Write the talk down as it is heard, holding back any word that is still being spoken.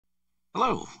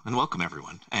Hello and welcome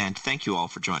everyone, and thank you all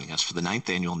for joining us for the 9th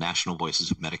Annual National Voices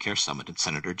of Medicare Summit and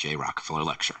Senator J. Rockefeller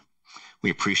Lecture. We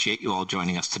appreciate you all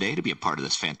joining us today to be a part of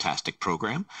this fantastic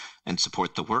program and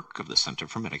support the work of the Center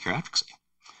for Medicare Advocacy.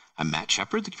 I'm Matt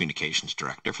Shepard, the Communications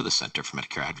Director for the Center for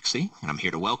Medicare Advocacy, and I'm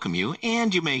here to welcome you,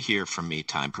 and you may hear from me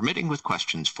time permitting with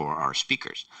questions for our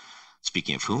speakers.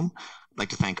 Speaking of whom, I'd like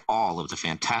to thank all of the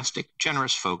fantastic,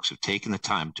 generous folks who've taken the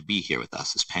time to be here with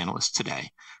us as panelists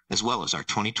today, as well as our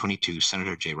 2022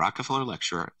 Senator J. Rockefeller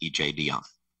Lecturer, E.J. Dionne.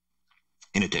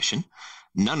 In addition,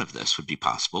 none of this would be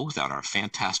possible without our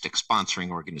fantastic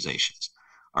sponsoring organizations.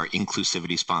 Our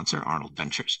inclusivity sponsor, Arnold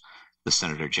Ventures, the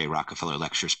Senator J. Rockefeller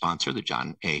Lecture sponsor, the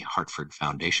John A. Hartford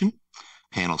Foundation,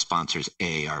 panel sponsors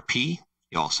AARP,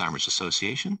 the Alzheimer's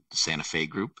Association, the Santa Fe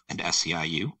Group, and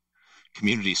SEIU,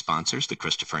 community sponsors, the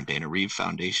Christopher and Dana Reeve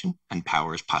Foundation, and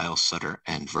Powers, Pyle, Sutter,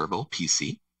 and Verbal,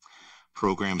 PC,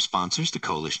 program sponsors, the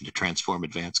Coalition to Transform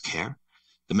Advanced Care,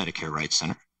 the Medicare Rights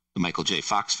Center, the Michael J.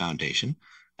 Fox Foundation,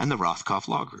 and the Rothkopf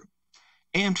Law Group,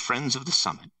 and friends of the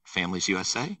Summit, Families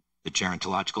USA, the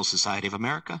Gerontological Society of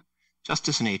America,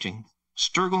 Justice and Aging,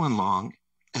 Sturgill and Long,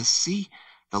 SC,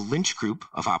 the Lynch Group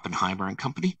of Oppenheimer and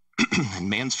Company, and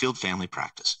Mansfield Family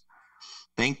Practice.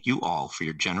 Thank you all for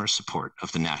your generous support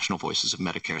of the National Voices of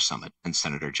Medicare Summit and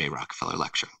Senator J. Rockefeller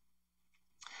Lecture.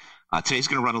 Today's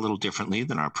going to run a little differently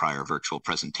than our prior virtual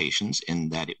presentations in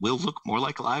that it will look more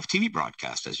like a live TV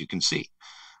broadcast, as you can see.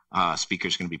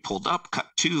 Speakers are going to be pulled up, cut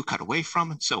to, cut away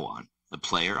from, and so on. The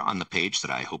player on the page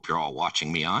that I hope you're all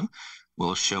watching me on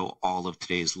will show all of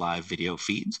today's live video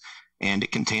feeds, and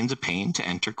it contains a pane to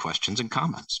enter questions and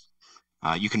comments.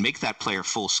 You can make that player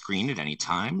full screen at any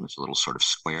time. There's a little sort of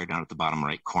square down at the bottom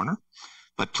right corner.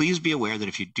 But please be aware that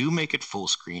if you do make it full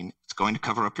screen, it's going to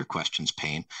cover up your questions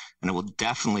pane, and it will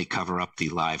definitely cover up the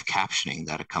live captioning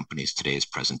that accompanies today's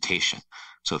presentation.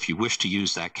 So if you wish to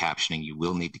use that captioning, you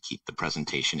will need to keep the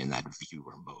presentation in that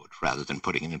viewer mode rather than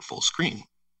putting it in full screen.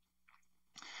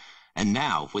 And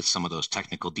now, with some of those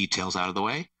technical details out of the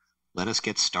way, let us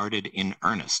get started in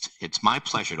earnest. It's my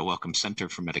pleasure to welcome Center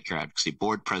for Medicare Advocacy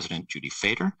Board President Judy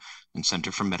Fader and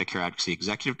Center for Medicare Advocacy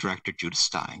Executive Director Judith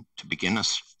Stein to begin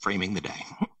us framing the day.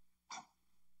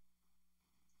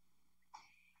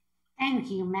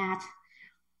 Thank you, Matt.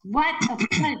 What a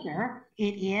pleasure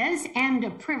it is and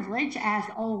a privilege, as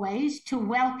always, to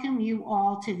welcome you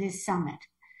all to this summit.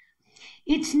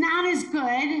 It's not as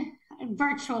good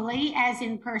virtually as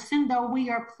in person, though we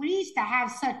are pleased to have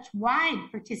such wide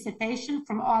participation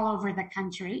from all over the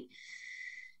country.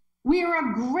 We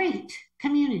are a great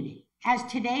community, as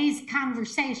today's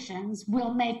conversations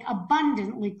will make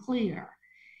abundantly clear,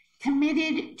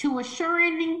 committed to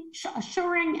assuring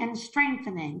and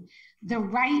strengthening the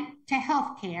right to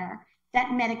health care that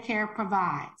Medicare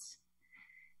provides.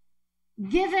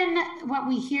 Given what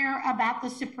we hear about the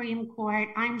Supreme Court,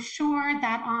 I'm sure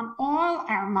that on all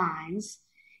our minds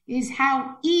is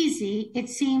how easy it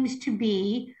seems to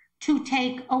be to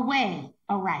take away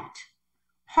a right.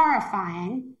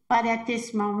 Horrifying, but at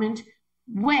this moment,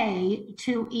 way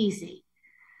too easy.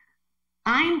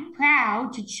 I'm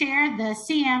proud to chair the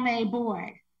CMA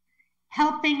board,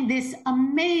 helping this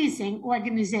amazing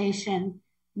organization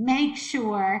make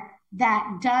sure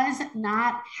that does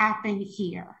not happen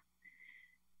here.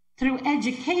 Through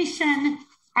education,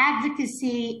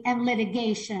 advocacy, and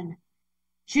litigation,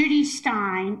 Judy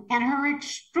Stein and her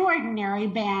extraordinary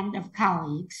band of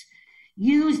colleagues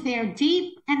use their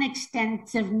deep and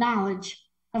extensive knowledge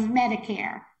of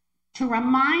Medicare to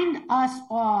remind us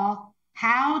all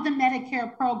how the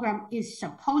Medicare program is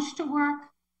supposed to work,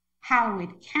 how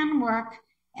it can work,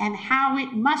 and how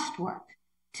it must work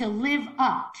to live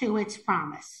up to its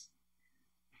promise.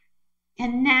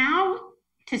 And now,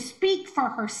 to speak for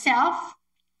herself,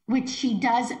 which she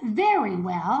does very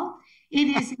well, it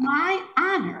is my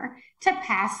honor to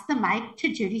pass the mic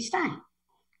to Judy Stein.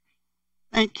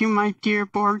 Thank you, my dear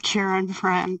board chair and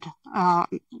friend.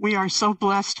 We are so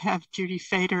blessed to have Judy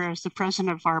Fader as the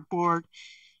president of our board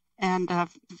and a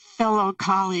fellow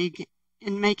colleague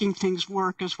in making things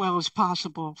work as well as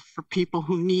possible for people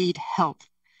who need help.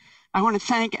 I want to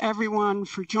thank everyone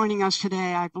for joining us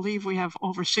today. I believe we have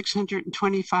over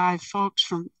 625 folks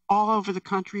from all over the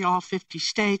country, all 50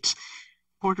 states,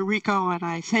 Puerto Rico, and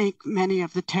I think many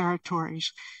of the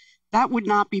territories. That would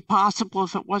not be possible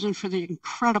if it wasn't for the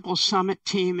incredible summit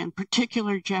team, in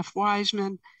particular Jeff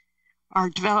Wiseman, our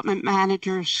development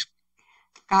managers,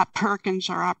 Scott Perkins,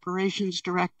 our operations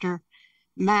director,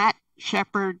 Matt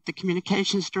Shepard, the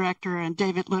communications director, and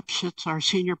David Lipschitz, our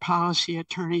senior policy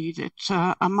attorney. It's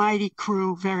a mighty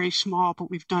crew, very small, but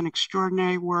we've done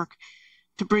extraordinary work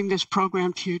to bring this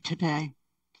program to you today.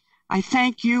 I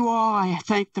thank you all. I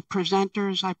thank the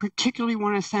presenters. I particularly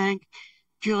want to thank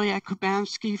Juliet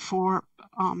Kubanski for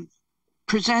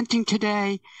presenting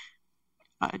today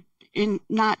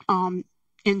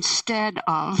instead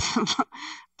of,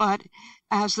 but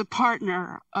as the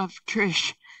partner of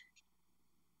Tricia,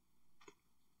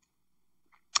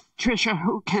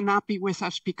 who cannot be with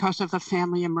us because of the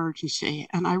family emergency.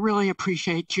 And I really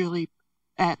appreciate, Julie,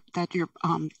 that you're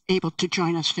able to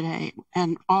join us today,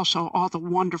 and also all the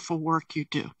wonderful work you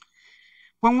do.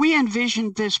 When we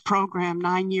envisioned this program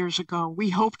 9 years ago, we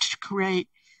hoped to create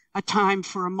a time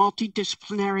for a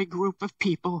multidisciplinary group of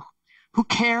people who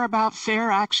care about fair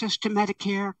access to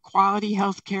Medicare, quality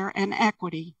health care, and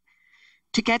equity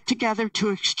to get together to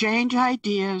exchange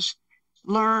ideas,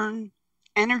 learn,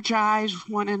 energize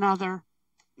one another,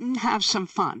 and have some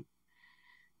fun.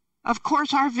 Of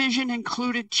course, our vision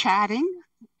included chatting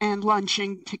and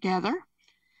lunching together.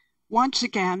 Once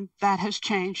again, that has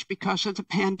changed because of the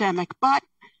pandemic, but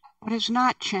what has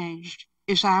not changed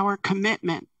is our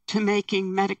commitment to making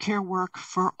Medicare work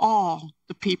for all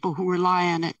the people who rely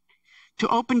on it, to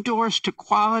open doors to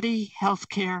quality health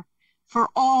care for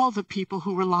all the people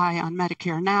who rely on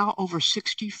Medicare, now over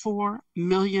 64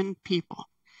 million people,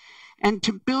 and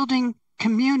to building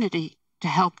community to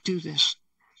help do this.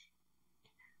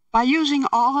 By using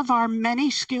all of our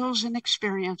many skills and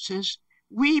experiences,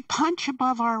 we punch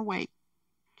above our weight.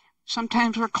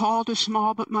 Sometimes we're called a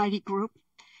small but mighty group,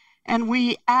 and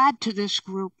we add to this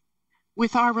group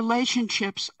with our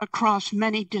relationships across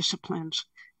many disciplines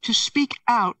to speak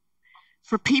out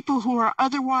for people who are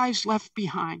otherwise left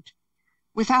behind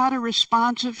without a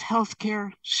responsive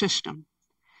healthcare system,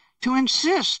 to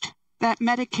insist that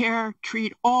Medicare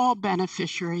treat all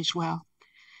beneficiaries well,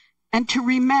 and to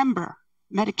remember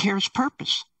Medicare's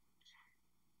purpose,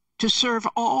 to serve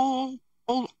all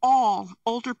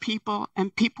older people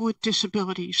and people with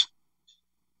disabilities,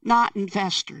 not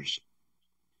investors.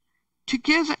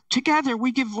 Together,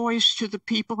 we give voice to the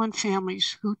people and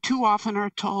families who too often are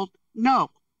told, no,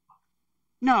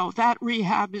 that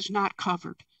rehab is not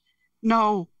covered.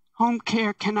 No, home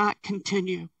care cannot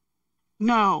continue.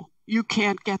 No, you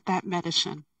can't get that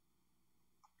medicine.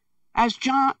 As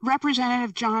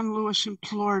Representative John Lewis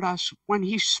implored us when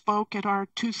he spoke at our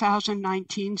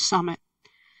 2019 summit,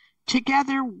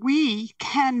 together we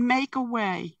can make a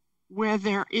way where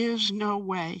there is no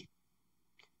way,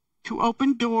 to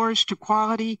open doors to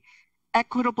quality,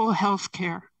 equitable health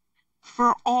care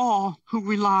for all who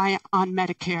rely on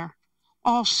Medicare,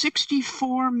 all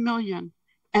 64 million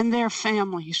and their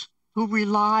families who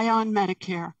rely on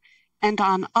Medicare and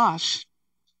on us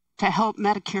to help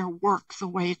Medicare work the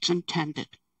way it's intended.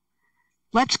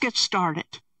 Let's get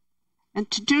started.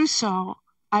 And to do so,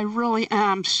 I really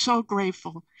am so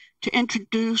grateful to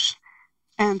introduce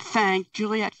and thank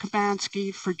Juliet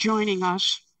Kubanski for joining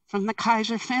us from the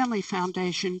Kaiser Family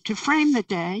Foundation to frame the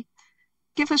day,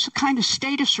 give us a kind of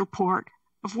status report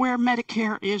of where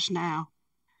Medicare is now.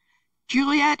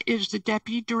 Juliet is the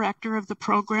Deputy Director of the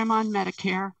Program on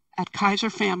Medicare at Kaiser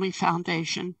Family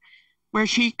Foundation, where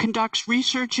she conducts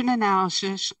research and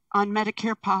analysis on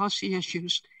Medicare policy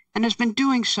issues and has been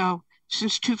doing so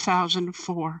since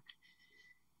 2004.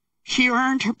 She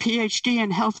earned her PhD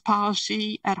in health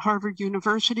policy at Harvard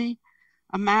University,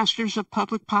 a Master's of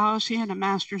Public Policy and a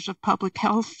Master's of Public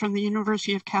Health from the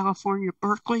University of California,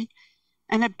 Berkeley,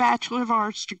 and a Bachelor of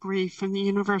Arts degree from the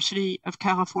University of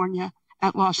California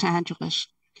at Los Angeles.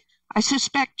 I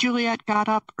suspect Juliet got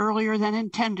up earlier than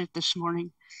intended this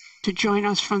morning to join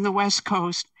us from the West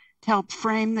Coast to help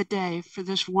frame the day for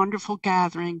this wonderful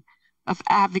gathering of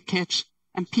advocates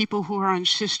and people who are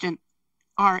insistent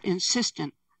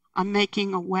on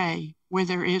making a way where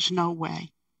there is no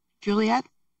way. Juliet,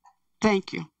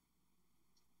 thank you.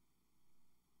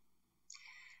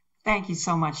 Thank you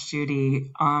so much,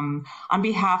 Judy. On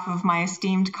behalf of my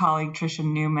esteemed colleague, Tricia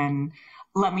Newman,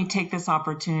 let me take this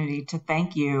opportunity to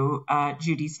thank you,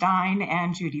 Judy Stein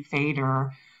and Judy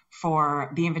Fader,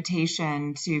 for the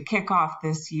invitation to kick off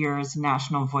this year's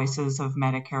National Voices of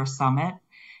Medicare Summit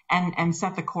and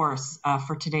set the course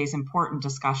for today's important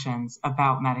discussions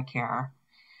about Medicare.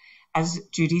 As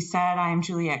Judy said, I am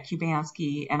Juliet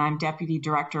Kubanski, and I'm Deputy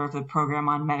Director of the Program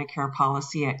on Medicare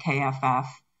Policy at KFF,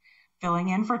 filling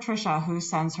in for Tricia, who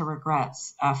sends her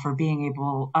regrets for being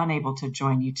unable to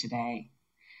join you today.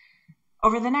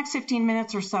 Over the next 15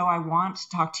 minutes or so, I want to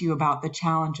talk to you about the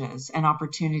challenges and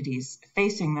opportunities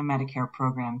facing the Medicare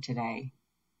program today.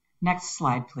 Next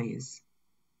slide, please.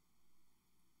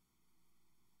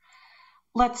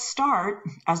 Let's start,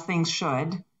 as things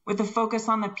should, with a focus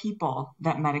on the people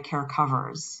that Medicare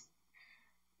covers.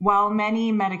 While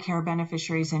many Medicare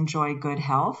beneficiaries enjoy good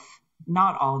health,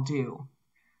 not all do.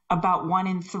 About 1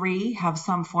 in 3 have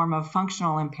some form of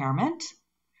functional impairment.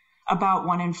 About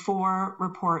 1 in 4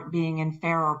 report being in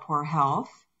fair or poor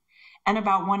health. And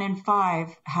about 1 in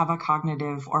 5 have a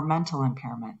cognitive or mental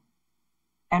impairment.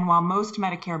 And while most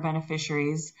Medicare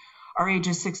beneficiaries are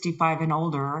ages 65 and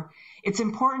older, it's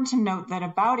important to note that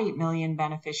about 8 million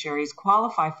beneficiaries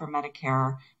qualify for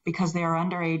Medicare because they are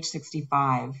under age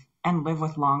 65 and live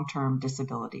with long-term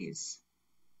disabilities.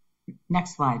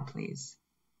 Next slide, please.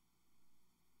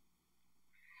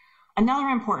 Another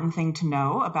important thing to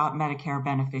know about Medicare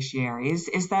beneficiaries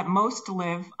is that most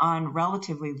live on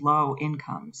relatively low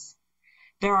incomes.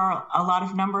 There are a lot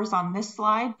of numbers on this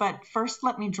slide, but first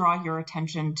let me draw your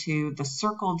attention to the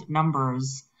circled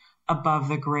numbers above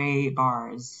the gray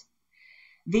bars.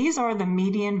 These are the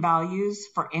median values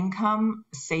for income,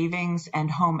 savings, and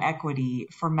home equity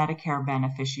for Medicare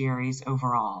beneficiaries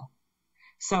overall.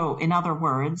 So, in other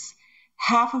words,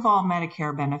 half of all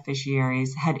Medicare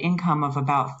beneficiaries had income of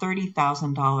about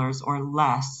 $30,000 or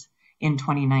less in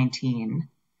 2019.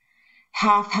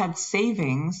 Half had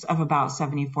savings of about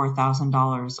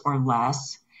 $74,000 or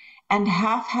less, and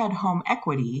half had home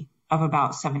equity of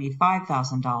about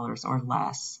 $75,000 or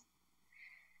less.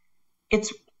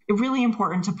 It's really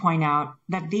important to point out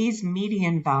that these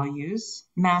median values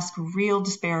mask real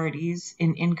disparities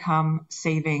in income,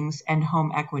 savings, and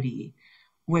home equity,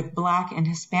 with Black and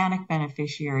Hispanic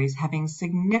beneficiaries having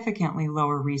significantly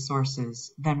lower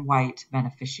resources than white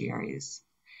beneficiaries.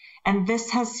 And this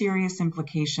has serious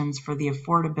implications for the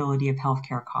affordability of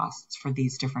healthcare costs for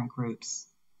these different groups.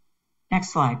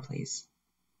 Next slide, please.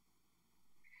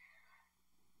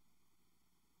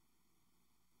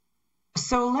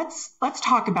 So let's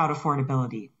talk about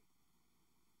affordability.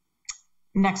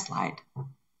 Next slide.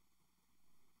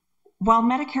 While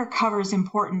Medicare covers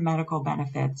important medical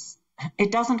benefits,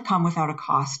 it doesn't come without a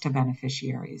cost to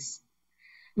beneficiaries.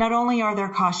 Not only are there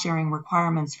cost-sharing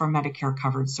requirements for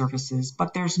Medicare-covered services,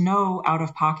 but there's no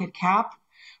out-of-pocket cap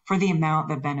for the amount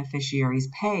that beneficiaries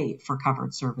pay for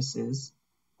covered services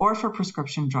or for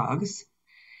prescription drugs,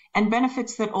 and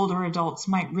benefits that older adults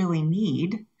might really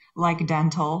need, like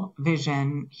dental,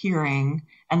 vision, hearing,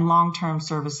 and long-term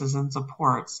services and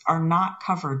supports, are not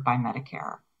covered by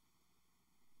Medicare.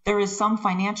 There is some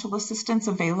financial assistance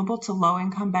available to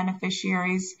low-income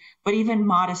beneficiaries, but even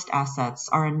modest assets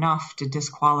are enough to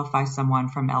disqualify someone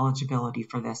from eligibility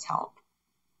for this help.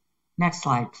 Next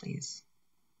slide, please.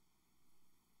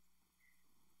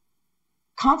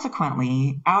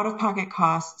 Consequently, out-of-pocket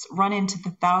costs run into the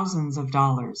thousands of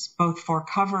dollars, both for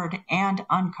covered and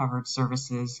uncovered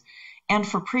services, and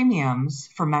for premiums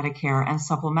for Medicare and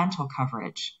supplemental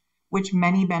coverage, which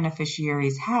many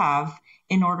beneficiaries have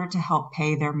in order to help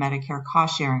pay their Medicare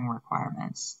cost-sharing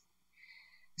requirements.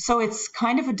 So it's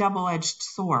kind of a double-edged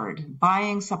sword.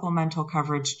 Buying supplemental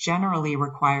coverage generally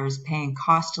requires paying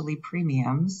costly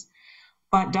premiums,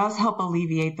 but does help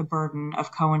alleviate the burden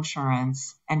of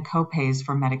coinsurance and copays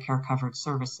for Medicare-covered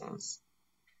services.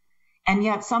 And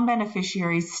yet some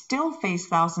beneficiaries still face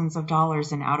thousands of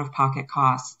dollars in out-of-pocket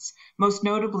costs, most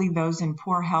notably those in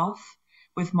poor health,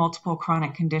 with multiple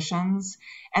chronic conditions,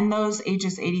 and those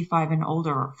ages 85 and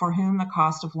older for whom the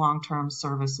cost of long-term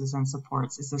services and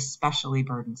supports is especially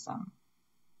burdensome.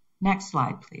 Next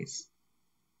slide, please.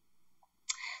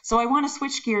 So I want to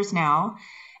switch gears now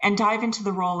and dive into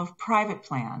the role of private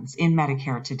plans in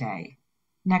Medicare today.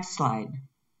 Next slide.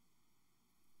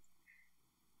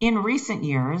 In recent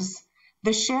years,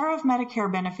 the share of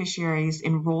Medicare beneficiaries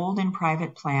enrolled in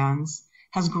private plans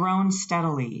has grown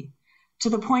steadily, to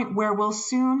the point where we'll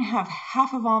soon have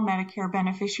half of all Medicare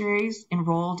beneficiaries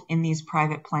enrolled in these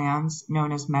private plans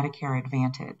known as Medicare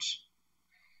Advantage.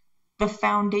 The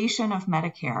foundation of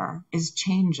Medicare is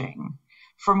changing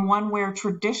from one where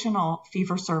traditional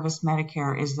fee-for-service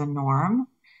Medicare is the norm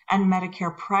and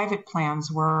Medicare private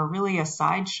plans were really a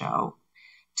sideshow,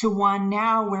 to one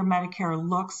now where Medicare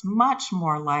looks much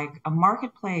more like a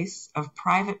marketplace of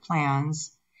private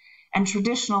plans, and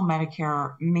traditional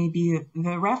Medicare may be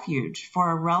the refuge for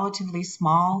a relatively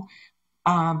small,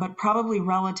 but probably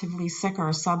relatively sicker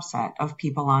subset of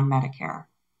people on Medicare.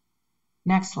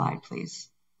 Next slide, please.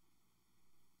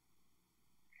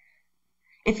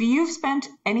 If you've spent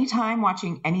any time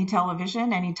watching any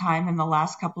television, any time in the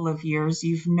last couple of years,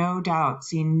 you've no doubt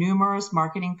seen numerous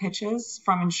marketing pitches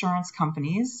from insurance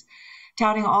companies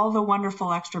touting all the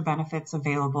wonderful extra benefits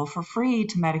available for free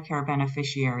to Medicare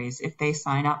beneficiaries if they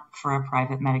sign up for a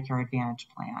private Medicare Advantage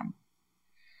plan.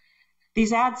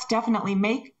 These ads definitely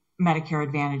make Medicare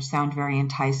Advantage sound very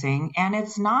enticing, and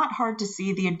it's not hard to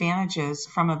see the advantages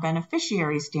from a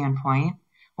beneficiary standpoint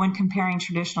when comparing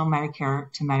traditional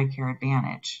Medicare to Medicare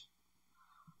Advantage.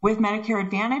 With Medicare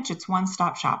Advantage, it's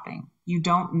one-stop shopping. You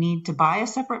don't need to buy a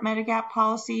separate Medigap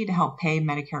policy to help pay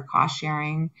Medicare cost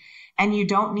sharing, and you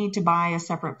don't need to buy a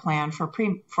separate plan for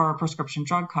prescription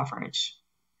drug coverage.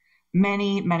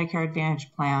 Many Medicare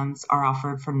Advantage plans are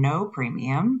offered for no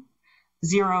premium.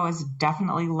 Zero is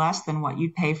definitely less than what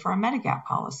you'd pay for a Medigap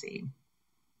policy.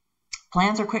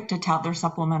 Plans are quick to tout their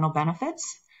supplemental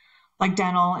benefits, like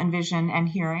dental and vision and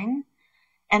hearing,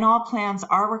 and all plans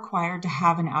are required to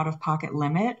have an out-of-pocket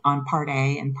limit on Part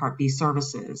A and Part B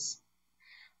services.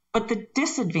 But the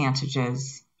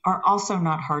disadvantages are also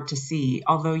not hard to see,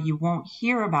 although you won't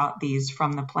hear about these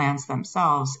from the plans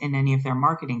themselves in any of their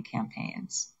marketing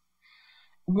campaigns.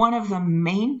 One of the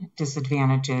main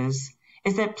disadvantages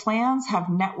is that plans have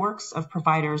networks of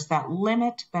providers that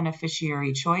limit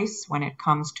beneficiary choice when it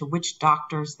comes to which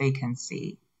doctors they can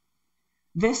see.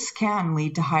 This can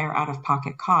lead to higher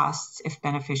out-of-pocket costs if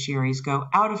beneficiaries go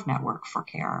out of network for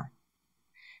care.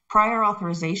 Prior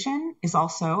authorization is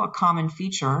also a common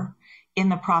feature in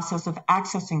the process of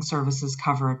accessing services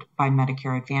covered by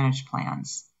Medicare Advantage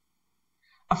plans.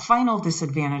 A final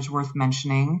disadvantage worth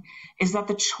mentioning is that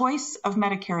the choice of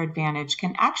Medicare Advantage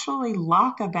can actually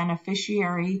lock a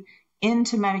beneficiary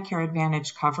into Medicare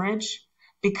Advantage coverage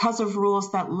because of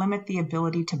rules that limit the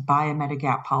ability to buy a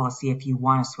Medigap policy if you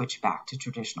want to switch back to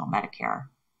traditional Medicare.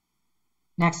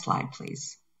 Next slide,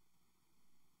 please.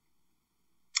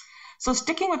 So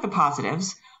sticking with the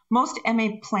positives, most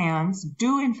MA plans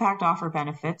do in fact offer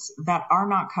benefits that are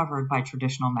not covered by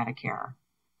traditional Medicare.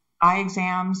 Eye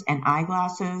exams and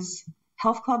eyeglasses,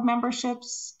 health club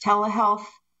memberships, telehealth,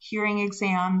 hearing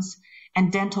exams,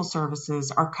 and dental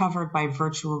services are covered by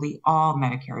virtually all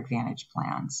Medicare Advantage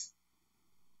plans.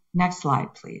 Next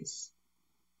slide, please.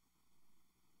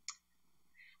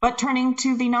 But turning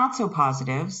to the not so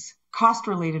positives,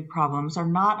 cost-related problems are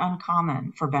not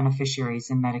uncommon for beneficiaries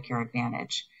in Medicare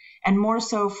Advantage, and more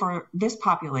so for this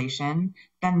population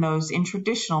than those in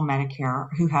traditional Medicare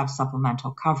who have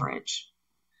supplemental coverage.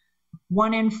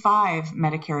 1 in 5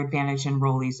 Medicare Advantage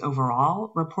enrollees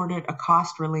overall reported a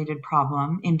cost-related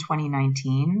problem in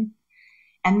 2019,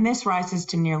 and this rises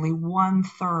to nearly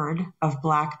 1/3 of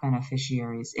Black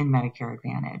beneficiaries in Medicare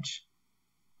Advantage.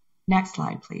 Next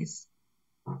slide, please.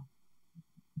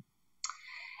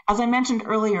 As I mentioned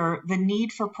earlier, the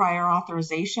need for prior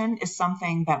authorization is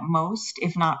something that most,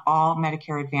 if not all,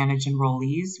 Medicare Advantage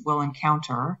enrollees will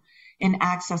encounter in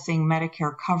accessing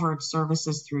Medicare-covered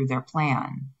services through their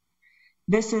plan.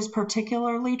 This is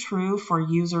particularly true for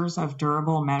users of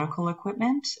durable medical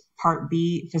equipment, Part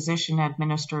B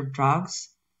physician-administered drugs,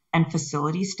 and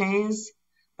facility stays,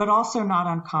 but also not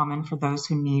uncommon for those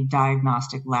who need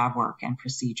diagnostic lab work and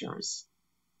procedures.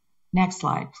 Next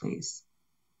slide, please.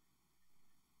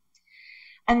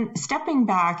 And stepping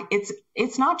back,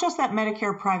 it's not just that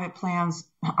Medicare private plans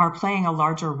are playing a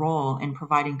larger role in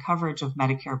providing coverage of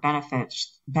Medicare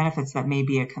benefits that may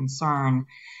be a concern.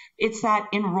 It's that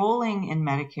enrolling in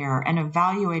Medicare and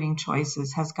evaluating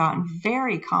choices has gotten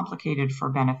very complicated for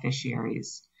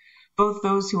beneficiaries, both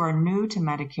those who are new to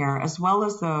Medicare as well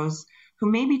as those who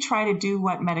maybe try to do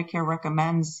what Medicare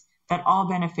recommends that all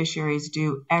beneficiaries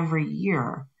do every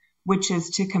year, which is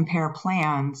to compare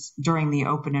plans during the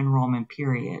open enrollment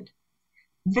period.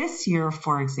 This year,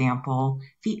 for example,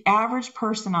 the average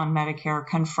person on Medicare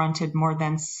confronted more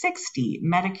than 60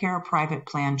 Medicare private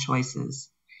plan choices,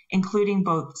 including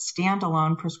both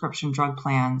standalone prescription drug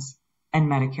plans and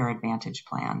Medicare Advantage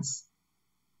plans.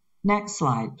 Next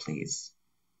slide, please.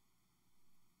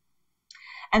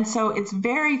 And so it's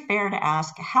very fair to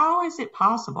ask, how is it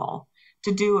possible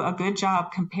to do a good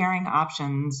job comparing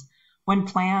options when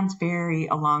plans vary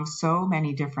along so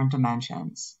many different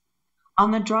dimensions?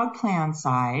 On the drug plan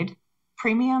side,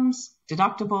 premiums,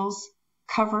 deductibles,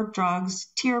 covered drugs,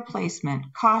 tier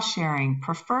placement, cost sharing,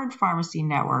 preferred pharmacy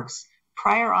networks,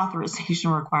 prior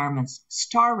authorization requirements,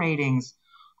 star ratings,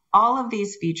 all of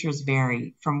these features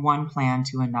vary from one plan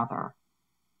to another.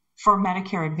 For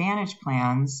Medicare Advantage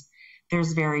plans,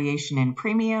 there's variation in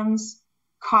premiums,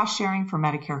 cost sharing for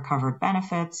Medicare-covered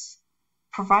benefits,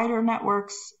 provider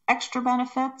networks, extra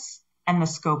benefits, and the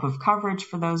scope of coverage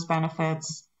for those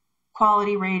benefits,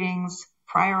 quality ratings,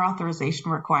 prior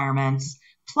authorization requirements,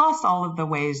 plus all of the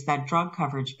ways that drug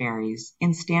coverage varies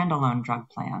in standalone drug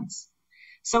plans.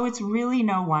 So it's really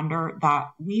no wonder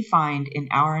that we find in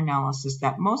our analysis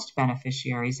that most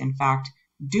beneficiaries, in fact,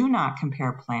 do not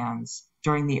compare plans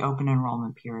during the open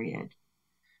enrollment period.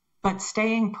 But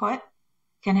staying put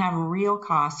can have real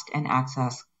cost and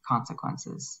access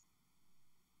consequences.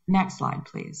 Next slide,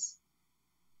 please.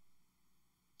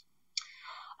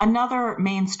 Another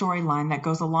main storyline that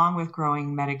goes along with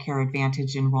growing Medicare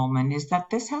Advantage enrollment is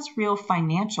that this has real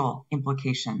financial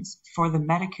implications for the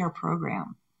Medicare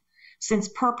program. Since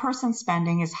per person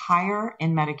spending is higher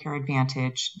in Medicare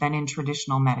Advantage than in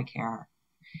traditional Medicare,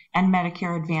 and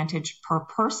Medicare Advantage per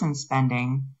person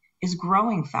spending is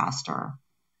growing faster.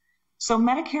 So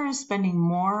Medicare is spending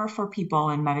more for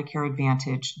people in Medicare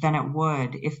Advantage than it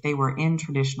would if they were in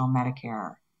traditional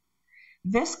Medicare.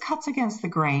 This cuts against the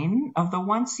grain of the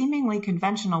once seemingly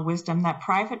conventional wisdom that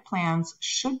private plans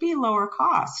should be lower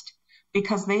cost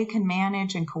because they can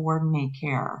manage and coordinate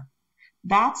care.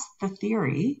 That's the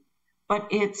theory, but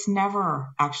it's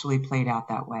never actually played out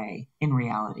that way in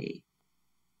reality.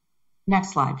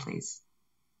 Next slide, please.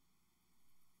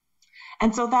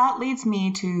 And so that leads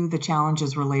me to the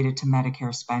challenges related to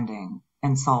Medicare spending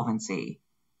and solvency.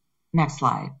 Next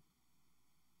slide.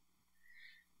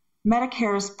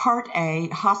 Medicare's Part A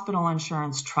Hospital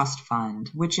Insurance Trust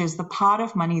Fund, which is the pot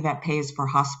of money that pays for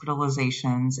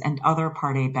hospitalizations and other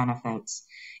Part A benefits,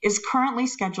 is currently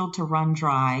scheduled to run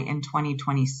dry in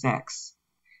 2026.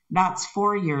 That's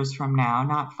 4 years from now,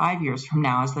 not 5 years from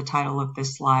now, as the title of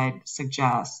this slide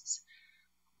suggests.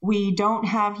 We don't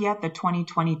have yet the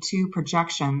 2022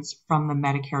 projections from the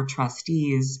Medicare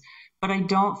trustees, but I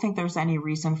don't think there's any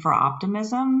reason for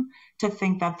optimism to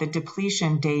think that the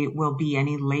depletion date will be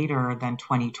any later than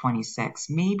 2026,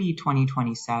 maybe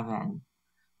 2027.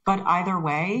 But either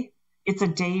way, it's a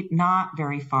date not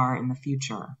very far in the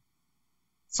future.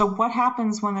 So what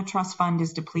happens when the trust fund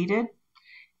is depleted?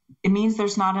 It means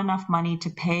there's not enough money to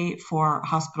pay for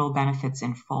hospital benefits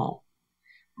in full.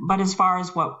 But as far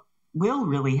as what will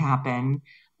really happen,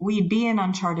 we'd be in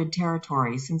uncharted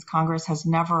territory since Congress has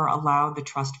never allowed the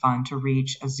trust fund to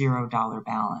reach a $0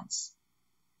 balance.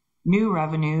 New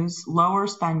revenues, lower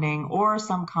spending, or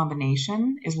some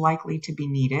combination is likely to be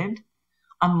needed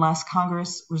unless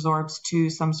Congress resorts to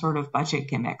some sort of budget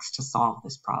gimmicks to solve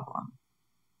this problem.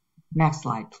 Next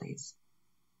slide, please.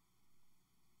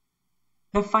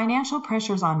 The financial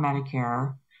pressures on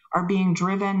Medicare are being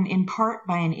driven in part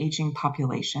by an aging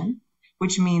population,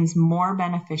 which means more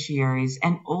beneficiaries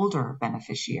and older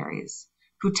beneficiaries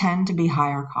who tend to be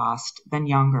higher cost than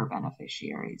younger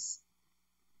beneficiaries.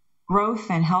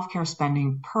 Growth in healthcare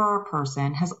spending per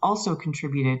person has also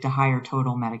contributed to higher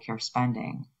total Medicare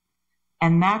spending.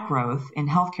 And that growth in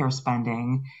healthcare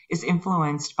spending is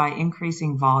influenced by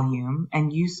increasing volume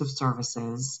and use of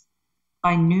services,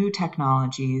 by new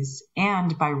technologies,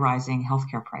 and by rising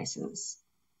healthcare prices.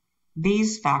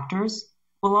 These factors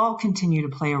will all continue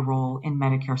to play a role in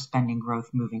Medicare spending growth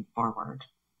moving forward.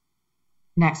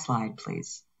 Next slide,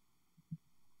 please.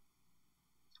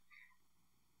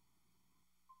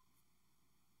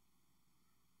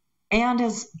 And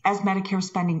as Medicare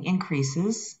spending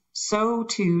increases, so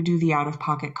too do the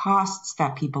out-of-pocket costs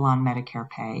that people on Medicare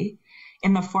pay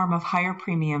in the form of higher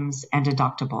premiums and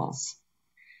deductibles.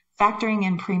 Factoring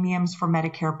in premiums for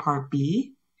Medicare Part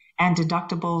B and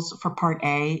deductibles for Part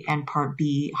A and Part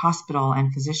B hospital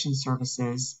and physician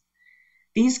services,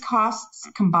 these costs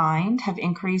combined have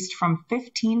increased from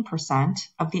 15%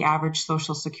 of the average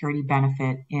Social Security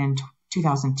benefit in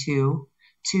 2002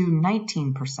 to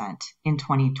 19% in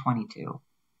 2022.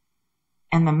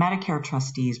 And the Medicare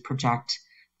trustees project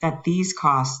that these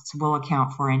costs will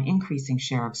account for an increasing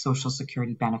share of Social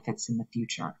Security benefits in the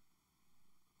future.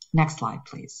 Next slide,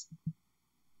 please.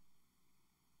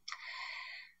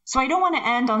 So I don't want to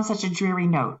end on such a dreary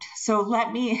note. So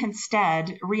let me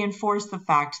instead reinforce the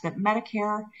fact that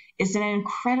Medicare is an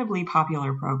incredibly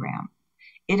popular program.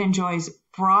 It enjoys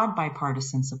broad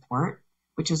bipartisan support,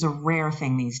 which is a rare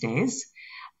thing these days.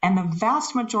 And the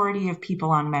vast majority of people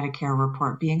on Medicare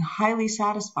report being highly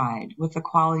satisfied with the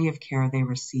quality of care they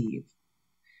receive.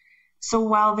 So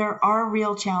while there are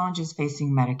real challenges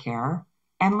facing Medicare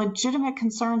and legitimate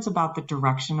concerns about the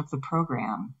direction of the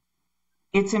program,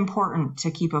 it's important to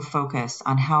keep a focus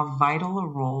on how vital a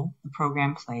role the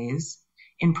program plays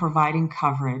in providing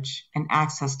coverage and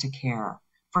access to care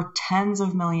for tens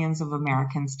of millions of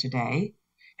Americans today,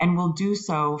 and will do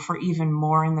so for even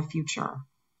more in the future,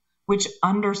 which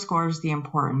underscores the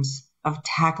importance of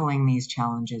tackling these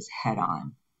challenges head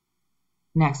on.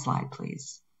 Next slide,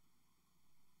 please.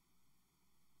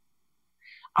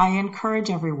 I encourage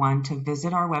everyone to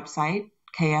visit our website,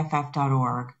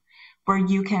 kff.org, where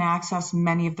you can access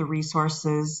many of the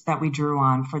resources that we drew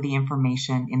on for the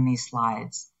information in these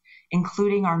slides,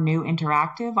 including our new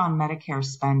interactive on Medicare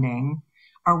spending,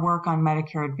 our work on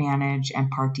Medicare Advantage and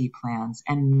Part D plans,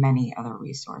 and many other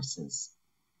resources.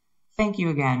 Thank you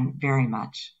again very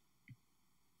much.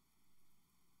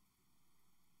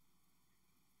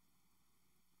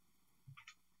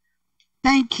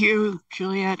 Thank you,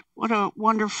 Juliet. What a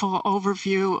wonderful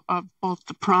overview of both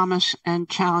the promise and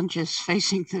challenges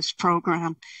facing this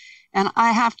program. And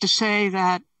I have to say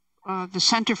that the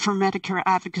Center for Medicare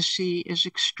Advocacy is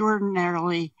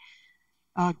extraordinarily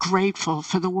grateful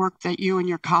for the work that you and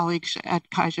your colleagues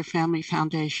at Kaiser Family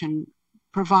Foundation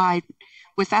provide.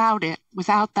 Without it,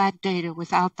 without that data,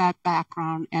 without that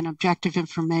background and objective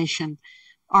information,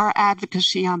 our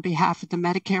advocacy on behalf of the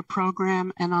Medicare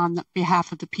program and on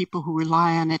behalf of the people who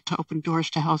rely on it to open doors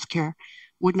to healthcare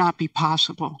would not be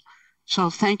possible. So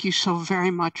thank you so very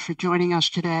much for joining us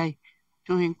today,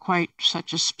 doing quite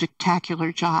such a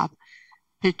spectacular job,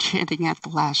 pitch hitting at the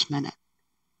last minute.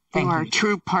 You are a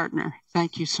true partner.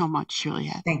 Thank you so much,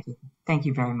 Juliet. Thank you. Thank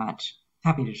you very much.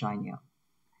 Happy to join you.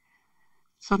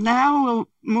 So now we'll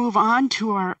move on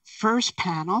to our first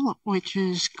panel, which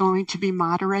is going to be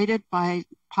moderated by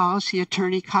policy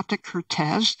attorney Kata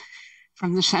Cortez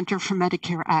from the Center for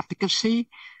Medicare Advocacy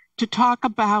to talk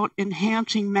about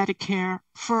enhancing Medicare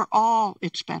for all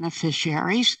its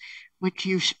beneficiaries, which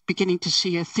you're beginning to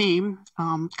see a theme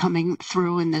coming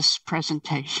through in this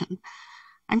presentation.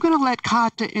 I'm going to let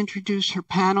Kata introduce her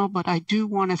panel, but I do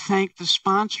want to thank the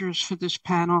sponsors for this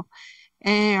panel,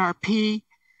 AARP,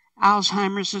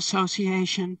 Alzheimer's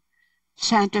Association,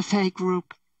 Santa Fe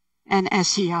Group, and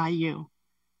SEIU.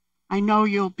 I know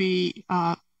you'll be,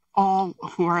 all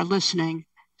who are listening,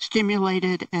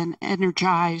 stimulated and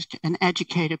energized and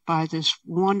educated by this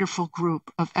wonderful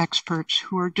group of experts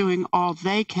who are doing all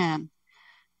they can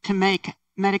to make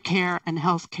Medicare and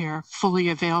healthcare fully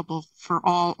available for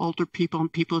all older people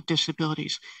and people with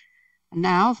disabilities. And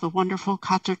now, the wonderful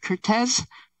Kata Cortez,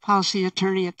 policy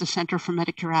attorney at the Center for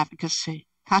Medicare Advocacy.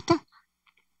 Kata?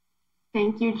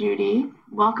 Thank you, Judy.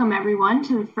 Welcome, everyone,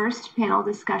 to the first panel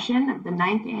discussion of the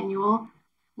 9th Annual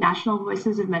National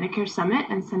Voices of Medicare Summit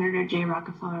and Senator J.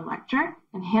 Rockefeller Lecture,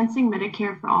 Enhancing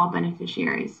Medicare for All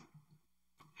Beneficiaries.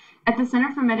 At the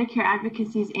Center for Medicare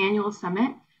Advocacy's annual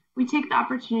summit, we take the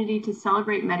opportunity to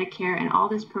celebrate Medicare and all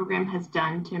this program has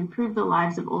done to improve the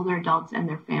lives of older adults and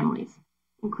their families,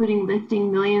 including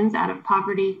lifting millions out of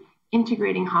poverty,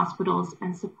 integrating hospitals,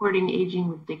 and supporting aging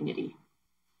with dignity.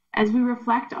 As we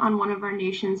reflect on one of our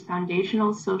nation's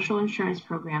foundational social insurance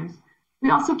programs, we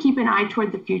also keep an eye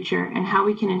toward the future and how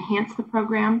we can enhance the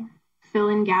program, fill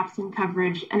in gaps in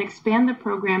coverage, and expand the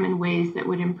program in ways that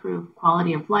would improve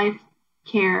quality of life,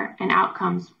 care, and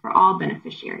outcomes for all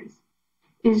beneficiaries.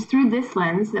 It is through this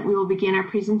lens that we will begin our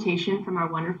presentation from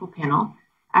our wonderful panel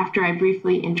after I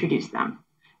briefly introduce them.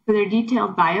 For their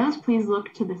detailed bios, please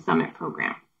look to the Summit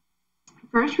program.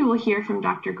 First, we will hear from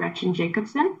Dr. Gretchen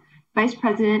Jacobson, Vice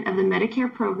President of the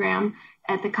Medicare Program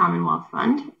at the Commonwealth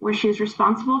Fund, where she is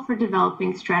responsible for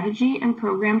developing strategy and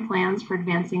program plans for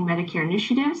advancing Medicare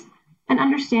initiatives and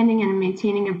understanding and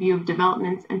maintaining a view of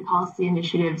developments and policy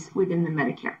initiatives within the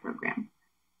Medicare program.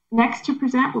 Next to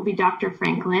present will be Dr.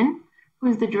 Frank Lin, who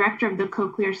is the Director of the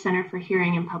Cochlear Center for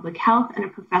Hearing and Public Health and a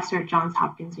professor at Johns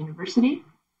Hopkins University.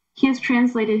 He has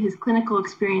translated his clinical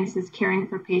experiences caring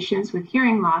for patients with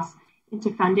hearing loss into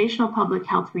foundational public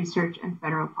health research and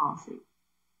federal policy.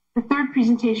 The third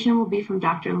presentation will be from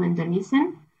Dr. Linda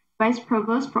Neeson, Vice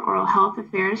Provost for Oral Health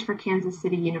Affairs for Kansas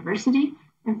City University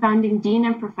and founding Dean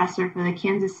and Professor for the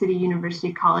Kansas City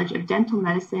University College of Dental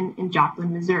Medicine in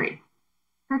Joplin, Missouri.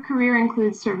 Her career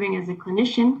includes serving as a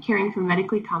clinician, caring for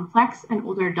medically complex and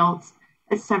older adults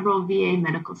at several VA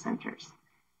medical centers.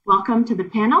 Welcome to the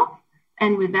panel.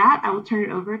 And with that, I will turn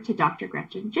it over to Dr.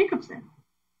 Gretchen Jacobson.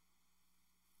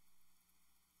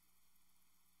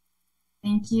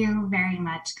 Thank you very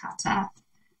much, Kata.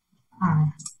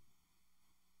 One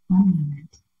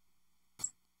moment.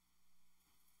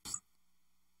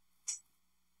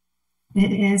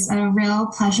 It is a real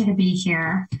pleasure to be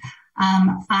here.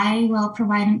 I will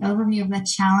provide an overview of the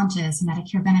challenges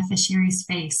Medicare beneficiaries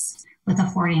face with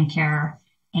affording care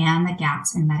and the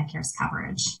gaps in Medicare's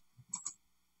coverage.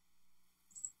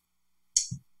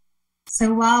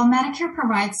 So while Medicare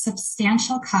provides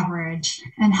substantial coverage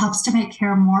and helps to make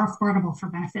care more affordable for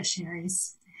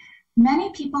beneficiaries,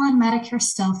 many people in Medicare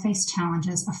still face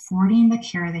challenges affording the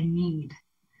care they need.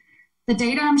 The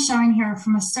data I'm showing here are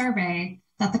from a survey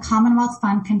that the Commonwealth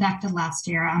Fund conducted last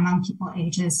year among people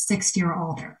ages 60 or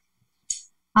older.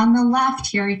 On the left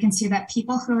here, you can see that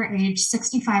people who are age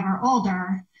 65 or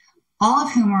older, all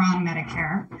of whom are on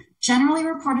Medicare, generally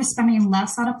reported spending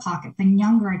less out of pocket than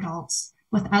younger adults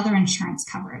with other insurance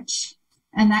coverage.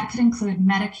 And that could include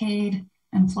Medicaid,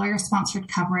 employer-sponsored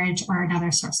coverage, or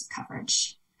another source of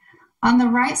coverage. On the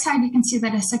right side, you can see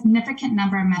that a significant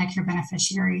number of Medicare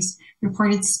beneficiaries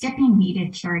reported skipping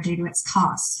needed care due to its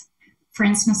costs. For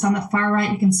instance, on the far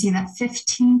right, you can see that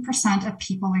 15% of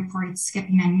people reported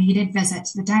skipping a needed visit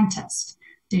to the dentist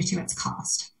due to its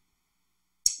cost.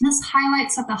 This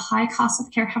highlights that the high costs of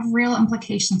care have real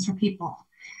implications for people,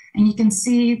 and you can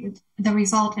see the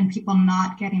result in people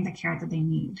not getting the care that they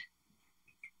need.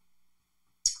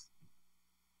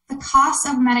 The costs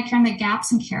of Medicare and the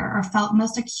gaps in care are felt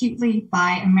most acutely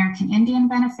by American Indian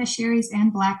beneficiaries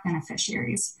and Black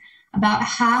beneficiaries. About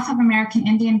half of American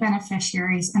Indian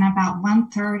beneficiaries and about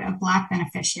 1/3 of Black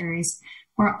beneficiaries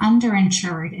were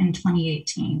underinsured in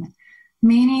 2018,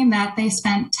 meaning that they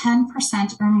spent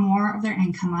 10% or more of their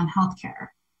income on healthcare.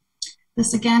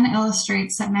 This again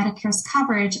illustrates that Medicare's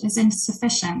coverage is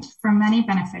insufficient for many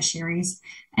beneficiaries,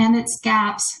 and its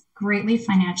gaps greatly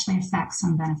financially affect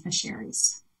some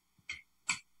beneficiaries.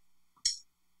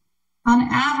 On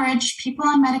average, people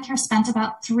on Medicare spent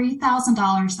about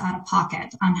 $3,000 out of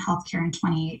pocket on healthcare in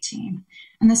 2018.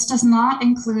 And this does not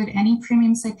include any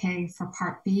premiums they pay for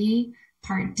Part B,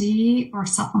 Part D, or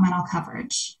supplemental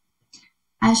coverage.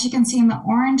 As you can see in the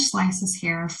orange slices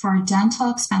here, for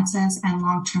dental expenses and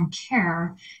long-term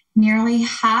care, nearly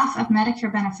half of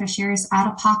Medicare beneficiaries'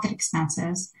 out-of-pocket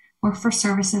expenses were for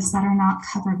services that are not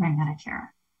covered by Medicare.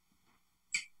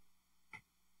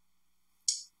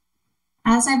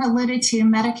 As I've alluded to,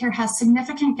 Medicare has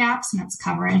significant gaps in its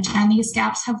coverage, and these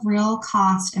gaps have real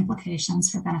cost implications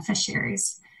for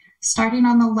beneficiaries. Starting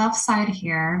on the left side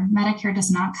here, Medicare does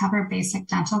not cover basic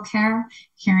dental care,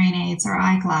 hearing aids, or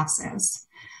eyeglasses.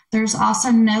 There's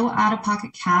also no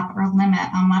out-of-pocket cap or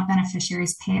limit on what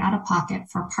beneficiaries pay out-of-pocket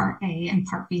for Part A and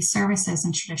Part B services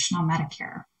in traditional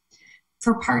Medicare.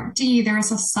 For Part D, there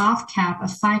is a soft cap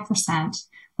of 5%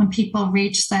 when people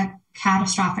reach the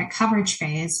catastrophic coverage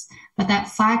phase, but that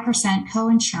 5%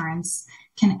 coinsurance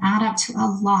can add up to a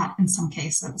lot in some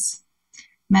cases.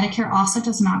 Medicare also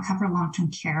does not cover long-term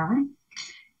care.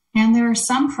 And there are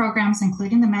some programs,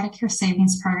 including the Medicare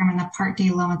Savings Program and the Part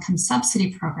D Low-Income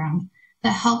Subsidy Program,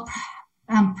 that help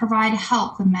provide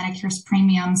help with Medicare's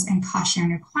premiums and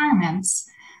cost-sharing requirements,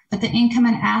 but the income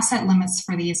and asset limits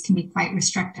for these can be quite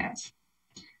restrictive.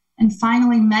 And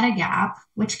finally, Medigap,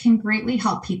 which can greatly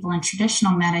help people in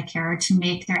traditional Medicare to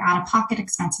make their out-of-pocket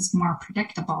expenses more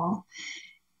predictable.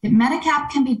 Medigap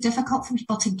can be difficult for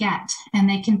people to get, and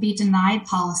they can be denied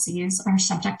policies or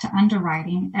subject to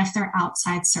underwriting if they're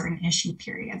outside certain issue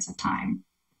periods of time.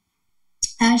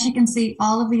 As you can see,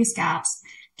 all of these gaps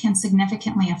can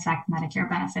significantly affect Medicare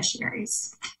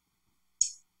beneficiaries.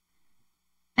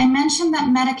 I mentioned that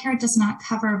Medicare does not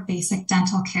cover basic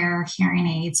dental care, hearing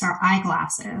aids, or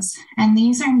eyeglasses, and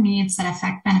these are needs that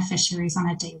affect beneficiaries on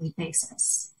a daily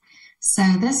basis. So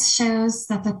this shows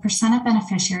that the percent of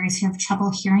beneficiaries who have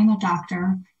trouble hearing their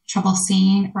doctor, trouble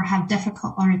seeing, or have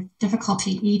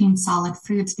difficulty eating solid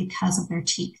foods because of their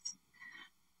teeth.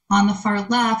 On the far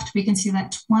left, we can see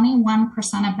that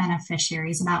 21% of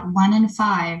beneficiaries, about 1 in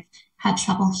 5, had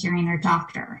trouble hearing their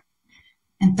doctor,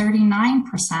 and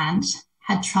 39%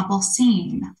 had trouble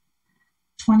seeing.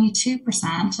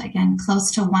 22%, again,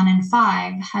 close to 1 in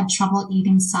 5, had trouble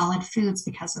eating solid foods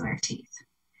because of their teeth.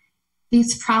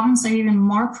 These problems are even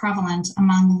more prevalent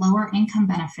among lower income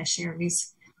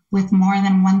beneficiaries, with more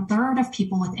than 1/3 of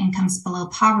people with incomes below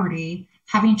poverty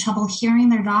having trouble hearing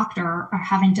their doctor or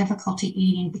having difficulty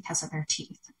eating because of their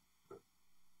teeth.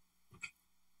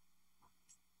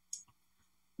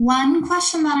 One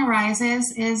question that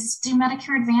arises is, do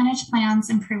Medicare Advantage plans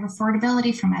improve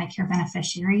affordability for Medicare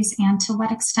beneficiaries, and to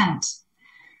what extent?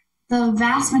 The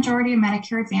vast majority of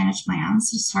Medicare Advantage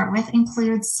plans, to start with,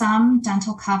 include some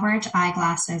dental coverage,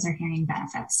 eyeglasses, or hearing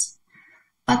benefits.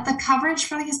 But the coverage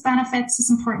for these benefits, is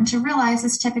important to realize,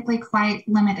 is typically quite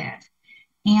limited.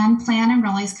 And plan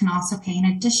enrollees can also pay an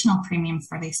additional premium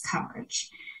for these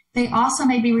coverage. They also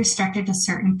may be restricted to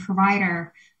certain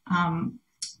provider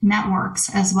networks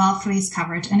as well for these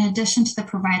coverage, in addition to the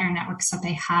provider networks that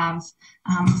they have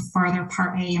for their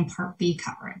Part A and Part B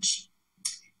coverage.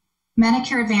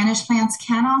 Medicare Advantage plans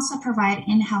can also provide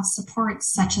in-house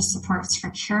supports, such as supports for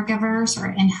caregivers or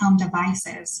in-home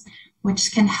devices,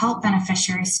 which can help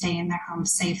beneficiaries stay in their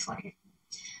homes safely.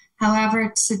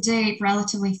 However, to date,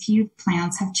 relatively few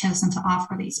plans have chosen to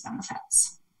offer these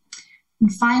benefits.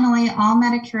 And finally, all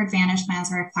Medicare Advantage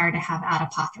plans are required to have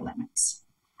out-of-pocket limits.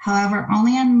 However,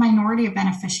 only a minority of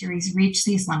beneficiaries reach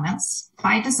these limits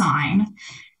by design,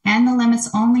 and the limits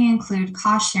only include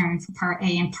cost sharing for Part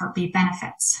A and Part B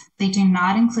benefits. They do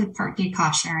not include Part D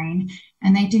cost sharing,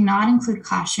 and they do not include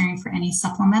cost sharing for any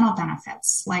supplemental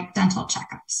benefits like dental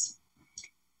checkups.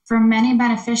 For many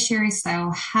beneficiaries,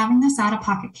 though, having this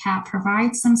out-of-pocket cap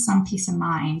provides them some peace of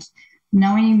mind,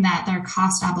 knowing that their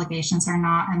cost obligations are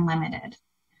not unlimited.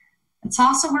 It's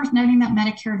also worth noting that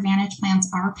Medicare Advantage plans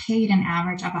are paid an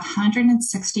average of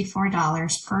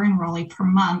 $164 per enrollee per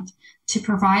month to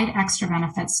provide extra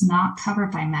benefits not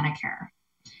covered by Medicare.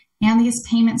 And these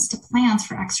payments to plans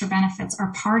for extra benefits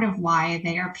are part of why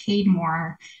they are paid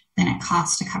more than it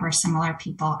costs to cover similar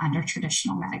people under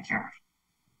traditional Medicare.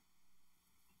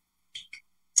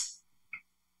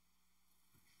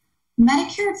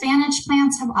 Medicare Advantage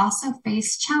plans have also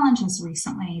faced challenges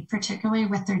recently, particularly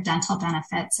with their dental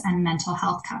benefits and mental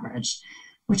health coverage,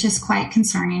 which is quite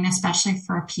concerning, especially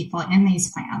for people in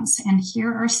these plans. And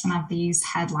here are some of these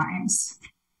headlines.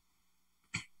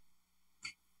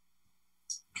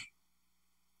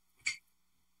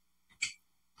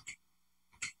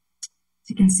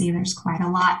 You can see there's quite a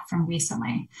lot from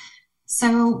recently.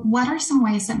 So what are some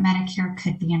ways that Medicare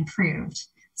could be improved?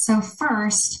 So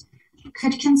first, you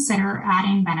could consider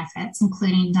adding benefits,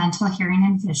 including dental, hearing,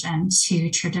 and vision, to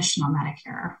traditional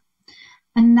Medicare.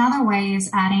 Another way is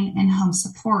adding in-home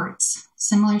supports,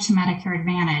 similar to Medicare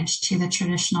Advantage, to the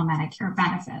traditional Medicare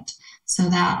benefit, so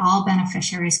that all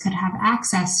beneficiaries could have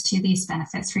access to these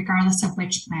benefits regardless of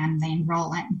which plan they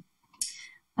enroll in.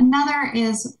 Another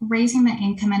is raising the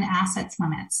income and assets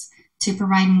limits to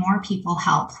provide more people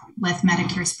help with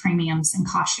Medicare's premiums and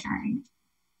cost sharing.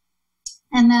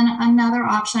 And then another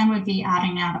option would be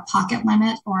adding out a pocket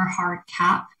limit or a hard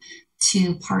cap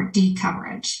to Part D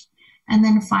coverage. And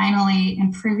then finally,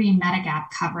 improving Medigap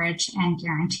coverage and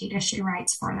guaranteed issue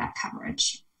rights for that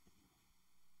coverage.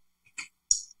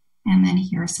 And then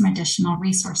here are some additional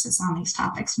resources on these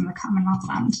topics from the Commonwealth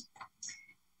Fund.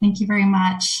 Thank you very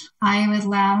much. I would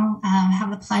now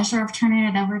have the pleasure of turning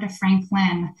it over to Frank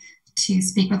Lynn to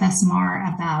speak with us more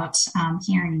about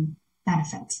hearing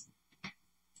benefits.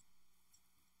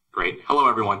 Great. Hello,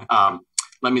 everyone.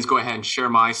 Let me just go ahead and share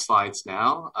my slides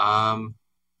now. I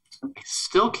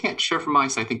still can't share from my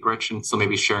side. I think Gretchen's still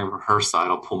maybe sharing from her side.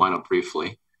 I'll pull mine up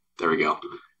briefly. There we go.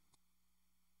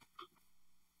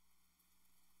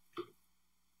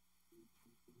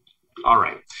 All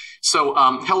right. So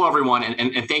hello, everyone,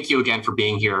 and thank you again for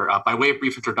being here. By way of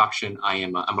brief introduction,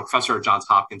 I'm a professor at Johns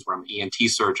Hopkins, where I'm an ENT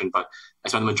surgeon, but I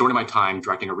spend the majority of my time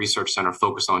directing a research center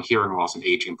focused on hearing loss and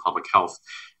aging and public health.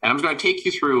 And I'm just going to take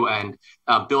you through and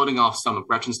building off some of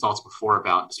Gretchen's thoughts before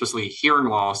about specifically hearing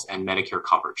loss and Medicare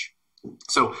coverage.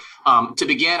 So to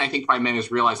begin, I think probably many of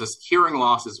us realize this: hearing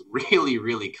loss is really,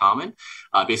 really common,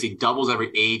 basically doubles every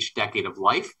age, decade of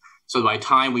life. So by the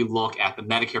time we look at the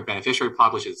Medicare beneficiary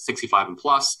population, 65 and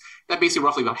plus, that basically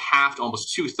roughly about half to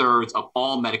almost 2/3 of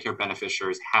all Medicare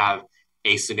beneficiaries have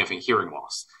a significant hearing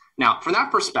loss. Now, from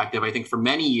that perspective, I think for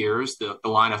many years, the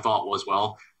line of thought was,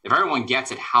 well, if everyone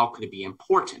gets it, how could it be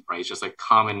important, right? It's just like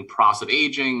common process of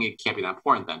aging. It can't be that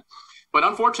important then. But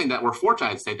unfortunately, that we're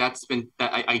fortunate, I'd say, that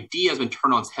idea has been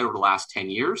turned on its head over the last 10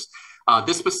 years.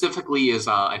 This specifically is,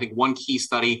 I think, one key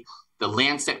study. The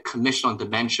Lancet Commission on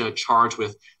Dementia, charged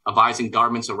with advising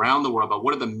governments around the world about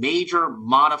what are the major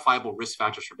modifiable risk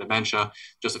factors for dementia.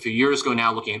 Just a few years ago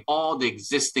now, looking at all the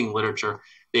existing literature,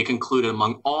 they concluded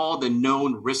among all the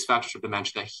known risk factors for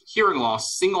dementia that hearing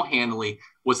loss single-handedly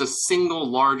was the single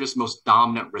largest, most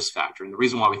dominant risk factor. And the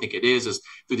reason why we think it is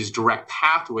through these direct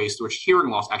pathways through which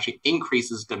hearing loss actually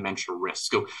increases dementia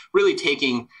risk. So really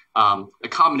taking a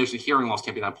combination of hearing loss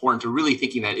can't be that important to really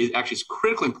thinking that it actually is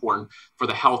critically important for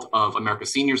the health of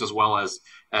America's seniors as well as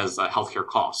healthcare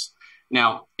costs.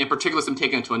 Now, in particular, I'm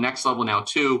taking it to a next level now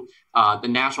too. The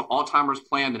National Alzheimer's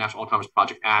Plan, the National Alzheimer's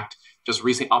Project Act, just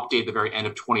recently updated the very end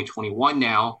of 2021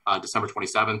 now, December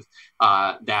 27th,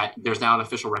 that there's now an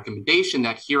official recommendation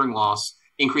that hearing loss,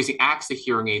 increasing access to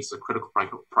hearing aids is a critical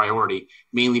priority,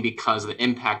 mainly because of the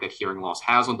impact that hearing loss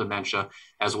has on dementia,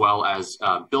 as well as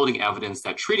building evidence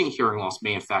that treating hearing loss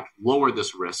may in fact lower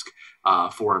this risk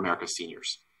for America's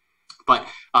seniors. But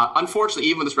unfortunately,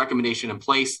 even with this recommendation in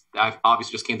place, that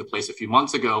obviously just came to place a few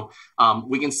months ago,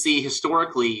 we can see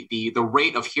historically the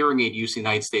rate of hearing aid use in the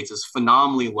United States is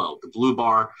phenomenally low. The blue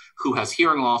bar, who has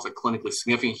hearing loss, a clinically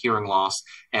significant hearing loss,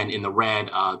 and in the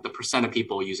red, the percent of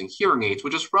people using hearing aids,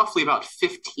 which is roughly about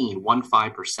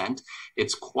 15%.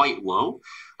 It's quite low.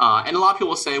 And a lot of people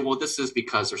will say, well, this is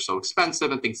because they're so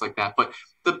expensive and things like that. But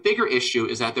the bigger issue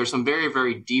is that there's some very,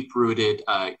 very deep-rooted,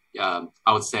 I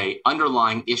would say,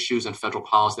 underlying issues in federal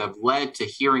policy that have led to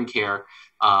hearing care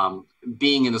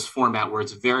being in this format where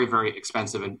it's very, very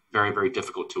expensive and very, very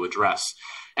difficult to address.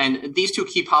 And these two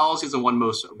key policies, and one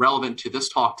most relevant to this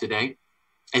talk today,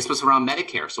 is supposed around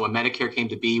Medicare. So when Medicare came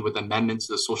to be with amendments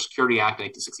to the Social Security Act in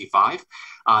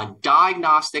 1965,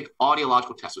 diagnostic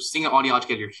audiological tests, so seeing an audiologist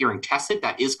get your hearing tested,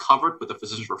 that is covered with a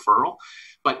physician's referral.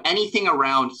 But anything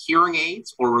around hearing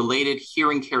aids or related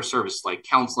hearing care services like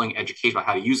counseling, education about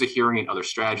how to use a hearing aid, other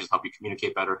strategies to help you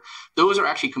communicate better, those are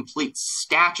actually complete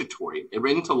statutory,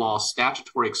 written into law,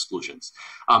 statutory exclusions.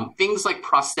 Things like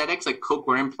prosthetics, like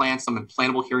cochlear implants, some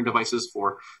implantable hearing devices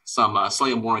for some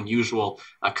slightly more unusual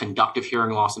conductive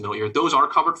hearing loss in the middle ear, those are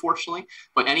covered, fortunately.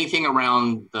 But anything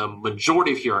around the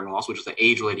majority of hearing loss, which is the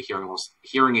age-related hearing loss,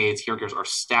 hearing aids, hearing cares are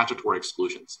statutory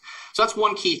exclusions. So that's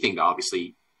one key thing,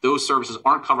 obviously. Those services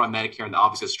aren't covered by Medicare, and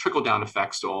obviously has trickle-down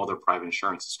effects to all their private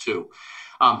insurances too.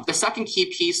 The second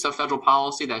key piece of federal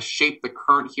policy that shaped the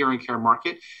current hearing care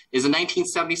market is in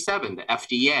 1977, the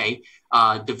FDA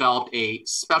developed a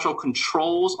special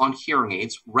controls on hearing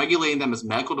aids, regulating them as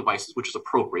medical devices, which is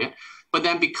appropriate. But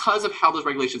then because of how those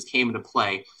regulations came into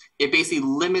play, it basically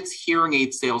limits hearing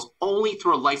aid sales only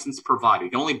through a licensed provider.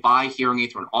 You can only buy hearing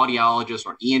aids through an audiologist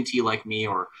or an ENT like me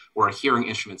or a hearing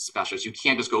instrument specialist. You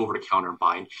can't just go over the counter and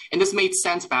buy it. And this made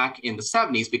sense back in the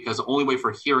 70s because the only way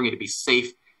for a hearing aid to be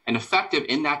safe and effective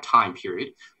in that time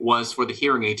period was for the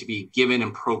hearing aid to be given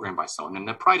and programmed by someone. And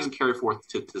that probably doesn't carry forth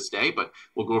to this day, but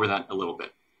we'll go over that a little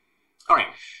bit. All right,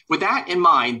 with that in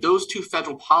mind, those two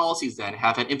federal policies then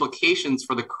have had implications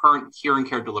for the current hearing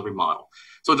care delivery model.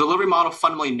 So delivery model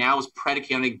fundamentally now is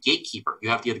predicated on a gatekeeper. You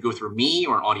have to either go through me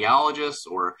or an audiologist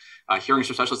or a hearing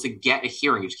specialist to get a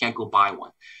hearing. You just can't go buy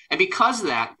one. And because of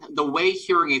that, the way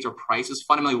hearing aids are priced is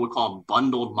fundamentally what we call a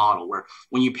bundled model, where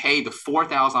when you pay the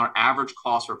 $4,000 average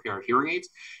cost for a pair of hearing aids,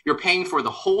 you're paying for the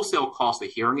wholesale cost of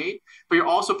the hearing aid, but you're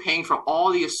also paying for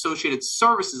all the associated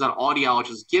services that an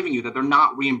audiologist is giving you that they're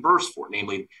not reimbursed for,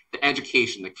 namely the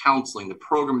education, the counseling, the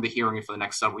program of the hearing aid for the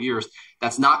next several years.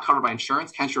 That's not covered by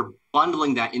insurance. Hence, you're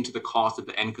bundling that into the cost that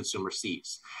the end consumer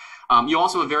sees. You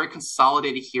also have a very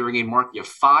consolidated hearing aid market. You have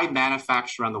 5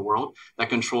 manufacturers around the world that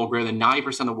control greater than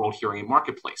 90% of the world hearing aid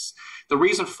marketplace. The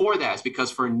reason for that is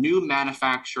because for a new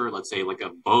manufacturer, let's say like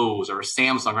a Bose or a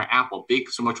Samsung or Apple, big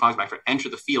consumer electronics manufacturer, enter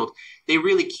the field, they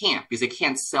really can't because they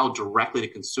can't sell directly to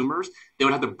consumers. They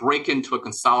would have to break into a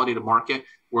consolidated market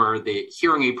where the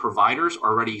hearing aid providers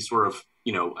already sort of,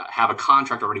 have a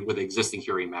contract already with the existing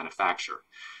hearing aid manufacturer.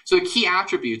 So the key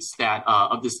attributes that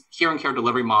of this hearing care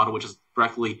delivery model, which is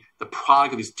directly the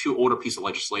product of these two older pieces of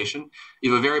legislation,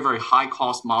 you have a very, very high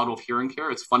cost model of hearing care.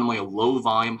 It's fundamentally a low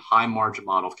volume, high margin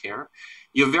model of care.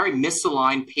 You have very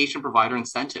misaligned patient provider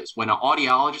incentives. When an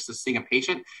audiologist is seeing a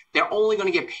patient, they're only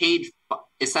going to get paid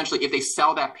essentially if they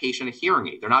sell that patient a hearing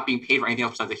aid. They're not being paid for anything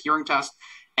else besides a hearing test.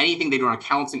 Anything they do on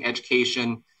counseling,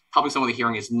 education, helping someone with a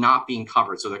hearing is not being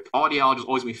covered. So the audiologist is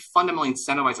always going to be fundamentally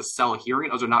incentivized to sell a hearing,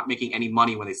 as they're not making any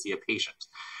money when they see a patient.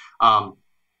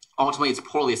 Ultimately, it's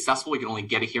poorly accessible. You can only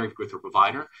get a hearing through a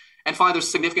provider. And finally,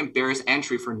 there's significant barriers to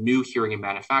entry for new hearing aid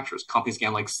manufacturers. Companies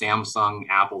again like Samsung,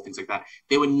 Apple, things like that.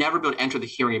 They would never be able to enter the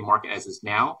hearing aid market as is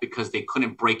now because they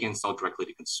couldn't break in and sell directly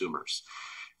to consumers.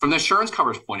 From the insurance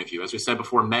coverage point of view, as we said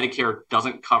before, Medicare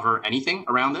doesn't cover anything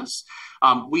around this.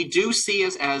 We do see,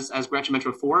 as Gretchen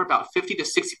mentioned before, about 50 to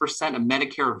 60% of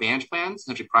Medicare Advantage plans,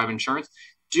 essentially private insurance,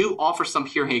 do offer some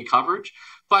hearing aid coverage,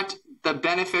 but the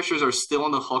beneficiaries are still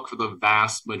on the hook for the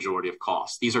vast majority of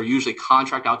costs. These are usually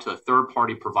contracted out to a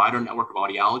third-party provider network of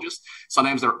audiologists.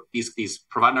 Sometimes these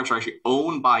provider networks are actually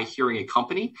owned by a hearing aid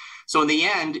company. So in the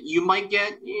end, you might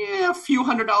get a few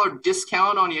 $100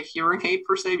 discount on your hearing aid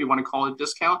per se, if you want to call it a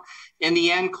discount. In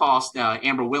the end cost,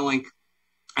 Amber Willink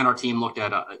and our team looked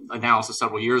at an analysis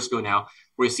several years ago now,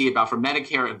 where you see about for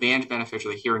Medicare Advantage benefits or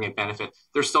the hearing aid benefit,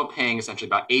 they're still paying essentially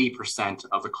about 80%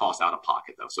 of the cost out of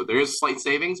pocket though. So there is slight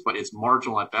savings, but it's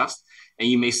marginal at best. And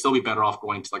you may still be better off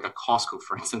going to like a Costco,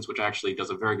 for instance, which actually does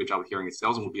a very good job of hearing aid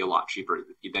sales and will be a lot cheaper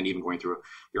than even going through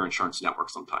your insurance network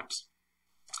sometimes.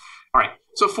 All right,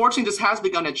 so fortunately, this has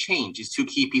begun to change, these two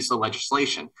key pieces of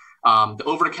legislation. The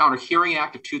Over-the-Counter Hearing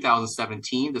Act of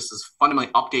 2017, this is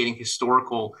fundamentally updating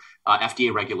historical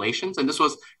FDA regulations. And this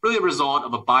was really a result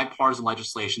of a bipartisan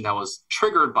legislation that was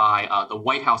triggered by the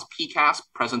White House PCAST,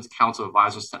 President's Council of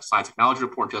Advisors Science and Technology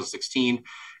Report in 2016,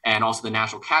 and also the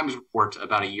National Academies Report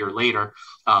about a year later.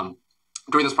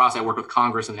 During this process, I worked with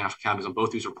Congress and the National Academies on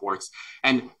both these reports.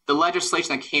 And the legislation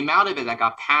that came out of it that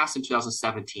got passed in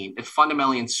 2017, it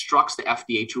fundamentally instructs the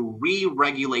FDA to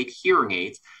re-regulate hearing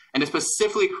aids and to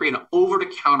specifically create an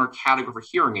over-the-counter category for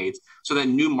hearing aids so that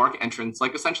new market entrants,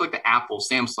 like essentially like the Apple,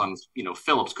 Samsungs,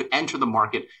 Philips, could enter the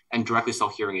market and directly sell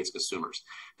hearing aids to consumers.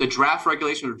 The draft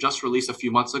regulations were just released a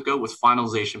few months ago with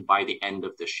finalization by the end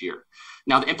of this year.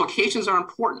 Now, the implications are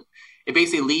important. It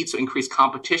basically leads to increased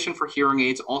competition for hearing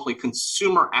aids, ultimately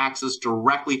consumer access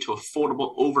directly to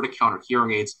affordable over-the-counter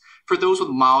hearing aids for those with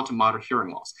mild to moderate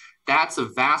hearing loss. That's a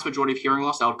vast majority of hearing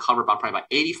loss. That would cover probably about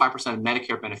 85% of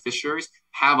Medicare beneficiaries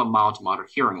have a mild to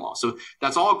moderate hearing loss. So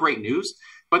that's all great news,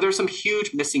 but there's some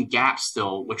huge missing gaps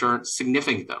still, which are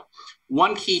significant though.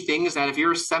 One key thing is that if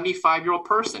you're a 75-year-old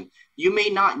person, you may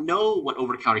not know what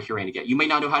over-the-counter hearing to get. You may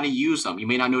not know how to use them. You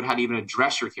may not know how to even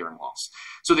address your hearing loss.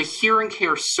 So the hearing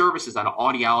care services that an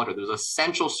audiologist, those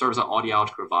essential services that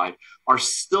audiologists provide, are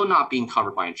still not being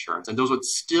covered by insurance. And those would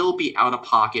still be out of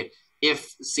pocket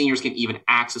if seniors can even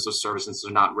access those services.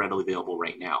 They're not readily available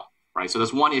right now, right? So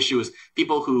that's one issue, is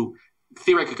people who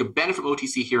theoretically could benefit from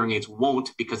OTC hearing aids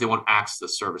won't, because they won't access the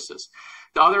services.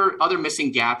 The other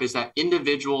missing gap is that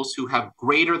individuals who have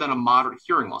greater than a moderate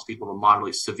hearing loss, people with a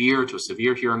moderately severe to a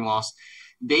severe hearing loss,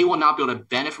 they will not be able to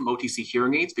benefit from OTC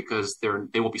hearing aids because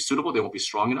they won't be suitable, they won't be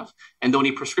strong enough, and they'll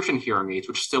need prescription hearing aids,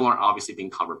 which still aren't obviously being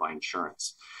covered by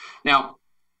insurance. Now,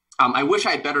 I wish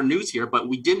I had better news here, but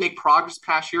we did make progress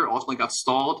past year. Ultimately got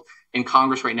stalled in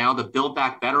Congress right now. The Build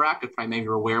Back Better Act, if probably many of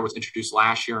you are aware, was introduced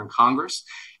last year in Congress.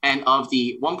 And of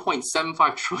the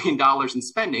 $1.75 trillion in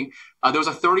spending, there was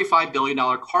a $35 billion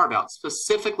carve out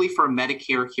specifically for a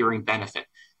Medicare hearing benefit.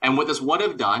 And what this would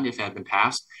have done, if it had been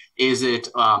passed, is it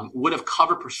would have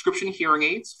covered prescription hearing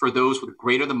aids for those with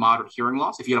greater than moderate hearing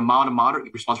loss. If you had a mild to moderate,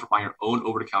 you're responsible for buying your own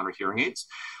over-the-counter hearing aids.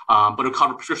 But it would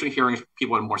cover prescription hearing aids for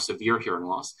people with more severe hearing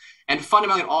loss. And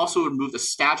fundamentally, it also would remove the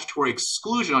statutory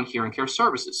exclusion on hearing care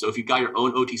services. So if you got your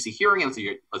own OTC hearing,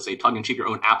 let's say tongue-in-cheek, your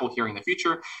own Apple hearing in the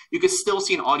future, you could still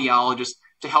see an audiologist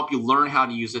to help you learn how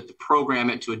to use it, to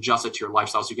program it, to adjust it to your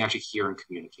lifestyle so you can actually hear and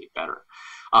communicate better.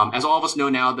 As all of us know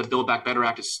now, the Build Back Better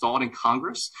Act is stalled in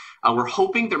Congress. We're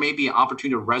hoping there may be an opportunity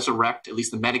to resurrect at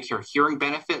least the Medicare hearing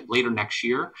benefit later next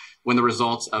year, when the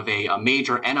results of a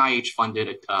major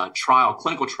NIH-funded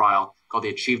clinical trial called the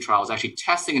ACHIEVE trial is actually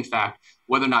testing, in fact,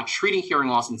 whether or not treating hearing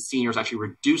loss in seniors actually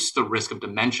reduce the risk of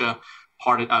dementia,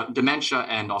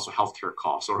 and also healthcare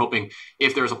costs. So we're hoping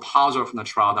if there's a positive from the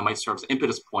trial, that might serve as an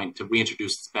impetus point to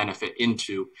reintroduce this benefit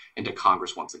into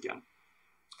Congress once again.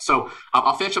 So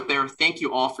I'll finish up there. Thank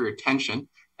you all for your attention.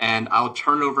 And I'll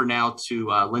turn over now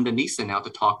to Linda Neeson now to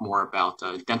talk more about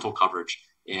dental coverage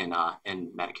in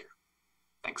Medicare.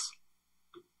 Thanks.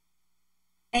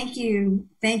 Thank you.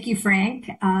 Thank you, Frank.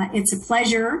 It's a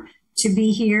pleasure to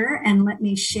be here, and let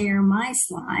me share my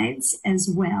slides as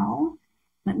well.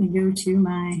 Let me go to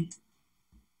my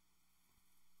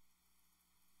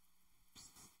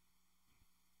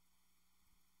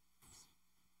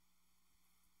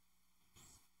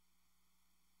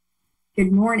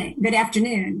good morning, good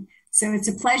afternoon. So it's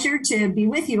a pleasure to be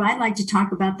with you. I'd like to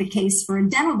talk about the case for a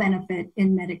dental benefit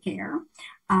in Medicare.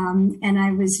 And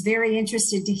I was very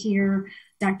interested to hear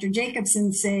Dr.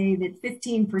 Jacobson say that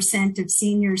 15% of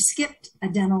seniors skipped a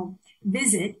dental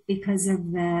visit because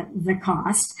of the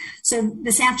cost. So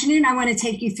this afternoon, I want to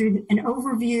take you through an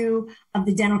overview of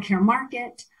the dental care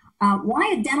market,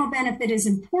 why a dental benefit is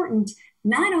important,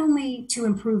 not only to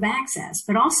improve access,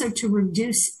 but also to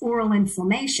reduce oral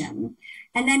inflammation,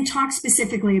 and then talk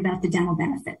specifically about the dental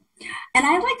benefit. And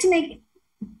I'd like to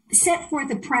set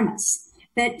forth a premise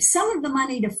that some of the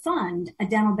money to fund a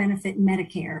dental benefit in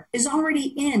Medicare is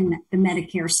already in the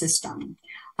Medicare system.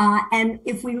 And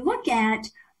if we look at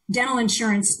dental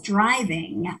insurance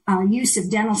driving use of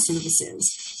dental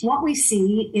services, what we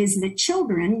see is that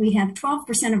children, we have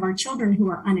 12% of our children who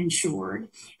are uninsured,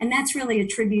 and that's really a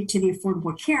tribute to the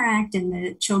Affordable Care Act and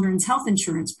the Children's Health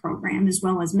Insurance Program, as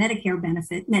well as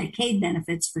Medicaid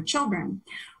benefits for children.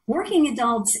 Working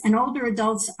adults and older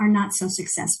adults are not so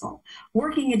successful.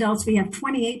 Working adults, we have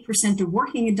 28% of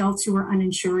working adults who are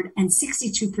uninsured and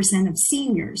 62% of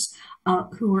seniors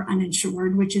who are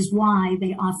uninsured, which is why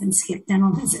they often skip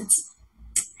dental visits.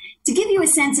 To give you a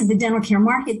sense of the dental care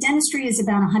market, dentistry is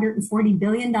about a $140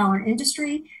 billion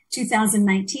industry.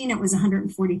 2019, it was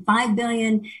 $145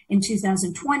 billion. In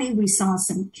 2020, we saw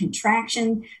some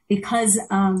contraction because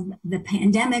of the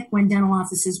pandemic when dental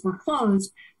offices were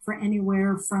closed for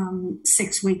anywhere from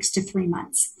 6 weeks to 3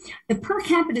 months. The per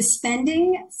capita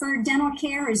spending for dental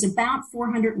care is about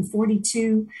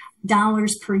 $442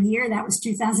 per year. That was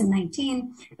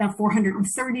 2019, about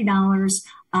 $430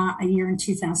 a year in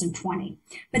 2020.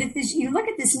 But if you look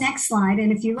at this next slide,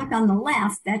 and if you look on the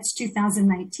left, that's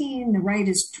 2019, the right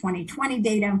is 2020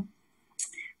 data,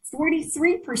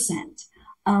 43%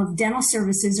 of dental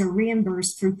services are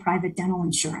reimbursed through private dental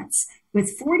insurance,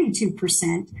 with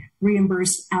 42%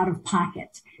 reimbursed out of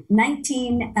pocket.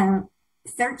 13%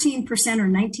 or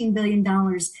 $19 billion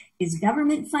is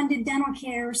government-funded dental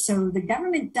care, so the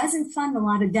government doesn't fund a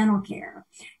lot of dental care.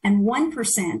 And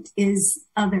 1% is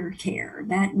other care.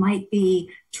 That might be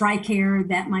TRICARE,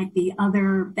 that might be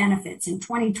other benefits. In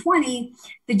 2020,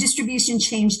 the distribution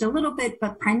changed a little bit,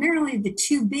 but primarily the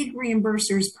two big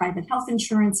reimbursers, private health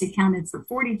insurance, accounted for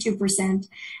 42%,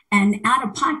 and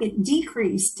out-of-pocket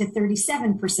decreased to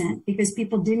 37% because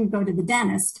people didn't go to the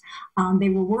dentist. They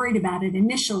were worried about it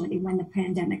initially when the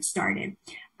pandemic started.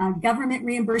 Government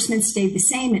reimbursement stayed the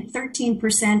same at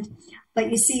 13%, but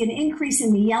you see an increase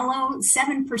in the yellow,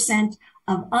 7%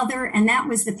 of other, and that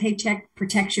was the Paycheck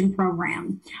Protection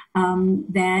Program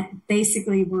that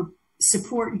basically were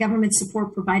government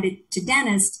support provided to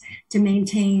dentists to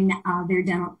maintain their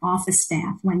dental office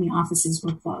staff when the offices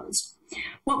were closed.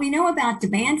 What we know about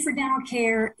demand for dental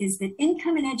care is that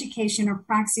income and education are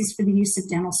proxies for the use of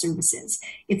dental services.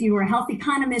 If you were a health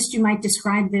economist, you might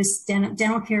describe this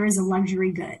dental care as a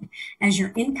luxury good. As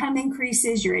your income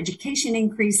increases, your education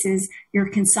increases, your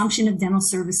consumption of dental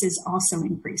services also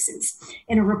increases.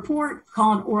 In a report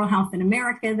called Oral Health in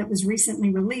America that was recently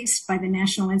released by the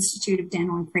National Institute of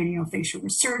Dental and Craniofacial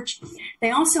Research, they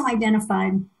also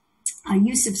identified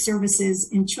use of services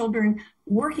in children,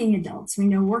 working adults. We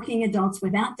know working adults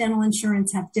without dental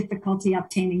insurance have difficulty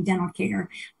obtaining dental care.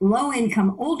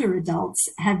 Low-income older adults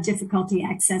have difficulty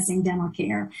accessing dental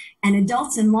care. And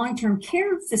adults in long-term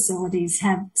care facilities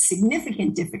have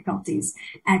significant difficulties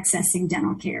accessing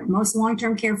dental care. Most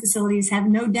long-term care facilities have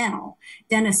no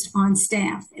dentist on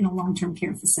staff in a long-term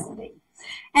care facility.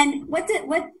 And what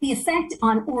the effect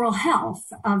on oral health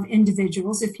of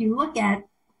individuals, if you look at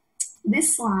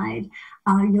this slide,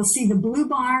 you'll see the blue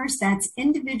bars. That's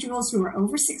individuals who are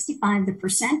over 65, the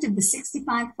percent of the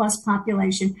 65 plus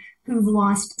population who've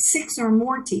lost 6 or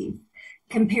more teeth,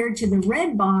 compared to the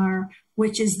red bar,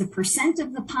 which is the percent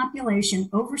of the population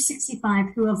over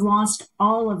 65 who have lost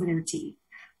all of their teeth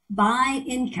by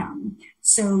income.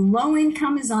 So low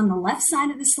income is on the left side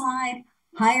of the slide,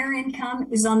 higher income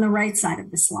is on the right side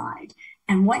of the slide.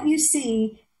 And what you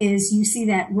see is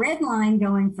that red line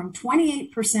going from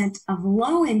 28% of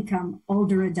low-income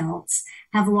older adults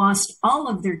have lost all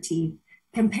of their teeth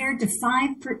compared to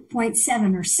 5.7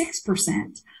 or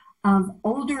 6% of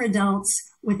older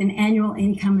adults with an annual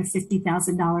income of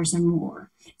 $50,000 or more.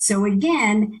 So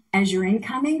again, as your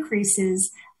income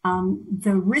increases,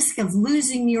 the risk of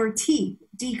losing your teeth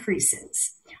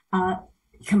decreases.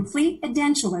 Complete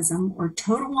edentalism, or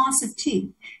total loss of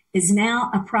teeth, is now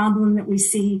a problem that we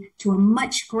see to a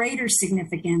much greater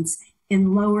significance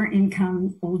in lower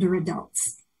income older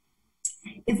adults.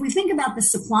 If we think about the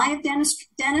supply of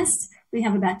dentists, we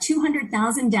have about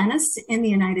 200,000 dentists in the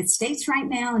United States right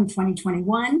now in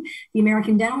 2021. The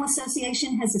American Dental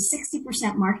Association has a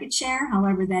 60% market share.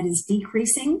 However, that is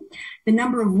decreasing. The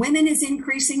number of women is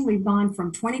increasing. We've gone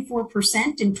from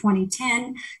 24% in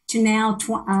 2010 to now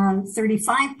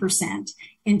 35%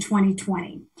 in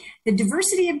 2020. The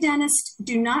diversity of dentists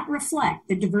do not reflect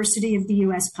the diversity of the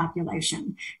U.S.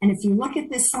 population. And if you look at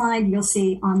this slide, you'll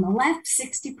see on the left,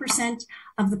 60%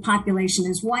 of the population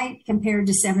is white compared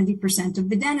to 70% of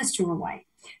the dentists who are white.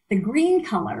 The green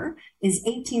color is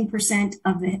 18%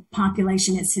 of the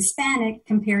population is Hispanic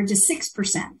compared to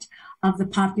 6% of the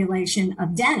population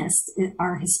of dentists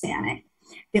are Hispanic.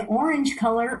 The orange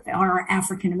color, our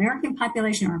African American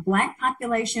population, our Black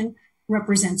population,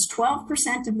 represents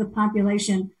 12% of the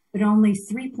population, but only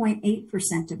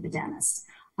 3.8% of the dentists.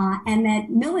 And that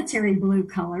military blue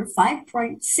color,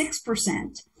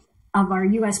 5.6% of our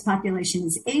U.S. population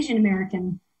is Asian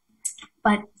American,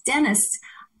 but dentists,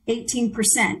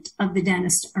 18% of the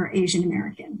dentists are Asian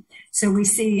American. So we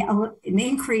see an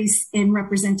increase in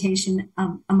representation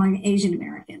among Asian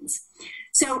Americans.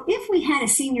 So if we had a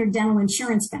senior dental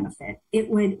insurance benefit, it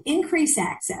would increase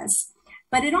access,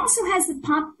 but it also has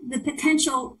the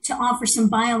potential to offer some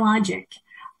biologic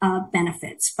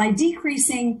benefits by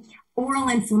decreasing oral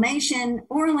inflammation.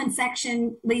 Oral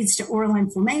infection leads to oral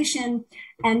inflammation.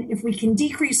 And if we can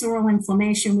decrease oral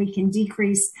inflammation, we can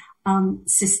decrease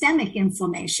systemic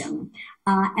inflammation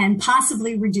and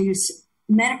possibly reduce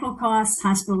medical costs,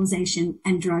 hospitalization,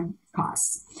 and drug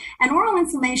costs. And oral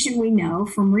inflammation, we know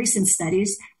from recent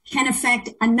studies, can affect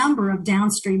a number of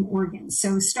downstream organs.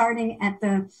 So starting at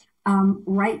the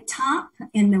right top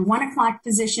in the 1 o'clock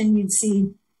position, you'd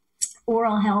see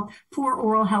oral health, poor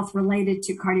oral health related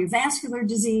to cardiovascular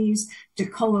disease, to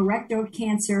colorectal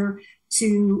cancer,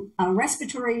 to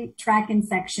respiratory tract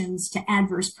infections, to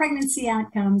adverse pregnancy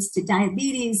outcomes, to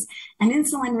diabetes and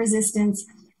insulin resistance,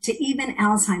 to even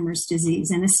Alzheimer's disease.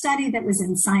 And a study that was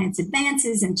in Science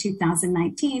Advances in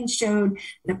 2019 showed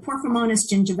that Porphyromonas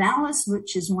gingivalis,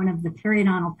 which is one of the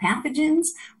periodontal pathogens,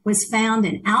 was found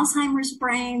in Alzheimer's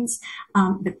brains,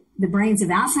 the brains of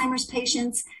Alzheimer's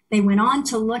patients. They went on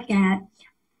to look at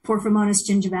Porphyromonas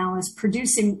gingivalis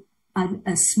producing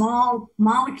a small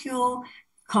molecule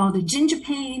called a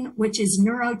gingipane, which is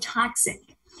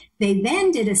neurotoxic. They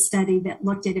then did a study that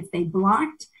looked at if they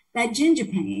blocked that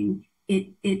gingipane,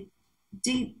 it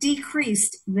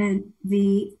decreased the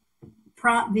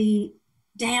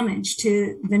damage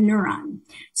to the neuron.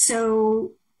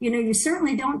 So, you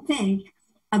certainly don't think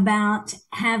about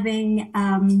having,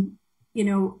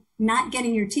 not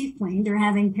getting your teeth cleaned or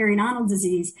having periodontal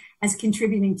disease as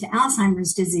contributing to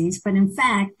Alzheimer's disease. But in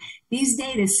fact, these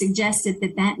data suggested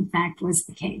that in fact was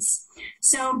the case.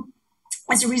 So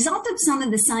as a result of some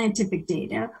of the scientific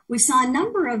data, we saw a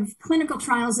number of clinical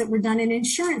trials that were done in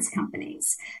insurance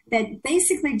companies that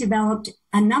basically developed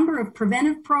a number of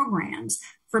preventive programs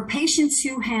for patients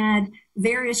who had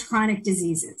various chronic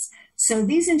diseases. So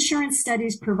these insurance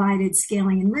studies provided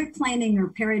scaling and root planing or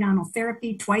periodontal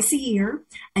therapy twice a year,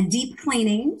 a deep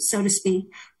cleaning, so to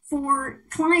speak, for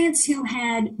clients who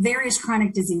had various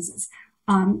chronic diseases.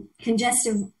 They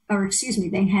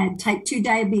had type 2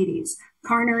 diabetes,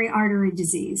 coronary artery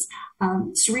disease,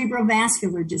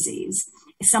 cerebrovascular disease.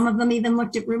 Some of them even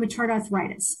looked at rheumatoid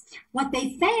arthritis. What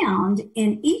they found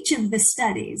in each of the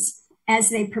studies, as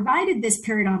they provided this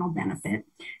periodontal benefit,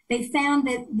 they found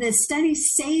that the study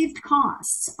saved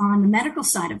costs on the medical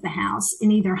side of the house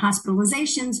in either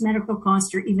hospitalizations, medical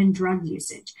costs, or even drug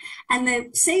usage. And the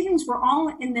savings were all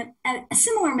at a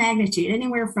similar magnitude,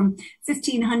 anywhere from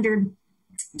 $1,500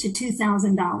 to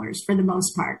 $2,000 for the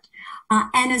most part.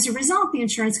 And as a result, the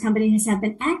insurance companies have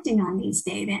been acting on these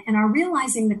data and are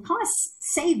realizing the cost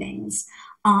savings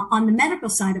on the medical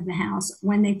side of the house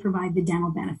when they provide the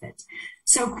dental benefit.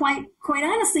 So quite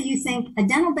honestly, you think a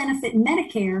dental benefit in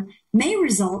Medicare may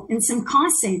result in some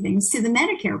cost savings to the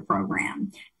Medicare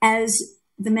program as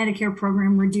the Medicare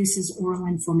program reduces oral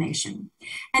inflammation.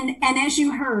 And as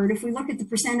you heard, if we look at the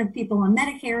percent of people on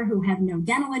Medicare who have no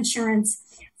dental insurance,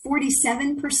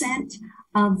 47%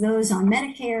 of those on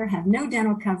Medicare have no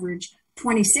dental coverage.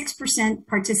 26%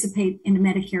 participate in a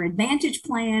Medicare Advantage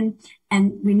plan,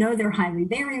 and we know they're highly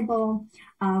variable.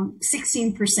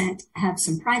 16% have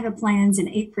some private plans, and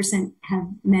 8% have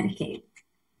Medicaid.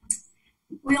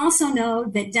 We also know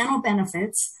that dental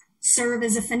benefits serve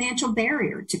as a financial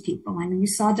barrier to people, and you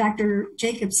saw Dr.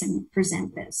 Jacobson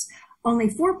present this. Only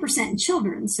 4% in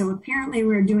children, so apparently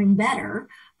we're doing better,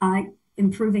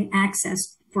 improving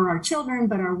access for our children,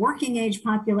 but our working age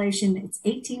population, it's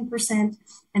 18%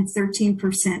 and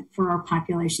 13% for our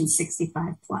population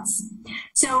 65 plus.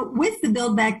 So with the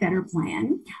Build Back Better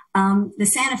plan, the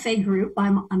Santa Fe group,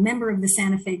 I'm a member of the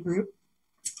Santa Fe group,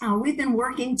 we've been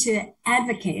working to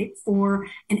advocate for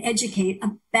and educate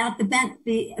about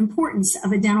the importance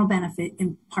of a dental benefit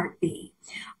in Part B.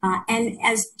 And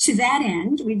as to that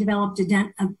end, we developed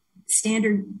a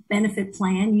standard benefit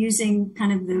plan using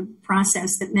kind of the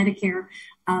process that Medicare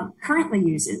currently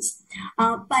uses.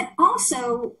 But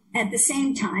also at the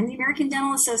same time, the American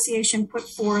Dental Association put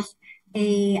forth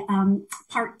a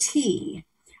Part T,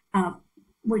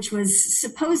 which was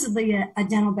supposedly a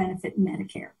dental benefit in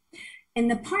Medicare. In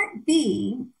the Part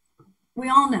B, we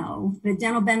all know the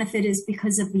dental benefit is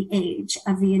because of the age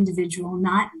of the individual,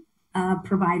 not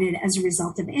provided as a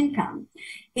result of income.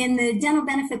 In the dental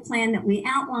benefit plan that we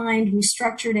outlined, we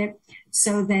structured it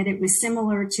so that it was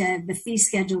similar to the fee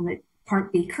schedule that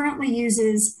Part B currently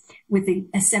uses, with a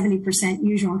 70%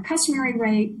 usual and customary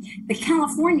rate. The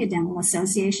California Dental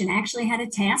Association actually had a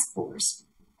task force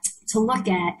to look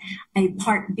at a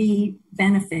Part B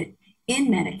benefit in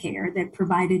Medicare that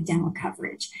provided dental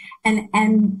coverage and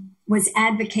was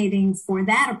advocating for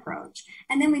that approach.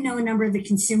 And then we know a number of the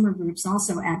consumer groups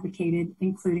also advocated,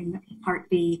 including the Part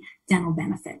B dental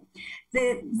benefit.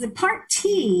 The Part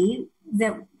T,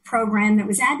 the program that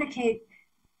was advocated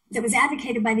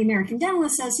by the American Dental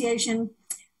Association,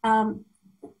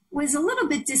 was a little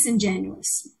bit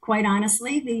disingenuous, quite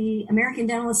honestly. The American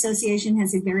Dental Association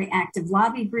has a very active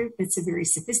lobby group. It's a very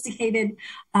sophisticated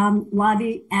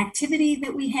lobby activity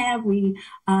that we have. The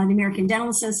American Dental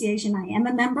Association, I am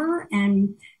a member,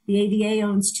 and the ADA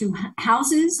owns 2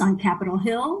 houses on Capitol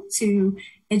Hill to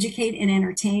educate and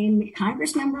entertain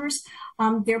Congress members.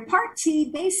 Their Part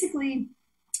T basically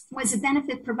was a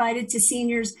benefit provided to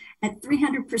seniors at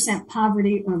 300%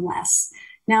 poverty or less.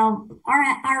 Now,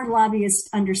 our lobbyists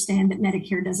understand that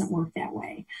Medicare doesn't work that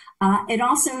way. It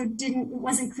also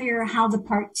wasn't clear how the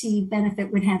Part T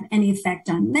benefit would have any effect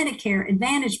on Medicare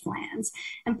Advantage plans.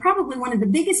 And probably one of the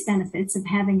biggest benefits of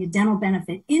having a dental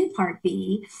benefit in Part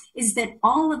B is that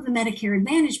all of the Medicare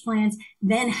Advantage plans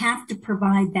then have to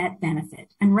provide that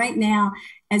benefit. And right now,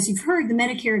 as you've heard, the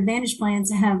Medicare Advantage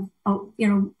plans have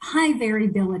high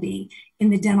variability in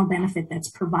the dental benefit that's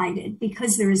provided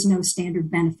because there is no standard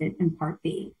benefit in Part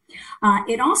B.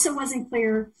 It also wasn't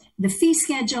clear the fee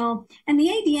schedule, and the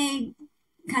ADA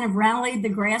kind of rallied the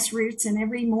grassroots, and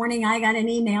every morning I got an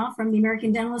email from the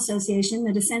American Dental Association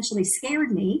that essentially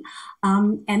scared me.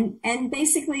 And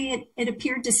basically it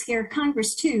appeared to scare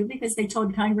Congress too, because they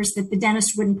told Congress that the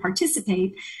dentists wouldn't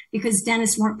participate because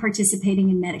dentists weren't participating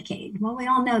in Medicaid. Well, we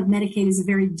all know Medicaid is a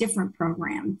very different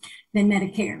program than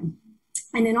Medicare.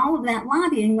 And in all of that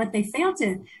lobbying, what they failed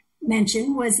to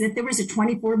mention was that there was a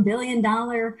 $24 billion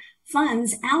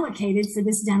funds allocated for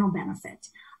this dental benefit,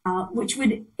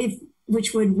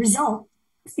 which would result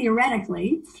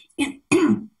theoretically in,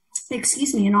 in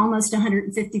almost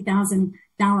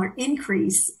 $150,000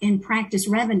 increase in practice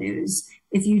revenues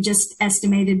if you just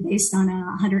estimated based on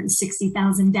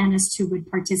 160,000 dentists who would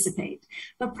participate.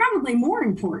 But probably more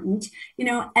important,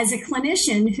 as a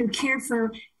clinician who cared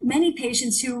for many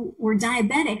patients who were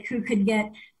diabetic, who could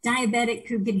get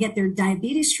their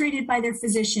diabetes treated by their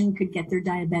physician, could get their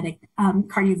diabetic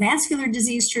cardiovascular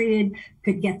disease treated,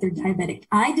 could get their diabetic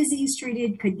eye disease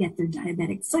treated, could get their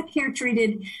diabetic foot care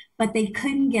treated, but they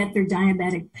couldn't get their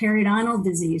diabetic periodontal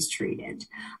disease treated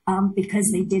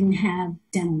because they didn't have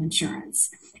dental insurance.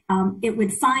 A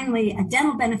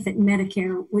dental benefit in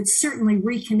Medicare would certainly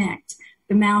reconnect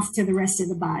the mouth to the rest of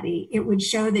the body. It would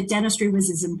show that dentistry was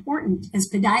as important as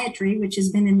podiatry, which has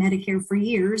been in Medicare for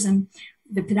years, and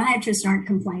the podiatrists aren't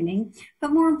complaining,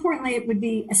 but more importantly, it would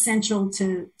be essential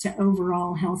to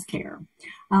overall health care.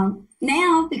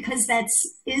 Now, because that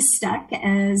is stuck,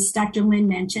 as Dr. Lynn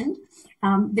mentioned,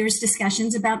 there's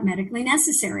discussions about medically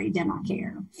necessary dental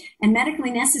care. And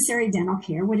medically necessary dental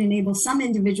care would enable some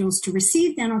individuals to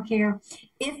receive dental care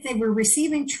if they were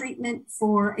receiving treatment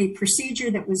for a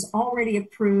procedure that was already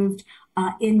approved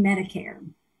in Medicare.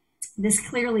 This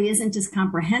clearly isn't as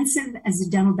comprehensive as a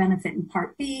dental benefit in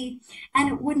Part B,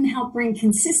 and it wouldn't help bring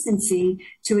consistency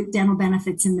to dental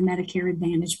benefits in the Medicare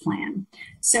Advantage plan.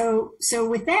 So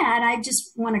with that, I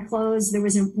just want to close. There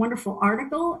was a wonderful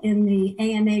article in the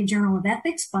AMA Journal of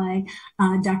Ethics by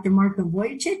Dr. Marko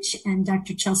Vujicic and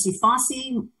Dr. Chelsea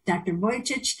Fossey. Dr.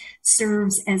 Vujicic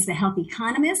serves as the health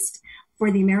economist for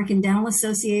the American Dental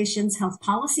Association's Health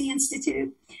Policy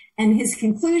Institute. And his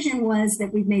conclusion was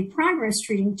that we've made progress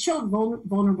treating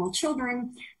vulnerable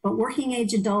children, but working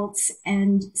age adults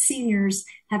and seniors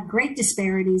have great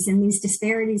disparities, and these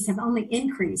disparities have only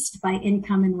increased by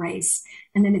income and race.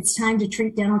 And then it's time to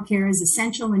treat dental care as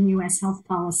essential in U.S. health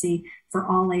policy for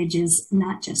all ages,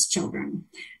 not just children.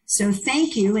 So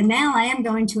thank you. And now I am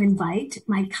going to invite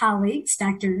my colleagues,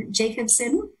 Dr.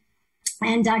 Jacobson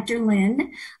and Dr.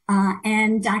 Lynn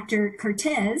and Dr.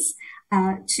 Cortez,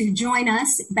 to join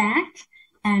us back,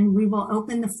 and we will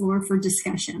open the floor for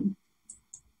discussion.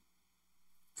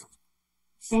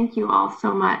 Thank you all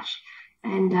so much.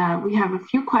 And we have a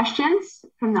few questions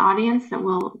from the audience that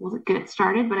we'll get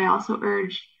started, but I also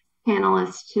urge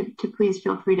panelists to please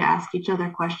feel free to ask each other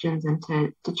questions and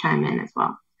to chime in as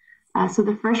well. So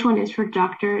the first one is for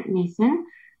Dr. Neeson.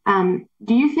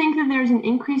 Do you think that there's an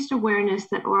increased awareness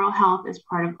that oral health is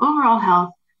part of overall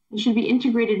health and should be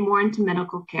integrated more into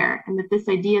medical care, and that this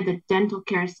idea that dental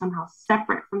care is somehow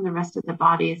separate from the rest of the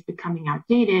body is becoming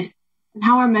outdated? And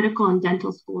how are medical and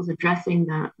dental schools addressing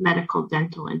the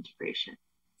medical-dental integration?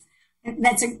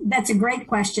 That's a great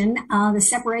question. The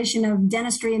separation of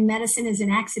dentistry and medicine is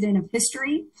an accident of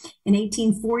history. In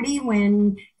 1840,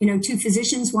 when two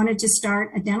physicians wanted to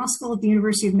start a dental school at the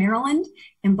University of Maryland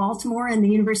in Baltimore, and the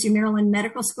University of Maryland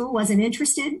Medical School wasn't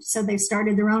interested, so they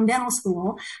started their own dental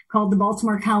school called the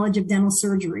Baltimore College of Dental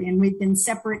Surgery, and we've been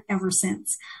separate ever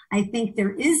since. I think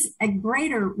there is a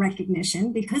greater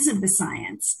recognition because of the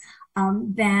science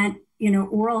that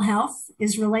oral health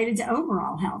is related to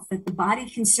overall health, that the body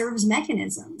conserves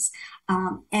mechanisms.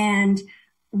 And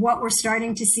what we're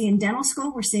starting to see in dental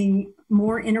school, we're seeing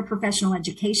more interprofessional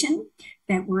education,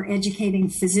 that we're educating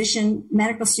physician,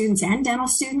 medical students and dental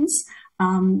students,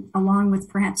 along with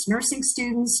perhaps nursing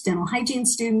students, dental hygiene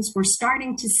students. We're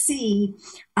starting to see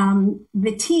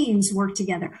the teams work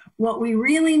together. What we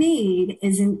really need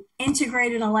is an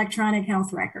integrated electronic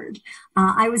health record.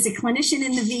 I was a clinician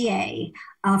in the VA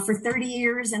for 30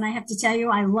 years, and I have to tell you,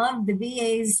 I love the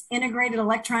VA's integrated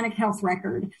electronic health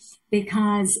record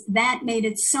because that made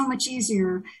it so much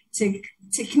easier to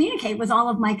communicate with all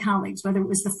of my colleagues, whether it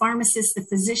was the pharmacist, the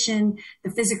physician,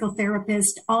 the physical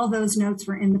therapist. All those notes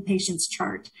were in the patient's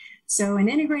chart. So an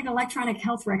integrated electronic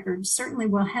health record certainly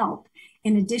will help,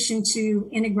 in addition to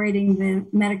integrating the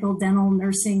medical, dental,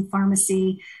 nursing,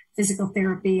 pharmacy, physical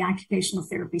therapy, occupational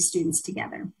therapy students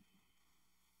together.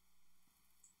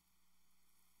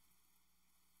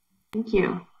 Thank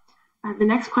you. The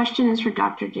next question is for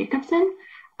Dr. Jacobson.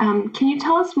 Can you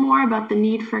tell us more about the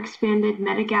need for expanded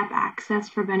Medigap access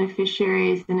for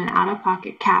beneficiaries and an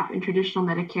out-of-pocket cap in traditional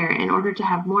Medicare in order to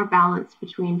have more balance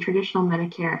between traditional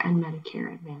Medicare and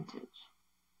Medicare Advantage?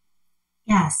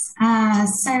 Yes,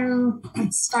 so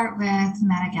let's start with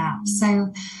Medigap.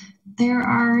 So there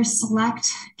are select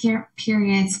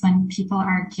periods when people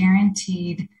are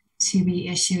guaranteed to be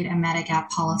issued a Medigap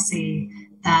policy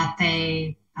that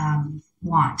they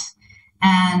want.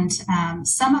 And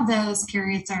some of those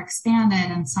periods are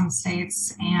expanded in some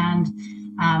states, and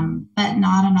but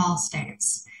not in all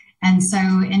states. And so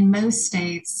in most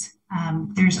states,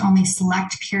 there's only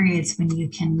select periods when you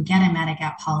can get a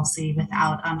Medigap policy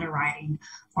without underwriting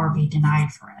or be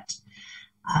denied for it.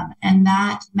 And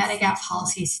that Medigap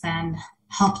policies then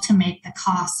help to make the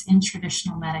costs in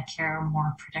traditional Medicare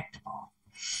more predictable.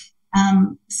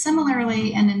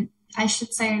 Similarly, and I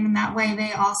should say in that way,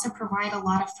 they also provide a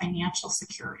lot of financial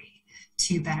security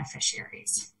to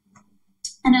beneficiaries.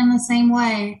 And in the same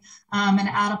way, an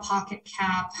out-of-pocket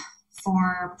cap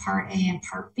for Part A and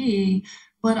Part B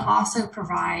would also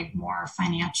provide more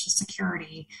financial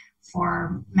security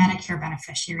for Medicare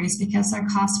beneficiaries because their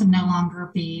costs would no longer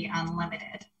be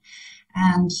unlimited.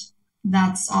 And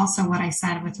that's also what I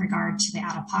said with regard to the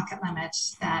out-of-pocket limit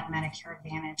that Medicare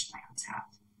Advantage plans have.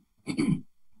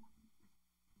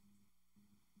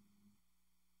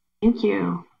 Thank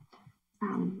you.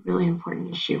 Really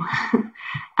important issue.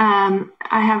 I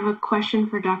have a question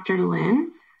for Dr.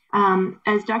 Lin.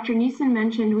 As Dr. Neeson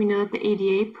mentioned, we know that the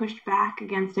ADA pushed back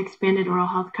against expanded oral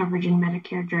health coverage in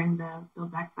Medicare during the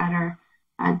Build Back Better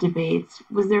debates.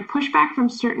 Was there pushback from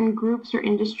certain groups or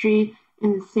industry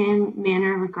in the same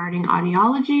manner regarding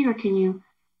audiology, or can you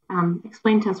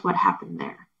explain to us what happened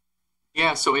there?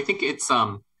 Yeah, so I think it's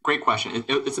great question.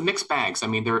 It's a mixed bag. I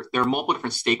mean, there are multiple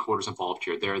different stakeholders involved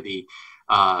here. There are the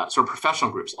sort of professional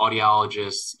groups,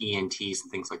 audiologists, ENTs, and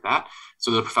things like that.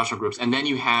 So the professional groups. And then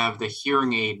you have the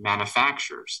hearing aid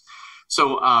manufacturers.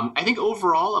 So I think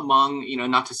overall among,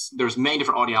 there's many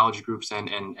different audiology groups and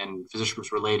physician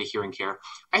groups related to hearing care.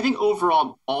 I think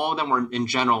overall, all of them were in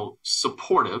general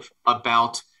supportive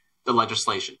about the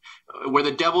legislation. Where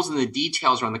the devil's in the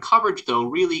details around the coverage, though,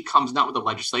 really comes not with the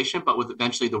legislation, but with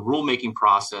eventually the rulemaking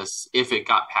process if it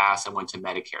got passed and went to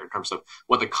Medicare in terms of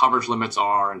what the coverage limits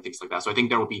are and things like that. So I think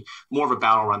there will be more of a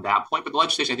battle around that point. But the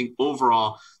legislation, I think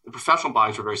overall, the professional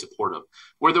bodies were very supportive.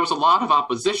 Where there was a lot of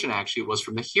opposition, actually, was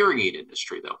from the hearing aid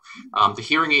industry, though. The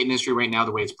hearing aid industry right now,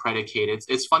 the way it's predicated,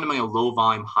 it's fundamentally a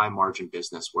low-volume, high-margin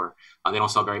business where they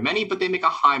don't sell very many, but they make a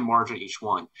high margin each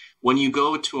one. When you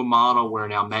go to a model where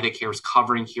now Medicare is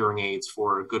covering hearing aids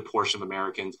for a good portion of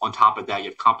Americans, on top of that, you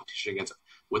have competition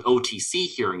with OTC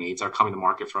hearing aids that are coming to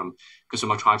market from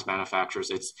consumer electronics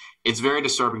manufacturers. It's very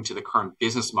disturbing to the current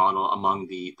business model among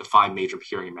the five major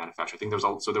hearing aid manufacturers. I think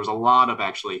there was a lot of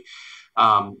actually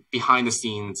behind the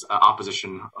scenes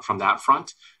opposition from that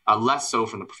front, less so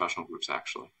from the professional groups,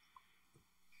 actually.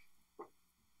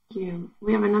 Thank you.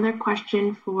 We have another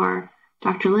question for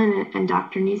Dr. Lin and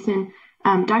Dr. Neeson.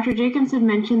 Dr. Jacobson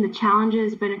mentioned the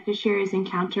challenges beneficiaries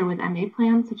encounter with MA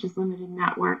plans, such as limited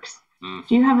networks.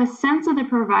 Do you have a sense of the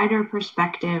provider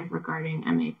perspective regarding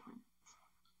MA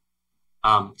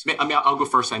plans? I'll go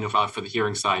first, I know, for the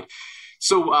hearing side.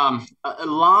 So a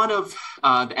lot of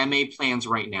the MA plans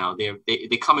right now,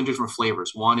 they come in different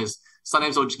flavors. One is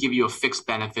sometimes they'll just give you a fixed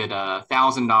benefit,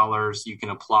 $1,000 you can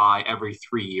apply every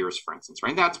 3 years, for instance,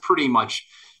 right? That's pretty much,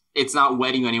 it's not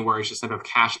wedding you anywhere. It's just sort of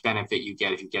cash benefit you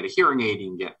get if you get a hearing aid, you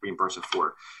can get reimbursed for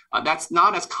it. That's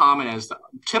not as common as the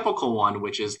typical one,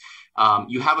 which is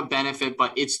you have a benefit,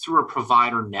 but it's through a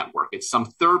provider network. It's some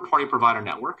third-party provider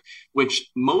network,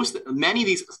 which many of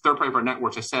these third-party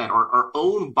networks, I said, are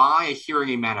owned by a hearing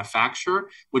aid manufacturer,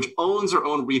 which owns their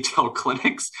own retail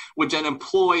clinics, which then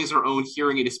employs their own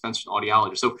hearing aid dispenser and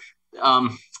audiologist. So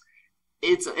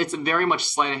it's a very much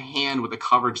sleight of hand with the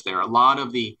coverage there. A lot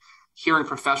of the hearing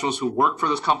professionals who work for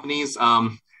those companies,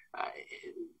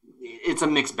 it's a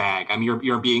mixed bag. I mean,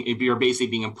 you're basically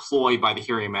being employed by the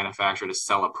hearing manufacturer to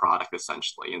sell a product,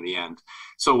 essentially, in the end.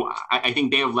 So I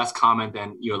think they have less comment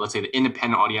than, let's say the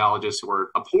independent audiologists who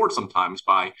are abhorred sometimes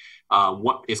by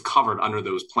what is covered under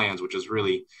those plans, which is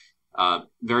really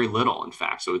very little, in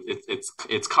fact. So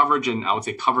it's coverage, and I would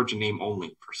say coverage in name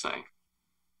only, per se.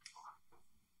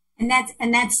 And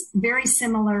that's very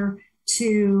similar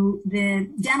to the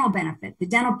dental benefit. The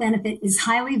dental benefit is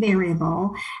highly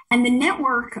variable, and the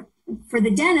network for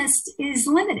the dentist is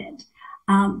limited.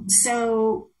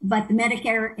 But the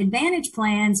Medicare Advantage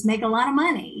plans make a lot of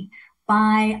money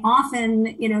by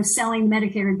often, selling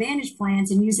Medicare Advantage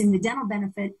plans and using the dental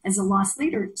benefit as a loss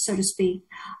leader, so to speak.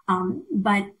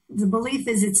 But the belief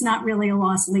is it's not really a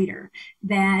loss leader.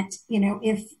 That,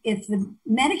 if the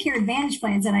Medicare Advantage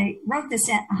plans, and I wrote this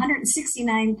at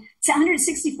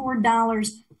 $164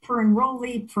 per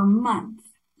enrollee per month.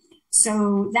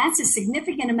 So that's a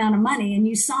significant amount of money. And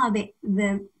you saw the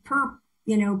per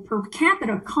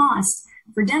capita cost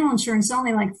for dental insurance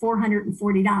only like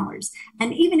 $440.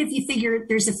 And even if you figure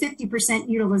there's a 50%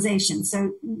 utilization,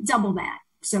 so double that.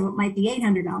 So it might be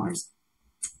 $800.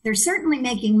 They're certainly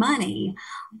making money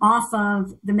off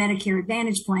of the Medicare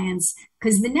Advantage plans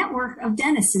because the network of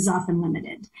dentists is often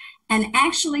limited. And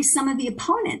actually some of the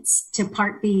opponents to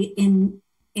Part B in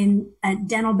a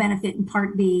dental benefit in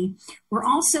Part B were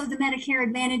also the Medicare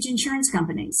Advantage insurance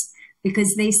companies,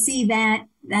 because they see that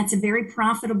that's a very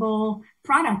profitable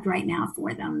product right now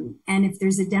for them. And if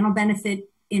there's a dental benefit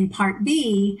in Part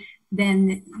B,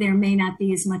 then there may not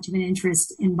be as much of an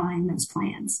interest in buying those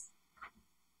plans.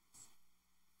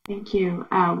 Thank you.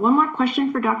 One more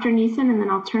question for Dr. Neeson, and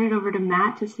then I'll turn it over to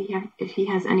Matt to see if he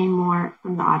has any more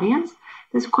from the audience.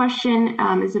 This question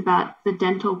is about the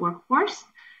dental workforce.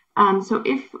 So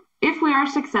if we are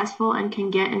successful and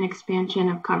can get an expansion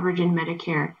of coverage in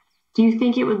Medicare, do you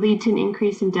think it would lead to an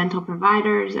increase in dental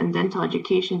providers and dental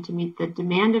education to meet the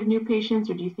demand of new patients,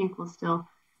 or do you think we'll still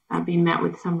be met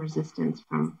with some resistance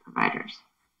from providers?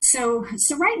 So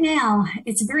right now,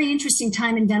 it's a very interesting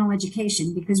time in dental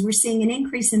education because we're seeing an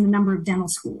increase in the number of dental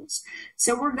schools.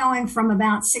 So we're going from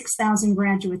about 6,000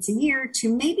 graduates a year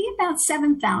to maybe about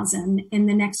 7,000 in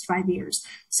the next 5 years.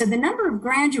 So the number of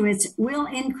graduates will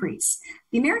increase.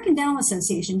 The American Dental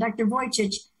Association, Dr.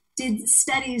 Wojcik, did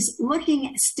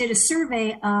a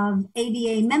survey of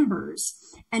ADA members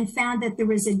and found that there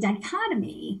was a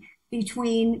dichotomy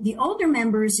between the older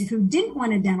members who didn't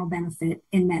want a dental benefit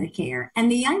in Medicare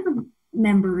and the younger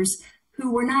members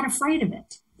who were not afraid of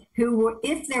it, who,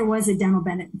 if there was a dental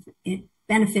benefit in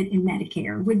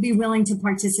Medicare, would be willing to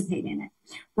participate in it.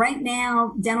 Right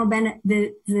now,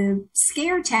 the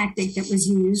scare tactic that was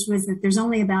used was that there's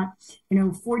only about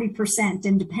 40%,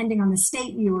 and depending on the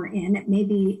state you are in, it may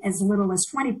be as little as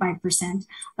 25%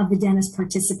 of the dentists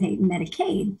participate in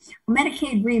Medicaid. Well,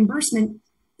 Medicaid reimbursement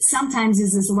sometimes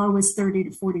is as low as 30 to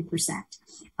 40%.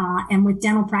 And with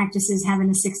dental practices having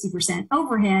a 60%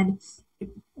 overhead,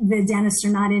 the dentists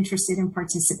are not interested in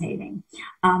participating.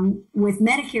 With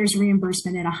Medicare's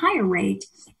reimbursement at a higher rate,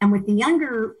 and with the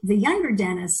younger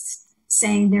dentists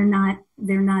saying they're not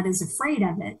as afraid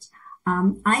of it,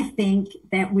 I think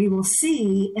that we will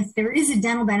see, if there is a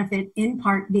dental benefit in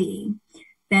Part B,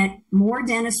 that more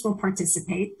dentists will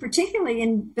participate, particularly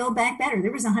in Build Back Better.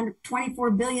 There was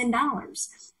 $124 billion.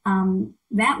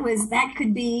 That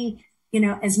could be,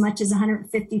 as much as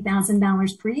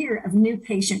 $150,000 per year of new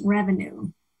patient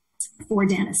revenue for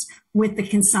dentists. With the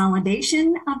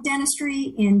consolidation of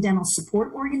dentistry in dental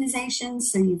support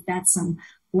organizations, so you've got some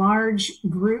large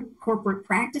group corporate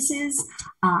practices,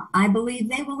 I believe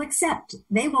they will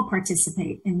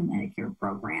participate in the Medicare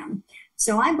program.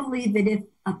 So I believe that if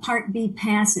a Part B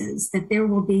passes, that there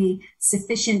will be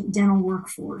sufficient dental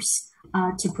workforce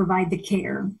to provide the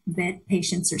care that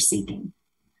patients are seeking.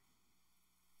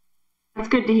 That's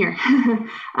good to hear.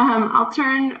 I'll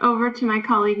turn over to my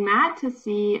colleague, Matt, to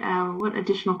see what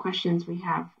additional questions we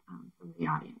have from the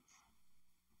audience.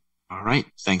 All right.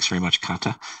 Thanks very much,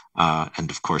 Kata. And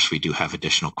of course, we do have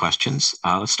additional questions.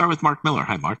 Let's start with Mark Miller.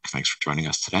 Hi, Mark. Thanks for joining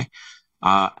us today.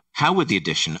 How would the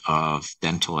addition of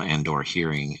dental and/or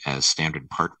hearing as standard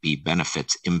Part B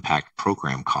benefits impact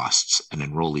program costs and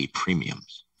enrollee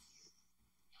premiums?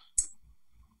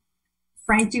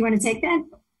 Frank, do you want to take that?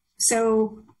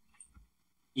 So,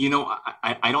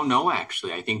 I don't know,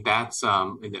 actually. I think that's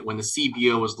when the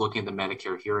CBO was looking at the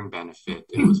Medicare hearing benefit,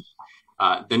 it was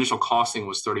the initial costing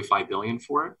was $35 billion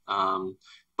for it.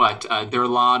 But there are a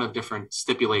lot of different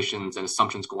stipulations and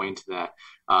assumptions going into that,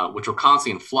 which were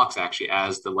constantly in flux, actually,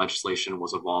 as the legislation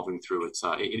was evolving through its,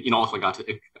 ultimately got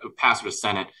to pass through the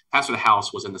Senate, pass through the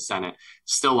House, was in the Senate,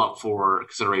 still up for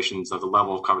considerations of the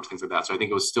level of coverage, things like that. So I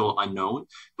think it was still unknown,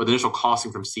 but the initial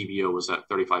costing from CBO was at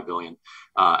 $35 billion.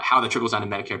 How that trickles down to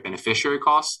Medicare beneficiary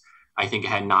costs, I think it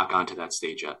had not gone to that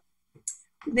stage yet.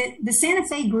 The Santa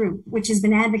Fe group, which has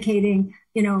been advocating,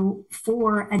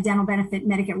 for a dental benefit in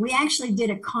Medicare, we actually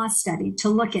did a cost study to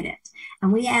look at it.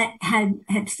 And we had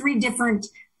three different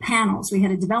panels. We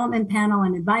had a development panel,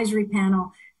 an advisory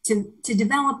panel to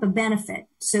develop a benefit,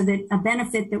 so that a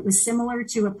benefit that was similar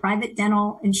to a private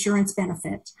dental insurance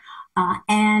benefit,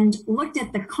 and looked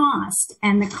at the cost.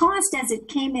 And the cost as it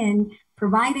came in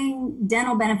providing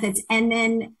dental benefits, and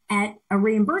then at a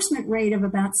reimbursement rate of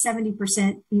about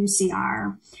 70%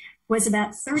 UCR, was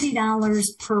about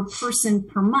 $30 per person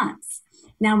per month.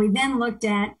 Now, we then looked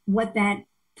at what that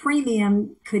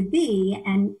premium could be,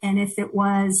 and if it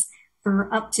was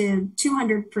for up to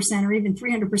 200% or even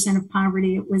 300% of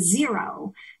poverty, it was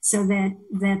zero, so that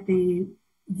the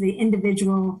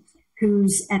individual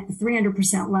who's at the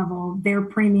 300% level, their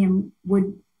premium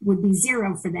would be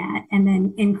zero for that, and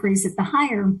then increase at the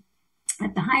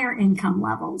higher income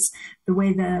levels, the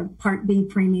way the Part B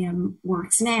premium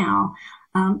works now.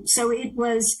 So it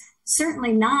was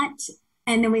certainly not,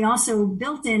 and then we also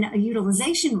built in a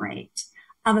utilization rate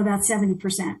of about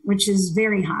 70%, which is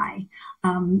very high.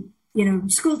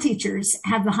 School teachers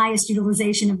have the highest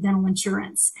utilization of dental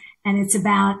insurance, and it's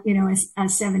about, a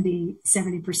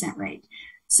 70% rate.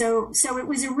 So it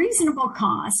was a reasonable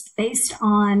cost based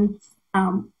on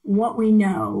what we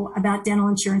know about dental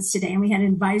insurance today. And we had an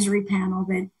advisory panel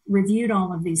that reviewed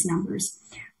all of these numbers.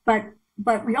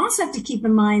 But we also have to keep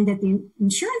in mind that the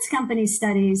insurance company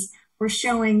studies were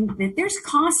showing that there's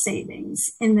cost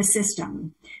savings in the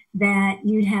system, that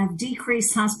you'd have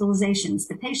decreased hospitalizations.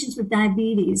 The patients with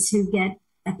diabetes who get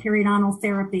a periodontal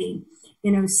therapy,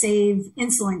 save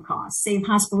insulin costs, save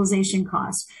hospitalization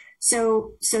costs.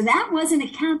 So that wasn't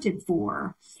accounted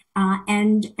for.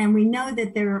 And we know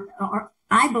that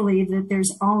I believe that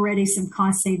there's already some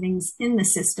cost savings in the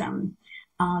system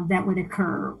that would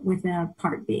occur with a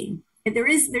Part B.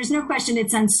 There's no question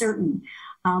it's uncertain,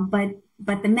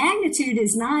 but the magnitude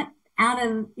is not out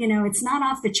of, it's not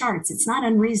off the charts. It's not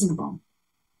unreasonable.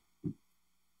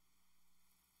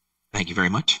 Thank you very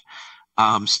much.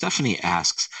 Stephanie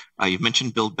asks, you've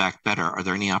mentioned Build Back Better. Are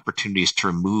there any opportunities to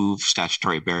remove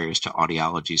statutory barriers to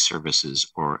audiology services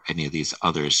or any of these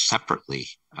others separately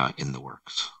in the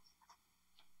works?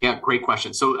 Yeah, great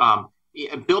question. So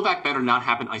Build Back Better not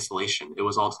happened in isolation. It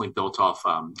was ultimately built off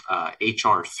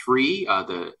HR 3,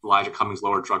 the Elijah Cummings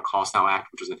Lower Drug Cost Now Act,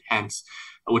 which was enhanced,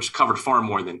 which covered far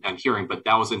more than hearing, but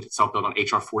that was in itself built on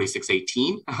HR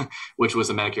 4618, which was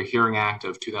a Medicare Hearing Act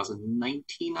of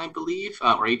 2019, I believe,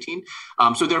 or 18.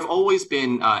 So there have always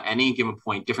been, at any given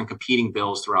point, different competing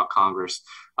bills throughout Congress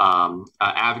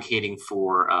advocating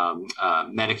for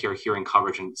Medicare hearing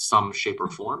coverage in some shape or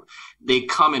form. They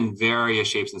come in various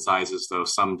shapes and sizes, though.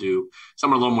 Some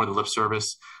are a little more than lip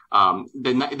service.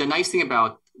 The nice thing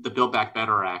about the Build Back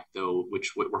Better Act, though,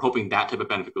 which we're hoping that type of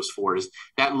benefit goes forward, is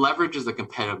that leverages the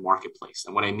competitive marketplace.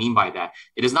 And what I mean by that,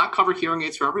 it does not cover hearing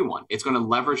aids for everyone. It's going to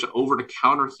leverage the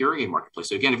over-the-counter hearing aid marketplace.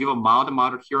 So again, if you have a mild to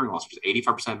moderate hearing loss, which is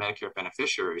 85% Medicare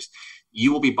beneficiaries,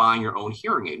 you will be buying your own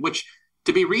hearing aid, which,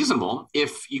 to be reasonable,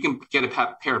 if you can get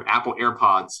a pair of Apple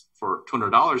AirPods for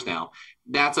 $200 now,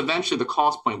 that's eventually the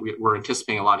cost point we're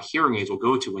anticipating a lot of hearing aids will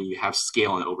go to when you have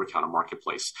scale in the over-the-counter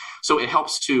marketplace. So it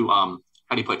helps to,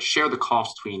 share the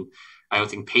cost between, I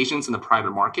think, patients in the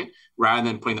private market rather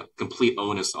than putting the complete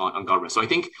onus on government. So I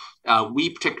think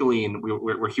we particularly, and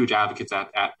we're huge advocates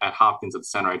at Hopkins, at the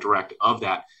center I direct, of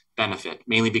that benefit,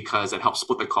 mainly because it helps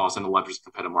split the cost and leverage the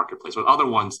competitive marketplace. But other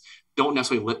ones don't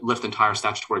necessarily lift entire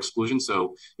statutory exclusion.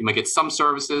 So you might get some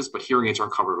services, but hearing aids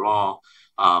aren't covered at all.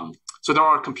 So there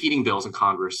are competing bills in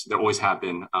Congress. There always have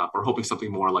been. We're hoping something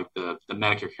more like the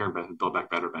Medicare hearing benefit Build Back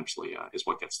Better eventually is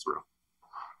what gets through.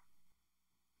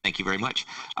 Thank you very much.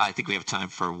 I think we have time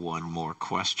for one more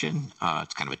question.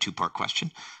 It's kind of a two-part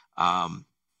question.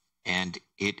 And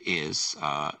it is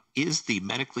the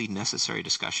medically necessary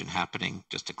discussion happening,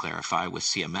 just to clarify, with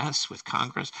CMS, with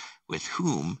Congress, with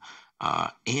whom,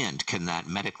 and can that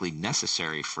medically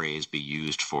necessary phrase be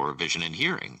used for vision and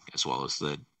hearing as well as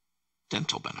the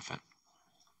dental benefit?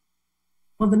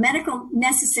 Well, the medical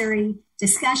necessary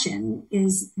discussion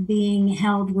is being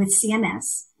held with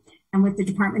CMS and with the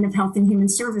Department of Health and Human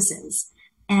Services.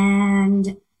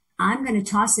 And I'm going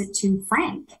to toss it to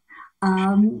Frank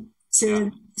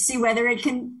to see whether it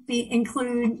can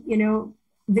include,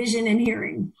 vision and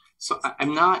hearing. So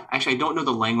I don't know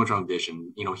the language on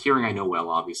vision. Hearing I know well,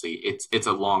 obviously. It's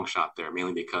a long shot there,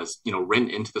 mainly because, written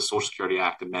into the Social Security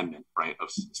Act amendment, right, of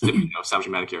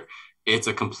establishing Medicare, it's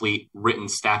a complete written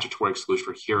statutory exclusion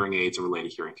for hearing aids and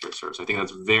related hearing care service. I think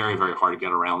that's very, very hard to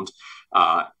get around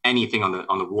anything on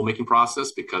the rulemaking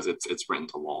process because it's written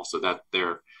to law. So that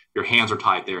your hands are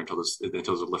tied there until they're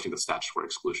lifting the statutory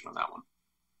exclusion on that one.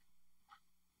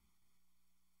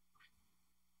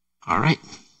 All right.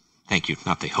 Thank you.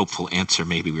 Not the hopeful answer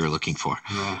maybe we were looking for.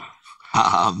 Yeah.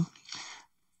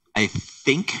 I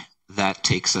think that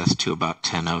takes us to about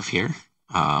 10 of here.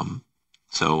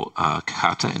 So,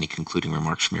 Kata, any concluding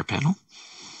remarks from your panel?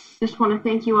 Just want to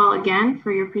thank you all again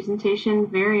for your presentation.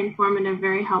 Very informative,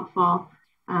 very helpful.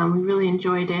 We really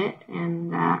enjoyed it,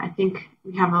 and I think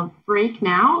we have a break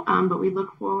now, but we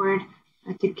look forward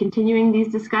to continuing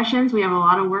these discussions. We have a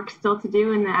lot of work still to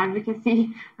do in the advocacy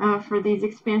for these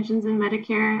expansions in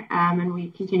Medicare, and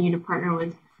we continue to partner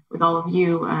with all of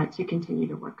you to continue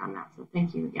to work on that. So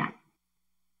thank you again.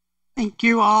 Thank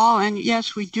you all. And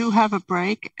yes, we do have a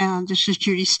break. And this is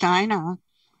Judy Stein, a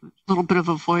little bit of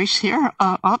a voice here.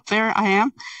 Up there I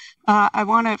am. I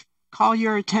want to call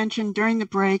your attention during the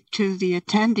break to the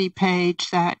attendee page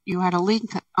that you had a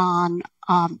link on,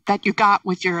 that you got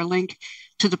with your link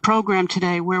to the program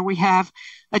today, where we have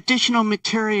additional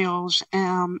materials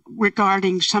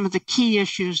regarding some of the key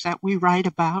issues that we write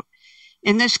about.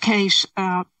 In this case,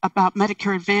 about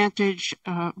Medicare Advantage,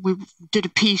 we did a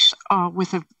piece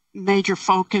with a major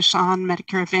focus on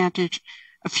Medicare Advantage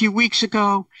a few weeks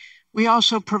ago. We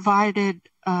also provided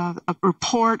a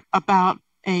report about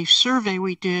a survey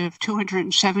we did of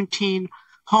 217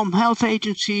 home health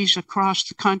agencies across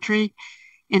the country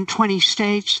in 20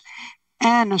 states,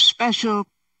 and a special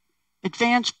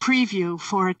advanced preview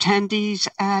for attendees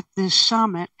at this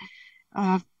summit.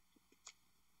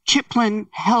 Chiplin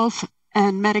Health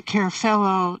and Medicare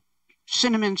Fellow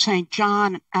Cinnamon St.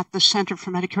 John at the Center for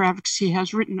Medicare Advocacy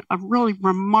has written a really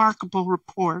remarkable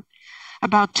report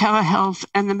about telehealth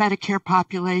and the Medicare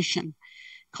population,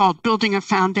 called Building a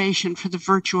Foundation for the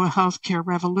Virtual Healthcare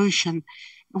Revolution.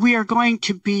 We are going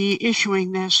to be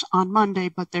issuing this on Monday,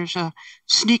 but there's a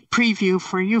sneak preview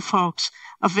for you folks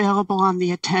available on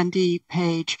the attendee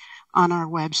page on our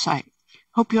website.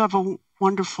 Hope you have a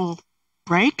wonderful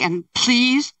break, and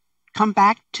please come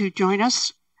back to join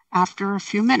us after a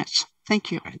few minutes.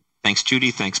 Thank you. Thanks,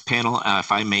 Judy. Thanks, panel.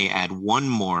 If I may add one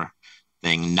more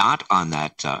thing, not on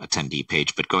that attendee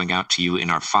page, but going out to you in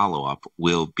our follow-up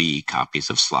will be copies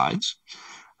of slides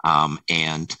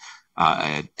and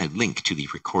a link to the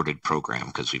recorded program,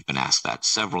 because we've been asked that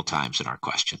several times in our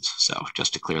questions. So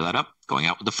just to clear that up, going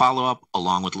out with the follow-up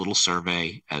along with a little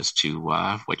survey as to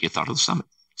what you thought of the summit.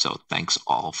 So thanks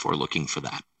all for looking for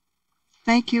that.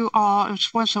 Thank you all. It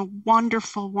was a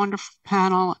wonderful, wonderful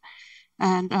panel.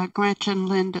 And Gretchen,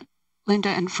 Linda,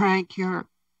 and Frank, you're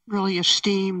really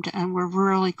esteemed, and we're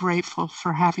really grateful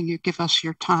for having you give us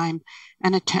your time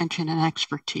and attention and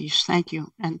expertise. Thank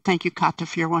you. And thank you, Kata,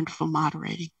 for your wonderful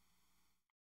moderating.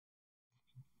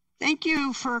 Thank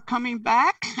you for coming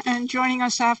back and joining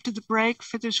us after the break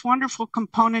for this wonderful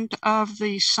component of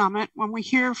the summit, when we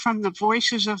hear from the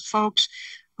voices of folks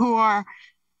who are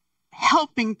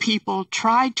helping people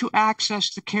try to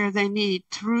access the care they need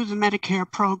through the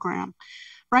Medicare program.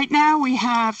 Right now we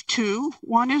have two.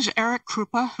 One is Eric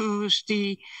Krupa, who is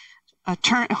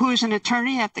an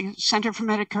attorney at the Center for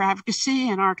Medicare Advocacy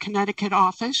in our Connecticut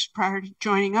office. Prior to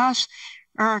joining us,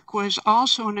 Eric was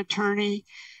also an attorney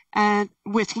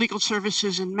with legal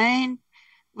services in Maine,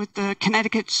 with the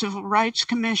Connecticut Civil Rights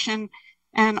Commission,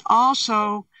 and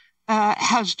also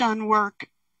has done work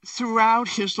throughout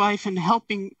his life in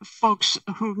helping folks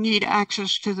who need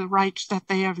access to the rights that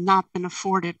they have not been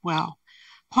afforded well.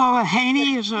 Paula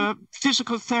Haney is a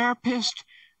physical therapist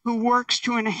who works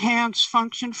to enhance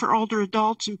function for older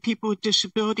adults and people with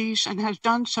disabilities, and has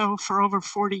done so for over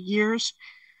 40 years.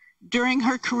 During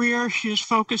her career, she has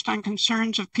focused on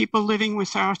concerns of people living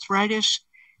with arthritis,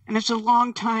 and is a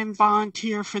longtime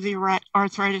volunteer for the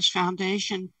Arthritis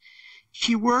Foundation.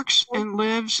 She works and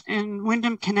lives in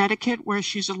Windham, Connecticut, where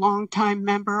she's a longtime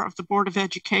member of the Board of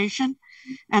Education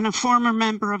and a former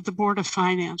member of the Board of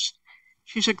Finance.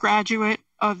 She's a graduate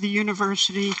of the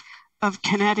University of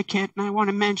Connecticut. And I want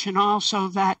to mention also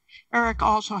that Eric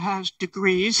also has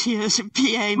degrees. He has a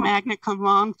BA magna cum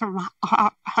laude from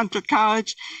Hunter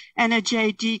College and a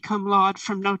JD cum laude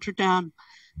from Notre Dame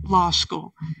Law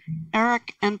School.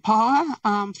 Eric and Paula,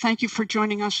 thank you for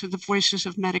joining us with the Voices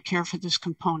of Medicare for this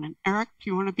component. Eric,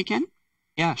 do you want to begin?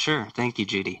 Yeah, sure. Thank you,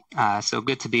 Judy. So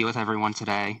good to be with everyone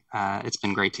today. It's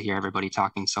been great to hear everybody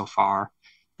talking so far,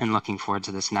 and looking forward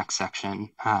to this next section.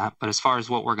 But as far as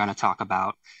what we're going to talk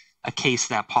about, a case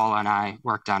that Paula and I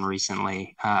worked on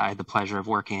recently, I had the pleasure of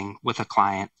working with a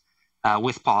client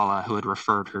with Paula who had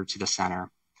referred her to the center.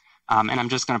 And I'm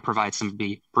just going to provide some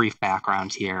brief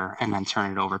background here and then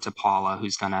turn it over to Paula,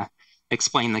 who's going to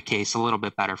explain the case a little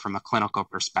bit better from a clinical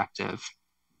perspective.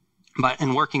 But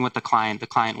in working with the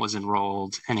client was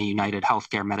enrolled in a United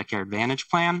Healthcare Medicare Advantage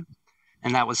plan,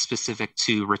 and that was specific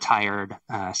to retired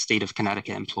state of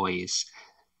Connecticut employees.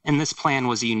 And this plan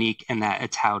was unique in that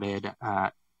it touted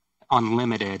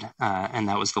unlimited, and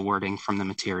that was the wording from the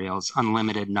materials,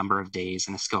 unlimited number of days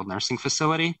in a skilled nursing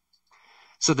facility.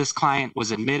 So this client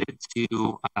was admitted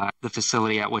to the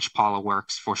facility at which Paula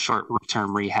works for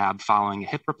short-term rehab following a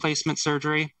hip replacement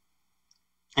surgery.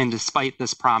 And despite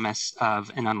this promise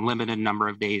of an unlimited number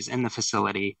of days in the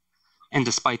facility, and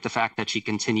despite the fact that she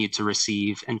continued to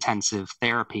receive intensive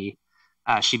therapy,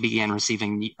 she began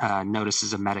receiving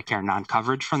notices of Medicare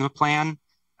non-coverage from the plan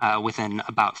within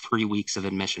about 3 weeks of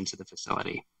admission to the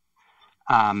facility.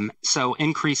 So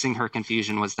increasing her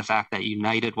confusion was the fact that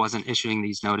United wasn't issuing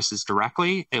these notices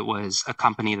directly. It was a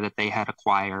company that they had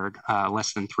acquired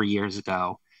less than 3 years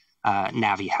ago,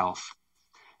 Navi Health.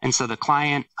 And so the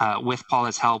client, with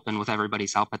Paula's help and with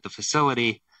everybody's help at the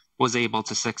facility, was able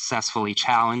to successfully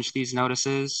challenge these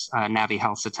notices, Navi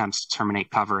Health's attempts to terminate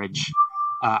coverage.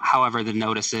 However, the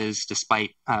notices,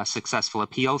 despite successful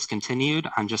appeals, continued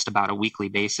on just about a weekly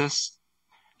basis.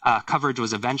 Coverage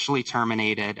was eventually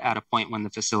terminated at a point when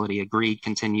the facility agreed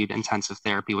continued intensive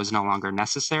therapy was no longer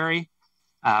necessary.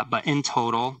 But in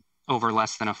total, over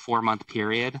less than a 4-month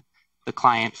period, the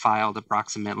client filed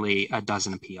approximately a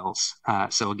dozen appeals.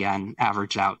 So again,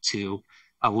 averaged out to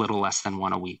a little less than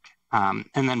one a week. And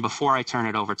then before I turn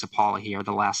it over to Paula here,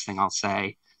 the last thing I'll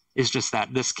say is just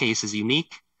that this case is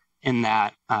unique in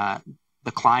that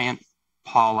the client,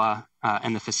 Paula,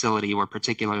 and the facility were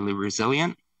particularly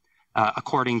resilient.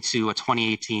 According to a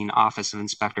 2018 Office of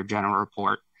Inspector General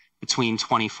report, between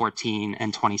 2014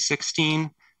 and 2016,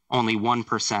 only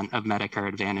 1% of Medicare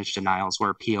Advantage denials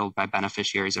were appealed by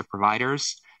beneficiaries or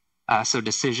providers. So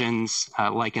decisions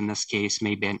like in this case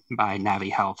made by Navi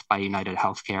Health, by United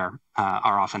Healthcare,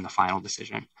 are often the final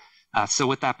decision. So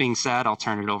with that being said, I'll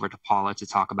turn it over to Paula to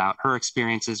talk about her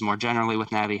experiences more generally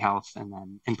with Navi Health and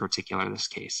then in particular this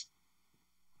case.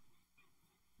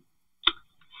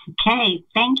 Okay,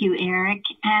 thank you, Eric.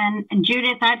 And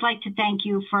Judith, I'd like to thank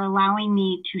you for allowing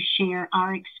me to share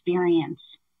our experience.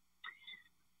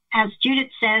 As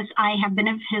Judith says, I have been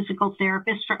a physical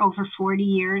therapist for over 40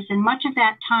 years, and much of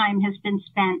that time has been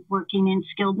spent working in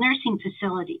skilled nursing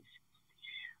facilities.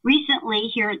 Recently,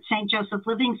 here at St. Joseph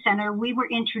Living Center, we were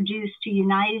introduced to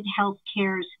United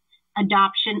Healthcare's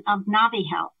adoption of Navi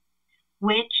Health,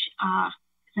 which is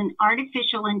an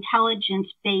artificial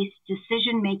intelligence-based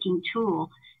decision-making tool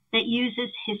that uses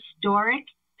historic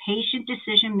patient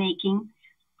decision-making,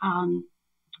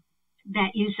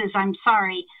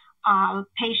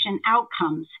 patient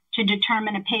outcomes to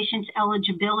determine a patient's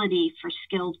eligibility for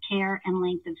skilled care and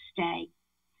length of stay.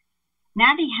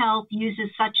 Navi Health uses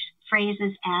such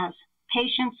phrases as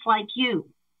patients like you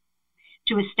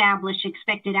to establish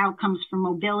expected outcomes for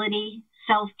mobility,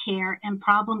 self-care, and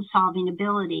problem-solving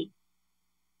ability.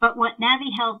 But what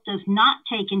Navi Health does not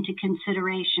take into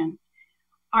consideration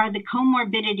are the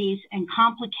comorbidities and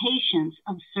complications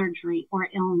of surgery or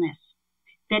illness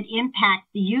that impact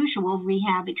the usual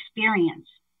rehab experience.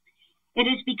 It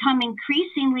has become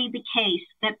increasingly the case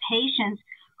that patients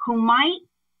who might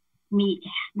meet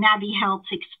Navi Health's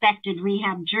expected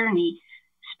rehab journey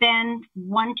spend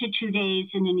 1 to 2 days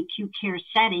in an acute care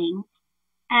setting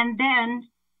and then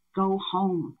go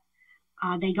home.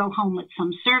 They go home with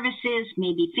some services,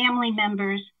 maybe family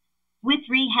members, with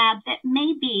rehab that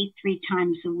may be 3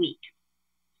 times a week.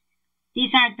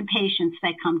 These aren't the patients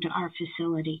that come to our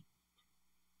facility.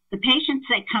 The patients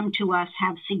that come to us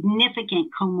have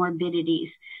significant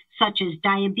comorbidities, such as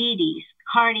diabetes,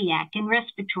 cardiac, and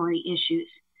respiratory issues,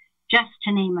 just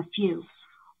to name a few,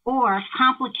 or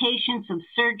complications of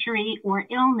surgery or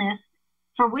illness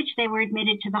for which they were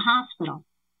admitted to the hospital.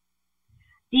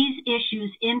 These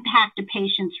issues impact a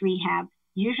patient's rehab,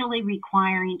 usually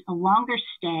requiring a longer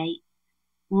stay,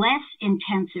 less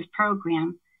intensive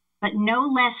program, but no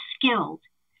less skilled,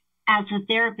 as the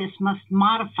therapist must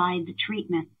modify the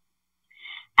treatment.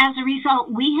 As a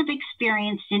result, we have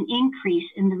experienced an increase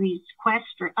in the request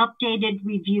for updated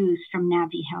reviews from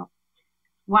Navi Health.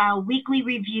 While weekly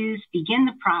reviews begin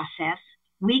the process,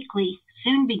 weekly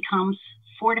soon becomes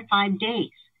 4 to 5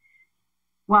 days.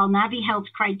 While Navi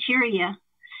Health's criteria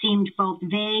seemed both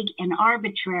vague and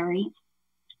arbitrary,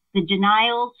 the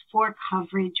denials for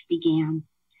coverage began.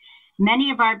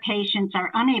 Many of our patients are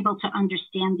unable to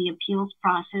understand the appeals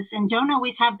process and don't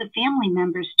always have the family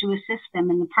members to assist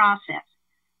them in the process.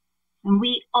 And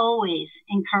we always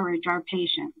encourage our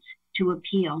patients to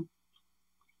appeal.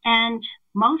 And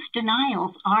most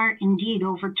denials are indeed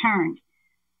overturned.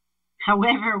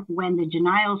 However, when the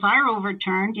denials are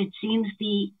overturned, it seems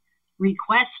the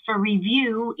requests for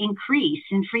review increase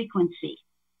in frequency,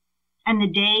 and the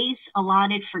days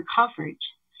allotted for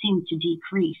coverage seem to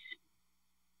decrease.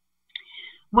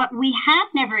 What we have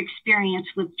never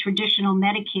experienced with traditional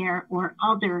Medicare or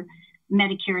other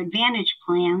Medicare Advantage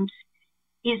plans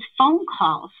is phone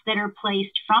calls that are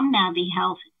placed from Navi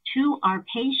Health to our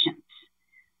patients.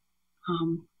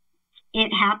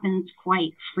 It happens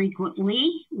quite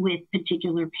frequently with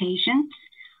particular patients.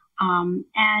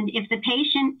 And if the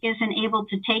patient isn't able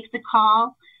to take the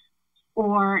call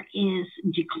or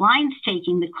declines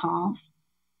taking the calls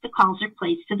are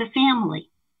placed to the family.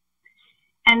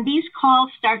 And these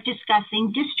calls start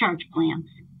discussing discharge plans.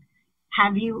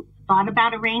 Have you thought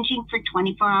about arranging for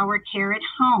 24-hour care at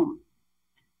home?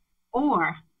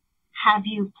 Or have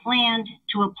you planned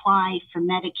to apply for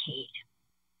Medicaid?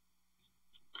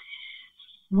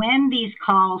 When these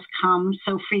calls come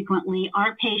so frequently,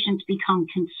 our patients become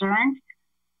concerned.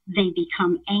 They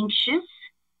become anxious,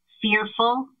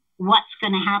 fearful. What's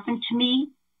going to happen to me?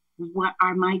 What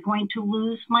am I going to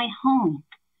lose my home?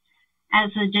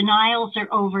 As the denials are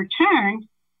overturned,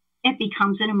 it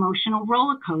becomes an emotional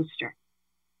roller coaster.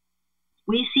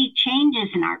 We see changes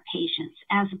in our patients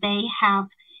as they have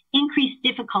increased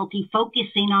difficulty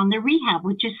focusing on the rehab,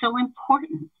 which is so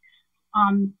important.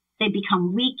 They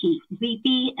become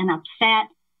weepy and upset.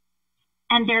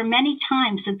 And there are many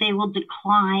times that they will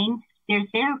decline their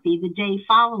therapy the day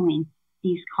following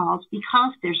these calls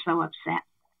because they're so upset.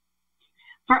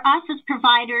 For us as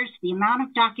providers, the amount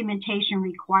of documentation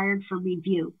required for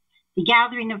review, the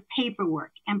gathering of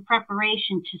paperwork and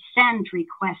preparation to send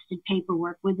requested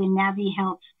paperwork within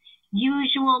NaviHealth's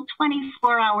usual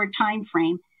 24-hour time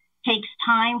frame takes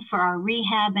time for our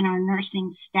rehab and our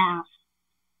nursing staff,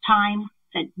 time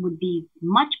that would be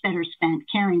much better spent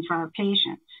caring for our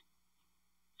patients.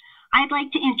 I'd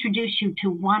like to introduce you to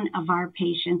one of our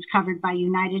patients covered by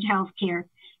United Healthcare,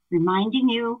 reminding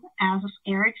you, as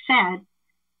Eric said,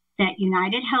 that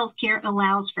United Healthcare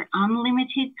allows for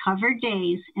unlimited covered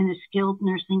days in a skilled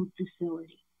nursing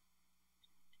facility.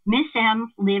 Miss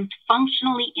M lived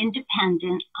functionally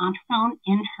independent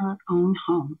in her own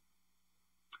home.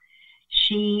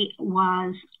 She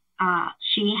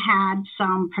had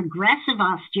some progressive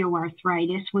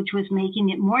osteoarthritis, which was making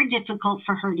it more difficult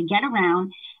for her to get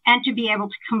around and to be able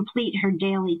to complete her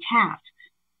daily tasks.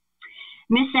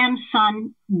 Miss M's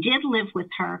son did live with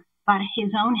her, but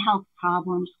his own health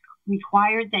problems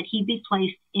required that he be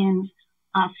placed in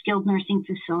a skilled nursing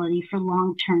facility for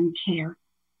long-term care.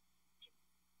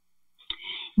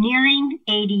 Nearing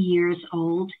 80 years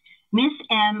old, Miss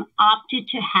M opted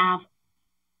to have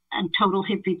a total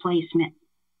hip replacement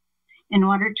in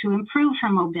order to improve her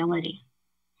mobility.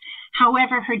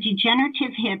 However, her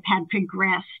degenerative hip had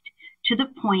progressed to the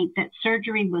point that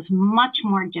surgery was much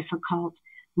more difficult,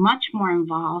 much more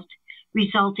involved,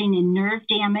 resulting in nerve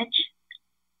damage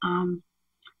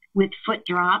with foot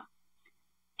drop,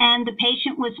 and the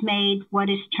patient was made what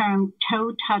is termed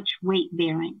toe-touch weight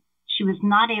bearing. She was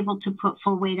not able to put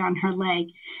full weight on her leg,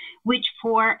 which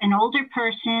for an older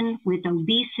person with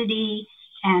obesity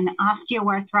and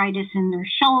osteoarthritis in their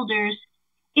shoulders,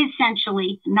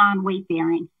 essentially non-weight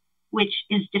bearing, which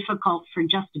is difficult for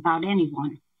just about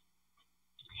anyone.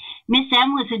 Miss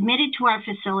M was admitted to our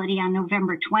facility on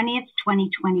November 20th,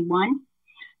 2021.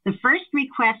 The first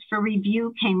request for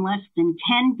review came less than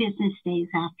 10 business days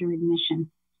after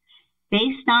admission.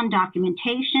 Based on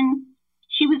documentation,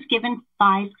 she was given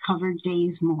 5 covered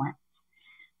days more.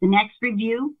 The next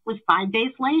review was 5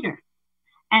 days later,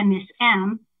 and Miss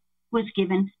M was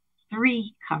given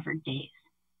 3 covered days.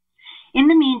 In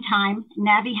the meantime,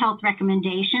 NaviHealth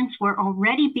recommendations were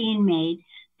already being made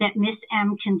that Miss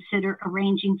M consider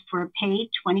arranging for a paid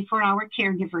 24-hour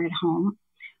caregiver at home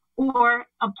or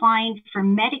applying for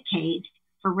Medicaid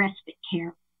for respite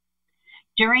care.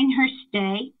 During her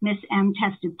stay, Miss M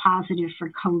tested positive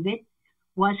for COVID,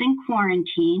 was in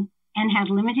quarantine, and had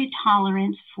limited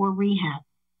tolerance for rehab.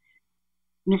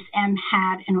 Miss M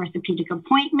had an orthopedic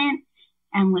appointment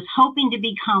and was hoping to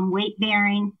become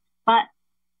weight-bearing, but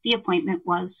the appointment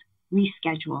was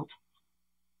rescheduled.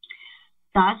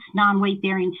 Thus,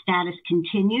 non-weight-bearing status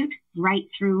continued right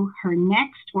through her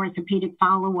next orthopedic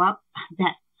follow-up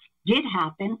that did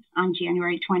happen on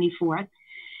January 24th,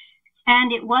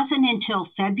 and it wasn't until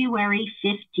February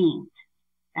 15th,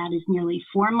 that is nearly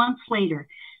 4 months later,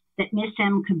 that Miss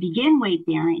M could begin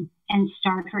weight-bearing and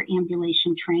start her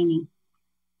ambulation training.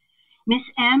 Miss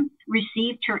M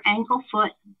received her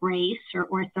ankle-foot brace or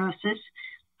orthosis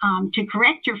to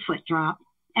correct her foot drop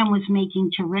and was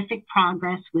making terrific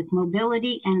progress with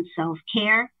mobility and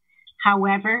self-care.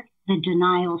 However, the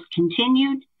denials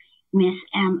continued. Miss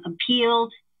M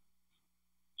appealed,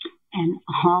 and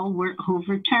all were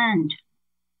overturned.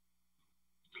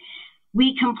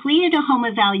 We completed a home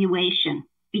evaluation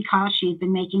because she had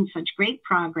been making such great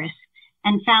progress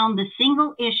and found the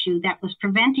single issue that was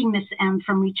preventing Miss M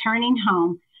from returning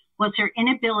home was her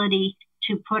inability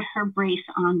to put her brace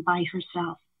on by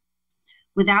herself.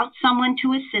 Without someone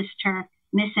to assist her,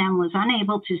 Miss M was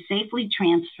unable to safely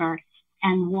transfer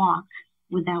and walk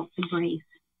without the brace.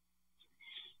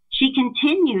 She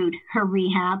continued her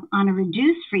rehab on a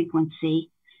reduced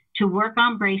frequency to work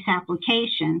on brace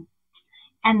application,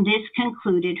 and this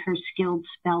concluded her skilled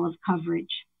spell of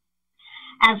coverage.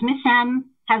 As Ms.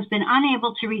 M has been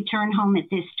unable to return home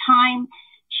at this time,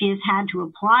 she has had to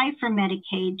apply for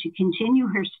Medicaid to continue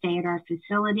her stay at our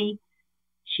facility.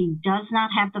 She does not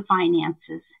have the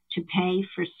finances to pay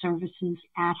for services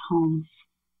at home.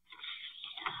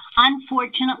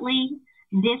 Unfortunately,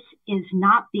 this is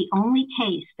not the only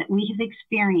case that we have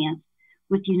experienced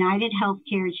with United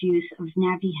Healthcare's use of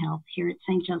NaviHealth here at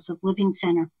St. Joseph Living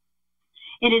Center.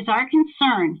 It is our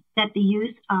concern that the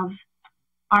use of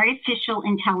artificial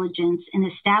intelligence in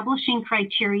establishing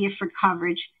criteria for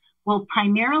coverage will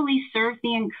primarily serve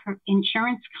the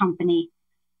insurance company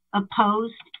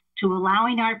opposed to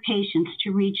allowing our patients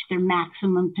to reach their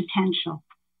maximum potential.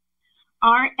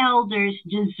 Our elders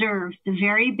deserve the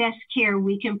very best care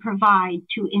we can provide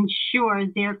to ensure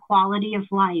their quality of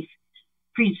life,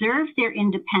 preserve their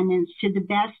independence to the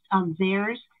best of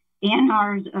theirs and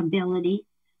our ability,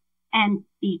 and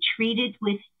be treated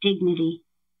with dignity.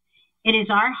 It is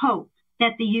our hope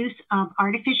that the use of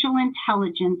artificial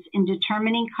intelligence in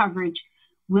determining coverage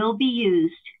will be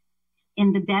used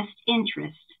in the best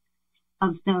interest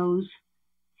of those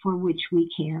for which we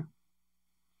care.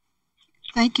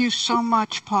 Thank you so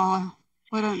much, Paula.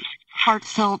 What a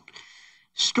heartfelt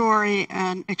story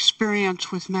and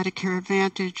experience with Medicare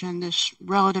Advantage and this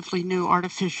relatively new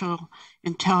artificial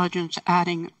intelligence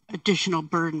adding additional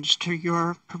burdens to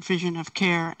your provision of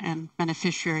care and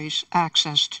beneficiaries'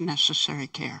 access to necessary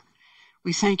care.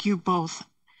 We thank you both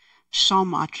so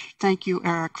much. Thank you,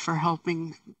 Eric, for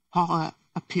helping Paula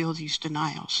appeal these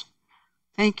denials.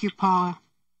 Thank you, Paula.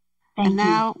 And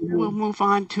now we'll move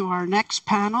on to our next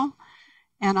panel,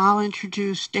 and I'll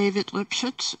introduce David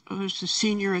Lipschitz, who's the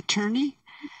senior attorney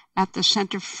at the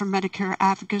Center for Medicare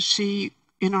Advocacy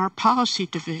in our policy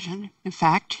division. In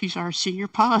fact, he's our senior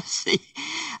policy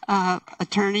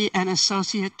attorney and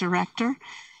associate director,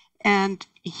 and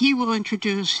he will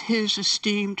introduce his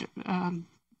esteemed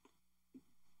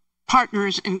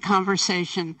partners in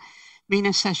conversation, Mina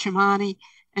Seshamani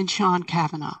and Sean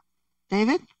Kavanaugh.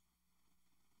 David?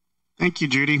 Thank you,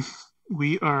 Judy.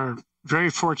 We are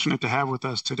very fortunate to have with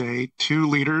us today two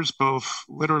leaders, both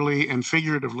literally and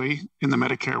figuratively, in the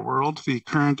Medicare world, the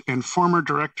current and former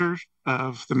directors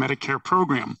of the Medicare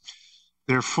program.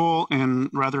 Their full and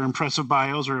rather impressive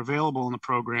bios are available in the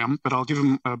program, but I'll give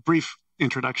them a brief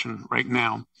introduction right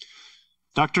now.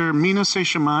 Dr. Mina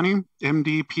Seshamani,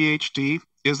 MD, PhD,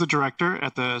 is the director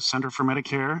at the Center for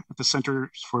Medicare, at the Centers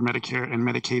for Medicare and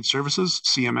Medicaid Services,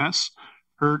 CMS.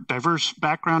 Her diverse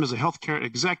background as a healthcare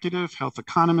executive, health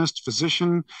economist,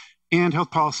 physician, and health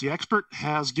policy expert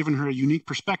has given her a unique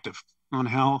perspective on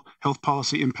how health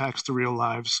policy impacts the real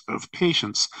lives of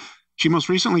patients. She most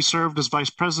recently served as vice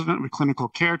president of clinical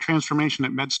care transformation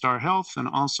at MedStar Health and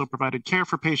also provided care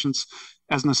for patients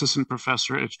as an assistant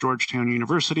professor at Georgetown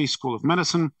University School of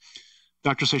Medicine.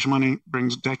 Dr. Seshamani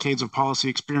brings decades of policy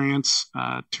experience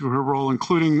to her role,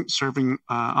 including serving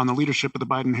on the leadership of the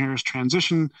Biden-Harris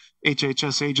Transition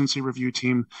HHS Agency Review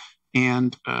Team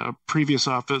and previous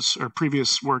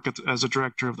work as a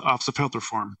director of the Office of Health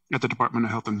Reform at the Department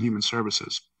of Health and Human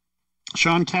Services.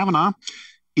 Sean Kavanaugh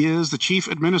is the Chief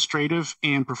Administrative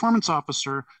and Performance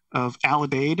Officer of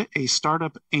Aledade, a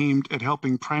startup aimed at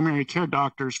helping primary care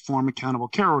doctors form accountable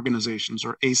care organizations,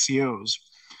 or ACOs.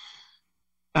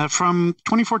 From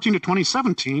 2014 to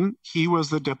 2017, he was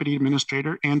the Deputy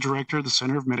Administrator and Director of the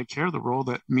Center of Medicare, the role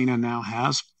that Mina now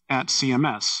has at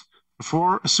CMS.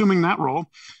 Before assuming that role,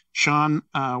 Sean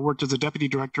worked as the Deputy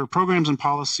Director of Programs and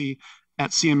Policy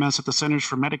at CMS at the Centers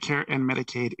for Medicare and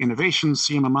Medicaid Innovation,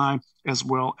 CMMI, as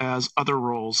well as other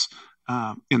roles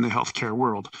in the healthcare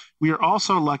world. We are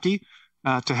also lucky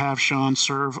to have Sean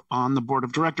serve on the Board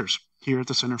of Directors here at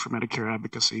the Center for Medicare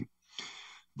Advocacy.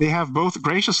 They have both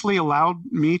graciously allowed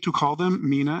me to call them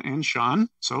Mina and Sean.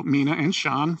 So Mina and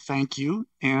Sean, thank you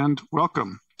and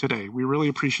welcome today. We really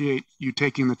appreciate you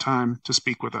taking the time to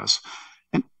speak with us.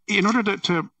 And in order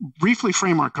to briefly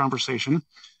frame our conversation,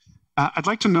 I'd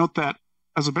like to note that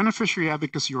as a beneficiary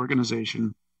advocacy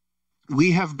organization,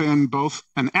 we have been both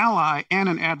an ally and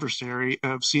an adversary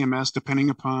of CMS depending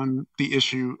upon the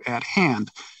issue at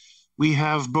hand. We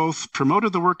have both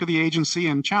promoted the work of the agency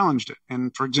and challenged it.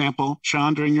 And for example,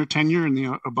 Sean, during your tenure in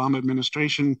the Obama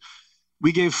administration,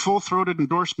 we gave full-throated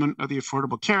endorsement of the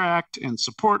Affordable Care Act and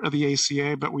support of the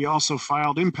ACA, but we also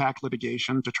filed impact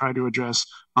litigation to try to address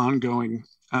ongoing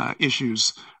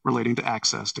issues relating to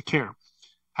access to care.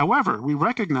 However, we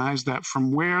recognize that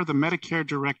from where the Medicare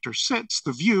director sits,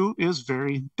 the view is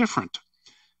very different.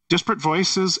 Disparate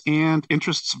voices and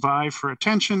interests vie for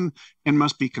attention and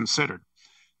must be considered.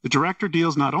 The director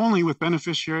deals not only with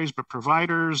beneficiaries, but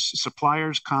providers,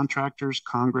 suppliers, contractors,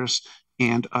 Congress,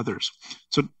 and others.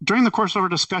 So during the course of our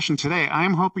discussion today,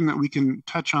 I'm hoping that we can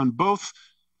touch on both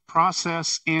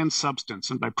process and substance.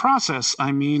 And by process,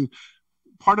 I mean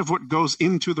part of what goes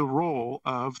into the role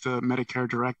of the Medicare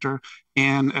director.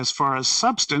 And as far as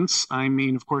substance, I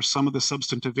mean, of course, some of the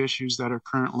substantive issues that are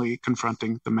currently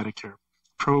confronting the Medicare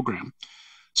program.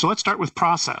 So let's start with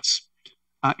process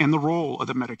and the role of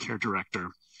the Medicare director.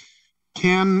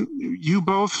 Can you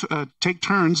both take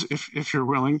turns, if you're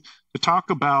willing, to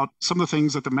talk about some of the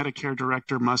things that the Medicare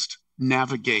director must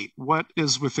navigate? What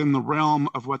is within the realm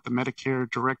of what the Medicare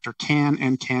director can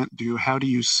and can't do? How do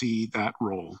you see that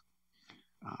role?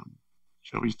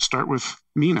 Shall we start with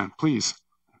Mina, please?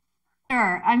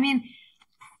 Sure. I mean,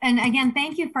 and again,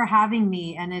 thank you for having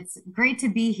me. And it's great to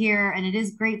be here. And it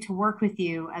is great to work with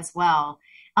you as well.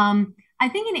 I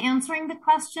think in answering the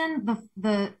question,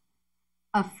 the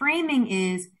framing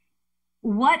is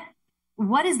what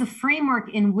is the framework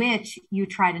in which you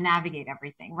try to navigate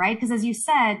everything, right? Because as you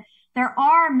said, there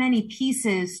are many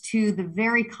pieces to the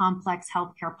very complex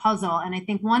healthcare puzzle. And I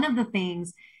think one of the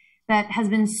things that has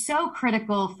been so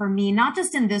critical for me, not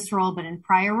just in this role, but in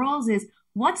prior roles, is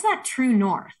what's that true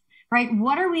north, right?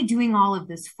 What are we doing all of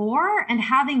this for? And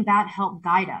having that help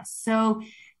guide us. So,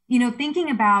 thinking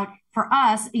about, for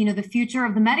us, the future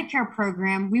of the Medicare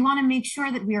program, we want to make sure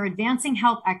that we are advancing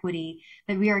health equity,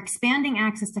 that we are expanding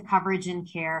access to coverage and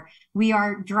care. We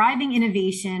are driving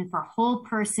innovation for whole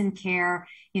person care,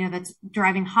 that's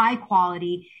driving high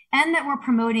quality, and that we're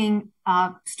promoting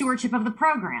stewardship of the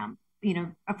program,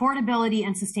 affordability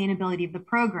and sustainability of the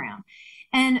program.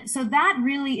 And so that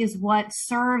really is what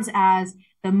serves as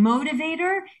the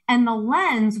motivator and the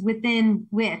lens within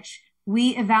which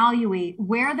we evaluate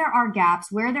where there are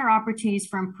gaps, where there are opportunities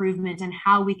for improvement, and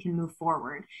how we can move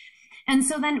forward. And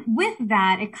so then with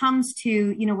that, it comes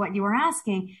to, what you were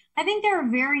asking. I think there are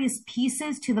various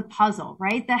pieces to the puzzle,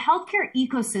 right? The healthcare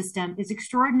ecosystem is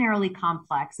extraordinarily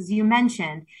complex, as you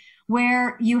mentioned,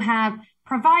 where you have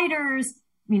providers,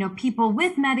 people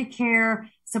with Medicare,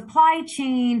 supply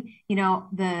chain,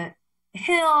 the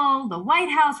Hill, the White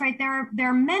House, right? There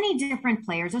are many different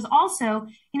players. There's also,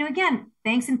 again,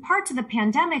 thanks in part to the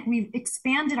pandemic, we've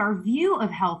expanded our view of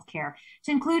healthcare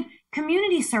to include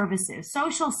community services,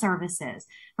 social services,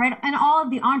 right? And all of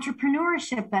the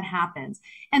entrepreneurship that happens.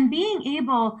 And being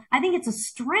able, I think it's a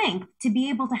strength to be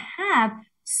able to have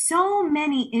so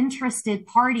many interested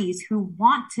parties who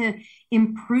want to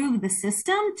improve the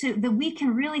system, that we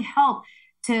can really help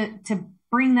to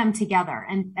bring them together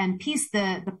and piece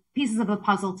the pieces of the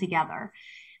puzzle together.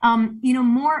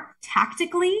 More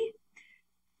tactically,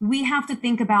 we have to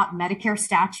think about Medicare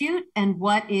statute and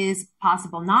what is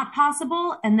possible, not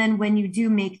possible. And then when you do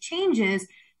make changes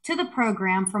to the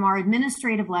program from our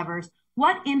administrative levers,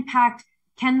 what impact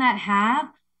can that have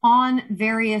on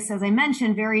various, as I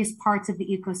mentioned, various parts of the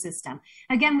ecosystem?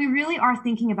 Again, we really are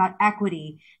thinking about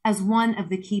equity as one of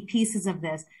the key pieces of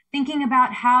this, thinking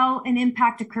about how an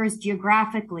impact occurs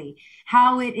geographically,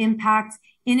 how it impacts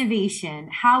innovation,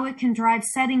 how it can drive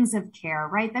settings of care,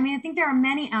 right? I mean, I think there are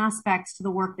many aspects to the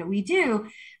work that we do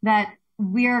that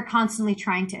we're constantly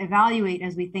trying to evaluate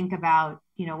as we think about,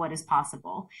 what is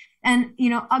possible. And,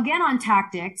 again, on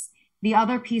tactics, the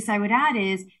other piece I would add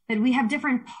is that we have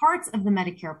different parts of the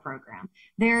Medicare program.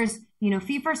 There's,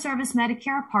 fee-for-service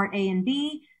Medicare, Part A and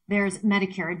B. There's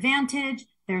Medicare Advantage.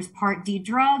 There's Part D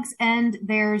drugs, and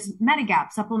there's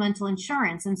Medigap, supplemental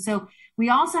insurance. And so we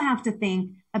also have to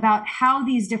think about how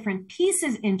these different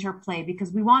pieces interplay,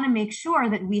 because we want to make sure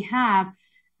that we have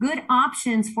good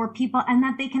options for people and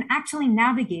that they can actually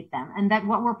navigate them, and that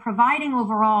what we're providing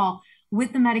overall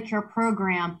with the Medicare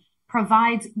program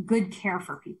provides good care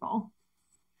for people.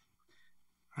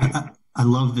 I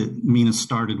love that Mina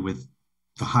started with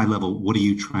the high level. What are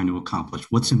you trying to accomplish?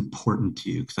 What's important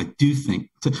to you? Because I do think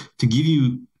to give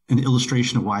you an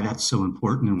illustration of why that's so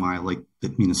important and why I like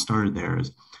that Mina started there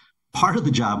is part of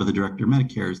the job of the director of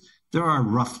Medicare is there are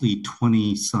roughly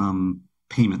 20 some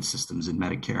payment systems in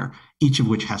Medicare, each of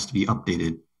which has to be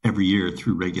updated every year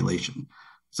through regulation.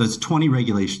 So it's 20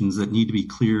 regulations that need to be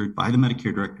cleared by the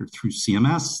Medicare director through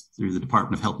CMS, through the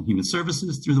Department of Health and Human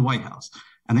Services, through the White House.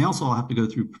 And they also all have to go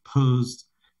through proposed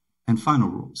and final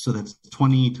rules. So that's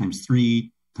 20 times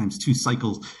 3 times 2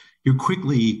 cycles. You're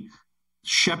quickly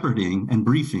shepherding and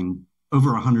briefing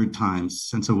over 100 times.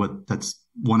 And so that's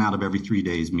 1 out of every 3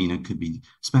 days, Mina could be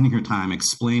spending her time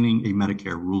explaining a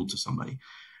Medicare rule to somebody.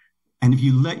 And if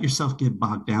you let yourself get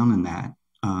bogged down in that,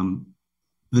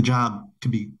 the job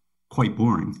could be quite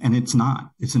boring. And it's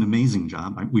not. It's an amazing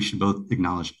job. We should both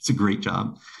acknowledge it's a great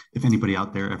job. If anybody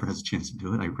out there ever has a chance to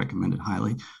do it, I recommend it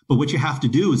highly. But what you have to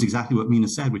do is exactly what Mina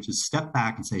said, which is step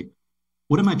back and say,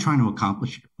 what am I trying to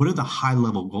accomplish here? What are the high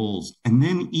level goals? And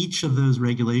then each of those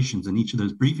regulations and each of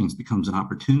those briefings becomes an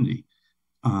opportunity.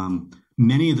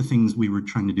 Many of the things we were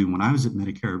trying to do when I was at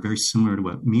Medicare are very similar to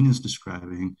what Mina's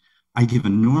describing. I give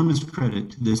enormous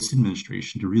credit to this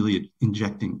administration to really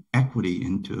injecting equity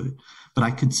into it. But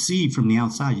I could see from the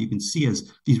outside, you can see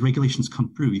as these regulations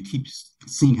come through, you keep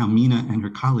seeing how Mina and her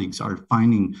colleagues are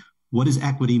finding what does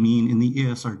equity mean in the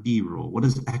ESRD rule? What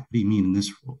does equity mean in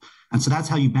this rule? And so that's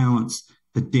how you balance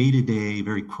the day-to-day,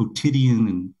 very quotidian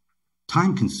and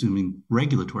time-consuming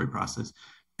regulatory process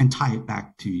and tie it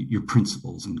back to your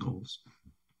principles and goals.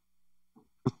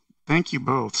 Thank you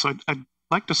both. So I'd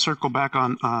like to circle back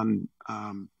on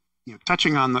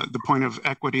touching on the point of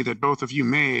equity that both of you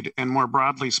made, and more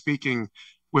broadly speaking,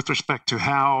 with respect to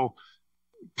how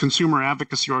consumer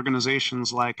advocacy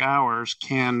organizations like ours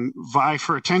can vie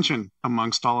for attention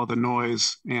amongst all of the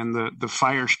noise and the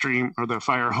fire stream or the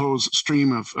fire hose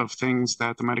stream of things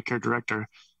that the Medicare director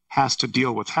has to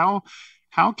deal with.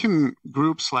 How can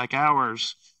groups like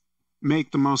ours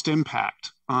make the most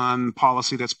impact on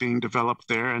policy that's being developed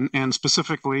there, and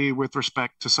specifically with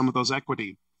respect to some of those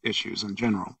equity issues in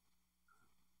general?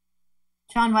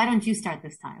 Sean, why don't you start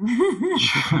this time?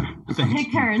 Sure.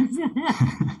 Take turns.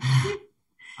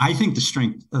 I think the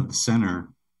strength of the center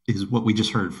is what we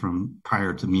just heard from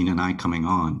prior to Mina and I coming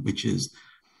on, which is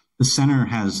the center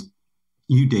has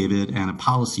you, David, and a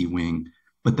policy wing,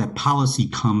 but that policy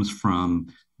comes from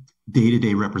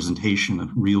day-to-day representation of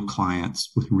real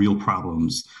clients with real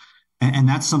problems. And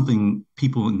that's something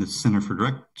people in the Center for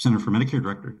Medicare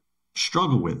Director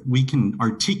struggle with. We can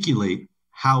articulate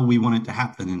how we want it to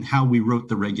happen and how we wrote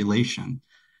the regulation,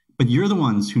 but you're the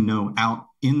ones who know out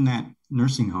in that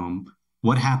nursing home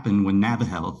what happened when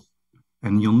NaviHealth,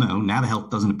 and you'll know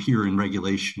NaviHealth doesn't appear in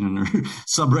regulation or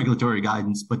sub-regulatory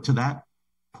guidance, but to that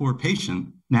poor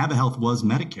patient, NaviHealth was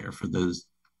Medicare for those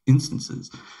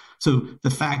instances. So the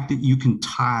fact that you can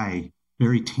tie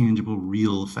very tangible,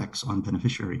 real effects on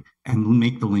beneficiary and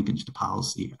make the linkage to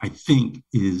policy, I think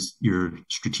is your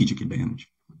strategic advantage.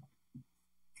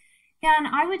 Yeah, and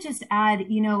I would just add,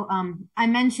 I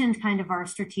mentioned kind of our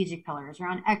strategic pillars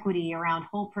around equity, around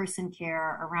whole person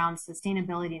care, around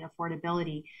sustainability and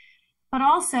affordability, but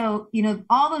also,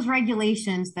 all those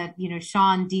regulations that,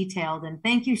 Sean detailed, and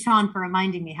thank you, Sean, for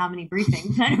reminding me how many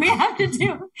briefings that we have to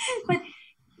do. But,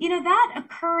 that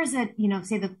occurs at,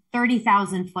 say the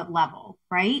 30,000 foot level,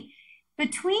 right?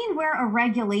 Between where a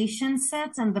regulation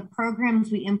sits and the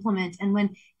programs we implement and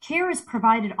when care is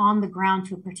provided on the ground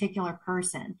to a particular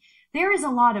person, there is a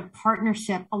lot of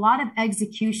partnership, a lot of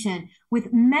execution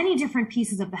with many different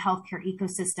pieces of the healthcare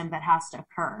ecosystem that has to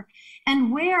occur.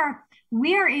 And where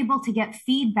we are able to get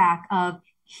feedback of,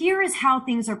 here is how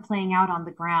things are playing out on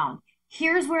the ground.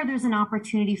 Here's where there's an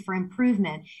opportunity for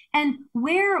improvement, and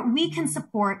where we can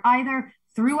support either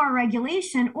through our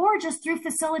regulation or just through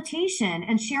facilitation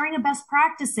and sharing of best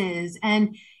practices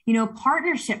and,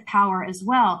 partnership power as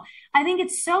well. I think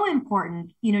it's so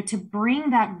important, to bring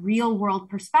that real world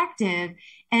perspective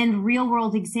and real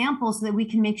world examples so that we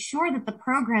can make sure that the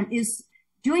program is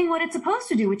doing what it's supposed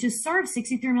to do, which is serve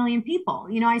 63 million people.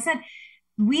 I said,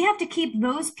 we have to keep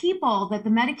those people that the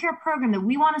Medicare program that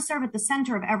we want to serve at the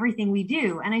center of everything we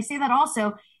do. And I say that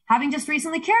also having just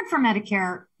recently cared for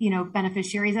Medicare,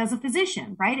 beneficiaries as a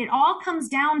physician, right? It all comes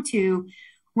down to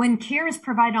when care is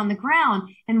provided on the ground,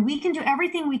 and we can do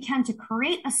everything we can to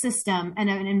create a system and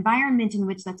an environment in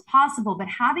which that's possible, but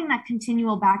having that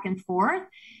continual back and forth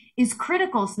is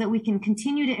critical so that we can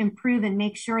continue to improve and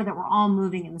make sure that we're all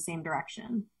moving in the same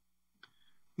direction.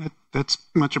 That's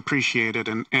much appreciated.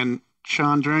 And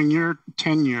Sean, during your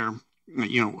tenure,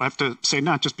 I have to say,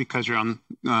 not just because you're on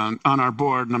our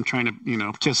board and I'm trying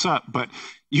to, kiss up, but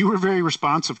you were very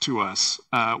responsive to us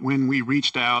when we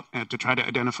reached out to try to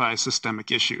identify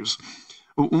systemic issues.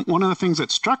 One of the things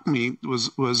that struck me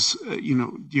was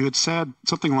you had said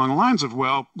something along the lines of,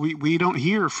 well, we don't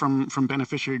hear from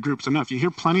beneficiary groups enough. You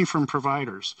hear plenty from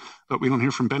providers, but we don't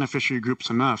hear from beneficiary groups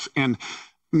enough. And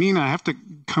Mina, I have to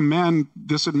commend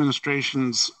this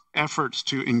administration's efforts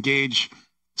to engage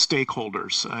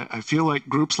stakeholders. I feel like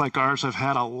groups like ours have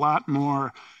had a lot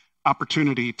more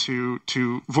opportunity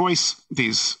to voice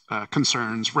these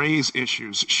concerns, raise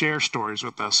issues, share stories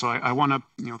with us. So I want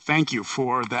to thank you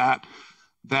for that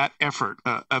effort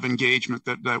of engagement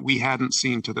that we hadn't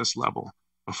seen to this level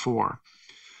before.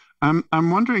 I'm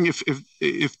wondering if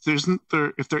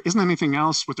there isn't anything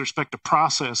else with respect to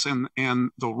process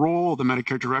and the role of the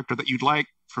Medicare director that you'd like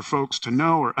for folks to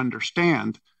know or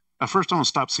understand. First, I want to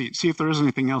stop, see if there is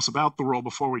anything else about the role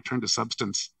before we turn to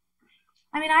substance.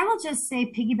 I mean, I will just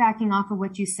say, piggybacking off of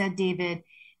what you said, David,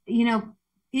 you know,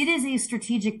 it is a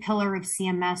strategic pillar of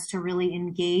CMS to really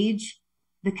engage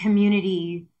the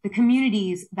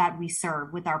communities that we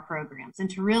serve with our programs, and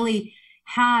to really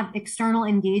have external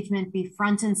engagement be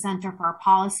front and center for our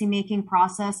policymaking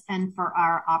process and for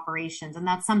our operations. And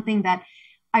that's something that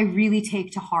I really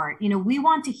take to heart. You know, we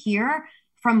want to hear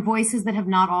from voices that have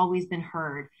not always been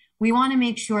heard. We want to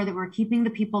make sure that we're keeping the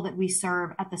people that we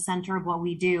serve at the center of what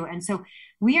we do. And so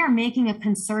we are making a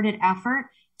concerted effort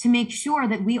to make sure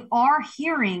that we are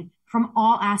hearing from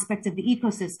all aspects of the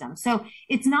ecosystem. So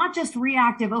it's not just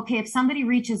reactive. Okay, if somebody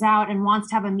reaches out and wants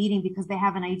to have a meeting because they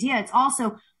have an idea, it's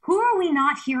also, who are we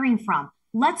not hearing from?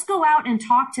 Let's go out and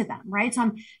talk to them, right? So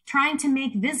I'm trying to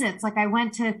make visits. Like I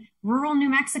went to rural New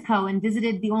Mexico and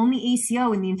visited the only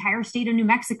ACO in the entire state of New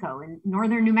Mexico, in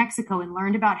northern New Mexico, and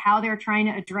learned about how they're trying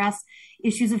to address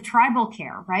issues of tribal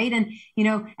care, right? And, you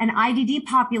know, an IDD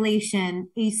population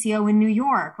ACO in New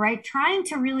York, right? Trying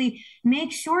to really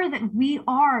make sure that we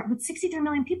are, with 63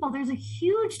 million people, there's a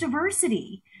huge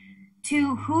diversity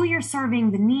to who you're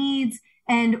serving, the needs,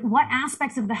 and what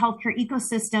aspects of the healthcare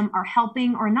ecosystem are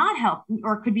helping or not helping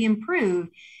or could be improved.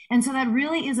 And so that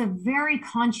really is a very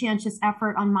conscientious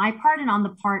effort on my part and on the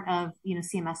part of, you know,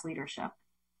 CMS leadership.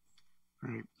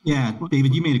 Right. Yeah,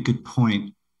 David, you made a good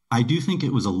point. I do think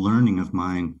it was a learning of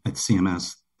mine at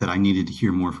CMS that I needed to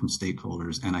hear more from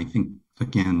stakeholders. And I think,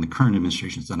 again, the current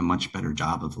administration has done a much better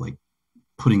job of like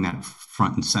putting that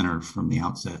front and center from the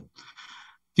outset.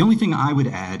 The only thing I would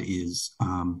add is,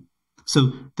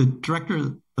 so the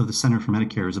director of the Center for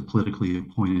Medicare is a politically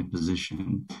appointed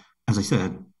position. As I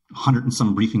said, 100 and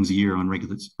some briefings a year on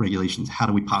regulations. How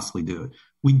do we possibly do it?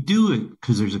 We do it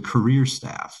because there's a career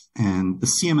staff, and the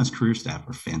CMS career staff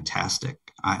are fantastic.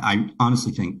 I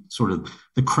honestly think sort of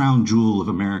the crown jewel of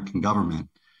American government.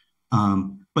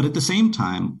 But at the same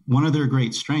time, one of their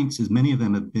great strengths is many of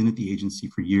them have been at the agency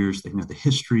for years. They know the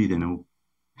history, they know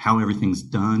how everything's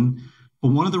done.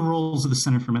 But one of the roles of the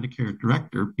Center for Medicare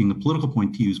director, being the political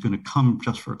appointee who's going to come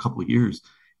just for a couple of years,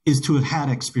 is to have had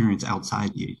experience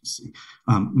outside the agency.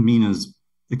 Mina's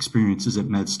experiences at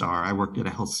MedStar. I worked at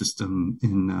a health system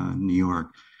in New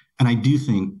York. And I do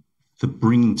think the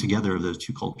bringing together of those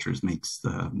two cultures makes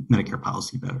the Medicare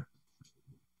policy better.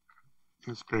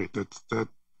 That's great.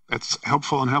 That's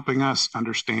helpful in helping us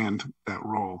understand that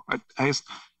role. I just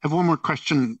have one more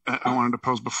question I wanted to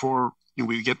pose before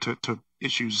we get to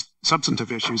issues,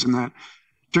 substantive issues, in that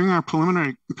during our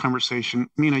preliminary conversation,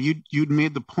 Mina, you'd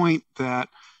made the point that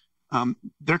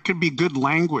there could be good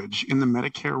language in the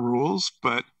Medicare rules,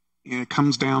 but it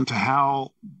comes down to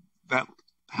how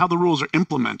the rules are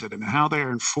implemented and how they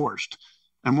are enforced.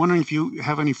 I'm wondering if you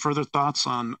have any further thoughts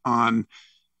on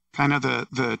kind of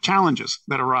the challenges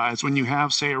that arise when you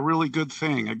have, say, a really good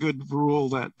thing, a good rule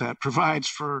that provides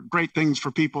for great things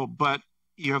for people, but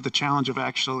you have the challenge of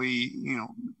actually,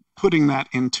 putting that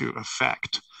into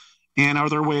effect. And are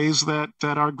there ways that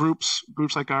our groups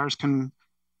like ours can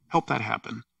help that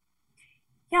happen?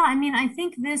 Yeah, I mean, I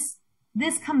think this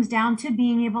comes down to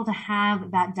being able to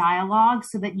have that dialogue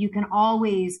so that you can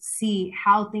always see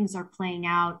how things are playing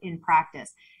out in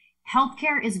practice.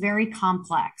 Healthcare is very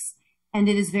complex and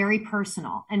it is very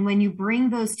personal. And when you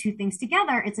bring those two things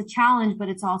together, it's a challenge, but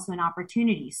it's also an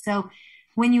opportunity. So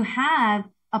when you have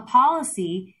a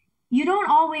policy, you don't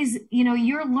always,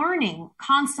 you're learning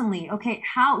constantly, okay,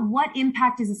 what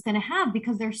impact is this going to have?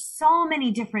 Because there's so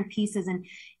many different pieces and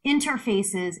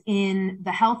interfaces in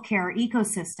the healthcare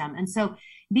ecosystem. And so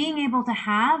being able to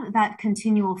have that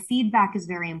continual feedback is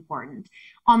very important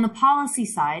on the policy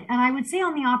side. And I would say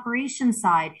on the operations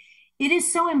side, it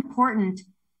is so important.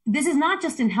 This is not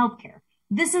just in healthcare.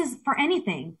 This is for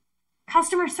anything,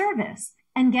 customer service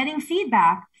and getting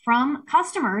feedback from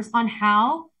customers on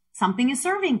how something is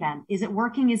serving them. Is it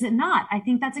working? Is it not? I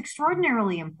think that's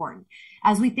extraordinarily important.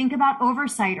 As we think about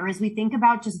oversight or as we think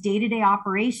about just day-to-day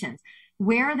operations,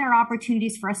 where there are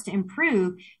opportunities for us to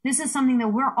improve, this is something that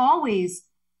we're always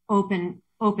open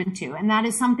to. And that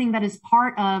is something that is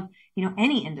part of,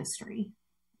 any industry.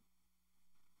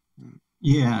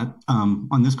 Yeah.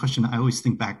 On this question, I always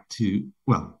think back to,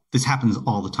 this happens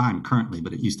all the time currently,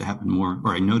 but it used to happen more,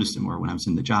 or I noticed it more when I was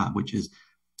in the job, which is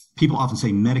people often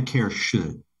say Medicare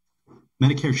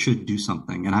should do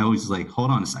something. And I always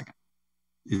hold on a second.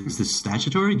 Is this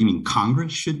statutory? Do you mean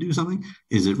Congress should do something?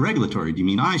 Is it regulatory? Do you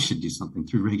mean I should do something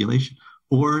through regulation?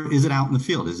 Or is it out in the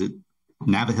field? Is it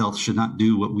NaviHealth should not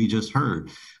do what we just heard?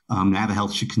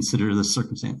 NaviHealth should consider the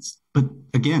circumstance. But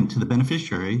again, to the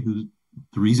beneficiary, who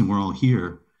the reason we're all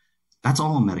here, that's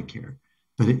all Medicare.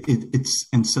 But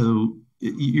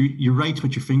you're right to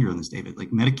put your finger on this, David.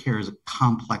 Like Medicare is a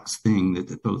complex thing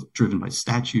that both driven by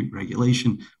statute,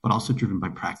 regulation, but also driven by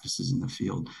practices in the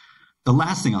field. The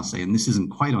last thing I'll say, and this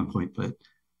isn't quite on point, but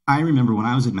I remember when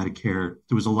I was at Medicare,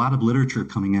 there was a lot of literature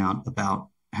coming out about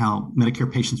how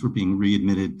Medicare patients were being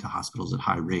readmitted to hospitals at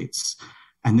high rates.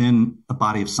 And then a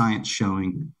body of science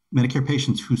showing Medicare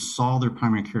patients who saw their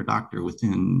primary care doctor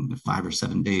within 5 or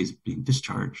 7 days of being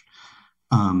discharged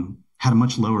had a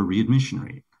much lower readmission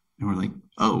rate. And we're like,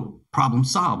 oh, problem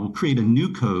solved. We'll create a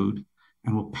new code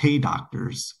and we'll pay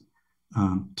doctors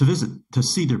to visit, to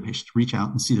see their patient, reach out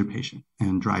and see their patient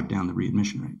and drive down the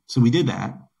readmission rate. So we did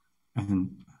that and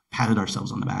patted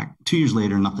ourselves on the back. 2 years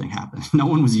later, nothing happened. No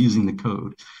one was using the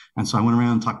code. And so I went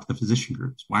around and talked to the physician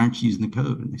groups. Why aren't you using the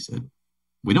code? And they said,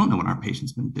 we don't know when our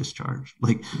patient's been discharged.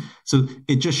 So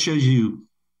it just shows you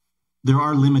there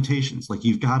are limitations. Like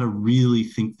you've got to really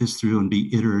think this through and be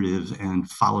iterative and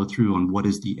follow through on what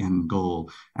is the end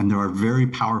goal. And there are very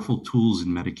powerful tools in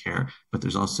Medicare, but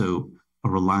there's also a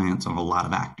reliance on a lot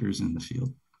of actors in the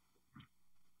field.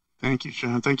 Thank you,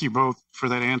 Sean. Thank you both for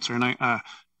that answer. And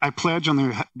I pledge on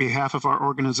the behalf of our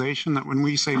organization that when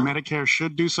we say Medicare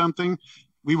should do something,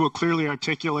 we will clearly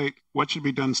articulate what should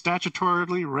be done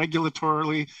statutorily,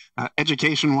 regulatorily,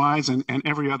 education-wise, and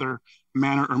every other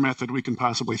manner or method we can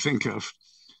possibly think of.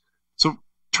 So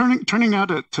turning now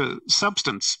to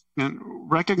substance and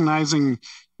recognizing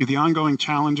the ongoing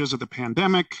challenges of the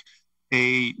pandemic,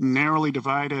 a narrowly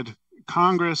divided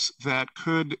Congress that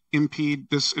could impede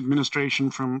this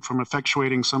administration from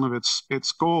effectuating some of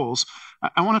its goals.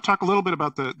 I want to talk a little bit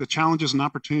about the challenges and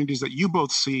opportunities that you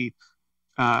both see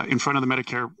in front of the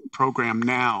Medicare program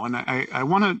now. And I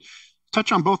want to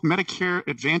touch on both Medicare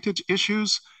Advantage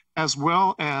issues as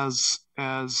well as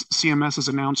CMS's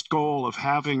announced goal of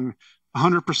having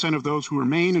 100% of those who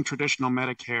remain in traditional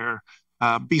Medicare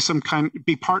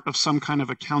be part of some kind of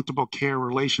accountable care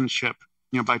relationship,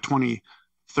 by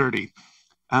 2030.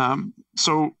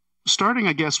 So starting,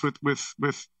 I guess, with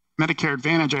Medicare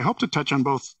Advantage, I hope to touch on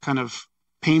both kind of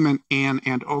payment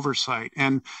and oversight.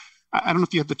 And I don't know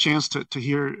if you had the chance to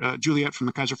hear Juliet from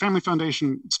the Kaiser Family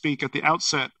Foundation speak at the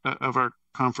outset of our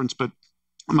conference, but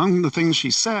among the things she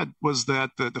said was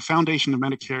that the foundation of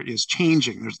Medicare is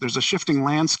changing. There's a shifting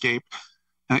landscape,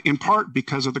 in part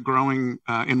because of the growing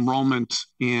enrollment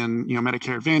in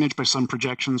Medicare Advantage. By some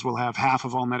projections, we'll have half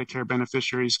of all Medicare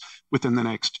beneficiaries within the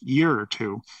next year or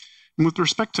two. And with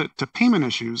respect to payment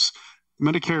issues,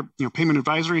 Medicare Payment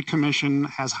Advisory Commission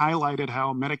has highlighted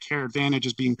how Medicare Advantage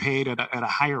is being paid at a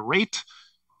higher rate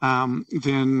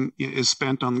than is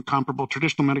spent on comparable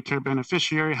traditional Medicare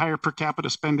beneficiary, higher per capita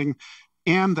spending,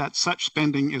 and that such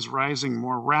spending is rising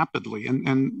more rapidly.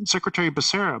 And Secretary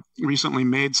Becerra recently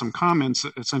made some comments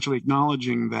essentially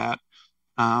acknowledging that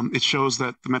it shows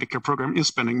that the Medicare program is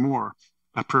spending more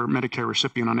per Medicare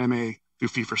recipient on MA through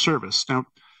fee-for-service. Now,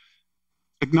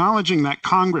 acknowledging that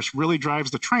Congress really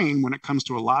drives the train when it comes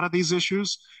to a lot of these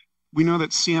issues, we know that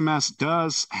CMS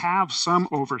does have some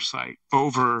oversight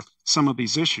over some of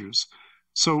these issues.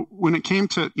 So when it came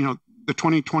to, the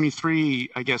 2023,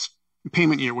 I guess,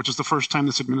 payment year, which is the first time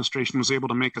this administration was able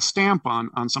to make a stamp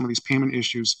on some of these payment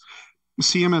issues,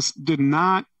 CMS did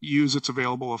not use its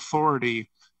available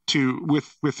authority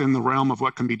within the realm of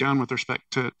what can be done with respect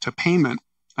to payment,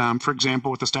 for example,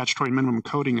 with the statutory minimum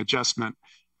coding adjustment,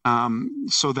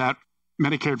 so that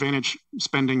Medicare Advantage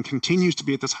spending continues to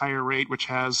be at this higher rate, which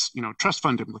has, trust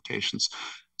fund implications.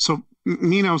 So,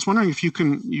 Nina, I was wondering if you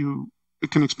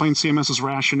can explain CMS's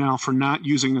rationale for not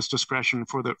using this discretion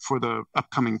for the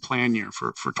upcoming plan year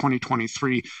for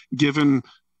 2023, given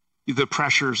the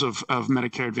pressures of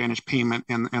Medicare Advantage payment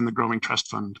and the growing trust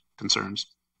fund concerns.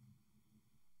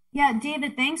 Yeah,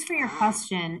 David, thanks for your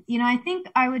question. I think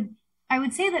I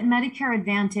would say that Medicare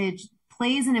Advantage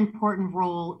plays an important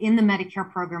role in the Medicare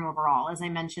program overall, as I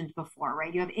mentioned before,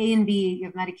 right? You have A and B, you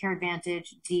have Medicare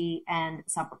Advantage, D, and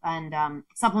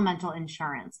supplemental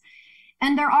insurance.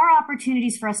 And there are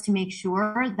opportunities for us to make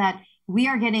sure that we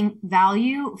are getting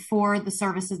value for the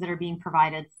services that are being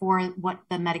provided for what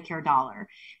the Medicare dollar.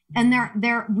 And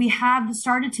we have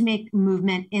started to make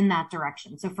movement in that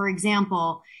direction. So for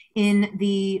example, in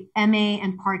the MA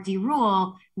and Part D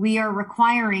rule, we are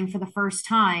requiring for the first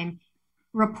time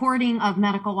reporting of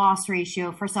medical loss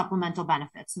ratio for supplemental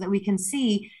benefits so that we can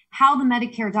see how the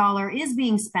Medicare dollar is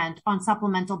being spent on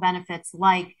supplemental benefits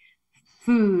like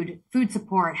food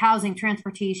support, housing,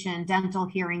 transportation, dental,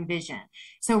 hearing, vision.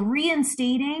 So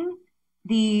reinstating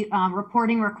the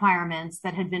reporting requirements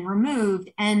that had been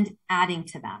removed and adding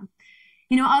to them.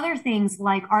 Other things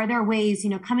like, are there ways,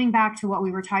 coming back to what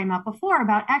we were talking about before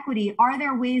about equity, are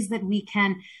there ways that we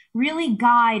can really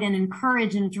guide and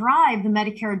encourage and drive the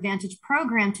Medicare Advantage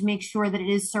program to make sure that it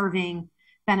is serving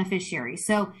beneficiaries?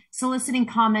 So soliciting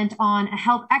comment on a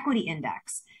health equity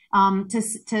index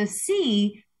to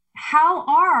see how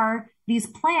are these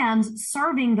plans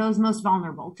serving those most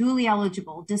vulnerable, duly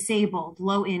eligible, disabled,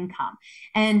 low income.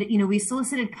 And, we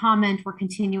solicited comment, we're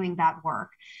continuing that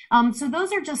work. So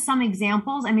those are just some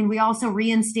examples. I mean, we also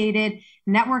reinstated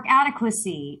network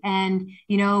adequacy and,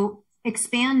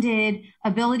 expanded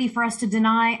ability for us to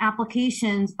deny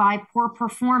applications by poor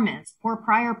performance, poor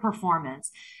prior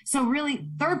performance. So really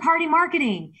third-party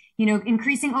marketing,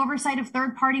 increasing oversight of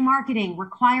third-party marketing,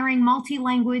 requiring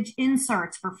multi-language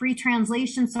inserts for free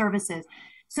translation services.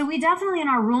 So we definitely in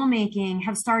our rulemaking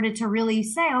have started to really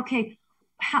say, okay,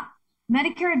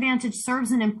 Medicare Advantage serves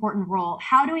an important role.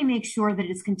 How do we make sure that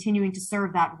it's continuing to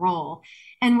serve that role?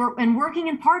 And we're working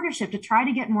in partnership to try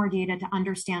to get more data to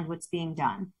understand what's being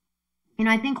done.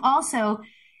 I think also,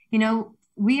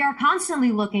 we are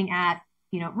constantly looking at,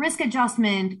 risk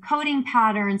adjustment, coding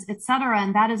patterns, et cetera.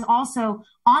 And that is also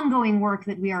ongoing work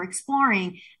that we are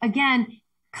exploring. Again,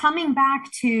 coming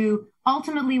back to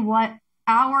ultimately what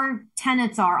our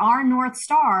tenets are, our North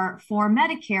Star for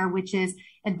Medicare, which is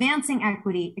advancing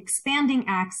equity, expanding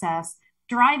access,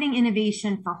 driving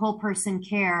innovation for whole person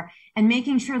care, and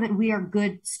making sure that we are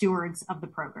good stewards of the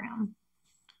program.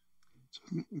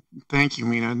 Thank you,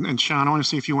 Mina. And Sean, I want to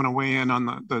see if you want to weigh in on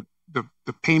the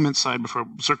payment side before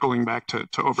circling back to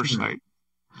oversight.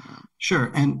 Sure.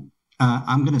 And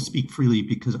I'm going to speak freely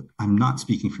because I'm not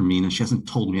speaking for Mina. She hasn't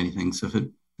told me anything. So if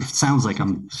it sounds like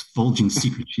I'm divulging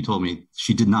secrets she told me,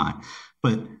 she did not.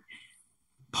 But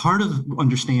part of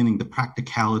understanding the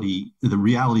practicality, the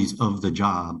realities of the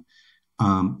job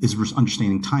is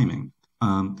understanding timing.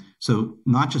 So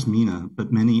not just Mina,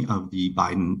 but many of the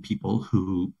Biden people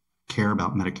who care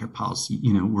about Medicare policy,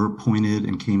 were appointed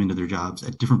and came into their jobs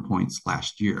at different points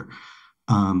last year.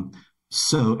 And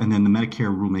then the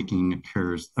Medicare rulemaking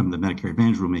occurs, the Medicare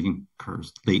Advantage rulemaking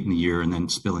occurs late in the year and then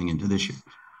spilling into this year.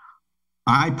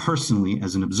 I personally,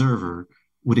 as an observer,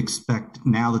 would expect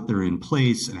now that they're in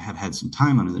place and have had some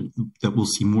time on it, that we'll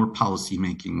see more policy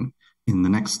making in the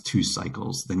next two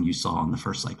cycles than you saw in the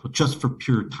first cycle, just for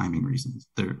pure timing reasons.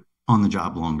 They're on the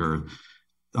job longer,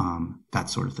 that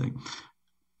sort of thing.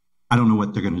 I don't know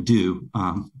what they're going to do.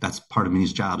 That's part of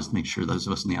Mina's job, is to make sure those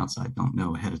of us on the outside don't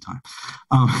know ahead of time.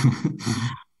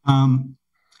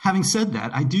 Having said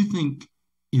that, I do think,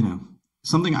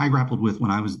 something I grappled with when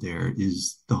I was there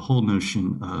is the whole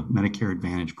notion of Medicare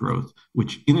Advantage growth,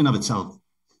 which in and of itself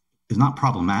is not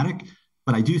problematic,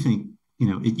 but I do think,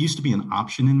 it used to be an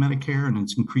option in Medicare and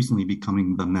it's increasingly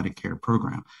becoming the Medicare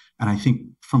program. And I think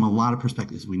from a lot of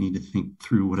perspectives, we need to think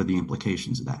through what are the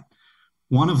implications of that.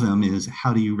 One of them is,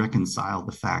 how do you reconcile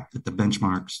the fact that the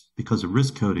benchmarks, because of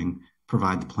risk coding,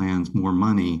 provide the plans more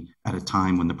money at a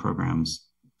time when the program's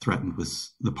threatened with,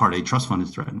 the Part A trust fund is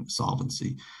threatened with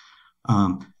solvency.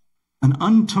 An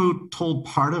untold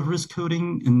part of risk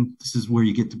coding, and this is where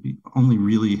you get to be only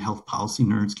really health policy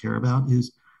nerds care about,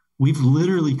 is we've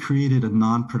literally created a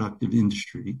non-productive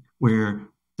industry where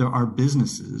there are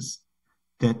businesses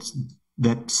that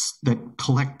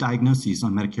collect diagnoses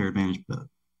on Medicare Advantage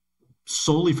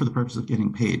solely for the purpose of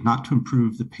getting paid, not to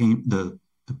improve the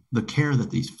care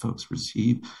that these folks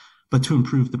receive, but to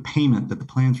improve the payment that the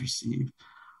plans receive.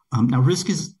 Now, risk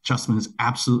adjustment is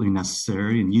absolutely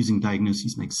necessary, and using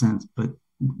diagnoses makes sense, but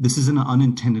this is an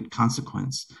unintended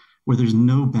consequence where there's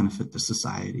no benefit to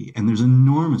society, and there's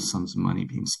enormous sums of money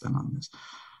being spent on this.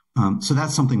 So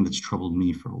that's something that's troubled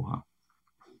me for a while.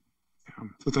 Yeah.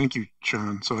 So thank you,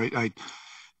 Sean. So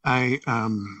I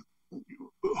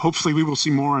hopefully we will see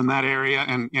more in that area,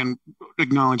 and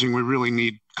acknowledging we really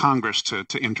need Congress to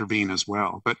intervene as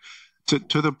well. But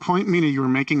to the point, Mina, you were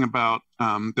making about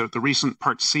the recent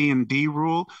Part C and D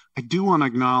rule, I do want to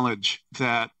acknowledge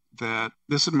that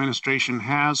this administration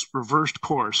has reversed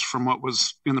course from what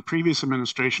was in the previous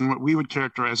administration, what we would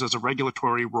characterize as a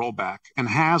regulatory rollback, and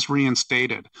has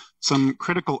reinstated some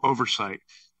critical oversight.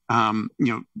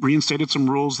 Reinstated some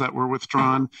rules that were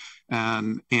withdrawn,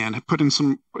 and put in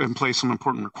place some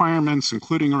important requirements,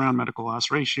 including around medical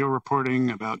loss ratio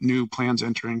reporting, about new plans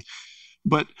entering.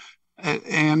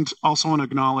 And also want to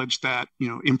acknowledge that,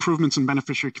 improvements in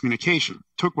beneficiary communication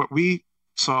took what we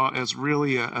saw as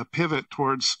really a pivot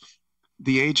towards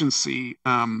the agency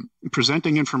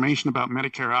presenting information about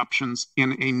Medicare options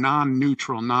in a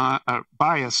non-neutral,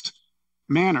 biased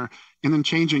manner, and then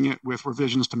changing it with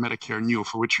revisions to Medicare and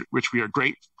UFO, which we are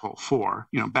grateful for,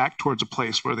 back towards a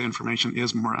place where the information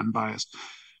is more unbiased.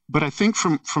 But I think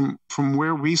from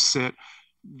where we sit,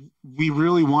 we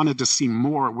really wanted to see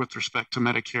more with respect to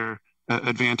Medicare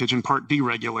Advantage and Part D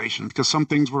regulation, because some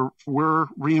things were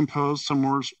reimposed, some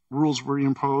rules were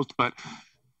reimposed, but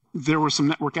there was some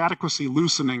network adequacy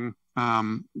loosening.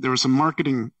 There were some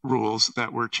marketing rules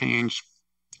that were changed.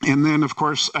 And then, of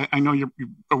course, I know you're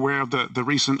aware of the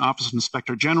recent Office of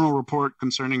Inspector General report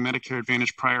concerning Medicare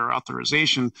Advantage prior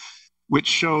authorization, which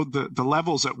showed the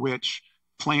levels at which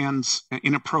plans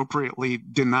inappropriately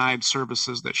denied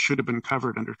services that should have been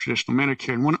covered under traditional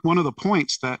Medicare. And one of the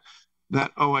points that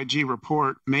OIG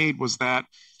report made was that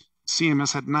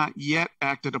CMS had not yet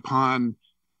acted upon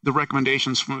the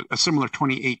recommendations from a similar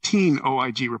 2018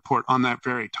 OIG report on that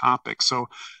very topic. So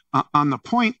on the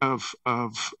point of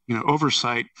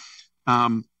oversight,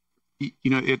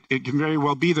 it can very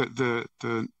well be that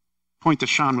the point that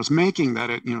Sean was making,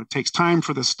 that it takes time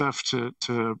for this stuff to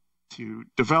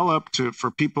develop, for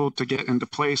people to get into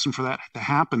place and for that to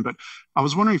happen. But I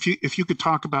was wondering if you could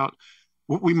talk about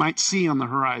what we might see on the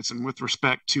horizon with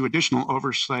respect to additional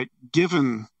oversight,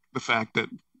 given the fact that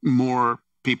more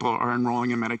people are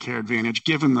enrolling in Medicare Advantage,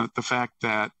 given the fact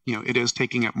that it is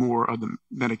taking up more of the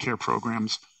Medicare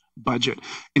program's budget,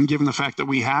 and given the fact that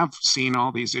we have seen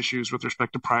all these issues with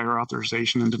respect to prior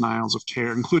authorization and denials of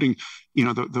care, including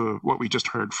the what we just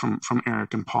heard from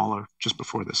Eric and Paula just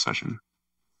before this session.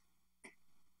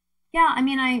 Yeah, I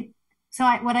mean,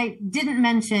 what I didn't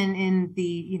mention in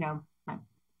the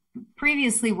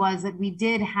previously was that we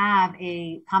did have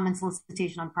a common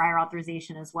solicitation on prior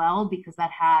authorization as well, because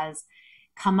that has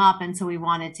come up, and so we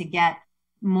wanted to get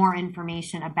more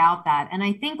information about that. And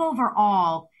I think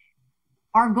overall,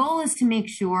 our goal is to make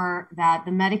sure that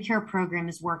the Medicare program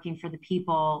is working for the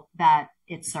people that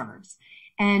it serves.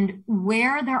 And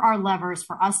where there are levers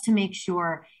for us to make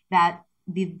sure that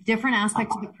the different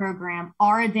aspects of the program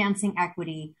are advancing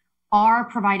equity, are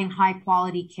providing high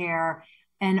quality care,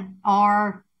 and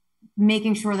are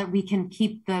making sure that we can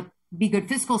be good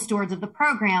fiscal stewards of the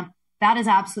program, that is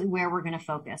absolutely where we're going to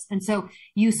focus. And so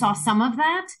you saw some of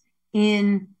that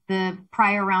in the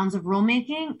prior rounds of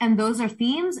rulemaking, and those are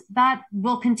themes that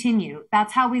will continue.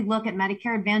 That's how we look at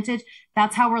Medicare Advantage.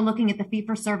 That's how we're looking at the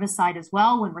fee-for-service side as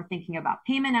well when we're thinking about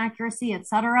payment accuracy, et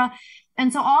cetera.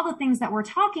 And so all the things that we're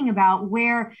talking about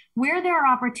where there are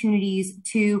opportunities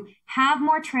to have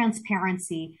more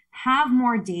transparency, have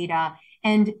more data,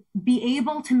 and be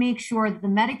able to make sure that the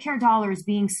Medicare dollar is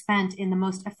being spent in the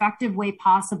most effective way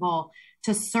possible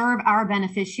to serve our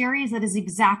beneficiaries, that is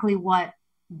exactly what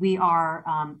we are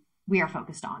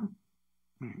focused on.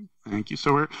 Thank you.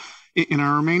 So we're in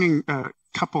our remaining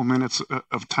couple minutes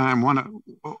of time, want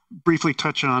to briefly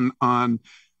touch on kind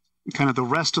of the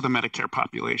rest of the Medicare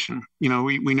population.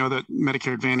 We know that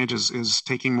Medicare Advantage is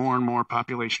taking more and more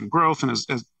population growth, and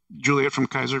as Juliet from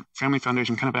Kaiser Family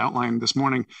Foundation kind of outlined this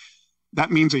morning, that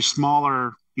means a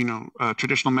smaller,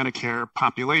 traditional Medicare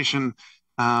population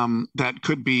that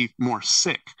could be more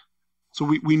sick. So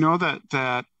we know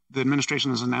that the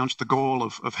administration has announced the goal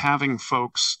of having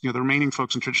folks, the remaining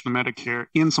folks in traditional Medicare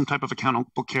in some type of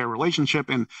accountable care relationship.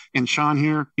 And Sean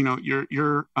here,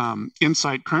 your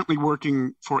insight currently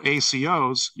working for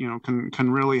ACOs,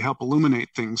 can really help illuminate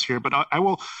things here. But I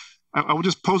will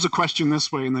just pose a question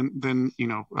this way, and then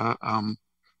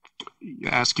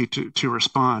ask you to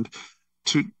respond.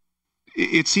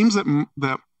 It seems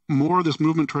that more of this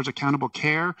movement towards accountable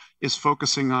care is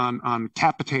focusing on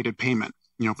capitated payment,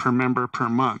 per member per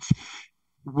month.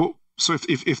 So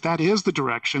if that is the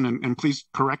direction, and please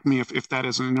correct me if that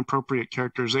is an inappropriate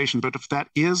characterization, but if that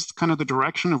is kind of the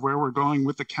direction of where we're going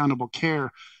with accountable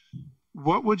care,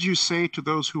 what would you say to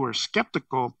those who are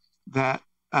skeptical that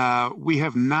we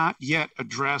have not yet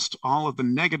addressed all of the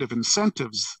negative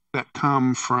incentives that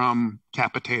come from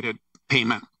capitated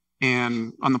payment,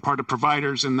 and on the part of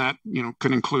providers, and that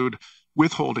could include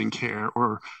withholding care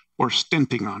or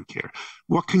stinting on care?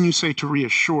 What can you say to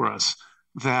reassure us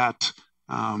that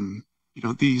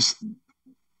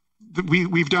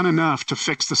we've done enough to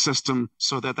fix the system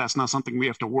so that that's not something we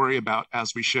have to worry about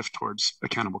as we shift towards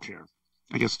accountable care?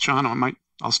 I guess, Sean,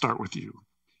 I'll start with you.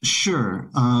 Sure.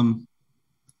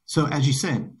 So as you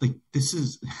said,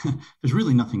 there's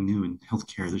really nothing new in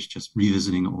healthcare. There's just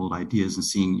revisiting old ideas and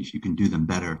seeing if you can do them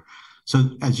better.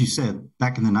 So as you said,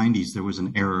 back in the 90s, there was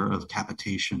an era of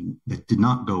capitation that did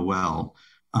not go well.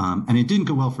 And it didn't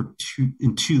go well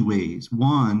in two ways.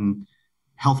 One,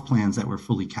 health plans that were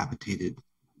fully capitated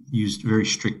used very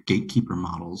strict gatekeeper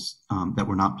models that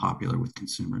were not popular with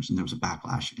consumers, and there was a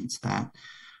backlash against that.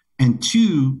 And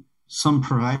two, some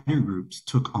provider groups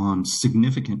took on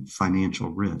significant financial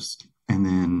risk and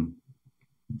then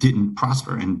didn't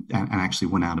prosper and actually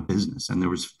went out of business. And there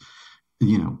was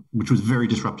which was very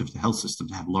disruptive to the health system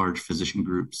to have large physician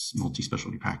groups,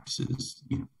 multi-specialty practices,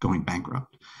 going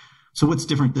bankrupt. So what's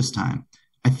different this time?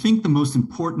 I think the most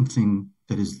important thing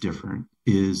that is different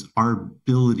is our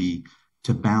ability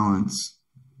to balance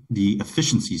the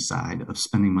efficiency side of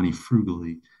spending money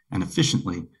frugally and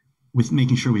efficiently with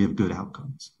making sure we have good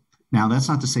outcomes. Now, that's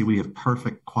not to say we have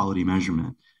perfect quality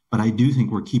measurement, but I do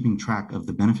think we're keeping track of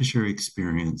the beneficiary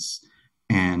experience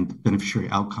and beneficiary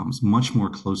outcomes much more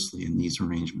closely in these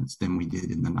arrangements than we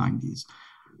did in the 90s.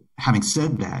 Having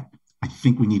said that, I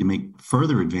think we need to make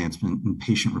further advancement in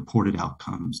patient-reported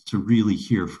outcomes to really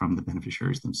hear from the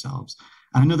beneficiaries themselves.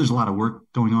 And I know there's a lot of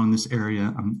work going on in this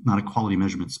area. I'm not a quality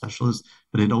measurement specialist,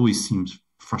 but it always seems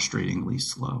frustratingly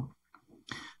slow.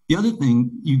 The other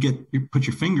thing you put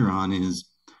your finger on is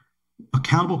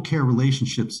accountable care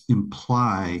relationships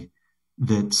imply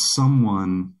that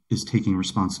someone is taking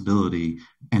responsibility,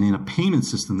 and in a payment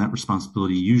system, that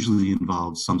responsibility usually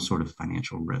involves some sort of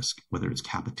financial risk, whether it's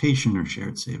capitation or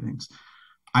shared savings.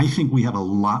 I think we have a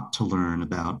lot to learn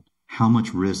about how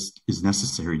much risk is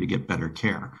necessary to get better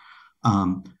care.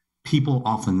 People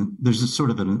often, there's a sort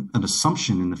of an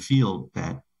assumption in the field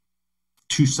that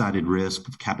two-sided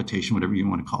risk, capitation, whatever you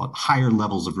want to call it, higher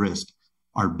levels of risk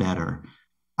are better.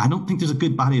 I don't think there's a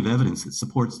good body of evidence that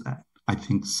supports that. I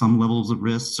think some levels of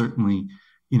risk, certainly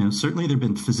there have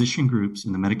been physician groups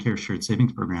in the Medicare Shared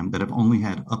Savings Program that have only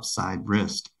had upside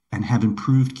risk and have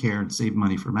improved care and saved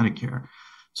money for Medicare.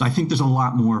 So I think there's a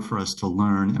lot more for us to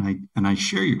learn, and I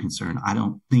share your concern. I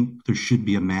don't think there should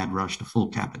be a mad rush to full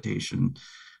capitation,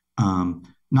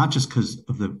 not just because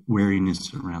of the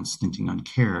wariness around stinting on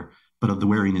care, but of the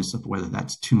wariness of whether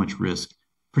that's too much risk,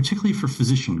 particularly for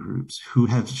physician groups who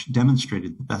have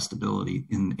demonstrated the best ability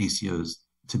in ACOs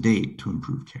to date to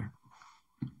improve care.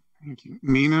 Thank you.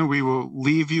 Mina, we will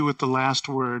leave you with the last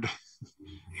word.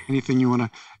 Anything you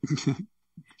want to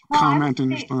comment in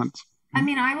response?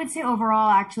 I would say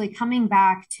overall, actually coming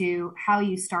back to how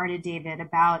you started, David,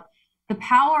 about the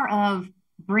power of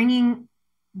bringing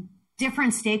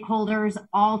different stakeholders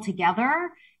all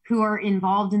together who are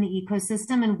involved in the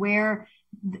ecosystem, and where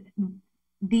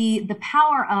the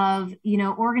power of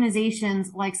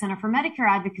organizations like Center for Medicare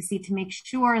Advocacy to make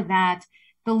sure that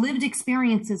the lived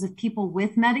experiences of people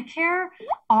with Medicare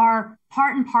are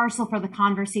part and parcel for the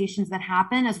conversations that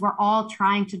happen as we're all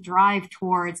trying to drive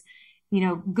towards,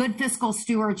 good fiscal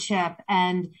stewardship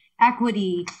and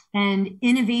equity and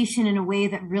innovation in a way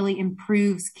that really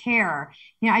improves care.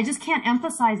 I just can't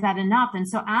emphasize that enough. And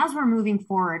so as we're moving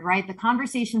forward, right, the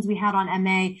conversations we had on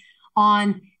MA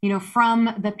on, from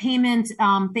the payment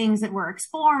things that we're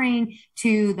exploring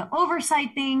to the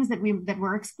oversight things that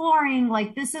we're exploring,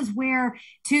 like this is where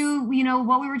to,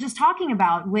 what we were just talking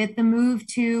about with the move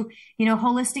to,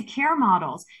 holistic care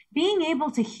models, being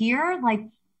able to hear like,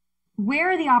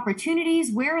 where are the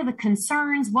opportunities? Where are the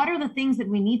concerns? What are the things that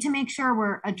we need to make sure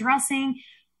we're addressing?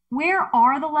 Where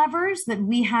are the levers that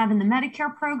we have in the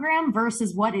Medicare program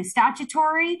versus what is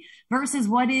statutory versus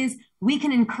what is we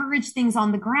can encourage things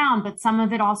on the ground, but some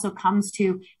of it also comes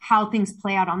to how things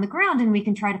play out on the ground, and we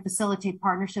can try to facilitate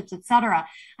partnerships, et cetera.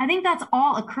 I think that's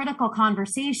all a critical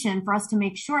conversation for us to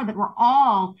make sure that we're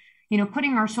all,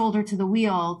 putting our shoulder to the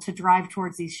wheel to drive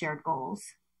towards these shared goals.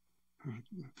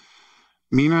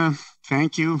 Mina,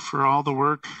 thank you for all the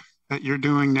work that you're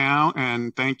doing now,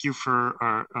 and thank you for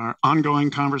our ongoing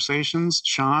conversations.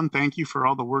 Sean, thank you for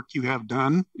all the work you have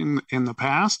done in the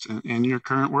past and your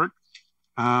current work,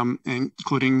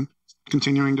 including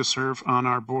continuing to serve on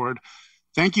our board.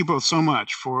 Thank you both so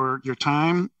much for your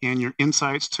time and your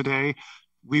insights today.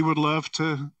 We would love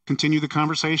to continue the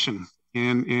conversation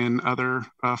in other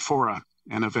fora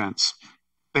and events.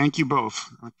 Thank you both.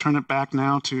 I'll turn it back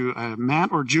now to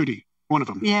Matt or Judy. One of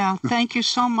them. Yeah, thank you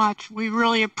so much. We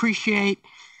really appreciate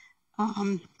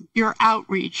your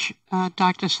outreach,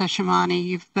 Dr. Seshimani.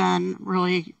 You've been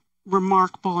really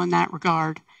remarkable in that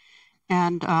regard.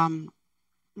 And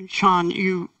Sean,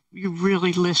 you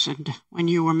really listened when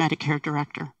you were Medicare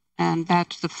director, and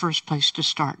that's the first place to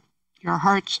start. Your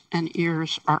hearts and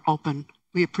ears are open.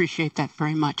 We appreciate that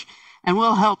very much, and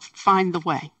we'll help find the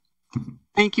way.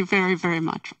 Thank you very, very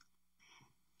much.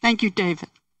 Thank you, David.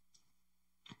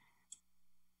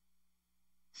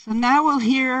 So now we'll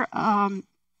hear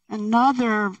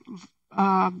another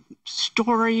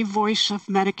story, voice of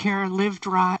Medicare,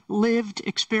 lived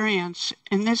experience.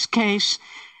 In this case,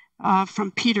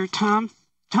 from Peter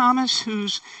Thomas,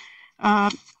 who's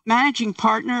managing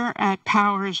partner at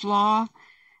Powers Law.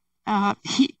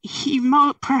 He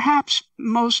perhaps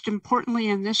most importantly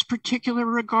in this particular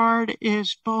regard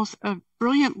is both a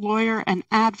brilliant lawyer and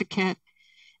advocate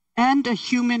and a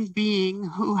human being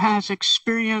who has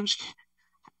experienced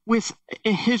with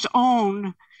his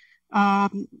own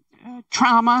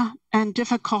trauma and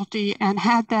difficulty, and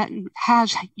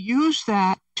has used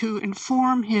that to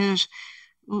inform his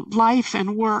life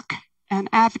and work and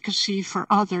advocacy for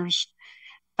others.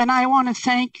 And I want to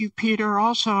thank you, Peter,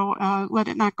 also. Let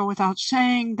it not go without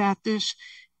saying that this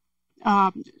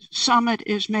summit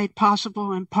is made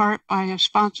possible in part by a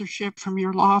sponsorship from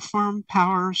your law firm,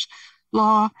 Powers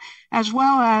Law, as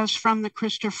well as from the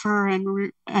Christopher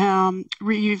and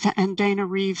Reeve and Dana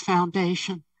Reeve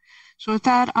Foundation. So with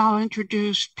that, I'll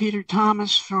introduce Peter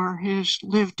Thomas for his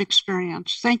lived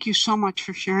experience. Thank you so much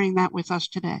for sharing that with us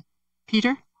today.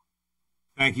 Peter?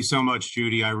 Thank you so much,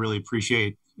 Judy. I really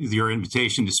appreciate your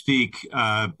invitation to speak.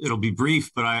 It'll be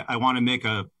brief, but I want to make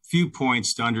a few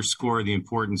points to underscore the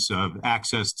importance of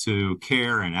access to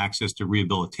care and access to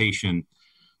rehabilitation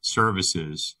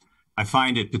services. I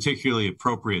find it particularly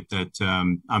appropriate that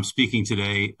I'm speaking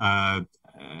today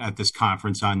at this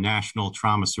conference on National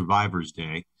Trauma Survivors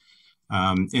Day.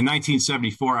 In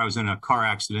 1974, I was in a car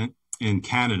accident in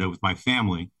Canada with my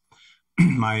family.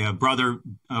 My brother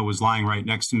was lying right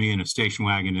next to me in a station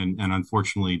wagon and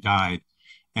unfortunately died.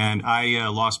 And I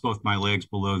lost both my legs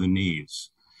below the knees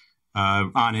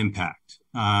on impact.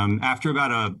 After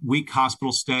about a week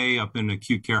hospital stay up in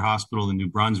acute care hospital in New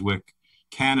Brunswick,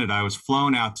 Canada, I was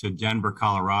flown out to Denver,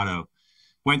 Colorado,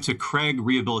 went to Craig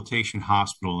Rehabilitation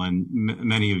Hospital. And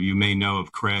many of you may know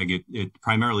of Craig. It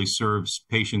primarily serves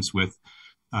patients with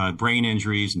brain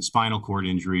injuries and spinal cord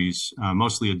injuries,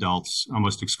 mostly adults,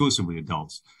 almost exclusively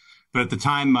adults. But at the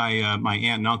time, my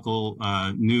aunt and uncle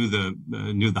knew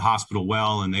the hospital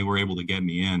well, and they were able to get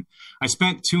me in. I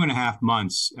spent 2.5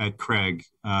 months at Craig,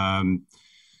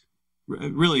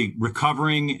 really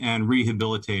recovering and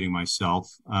rehabilitating myself.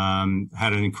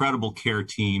 Had an incredible care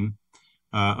team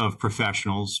of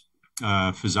professionals,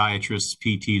 physiatrists,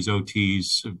 PTs,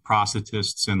 OTs,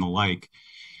 prosthetists, and the like,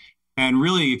 and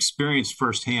really experienced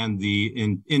firsthand the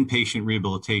inpatient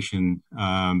rehabilitation,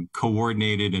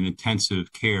 coordinated and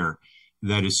intensive care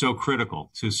that is so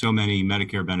critical to so many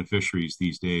Medicare beneficiaries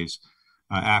these days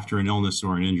after an illness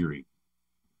or an injury.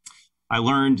 I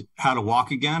learned how to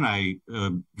walk again. I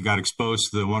got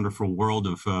exposed to the wonderful world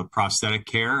of prosthetic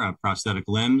care, prosthetic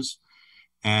limbs,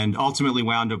 and ultimately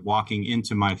wound up walking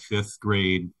into my 5th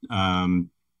grade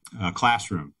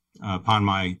classroom upon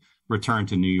my return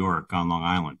to New York on Long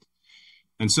Island.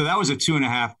 And so that was a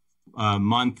 2.5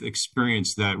 month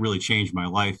experience that really changed my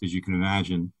life, as you can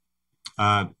imagine.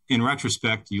 In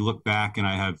retrospect, you look back and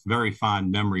I have very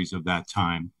fond memories of that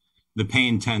time. The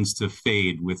pain tends to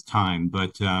fade with time,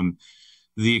 but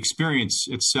the experience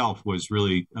itself was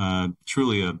really,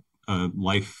 truly a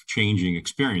life-changing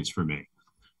experience for me.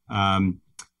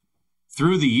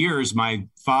 Through the years, my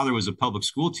father was a public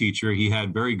school teacher. He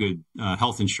had very good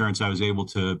health insurance. I was able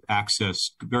to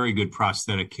access very good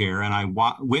prosthetic care, and I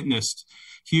witnessed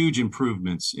huge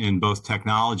improvements in both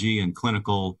technology and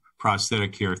clinical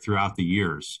prosthetic care throughout the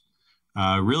years.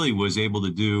 Really was able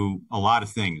to do a lot of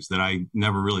things that I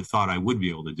never really thought I would be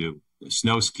able to do.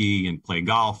 Snow ski and play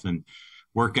golf and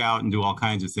work out and do all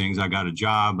kinds of things. I got a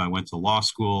job. I went to law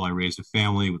school. I raised a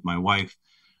family with my wife.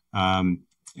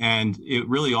 And it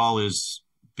really all is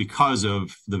because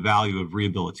of the value of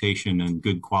rehabilitation and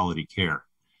good quality care.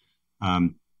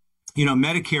 You know,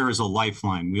 Medicare is a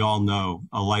lifeline. We all know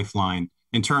a lifeline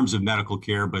in terms of medical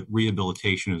care, but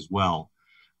rehabilitation as well.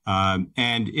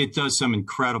 And it does some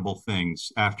incredible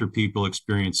things after people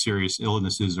experience serious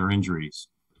illnesses or injuries.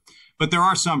 But there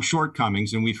are some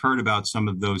shortcomings, and we've heard about some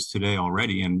of those today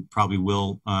already, and probably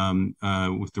will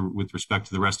with respect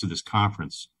to the rest of this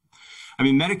conference. I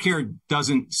mean, Medicare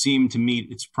doesn't seem to meet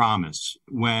its promise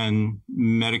when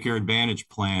Medicare Advantage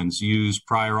plans use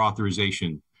prior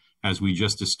authorization, as we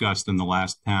just discussed in the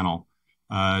last panel,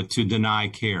 to deny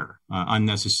care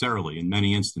unnecessarily in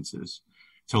many instances,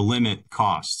 to limit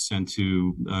costs and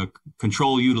to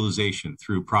control utilization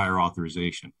through prior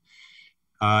authorization.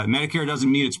 Medicare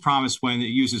doesn't meet its promise when it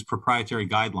uses proprietary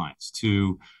guidelines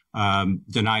to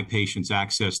deny patients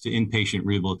access to inpatient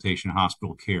rehabilitation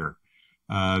hospital care.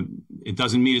 It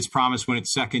doesn't meet its promise when it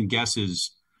second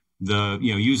guesses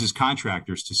uses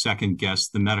contractors to second guess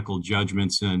the medical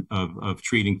judgments of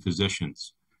treating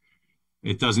physicians.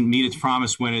 It doesn't meet its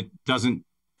promise when it doesn't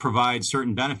provide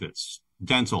certain benefits,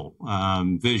 dental,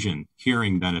 vision,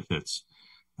 hearing benefits,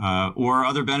 or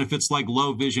other benefits like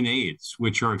low vision aids,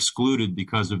 which are excluded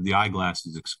because of the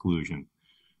eyeglasses exclusion,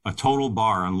 a total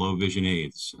bar on low vision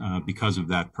aids because of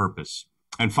that purpose.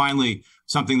 And finally,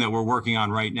 something that we're working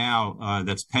on right now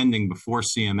that's pending before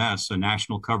CMS, a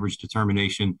national coverage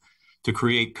determination to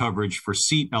create coverage for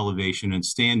seat elevation and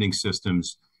standing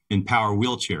systems in power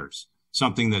wheelchairs.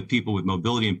 something that people with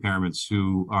mobility impairments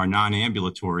who are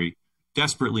non-ambulatory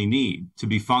desperately need to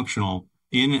be functional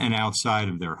in and outside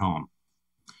of their home.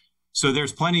 So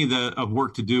there's plenty of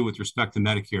work to do with respect to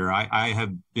Medicare. I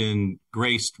have been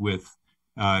graced with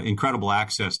incredible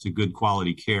access to good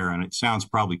quality care, and it sounds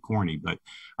probably corny, but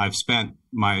I've spent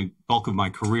my bulk of my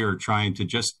career trying to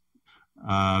just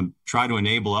try to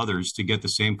enable others to get the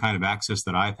same kind of access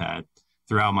that I've had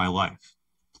throughout my life.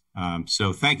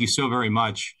 So thank you so very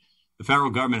much. The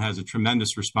federal government has a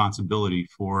tremendous responsibility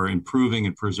for improving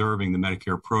and preserving the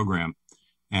Medicare program.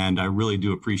 And I really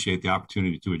do appreciate the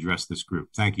opportunity to address this group.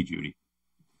 Thank you, Judy.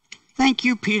 Thank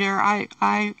you, Peter.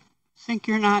 I think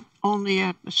you're not only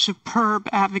a superb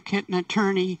advocate and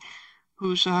attorney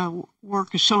whose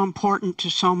work is so important to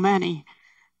so many,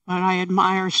 but I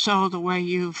admire so the way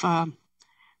you've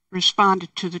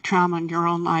responded to the trauma in your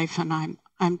own life. And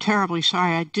I'm terribly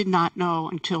sorry. I did not know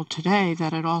until today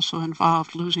that it also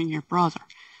involved losing your brother.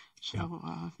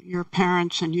 So your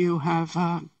parents and you have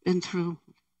been through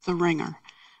the ringer.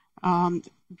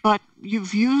 But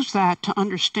you've used that to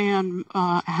understand,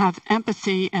 have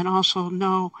empathy, and also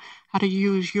know how to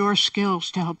use your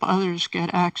skills to help others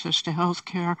get access to health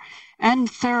care and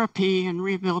therapy and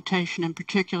rehabilitation in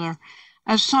particular.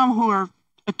 As some who are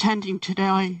attending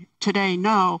today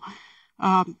know,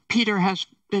 Peter has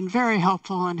been very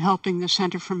helpful in helping the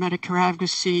Center for Medicare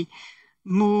Advocacy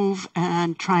move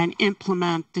and try and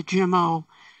implement the GMO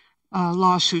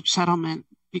lawsuit settlement,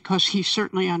 because he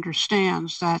certainly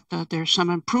understands that there's some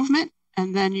improvement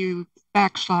and then you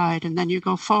backslide and then you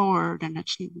go forward, and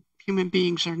it's human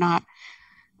beings are not,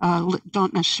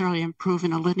 don't necessarily improve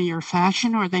in a linear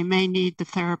fashion, or they may need the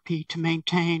therapy to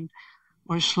maintain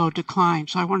or slow decline.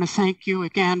 So I want to thank you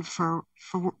again for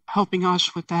helping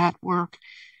us with that work,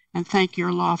 and thank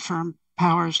your law firm,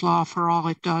 Powers Law, for all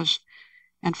it does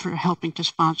and for helping to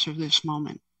sponsor this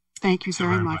moment. Thank you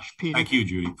very much, Peter. Thank you,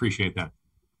 Judy. Appreciate that.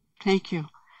 Thank you.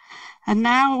 And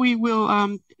now we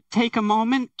will take a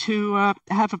moment to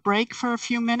have a break for a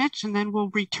few minutes, and then we'll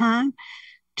return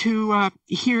to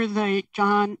hear the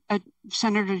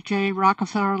Senator J.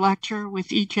 Rockefeller lecture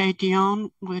with E.J.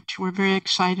 Dion, which we're very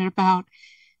excited about.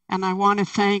 And I want to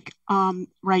thank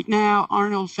right now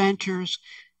Arnold Ventures,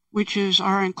 which is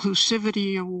our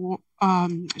inclusivity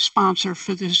sponsor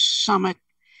for this summit,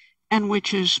 and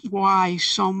which is why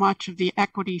so much of the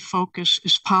equity focus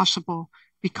is possible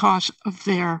because of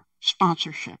their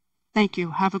sponsorship. Thank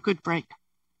you. Have a good break.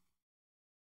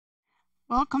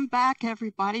 Welcome back,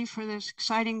 everybody, for this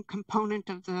exciting component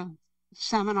of the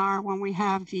seminar when we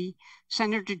have the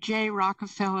Senator J.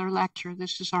 Rockefeller Lecture.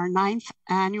 This is our 9th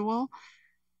annual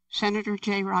Senator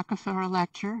J. Rockefeller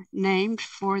Lecture, named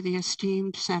for the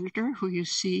esteemed senator who you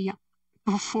see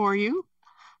before you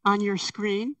on your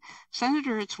screen.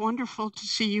 Senator, it's wonderful to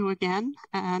see you again,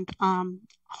 and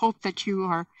hope that you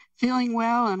are feeling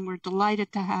well, and we're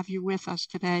delighted to have you with us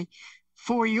today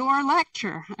for your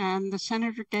lecture. And the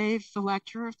senator gave the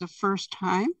lecture the first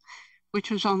time, which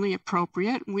was only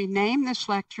appropriate. We named this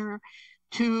lecture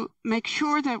to make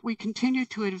sure that we continue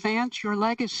to advance your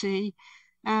legacy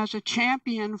as a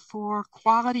champion for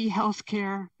quality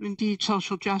healthcare, indeed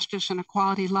social justice and a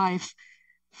quality life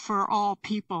for all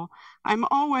people. I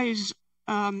always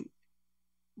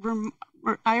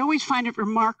find it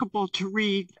remarkable to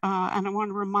read, and I want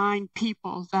to remind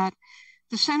people that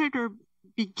the senator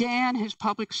began his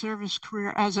public service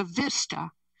career as a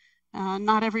VISTA.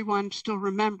 Not everyone still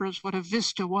remembers what a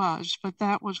VISTA was, but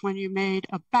that was when you made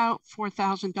about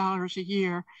 $4,000 a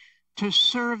year to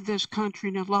serve this country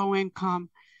in a low-income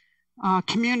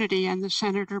community, and the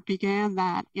senator began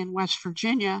that in West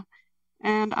Virginia.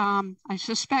 And I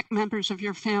suspect members of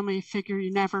your family figure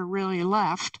you never really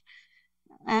left.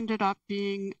 Ended up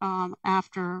being,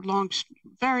 after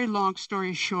very long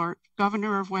story short,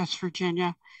 governor of West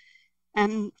Virginia,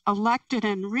 and elected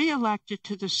and re-elected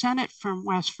to the Senate from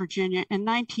West Virginia in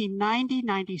 1990,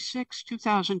 96,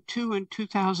 2002, and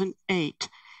 2008,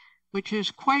 which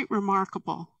is quite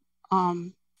remarkable.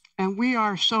 And we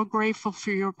are so grateful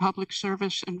for your public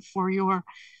service and for your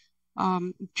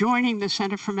joining the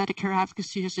Center for Medicare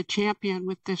Advocacy as a champion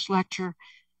with this lecture,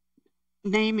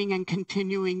 naming and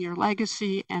continuing your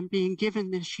legacy, and being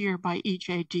given this year by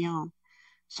E.J. Dion.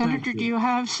 Senator, do you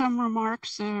have some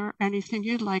remarks or anything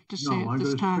you'd like to say at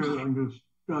this time? I'm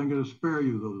going to spare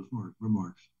you those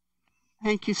remarks.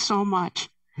 Thank you so much.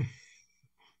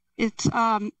 It's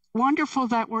wonderful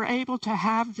that we're able to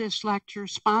have this lecture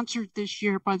sponsored this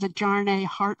year by the John A.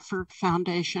 Hartford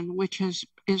Foundation, which is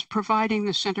providing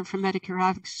the Center for Medicare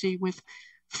Advocacy with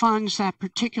funds that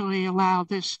particularly allow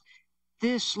this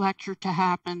lecture to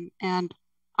happen. And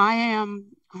I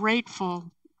am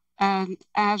grateful and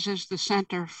as is the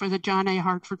Center for the John A.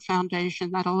 Hartford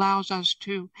Foundation, that allows us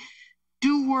to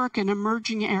do work in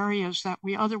emerging areas that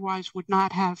we otherwise would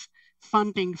not have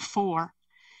funding for.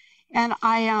 And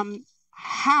I am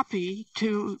happy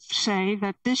to say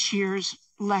that this year's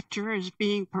lecture is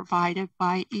being provided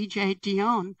by E.J.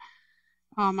 Dion.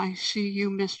 I see you,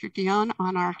 Mr. Dion,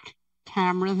 on our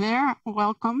camera there.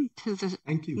 Welcome to the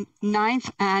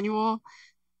 9th Annual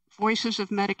Voices of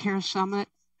Medicare Summit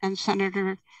and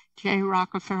Senator J.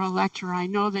 Rockefeller Lecture. I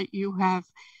know that you have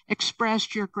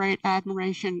expressed your great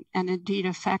admiration and indeed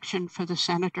affection for the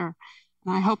Senator.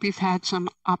 And I hope you've had some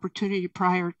opportunity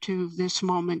prior to this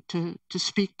moment to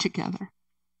speak together.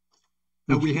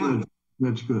 That's good.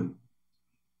 That's good.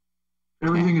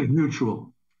 Everything is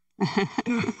mutual.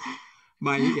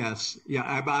 Yes.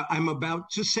 Yeah, I'm about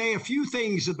to say a few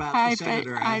things about the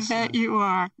Senator. I bet you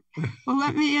are. Well,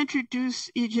 let me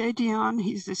introduce E.J. Dion.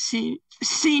 He's a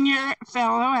senior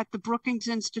fellow at the Brookings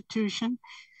Institution,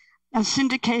 a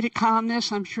syndicated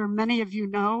columnist, I'm sure many of you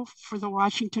know, for the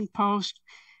Washington Post,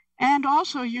 and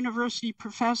also a university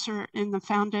professor in the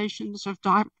Foundations of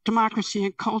Democracy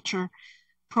and Culture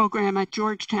program at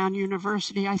Georgetown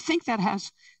University. I think that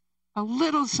has a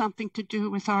little something to do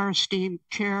with our esteemed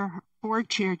board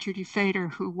chair, Judy Fader,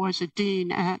 who was a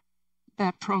dean at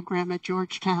that program at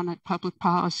Georgetown, at public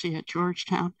policy at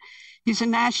Georgetown. He's a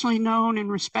nationally known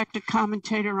and respected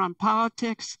commentator on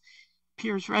politics,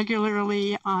 appears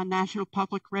regularly on National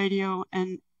Public Radio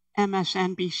and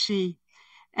MSNBC.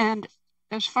 And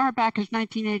as far back as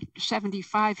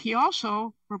 1975, he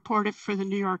also reported for the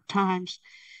New York Times.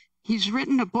 He's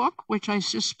written a book, which I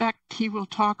suspect he will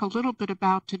talk a little bit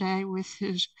about today with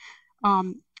his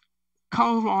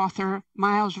co-author,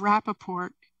 Miles Rappaport,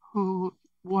 who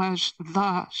was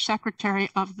the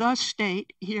Secretary of the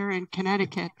state here in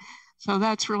Connecticut. So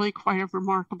that's really quite a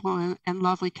remarkable and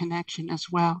lovely connection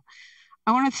as well.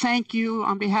 I want to thank you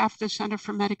on behalf of the Center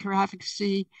for Medicare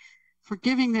Advocacy for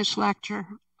giving this lecture.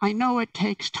 I know it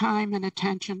takes time and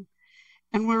attention,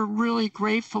 and we're really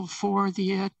grateful for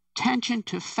the attention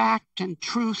to fact and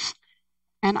truth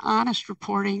and honest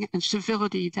reporting and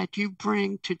civility that you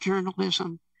bring to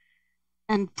journalism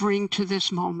and bring to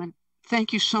this moment.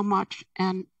 Thank you so much.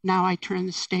 And now I turn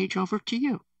the stage over to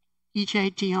you,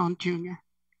 E.J. Dion Jr.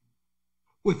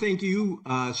 Well, thank you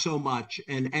so much.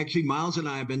 And actually, Miles and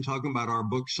I have been talking about our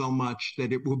book so much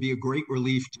that it will be a great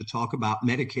relief to talk about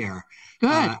Medicare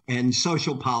and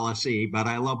social policy. But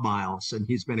I love Miles, and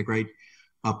he's been a great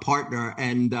partner.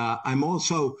 And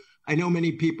I know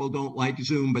many people don't like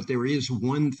Zoom, but there is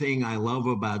one thing I love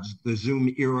about the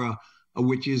Zoom era,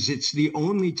 which is it's the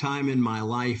only time in my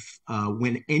life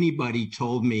when anybody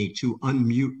told me to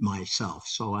unmute myself.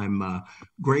 So I'm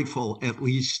grateful at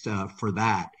least for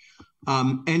that.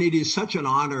 And it is such an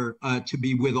honor to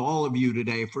be with all of you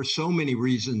today for so many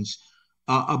reasons.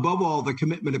 Above all, the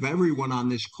commitment of everyone on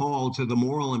this call to the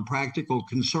moral and practical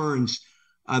concerns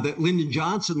that Lyndon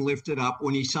Johnson lifted up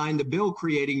when he signed the bill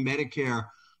creating Medicare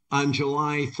on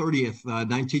July 30th,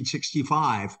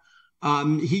 1965.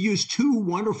 He used two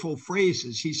wonderful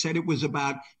phrases. He said it was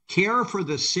about care for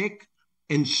the sick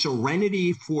and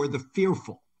serenity for the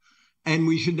fearful. And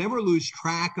we should never lose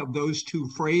track of those two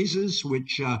phrases,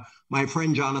 which my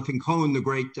friend Jonathan Cohn, the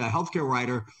great healthcare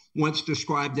writer, once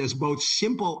described as both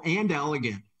simple and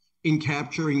elegant in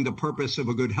capturing the purpose of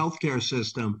a good healthcare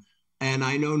system. And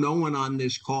I know no one on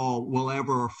this call will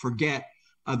ever forget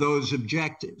those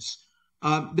objectives.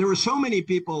 There are so many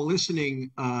people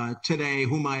listening today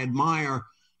whom I admire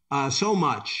so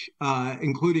much,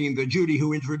 including the Judy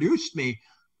who introduced me.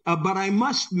 But I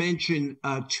must mention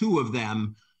two of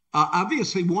them.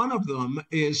 Obviously, one of them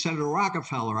is Senator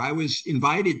Rockefeller. I was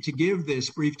invited to give this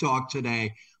brief talk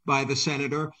today by the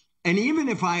senator. And even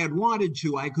if I had wanted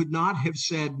to, I could not have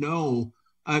said no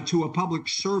to a public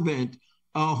servant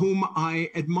whom I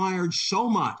admired so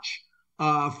much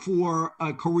for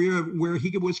a career where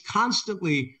he was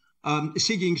constantly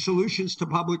seeking solutions to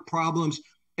public problems,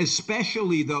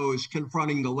 especially those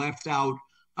confronting the left out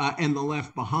and the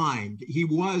left behind. He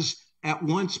was at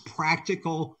once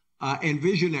practical and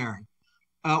visionary.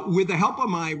 With the help of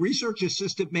my research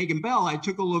assistant, Megan Bell, I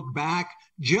took a look back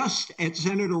just at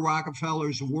Senator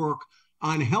Rockefeller's work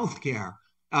on healthcare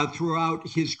throughout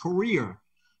his career.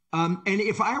 And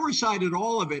if I recited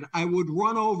all of it, I would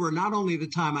run over not only the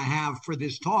time I have for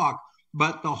this talk,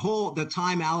 but the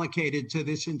time allocated to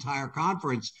this entire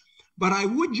conference. But I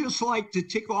would just like to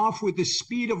tick off with the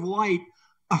speed of light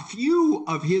a few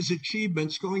of his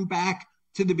achievements going back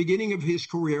to the beginning of his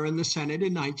career in the Senate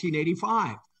in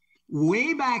 1985.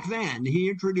 Way back then, he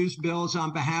introduced bills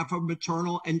on behalf of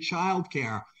maternal and child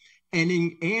care.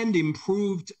 and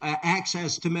improved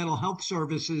access to mental health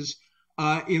services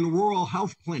in rural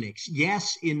health clinics.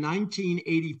 Yes, in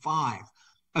 1985.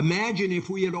 Imagine if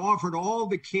we had offered all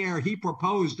the care he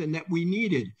proposed and that we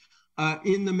needed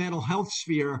in the mental health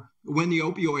sphere when the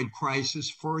opioid crisis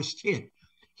first hit.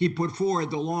 He put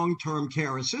forward the Long-Term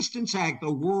Care Assistance Act,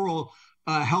 the Rural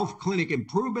Health Clinic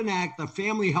Improvement Act, the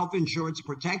Family Health Insurance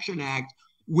Protection Act,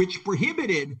 which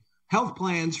prohibited health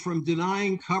plans from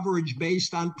denying coverage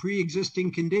based on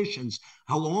pre-existing conditions.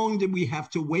 How long did we have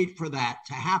to wait for that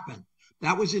to happen?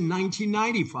 That was in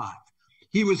 1995.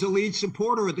 He was a lead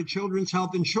supporter of the Children's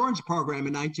Health Insurance Program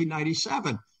in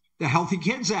 1997, the Healthy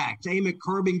Kids Act, aimed at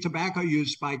curbing tobacco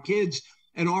use by kids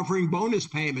and offering bonus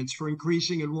payments for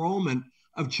increasing enrollment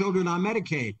of children on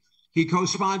Medicaid. He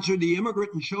co-sponsored the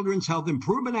Immigrant and Children's Health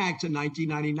Improvement Act in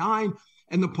 1999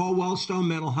 and the Paul Wellstone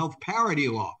Mental Health Parity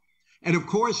Law. And of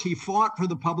course, he fought for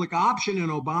the public option in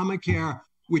Obamacare,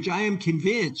 which I am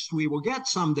convinced we will get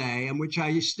someday, and which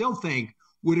I still think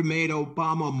would have made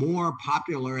Obama more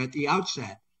popular at the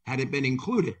outset had it been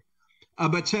included.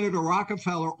 But Senator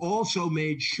Rockefeller also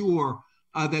made sure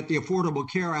that the Affordable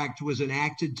Care Act was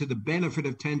enacted to the benefit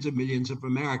of tens of millions of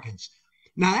Americans.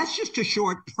 Now, that's just a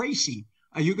short précis.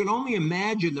 You can only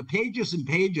imagine the pages and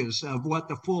pages of what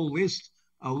the full list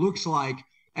looks like.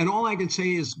 And all I can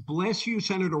say is, bless you,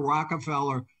 Senator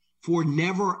Rockefeller, for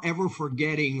never, ever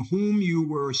forgetting whom you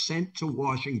were sent to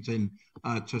Washington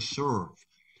to serve.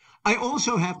 I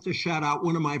also have to shout out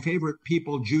one of my favorite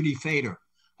people, Judy Fader,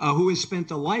 who has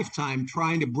spent a lifetime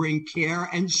trying to bring care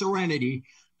and serenity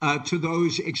to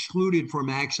those excluded from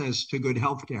access to good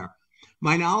health care.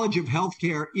 My knowledge of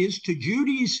healthcare is to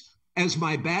Judy's as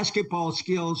my basketball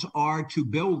skills are to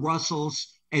Bill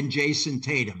Russell's and Jason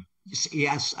Tatum.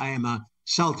 Yes, I am a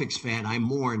Celtics fan. I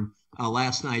mourn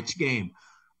last night's game.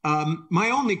 My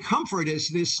only comfort is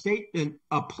this statement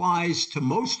applies to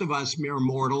most of us mere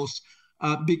mortals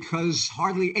because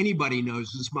hardly anybody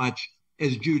knows as much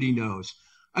as Judy knows.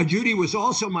 Judy was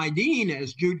also my dean,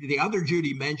 as the other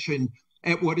Judy mentioned,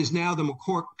 at what is now the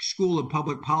McCork School of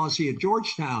Public Policy at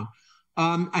Georgetown.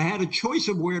 I had a choice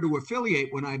of where to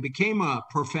affiliate when I became a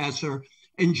professor,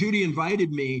 and Judy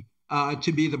invited me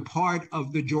to be the part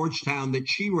of the Georgetown that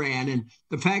she ran. And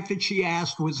the fact that she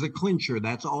asked was the clincher.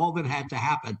 That's all that had to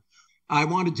happen. I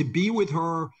wanted to be with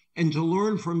her and to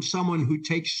learn from someone who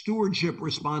takes stewardship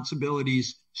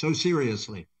responsibilities so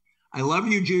seriously. I love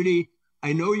you, Judy.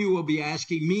 I know you will be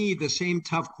asking me the same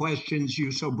tough questions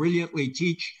you so brilliantly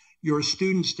teach your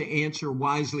students to answer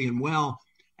wisely and well.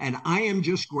 And I am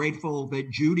just grateful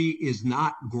that Judy is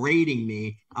not grading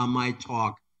me on my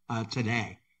talk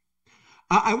today.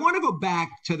 I want to go back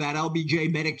to that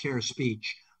LBJ Medicare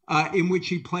speech in which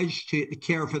he pledged to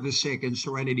care for the sick and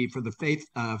serenity for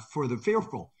the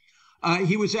fearful.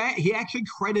 He actually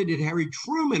credited Harry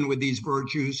Truman with these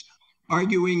virtues,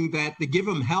 arguing that the Give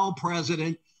 'em Hell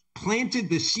president planted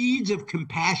the seeds of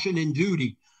compassion and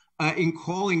duty in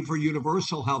calling for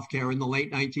universal health care in the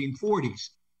late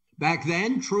 1940s. Back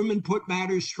then, Truman put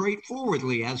matters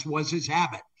straightforwardly, as was his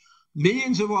habit.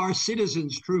 Millions of our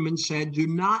citizens, Truman said, do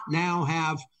not now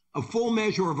have a full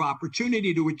measure of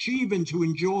opportunity to achieve and to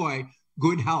enjoy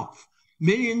good health.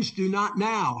 Millions do not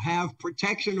now have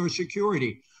protection or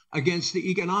security against the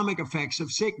economic effects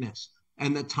of sickness.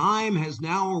 And the time has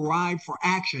now arrived for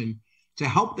action to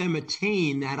help them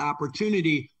attain that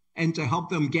opportunity and to help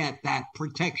them get that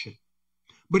protection.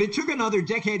 But it took another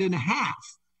decade and a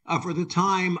half for the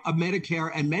time of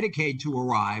Medicare and Medicaid to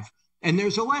arrive. And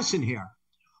there's a lesson here.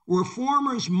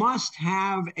 Reformers must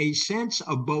have a sense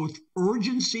of both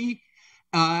urgency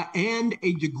and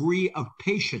a degree of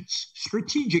patience,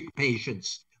 strategic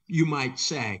patience, you might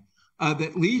say,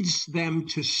 that leads them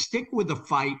to stick with the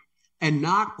fight and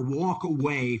not walk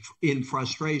away in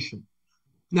frustration.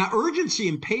 Now, urgency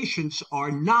and patience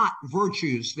are not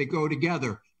virtues that go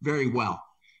together very well.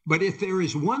 But if there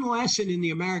is one lesson in the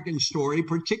American story,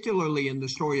 particularly in the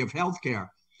story of healthcare,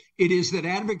 it is that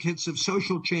advocates of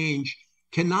social change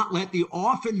cannot let the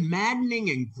often maddening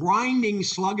and grinding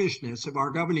sluggishness of our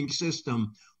governing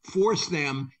system force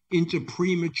them into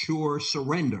premature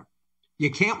surrender. You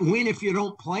can't win if you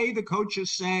don't play, the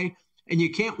coaches say, and you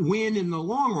can't win in the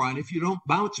long run if you don't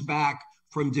bounce back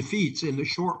from defeats in the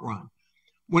short run.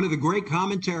 One of the great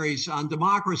commentaries on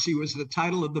democracy was the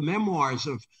title of the memoirs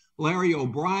of Larry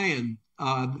O'Brien,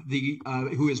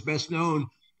 who is best known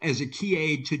as a key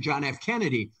aide to John F.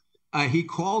 Kennedy. He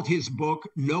called his book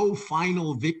No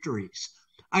Final Victories.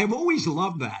 I've always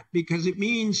loved that because it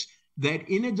means that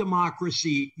in a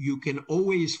democracy, you can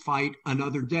always fight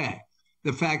another day.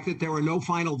 The fact that there are no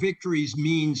final victories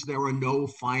means there are no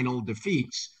final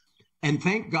defeats. And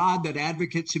thank God that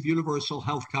advocates of universal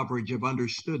health coverage have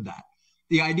understood that.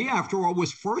 The idea, after all,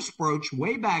 was first broached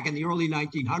way back in the early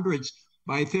 1900s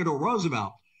by Theodore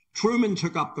Roosevelt. Truman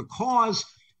took up the cause,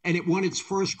 and it won its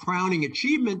first crowning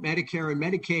achievement, Medicare and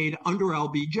Medicaid, under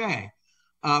LBJ.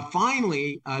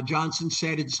 Finally, Johnson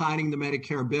said in signing the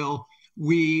Medicare bill,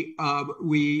 we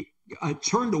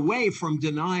turned away from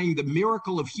denying the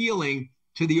miracle of healing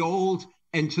to the old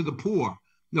and to the poor.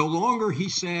 No longer, he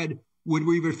said, would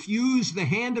we refuse the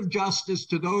hand of justice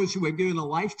to those who have given a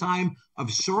lifetime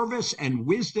of service and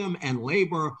wisdom and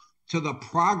labor to the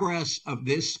progress of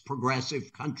this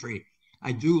progressive country.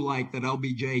 I do like that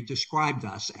LBJ described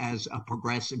us as a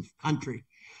progressive country.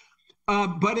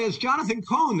 But as Jonathan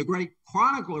Cohn, the great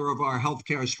chronicler of our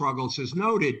healthcare struggles, has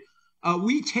noted,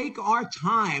 we take our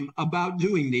time about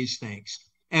doing these things.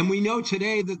 And we know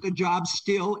today that the job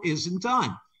still isn't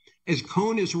done. As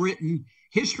Cohn has written,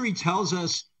 history tells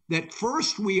us that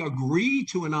first we agree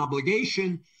to an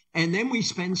obligation, and then we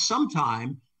spend some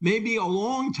time, maybe a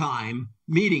long time,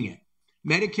 meeting it.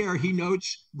 Medicare, he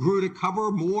notes, grew to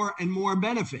cover more and more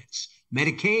benefits.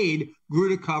 Medicaid grew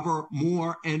to cover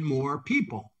more and more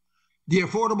people. The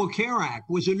Affordable Care Act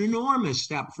was an enormous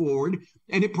step forward,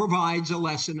 and it provides a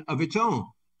lesson of its own.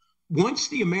 Once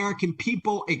the American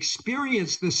people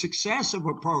experience the success of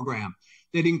a program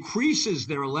that increases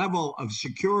their level of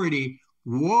security,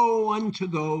 woe unto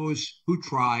those who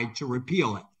tried to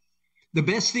repeal it. The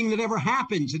best thing that ever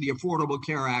happened to the Affordable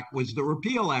Care Act was the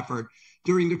repeal effort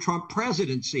during the Trump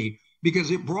presidency, because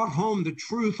it brought home the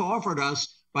truth offered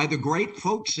us by the great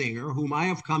folk singer, whom I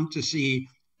have come to see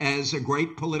as a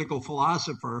great political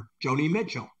philosopher, Joni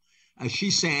Mitchell.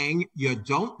 She sang, "You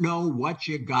don't know what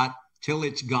you got till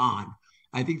it's gone."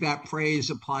 I think that phrase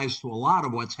applies to a lot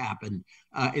of what's happened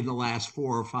in the last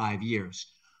 4 or 5 years.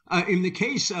 In the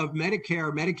case of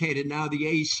Medicare, Medicaid, and now the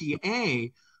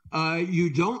ACA, you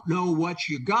don't know what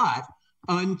you got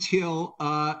until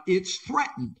it's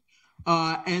threatened.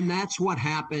 And that's what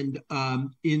happened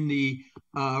in the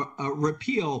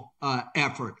repeal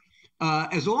effort.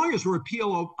 As long as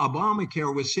repeal of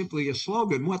Obamacare was simply a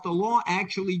slogan, what the law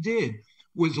actually did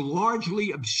was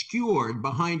largely obscured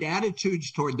behind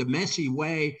attitudes toward the messy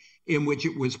way in which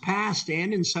it was passed,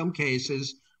 and in some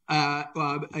cases,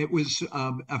 it was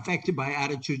affected by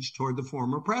attitudes toward the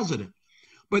former president.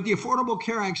 But the Affordable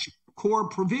Care Act's core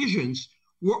provisions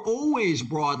were always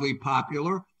broadly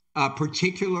popular,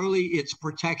 particularly its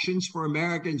protections for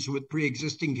Americans with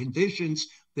pre-existing conditions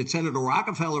that Senator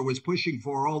Rockefeller was pushing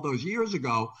for all those years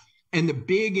ago, and the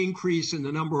big increase in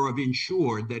the number of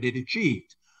insured that it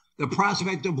achieved. The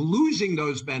prospect of losing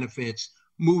those benefits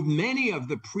moved many of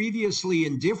the previously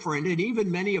indifferent and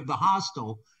even many of the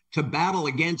hostile to battle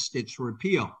against its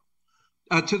repeal.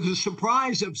 To the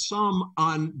surprise of some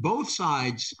on both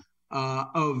sides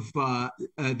of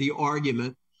the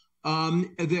argument,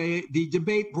 the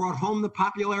debate brought home the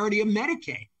popularity of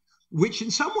Medicaid, which in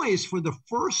some ways for the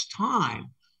first time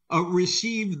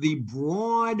received the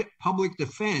broad public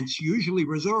defense usually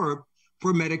reserved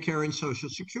for Medicare and Social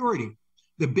Security.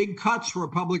 The big cuts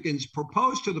Republicans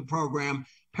proposed to the program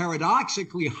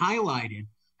paradoxically highlighted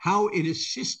how it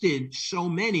assisted so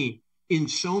many in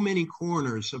so many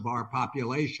corners of our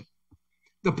population.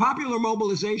 The popular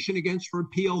mobilization against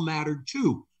repeal mattered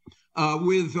too,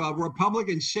 with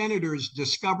Republican senators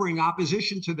discovering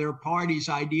opposition to their party's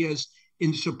ideas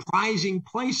in surprising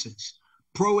places.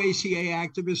 Pro-ACA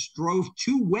activists drove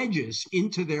 2 wedges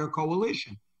into their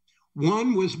coalition.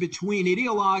 One was between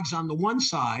ideologues on the one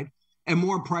side and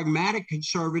more pragmatic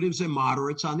conservatives and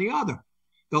moderates on the other.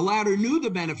 The latter knew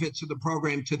the benefits of the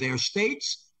program to their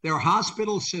states, their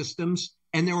hospital systems,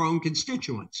 and their own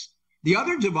constituents. The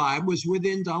other divide was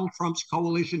within Donald Trump's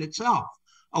coalition itself,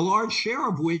 a large share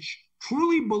of which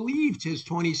truly believed his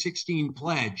 2016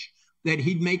 pledge that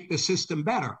he'd make the system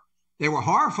better. They were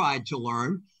horrified to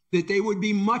learn that they would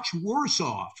be much worse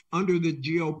off under the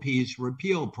GOP's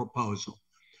repeal proposal.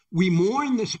 We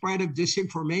mourn the spread of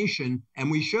disinformation, and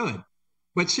we should.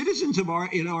 But citizens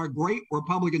in our great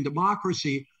Republican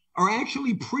democracy are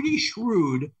actually pretty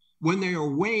shrewd when they are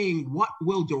weighing what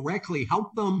will directly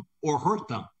help them or hurt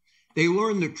them. They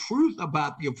learn the truth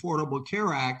about the Affordable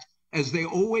Care Act as they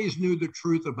always knew the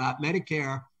truth about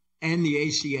Medicare, and the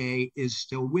ACA is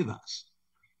still with us.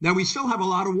 Now, we still have a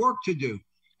lot of work to do.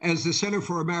 As the Center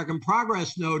for American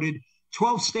Progress noted,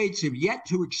 12 states have yet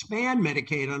to expand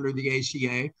Medicaid under the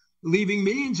ACA, leaving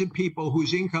millions of people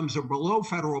whose incomes are below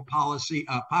federal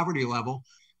poverty level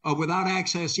without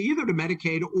access either to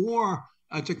Medicaid or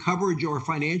to coverage or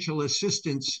financial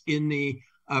assistance in the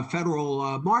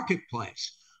federal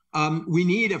marketplace. We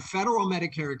need a federal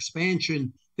Medicare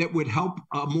expansion that would help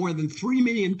more than 3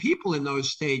 million people in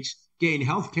those states gain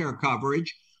health care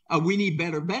coverage. We need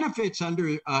better benefits under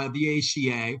the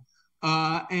ACA.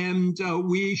 And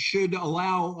we should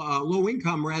allow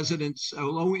low-income residents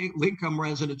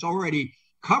already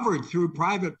covered through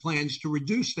private plans to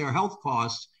reduce their health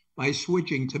costs by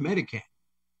switching to Medicaid.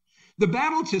 The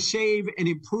battle to save and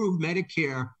improve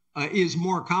Medicare is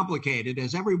more complicated,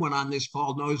 as everyone on this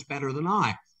call knows better than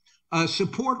I.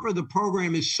 Support for the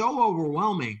program is so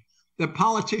overwhelming that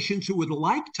politicians who would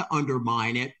like to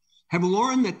undermine it have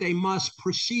learned that they must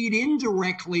proceed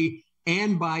indirectly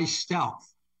and by stealth.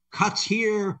 Cuts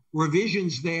here,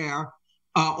 revisions there,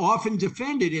 often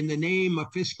defended in the name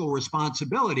of fiscal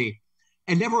responsibility.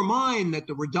 And never mind that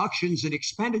the reductions in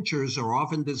expenditures are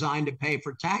often designed to pay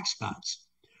for tax cuts.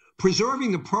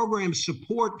 Preserving the program's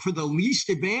support for the least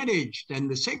advantaged and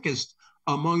the sickest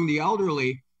among the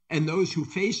elderly and those who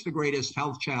face the greatest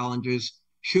health challenges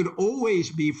should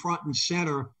always be front and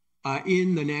center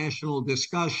in the national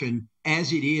discussion,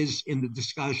 as it is in the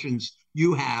discussions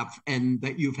you have and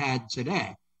that you've had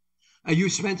today. You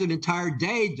spent an entire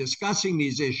day discussing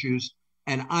these issues,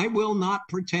 and I will not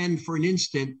pretend for an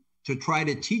instant to try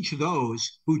to teach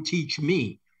those who teach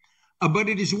me. But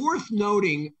it is worth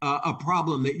noting a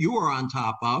problem that you are on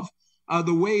top of,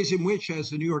 the ways in which,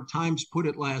 as the New York Times put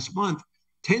it last month,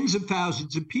 tens of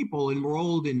thousands of people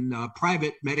enrolled in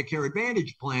private Medicare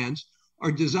Advantage plans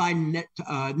are designed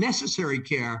necessary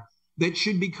care that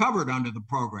should be covered under the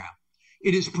program.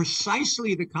 It is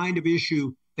precisely the kind of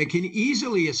issue that can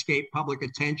easily escape public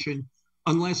attention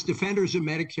unless defenders of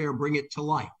Medicare bring it to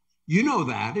light. You know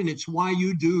that, and it's why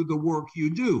you do the work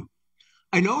you do.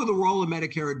 I know the role of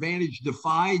Medicare Advantage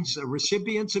divides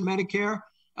recipients of Medicare.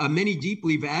 Many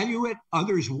deeply value it.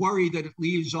 Others worry that it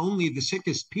leaves only the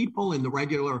sickest people in the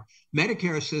regular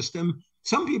Medicare system.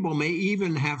 Some people may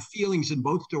even have feelings in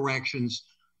both directions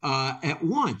at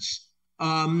once.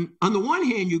 On the one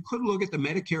hand, you could look at the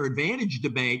Medicare Advantage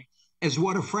debate as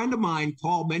what a friend of mine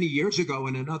called many years ago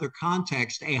in another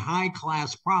context, a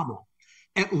high-class problem.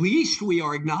 At least we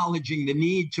are acknowledging the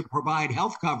need to provide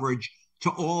health coverage to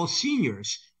all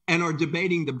seniors and are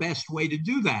debating the best way to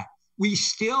do that. We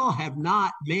still have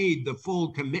not made the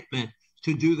full commitment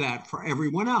to do that for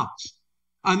everyone else.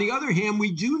 On the other hand,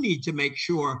 we do need to make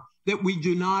sure that we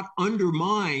do not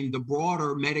undermine the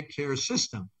broader Medicare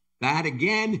system. That,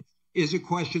 again, is a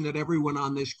question that everyone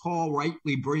on this call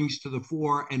rightly brings to the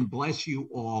fore, and bless you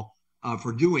all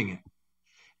for doing it.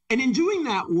 And in doing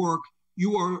that work,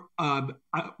 you are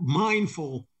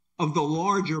mindful of the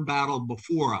larger battle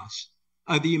before us,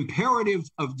 the imperative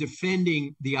of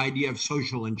defending the idea of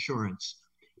social insurance.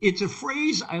 It's a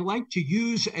phrase I like to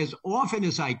use as often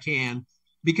as I can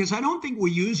because I don't think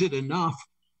we use it enough,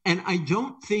 and I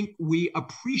don't think we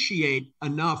appreciate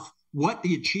enough what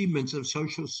the achievements of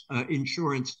social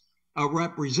insurance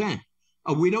represent.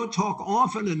 We don't talk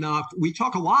often enough. We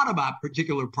talk a lot about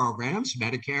particular programs,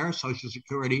 Medicare, Social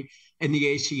Security, and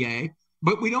the ACA,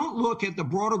 but we don't look at the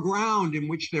broader ground in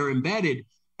which they're embedded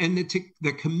and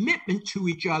the commitment to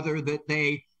each other that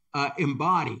they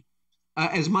embody.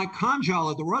 As Mike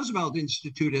Conjal at the Roosevelt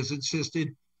Institute has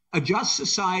insisted, a just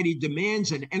society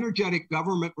demands an energetic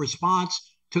government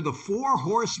response to the 4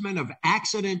 horsemen of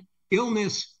accident,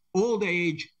 illness, old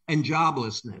age, and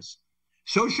joblessness.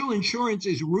 Social insurance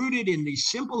is rooted in the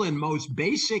simple and most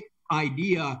basic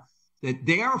idea that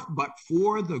there but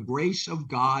for the grace of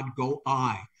God go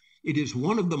I. It is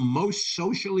one of the most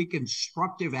socially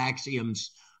constructive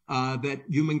axioms that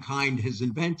humankind has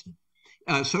invented.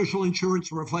 Social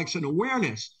insurance reflects an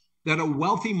awareness that a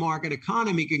wealthy market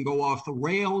economy can go off the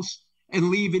rails and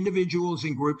leave individuals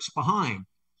and groups behind.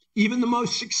 Even the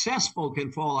most successful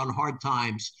can fall on hard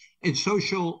times, and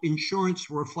social insurance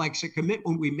reflects a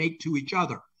commitment we make to each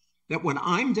other, that when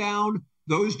I'm down,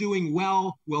 those doing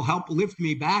well will help lift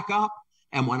me back up,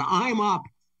 and when I'm up,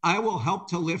 I will help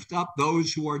to lift up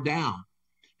those who are down.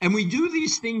 And we do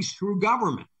these things through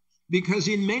government, because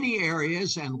in many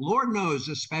areas, and Lord knows,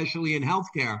 especially in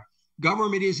healthcare,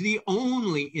 government is the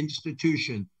only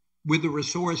institution with the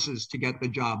resources to get the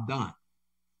job done.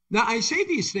 Now, I say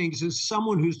these things as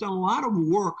someone who's done a lot of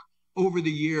work over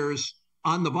the years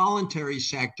on the voluntary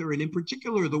sector, and in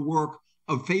particular, the work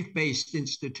of faith-based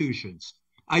institutions.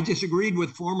 I disagreed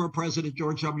with former President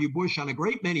George W. Bush on a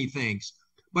great many things,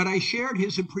 but I shared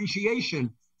his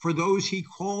appreciation for those he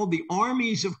called the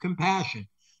armies of compassion,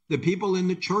 the people in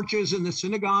the churches and the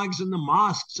synagogues and the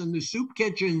mosques and the soup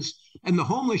kitchens and the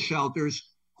homeless shelters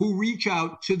who reach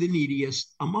out to the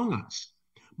neediest among us.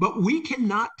 But we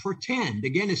cannot pretend,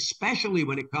 again, especially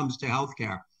when it comes to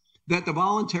healthcare, that the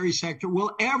voluntary sector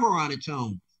will ever on its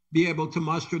own be able to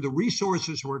muster the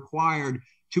resources required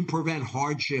to prevent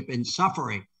hardship and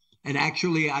suffering. And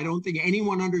actually, I don't think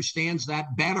anyone understands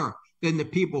that better than the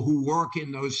people who work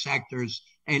in those sectors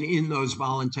and in those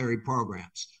voluntary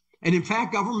programs. And in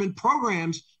fact, government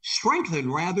programs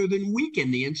strengthen rather than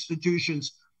weaken the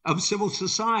institutions of civil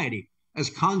society. As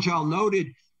Kanjal noted,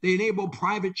 they enable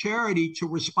private charity to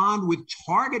respond with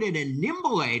targeted and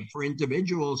nimble aid for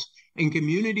individuals and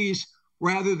communities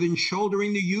rather than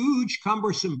shouldering the huge,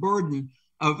 cumbersome burden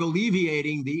of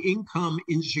alleviating the income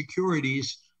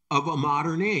insecurities of a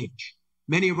modern age.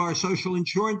 Many of our social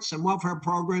insurance and welfare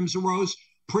programs arose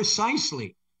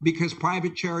precisely because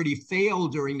private charity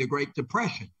failed during the Great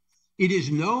Depression. It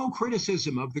is no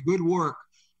criticism of the good work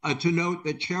to note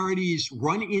that charities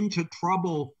run into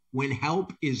trouble when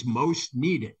help is most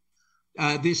needed.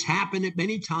 This happened at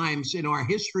many times in our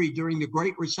history during the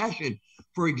Great Recession.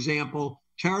 For example,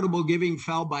 charitable giving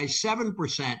fell by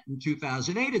 7% in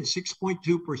 2008 and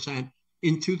 6.2%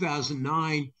 in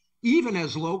 2009, even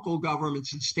as local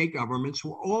governments and state governments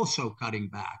were also cutting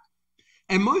back.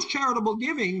 And most charitable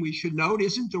giving, we should note,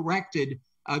 isn't directed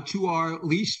to our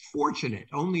least fortunate.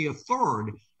 Only a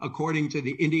third, according to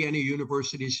the Indiana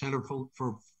University Center for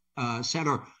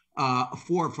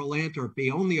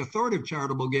Philanthropy, only a third of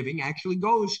charitable giving actually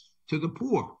goes to the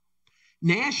poor.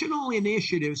 National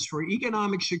initiatives for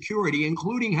economic security,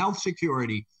 including health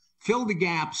security, fill the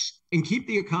gaps and keep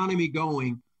the economy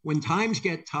going when times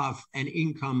get tough and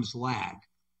incomes lag.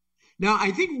 Now,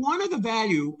 I think one of the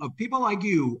value of people like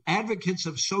you, advocates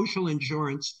of social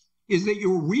insurance, is that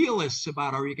you're realists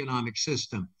about our economic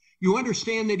system. You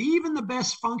understand that even the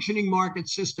best functioning market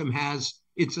system has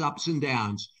its ups and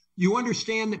downs. You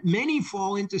understand that many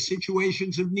fall into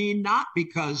situations of need not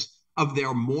because of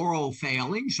their moral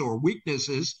failings or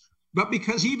weaknesses, but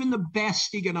because even the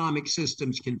best economic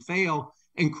systems can fail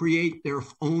and create their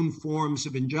own forms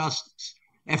of injustice.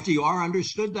 FDR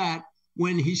understood that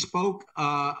when he spoke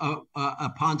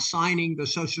upon signing the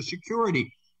Social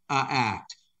Security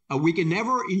Act. We can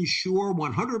never insure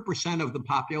 100% of the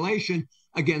population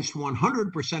against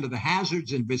 100% of the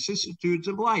hazards and vicissitudes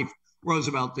of life,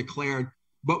 Roosevelt declared,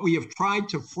 but we have tried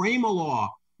to frame a law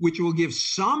which will give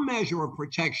some measure of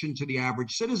protection to the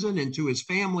average citizen and to his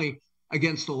family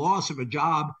against the loss of a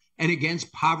job and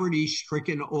against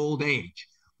poverty-stricken old age.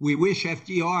 We wish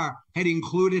FDR had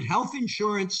included health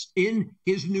insurance in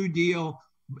his New Deal.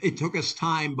 It took us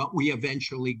time, but we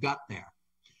eventually got there.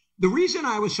 The reason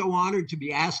I was so honored to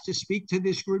be asked to speak to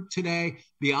this group today,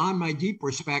 beyond my deep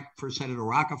respect for Senator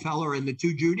Rockefeller and the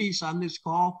two Judys on this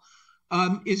call,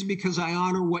 is because I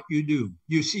honor what you do.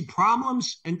 You see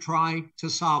problems and try to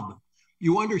solve them.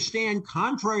 You understand,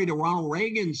 contrary to Ronald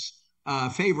Reagan's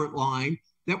favorite line,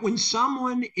 that when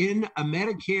someone in a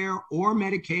Medicare or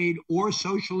Medicaid or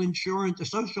social insurance, a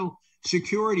Social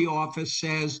Security office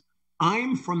says,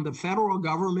 "I'm from the federal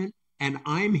government and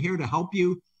I'm here to help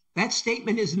you," that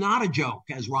statement is not a joke,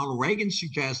 as Ronald Reagan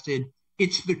suggested.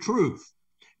 It's the truth.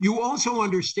 You also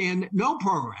understand that no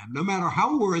program, no matter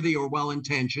how worthy or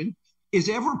well-intentioned, is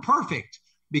ever perfect,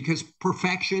 because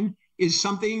perfection is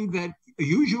something that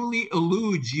usually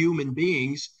eludes human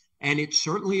beings, and it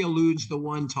certainly eludes the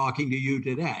one talking to you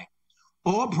today.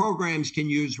 All programs can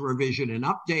use revision and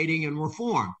updating and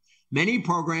reform. Many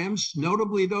programs,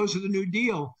 notably those of the New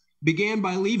Deal, began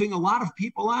by leaving a lot of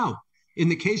people out. In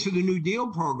the case of the New Deal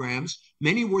programs,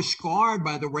 many were scarred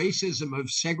by the racism of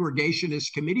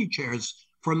segregationist committee chairs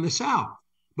from the South.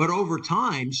 But over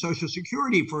time, Social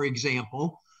Security, for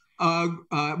example,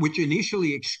 which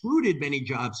initially excluded many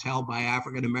jobs held by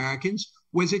African Americans,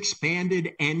 was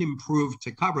expanded and improved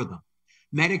to cover them.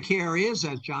 Medicare is,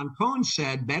 as John Cohn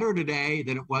said, better today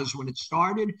than it was when it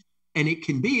started, and it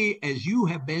can be, as you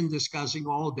have been discussing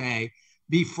all day,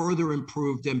 be further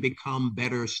improved and become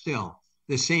better still.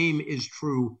 The same is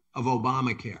true of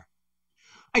Obamacare.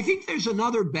 I think there's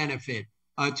another benefit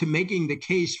to making the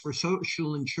case for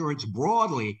social insurance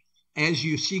broadly as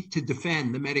you seek to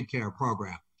defend the Medicare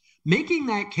program. Making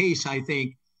that case, I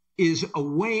think, is a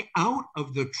way out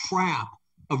of the trap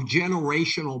of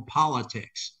generational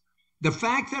politics. The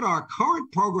fact that our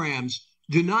current programs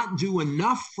do not do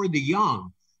enough for the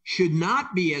young should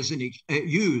not be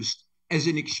used as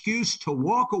an excuse to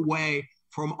walk away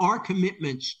from our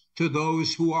commitments to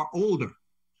those who are older.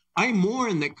 I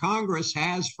mourn that Congress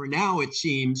has, for now it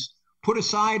seems, put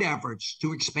aside efforts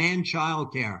to expand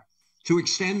childcare, to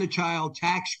extend the child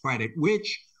tax credit,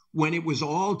 which, when it was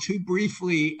all too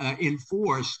briefly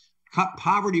enforced, cut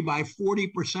poverty by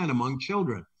 40% among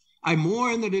children. I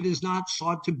mourn that it has not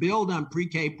sought to build on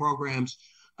pre-K programs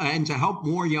and to help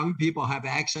more young people have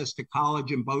access to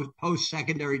college and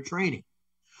post-secondary training.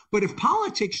 But if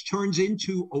politics turns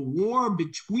into a war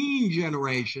between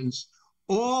generations,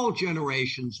 all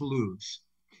generations lose.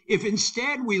 If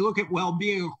instead we look at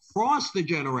well-being across the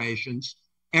generations,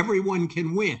 everyone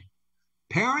can win.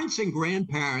 Parents and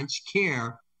grandparents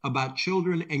care about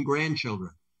children and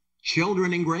grandchildren.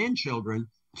 Children and grandchildren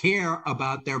care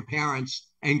about their parents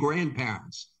and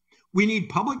grandparents. We need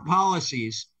public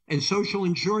policies and social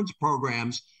insurance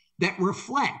programs that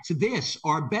reflect this,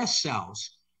 our best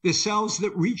selves, the selves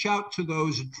that reach out to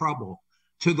those in trouble,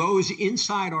 to those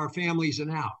inside our families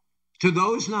and out, to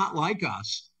those not like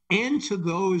us, and to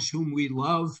those whom we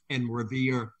love and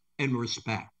revere and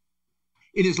respect.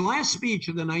 In his last speech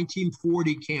of the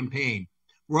 1940 campaign,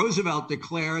 Roosevelt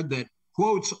declared that,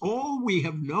 quotes, all we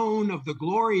have known of the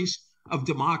glories of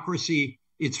democracy,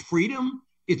 its freedom,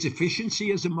 its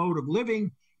efficiency as a mode of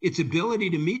living, its ability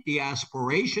to meet the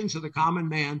aspirations of the common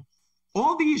man,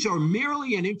 all these are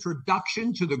merely an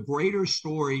introduction to the greater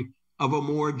story of a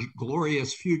more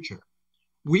glorious future.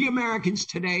 We Americans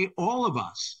today, all of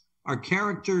us, are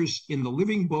characters in the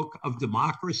living book of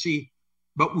democracy,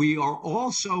 but we are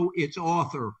also its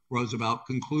author, Roosevelt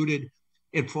concluded.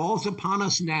 It falls upon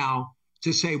us now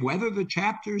to say whether the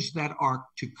chapters that are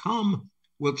to come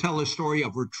will tell a story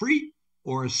of retreat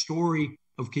or a story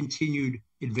of continued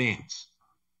advance.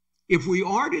 If we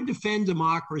are to defend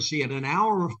democracy at an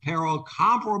hour of peril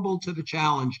comparable to the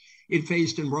challenge it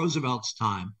faced in Roosevelt's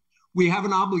time, we have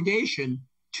an obligation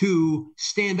to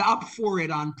stand up for it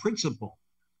on principle,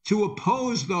 to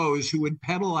oppose those who would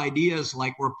peddle ideas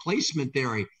like replacement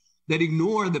theory that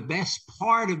ignore the best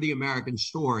part of the American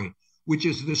story, which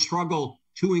is the struggle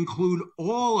to include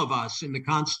all of us in the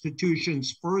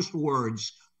Constitution's first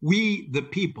words, we the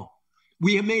people.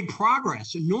 We have made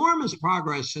progress, enormous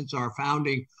progress since our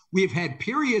founding. We have had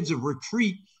periods of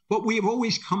retreat, but we have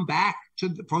always come back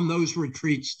from those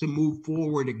retreats to move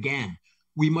forward again.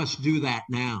 We must do that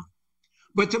now.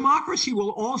 But democracy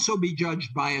will also be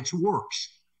judged by its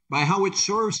works, by how it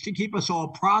serves to keep us all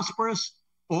prosperous,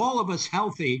 all of us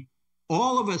healthy,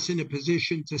 all of us in a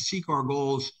position to seek our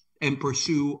goals and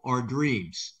pursue our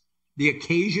dreams. The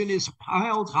occasion is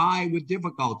piled high with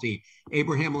difficulty,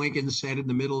 Abraham Lincoln said in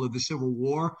the middle of the Civil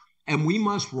War, and we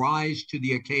must rise to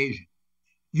the occasion.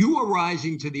 You are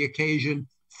rising to the occasion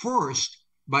first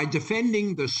by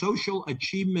defending the social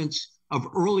achievements of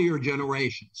earlier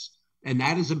generations, and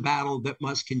that is a battle that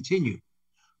must continue.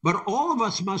 But all of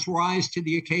us must rise to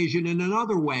the occasion in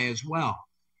another way as well,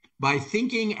 by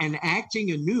thinking and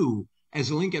acting anew,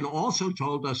 as Lincoln also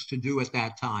told us to do at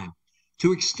that time,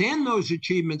 to extend those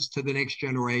achievements to the next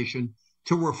generation,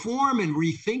 to reform and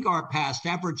rethink our past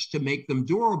efforts to make them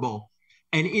durable,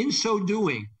 and in so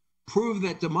doing, prove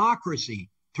that democracy,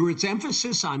 through its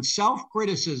emphasis on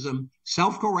self-criticism,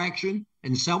 self-correction,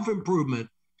 and self-improvement,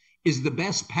 is the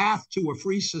best path to a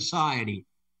free society,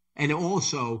 and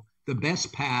also the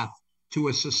best path to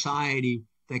a society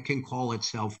that can call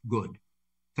itself good.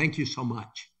 Thank you so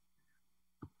much.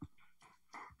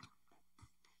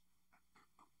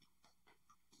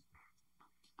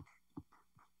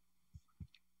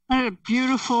 What a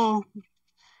beautiful,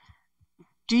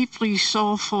 deeply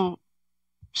soulful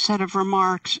set of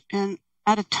remarks, and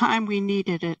at a time we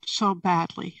needed it so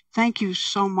badly. Thank you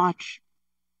so much,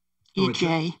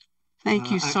 EJ.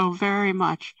 Thank you so very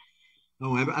much.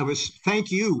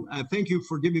 Thank you. Thank you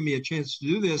for giving me a chance to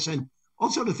do this, and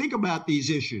also to think about these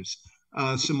issues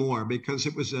some more, because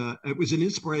it was an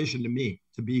inspiration to me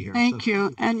to be here. Thank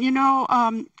you. And you know,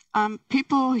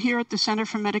 people here at the Center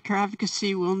for Medicare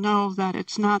Advocacy will know that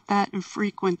it's not that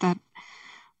infrequent that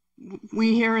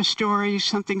we hear a story,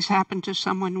 something's happened to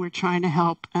someone we're trying to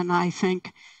help, and I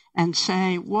think and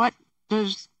say, what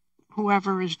does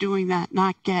whoever is doing that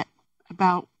not get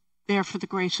about there for the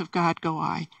grace of God go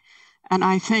I? And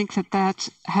I think that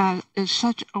is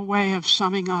such a way of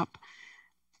summing up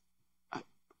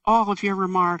all of your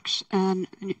remarks and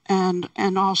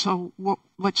also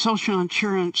what social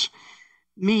insurance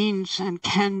means and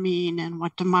can mean, and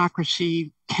what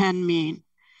democracy can mean.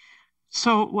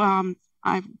 So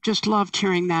I just loved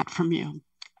hearing that from you.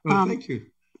 Well, thank you.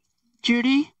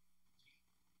 Judy?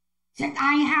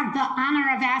 I have the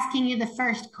honor of asking you the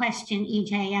first question,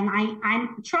 EJ, and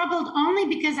I'm troubled only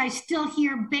because I still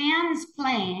hear bands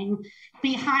playing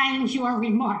behind your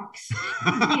remarks.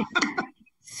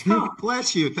 So,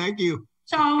 bless you. Thank you.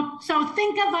 So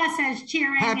think of us as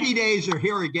cheering. Happy days are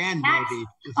here again, baby.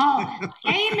 Oh,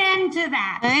 amen to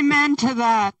that. Amen to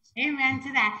that. Amen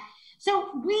to that.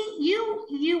 So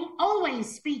you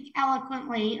always speak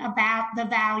eloquently about the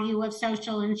value of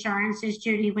social insurance, as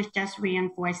Judy was just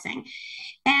reinforcing.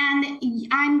 And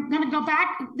I'm going to go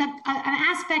back an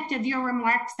aspect of your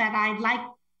remarks that I'd like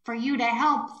for you to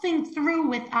help think through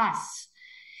with us.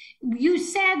 You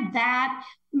said that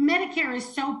Medicare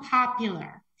is so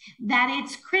popular that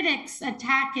its critics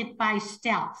attack it by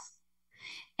stealth.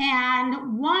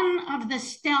 And one of the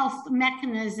stealth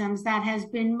mechanisms that has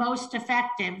been most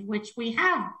effective, which we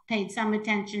have paid some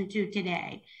attention to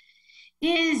today,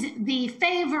 is the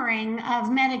favoring of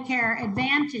Medicare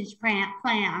Advantage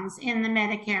plans in the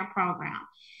Medicare program.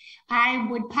 I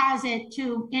would posit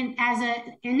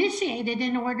initiated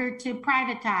in order to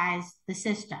privatize the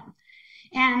system.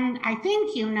 And I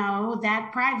think you know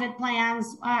that private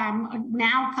plans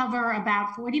now cover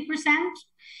about 40%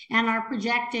 and are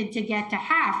projected to get to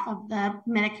half of the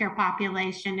Medicare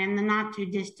population in the not too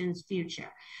distant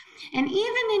future. And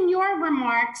even in your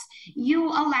remarks, you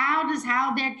allowed us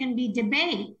how there can be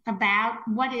debate about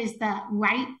what is the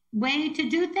right way to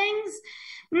do things.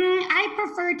 I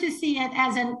prefer to see it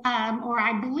as or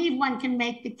I believe one can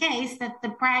make the case that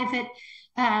the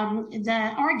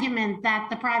argument that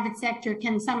the private sector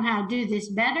can somehow do this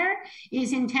better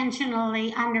is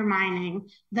intentionally undermining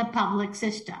the public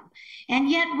system. And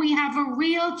yet we have a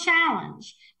real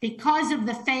challenge because of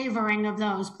the favoring of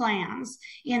those plans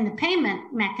in the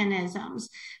payment mechanisms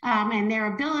and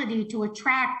their ability to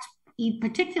attract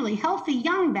particularly healthy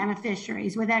young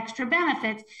beneficiaries with extra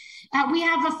benefits. We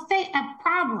have a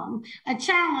problem, a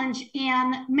challenge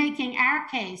in making our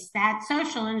case that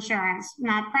social insurance,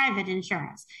 not private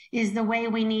insurance, is the way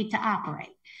we need to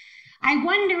operate. I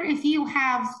wonder if you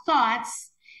have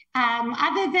thoughts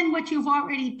other than what you've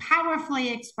already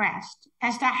powerfully expressed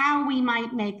as to how we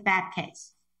might make that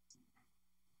case.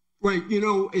 Right. You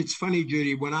know, it's funny,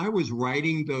 Judy, when I was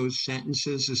writing those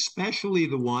sentences, especially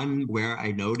the one where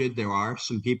I noted there are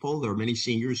many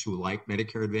seniors who like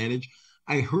Medicare Advantage,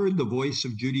 I heard the voice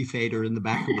of Judy Fader in the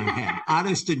back of my head,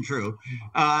 honest and true.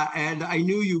 And I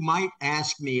knew you might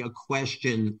ask me a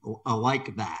question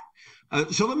like that.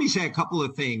 So let me say a couple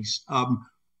of things.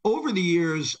 Over the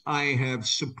years, I have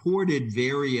supported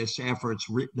various efforts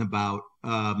written about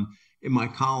in my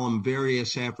column,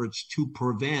 various efforts to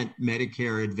prevent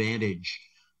Medicare Advantage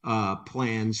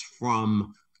plans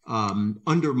from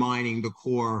undermining the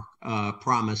core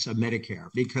promise of Medicare,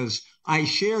 because I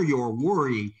share your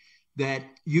worry that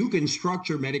you can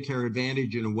structure Medicare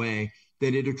Advantage in a way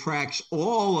that it attracts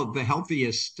all of the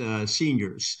healthiest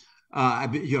seniors.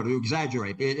 To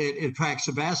exaggerate, it attracts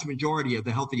the vast majority of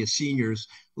the healthiest seniors,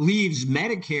 leaves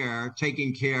Medicare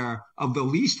taking care of the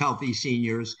least healthy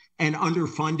seniors and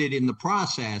underfunded in the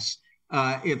process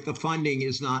if the funding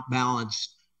is not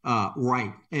balanced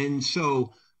right. And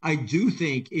so I do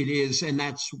think it is, and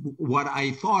that's what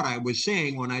I thought I was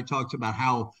saying when I talked about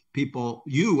how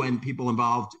you and people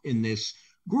involved in this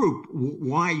group,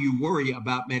 why you worry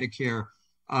about Medicare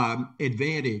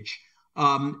Advantage.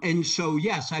 And so,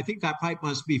 yes, I think that fight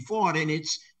must be fought, and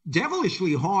it's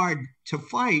devilishly hard to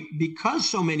fight because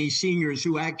so many seniors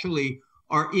who actually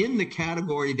are in the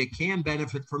category that can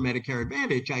benefit from Medicare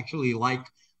Advantage actually like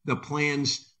the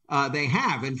plans they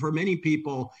have. And for many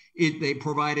people, they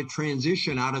provide a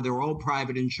transition out of their old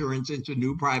private insurance into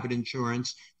new private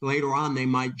insurance. Later on, they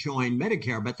might join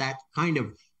Medicare, but that kind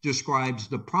of describes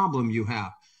the problem you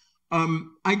have.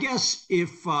 I guess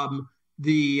if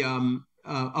the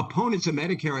opponents of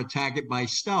Medicare attack it by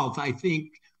stealth, I think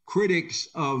critics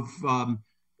of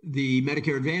the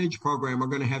Medicare Advantage program are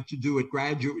going to have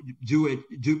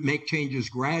to make changes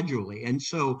gradually. And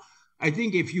so I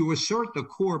think if you assert the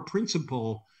core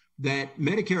principle that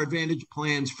Medicare Advantage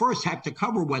plans first have to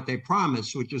cover what they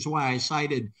promise, which is why I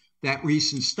cited that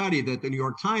recent study that the New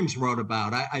York Times wrote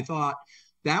about. I thought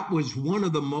that was one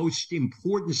of the most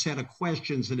important set of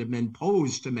questions that have been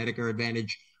posed to Medicare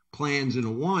Advantage plans in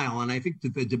a while. And I think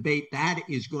that the debate that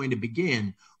is going to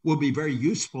begin will be very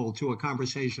useful to a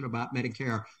conversation about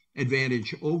Medicare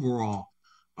Advantage overall.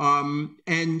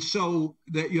 And so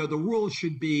that, the rule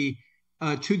should be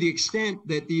to the extent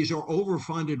that these are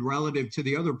overfunded relative to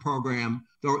the other program,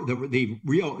 the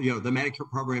real, the Medicare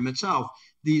program itself,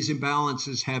 these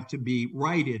imbalances have to be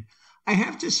righted. I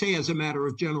have to say, as a matter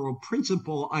of general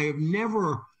principle, I have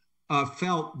never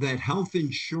felt that health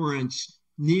insurance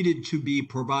needed to be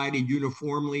provided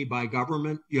uniformly by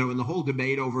government, in the whole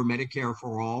debate over Medicare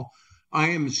for all. I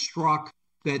am struck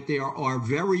that there are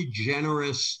very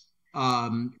generous,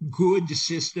 good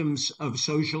systems of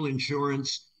social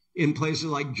insurance in places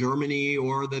like Germany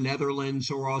or the Netherlands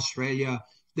or Australia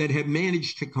that have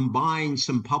managed to combine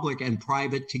some public and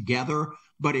private together,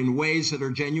 but in ways that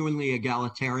are genuinely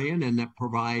egalitarian and that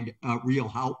provide real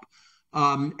help.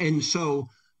 And so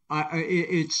I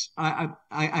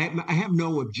have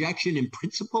no objection in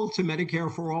principle to Medicare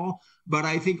for all, but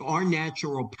I think our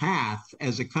natural path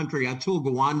as a country, Atul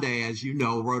Gawande, as you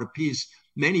know, wrote a piece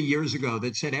many years ago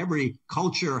that said every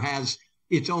culture has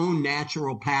its own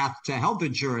natural path to health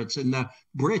insurance. And the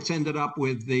Brits ended up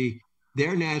with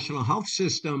their national health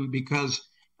system because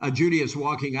Judy is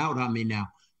walking out on me now.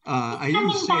 I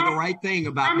didn't say the right thing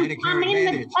about Medicare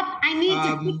Advantage. I need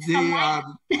to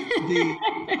fix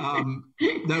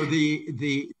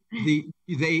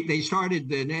they started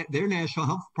their national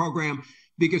health program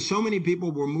because so many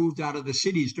people were moved out of the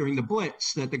cities during the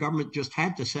Blitz that the government just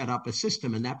had to set up a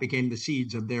system, and that became the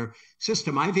seeds of their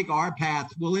system. I think our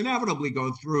path will inevitably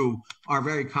go through our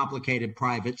very complicated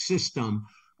private system,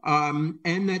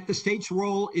 and that the state's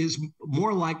role is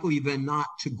more likely than not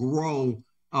to grow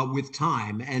with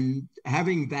time. And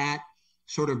having that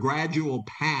sort of gradual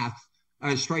path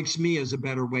strikes me as a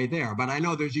better way there. But I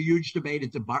know there's a huge debate.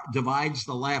 It divides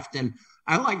the left. And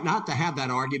I like not to have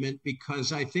that argument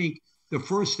because I think the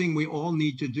first thing we all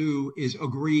need to do is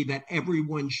agree that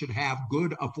everyone should have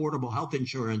good, affordable health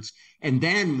insurance. And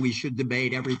then we should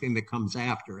debate everything that comes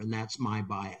after. And that's my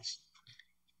bias.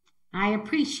 I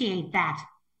appreciate that.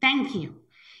 Thank you.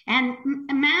 And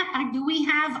Matt, do we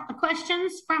have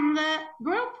questions from the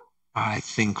group? I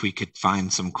think we could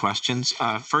find some questions.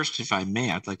 First, if I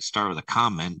may, I'd like to start with a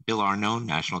comment. Bill Arnone,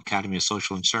 National Academy of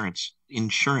Social Insurance,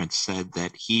 said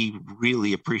that he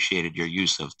really appreciated your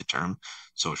use of the term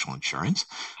social insurance.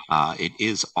 It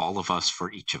is all of us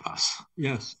for each of us.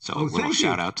 Yes. So a little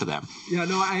shout out to them. Yeah,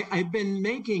 no, I've been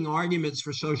making arguments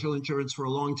for social insurance for a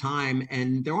long time,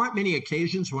 and there aren't many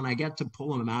occasions when I get to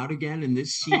pull them out again, and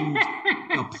this seems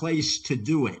a place to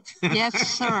do it. Yes,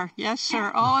 sir. Yes,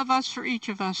 sir. All of us for each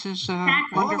of us is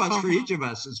wonderful. All of us for each of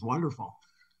us is wonderful.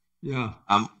 Yeah.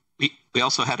 We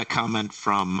also had a comment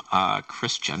from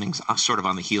Chris Jennings, sort of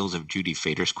on the heels of Judy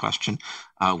Fader's question,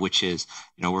 which is,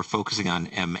 we're focusing on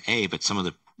MA, but some of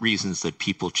the reasons that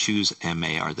people choose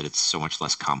MA are that it's so much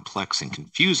less complex and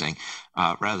confusing.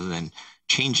 Rather than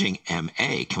changing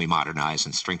MA, can we modernize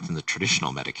and strengthen the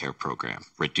traditional Medicare program,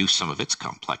 reduce some of its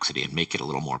complexity, and make it a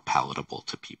little more palatable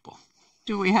to people?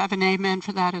 Do we have an amen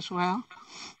for that as well?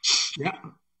 Yeah,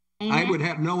 amen. I would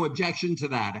have no objection to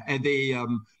that. I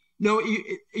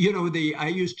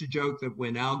used to joke that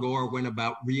when Al Gore went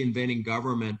about reinventing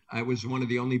government, I was one of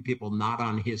the only people not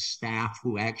on his staff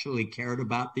who actually cared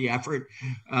about the effort,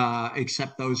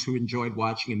 except those who enjoyed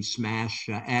watching him smash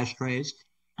ashtrays.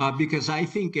 Because I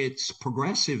think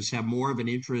progressives have more of an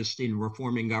interest in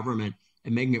reforming government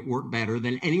and making it work better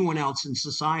than anyone else in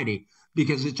society,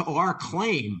 because it's our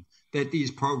claim that these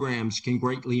programs can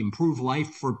greatly improve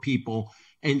life for people.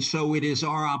 And so it is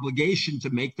our obligation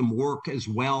to make them work as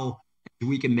well as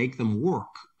we can make them work.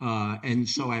 And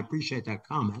so I appreciate that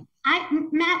comment.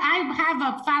 Matt, I have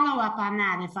a follow-up on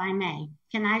that, if I may.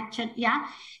 Yeah.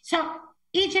 So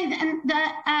EJ,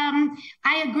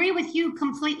 I agree with you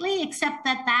completely, except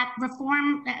that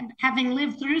reform, having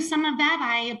lived through some of that,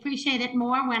 I appreciate it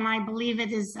more when I believe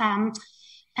it is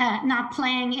not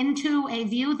playing into a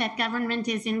view that government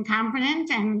is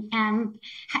incompetent and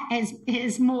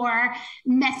is more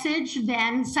message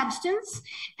than substance.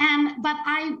 But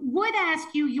I would ask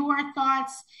you your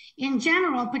thoughts in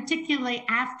general, particularly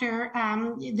after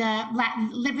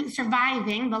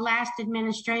surviving the last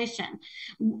administration,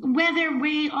 whether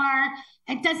we are,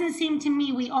 it doesn't seem to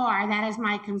me we are, that is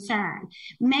my concern,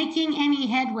 making any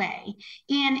headway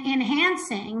in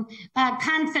enhancing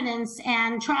confidence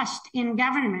and trust in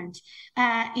government,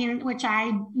 in which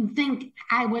I think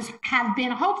have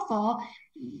been hopeful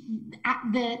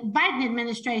the Biden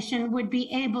administration would be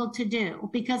able to do,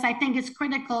 because I think it's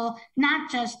critical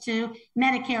not just to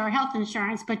Medicare or health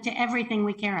insurance, but to everything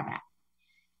we care about.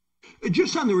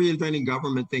 Just on the reinventing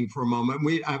government thing for a moment,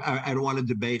 I don't want to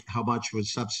debate how much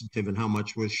was substantive and how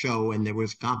much was show, and there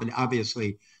was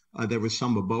obviously there was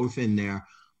some of both in there.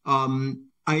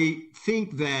 I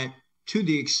think that to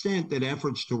the extent that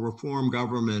efforts to reform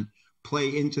government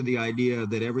play into the idea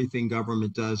that everything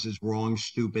government does is wrong,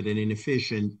 stupid, and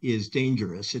inefficient is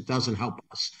dangerous. It doesn't help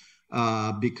us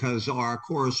because our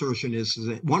core assertion is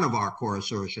that one of our core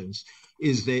assertions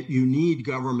is that you need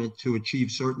government to achieve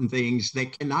certain things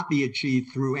that cannot be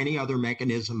achieved through any other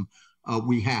mechanism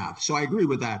we have. So I agree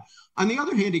with that. On the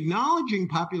other hand, acknowledging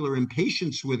popular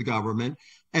impatience with government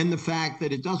and the fact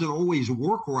that it doesn't always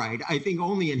work right, I think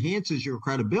only enhances your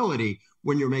credibility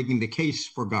when you're making the case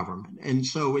for government. And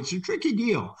so it's a tricky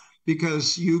deal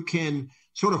because you can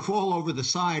sort of fall over the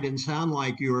side and sound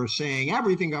like you're saying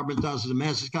everything government does is a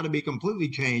mess, it's got to be completely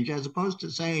changed, as opposed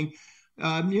to saying,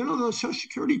 those Social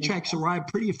Security checks arrive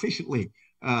pretty efficiently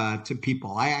to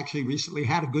people. I actually recently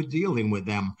had a good dealing with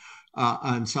them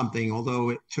on something, although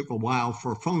it took a while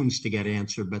for phones to get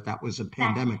answered, but that was a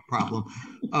pandemic problem.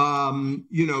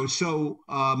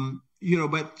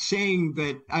 but saying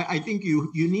that I think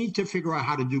you need to figure out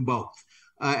how to do both.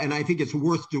 And I think it's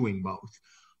worth doing both.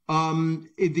 In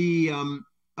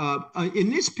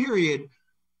this period,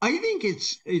 I think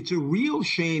it's a real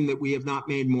shame that we have not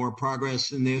made more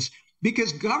progress in this,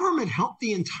 because government helped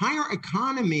the entire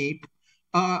economy,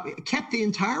 kept the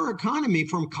entire economy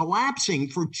from collapsing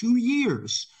for 2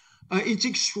 years. It's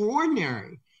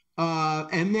extraordinary.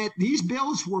 And that these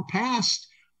bills were passed.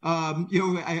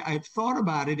 I've thought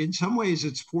about it. In some ways,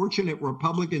 it's fortunate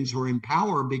Republicans were in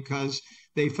power because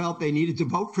they felt they needed to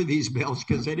vote for these bills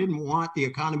because they didn't want the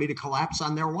economy to collapse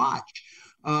on their watch.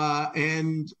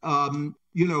 And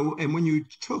when you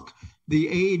took the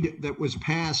aid that was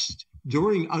passed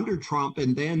under Trump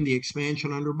and then the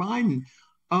expansion under Biden,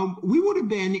 we would have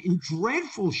been in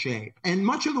dreadful shape, and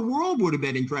much of the world would have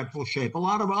been in dreadful shape. A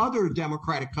lot of other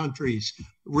democratic countries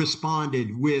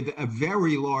responded with a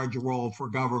very large role for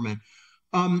government.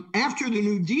 After the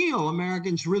New Deal,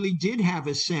 Americans really did have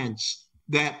a sense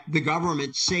that the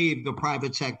government saved the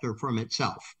private sector from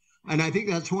itself. And I think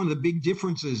that's one of the big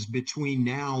differences between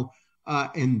now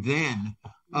and then,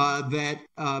 that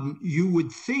you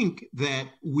would think that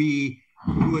we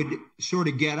would sort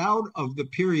of get out of the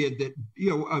period that,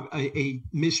 a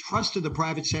mistrust of the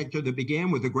private sector that began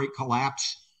with the great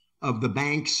collapse of the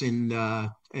banks and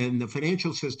the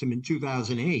financial system in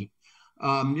 2008.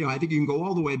 I think you can go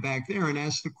all the way back there and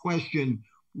ask the question,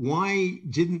 why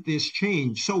didn't this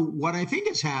change? So what I think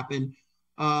has happened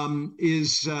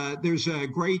is there's a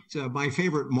great, my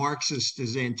favorite Marxist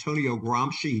is Antonio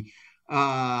Gramsci,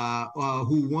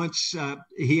 who once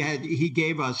he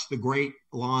gave us the great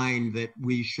line that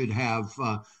we should have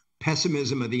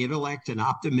pessimism of the intellect and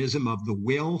optimism of the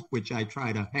will, which I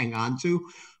try to hang on to.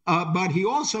 But he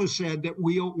also said that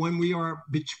when we are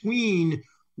between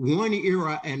one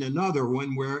era and another,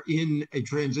 when we're in a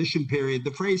transition period,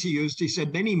 the phrase he used, he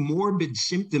said, many morbid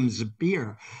symptoms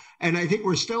appear. And I think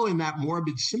we're still in that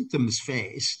morbid symptoms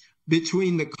phase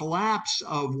between the collapse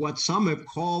of what some have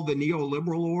called the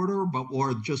neoliberal order,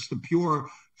 or just the pure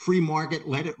free market,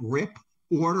 let it rip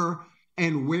order,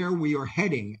 and where we are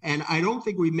heading. And I don't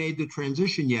think we've made the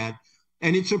transition yet.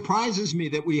 And it surprises me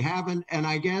that we haven't. And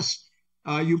I guess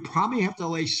you probably have to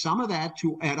lay some of that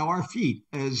at our feet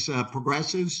as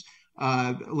progressives,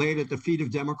 laid at the feet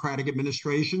of Democratic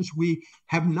administrations. We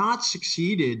have not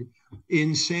succeeded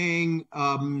in saying,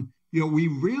 we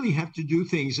really have to do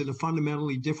things in a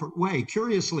fundamentally different way.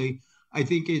 Curiously, I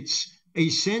think it's a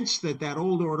sense that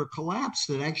old order collapsed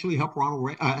that actually helped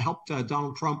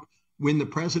Donald Trump win the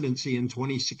presidency in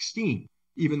 2016,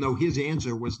 even though his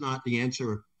answer was not the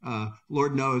answer,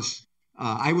 Lord knows,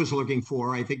 I was looking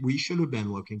for. I think we should have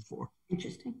been looking for.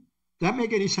 Interesting. Does that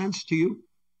make any sense to you?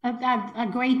 A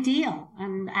great deal,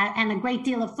 and a great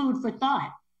deal of food for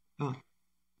thought.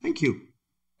 Thank you.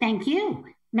 Thank you.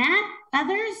 Matt,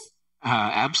 others?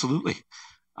 Absolutely.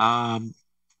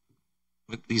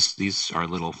 These are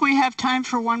little. We have time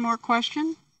for one more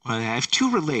question. Well, I have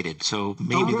two related, so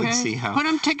maybe let's see how. Put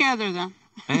them together then.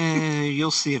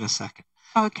 You'll see in a second.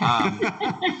 Okay.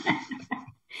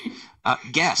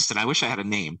 Guest, and I wish I had a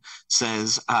name,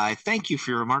 says, I thank you for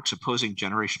your remarks opposing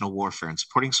generational warfare and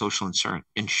supporting social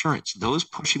insurance. Those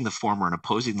pushing the former and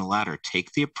opposing the latter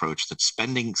take the approach that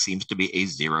spending seems to be a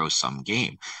zero-sum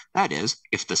game. That is,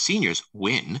 if the seniors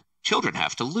win, children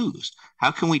have to lose.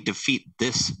 How can we defeat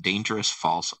this dangerous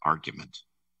false argument?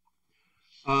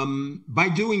 By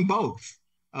doing both.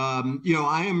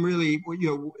 I am really,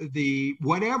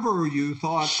 whatever you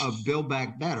thought of Build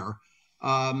Back Better,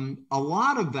 a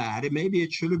lot of that, and maybe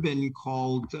it should have been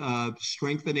called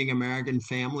strengthening American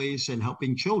families and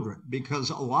helping children, because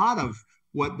a lot of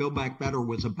what Build Back Better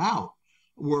was about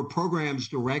were programs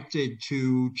directed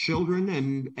to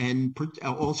children and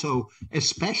also,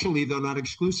 especially though not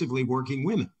exclusively, working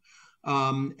women.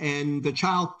 And the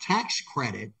child tax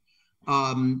credit,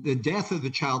 the death of the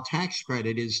child tax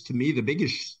credit is, to me, the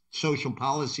biggest social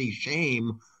policy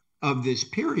shame of this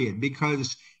period,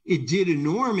 because it did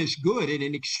enormous good in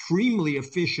an extremely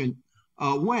efficient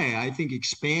way. I think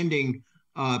expanding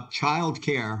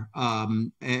childcare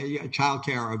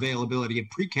availability in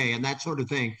pre-K and that sort of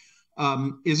thing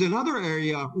is another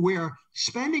area where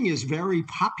spending is very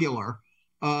popular,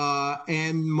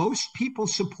 and most people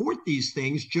support these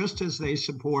things just as they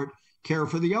support care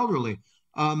for the elderly.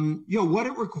 What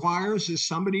it requires is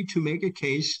somebody to make a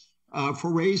case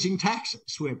for raising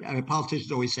taxes.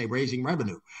 Politicians always say raising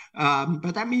revenue,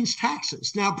 but that means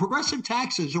taxes. Now, progressive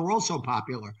taxes are also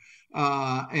popular.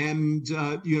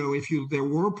 If there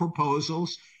were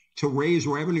proposals to raise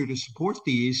revenue to support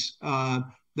these,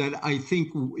 that I think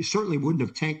certainly wouldn't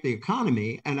have tanked the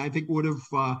economy, and I think would have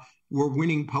were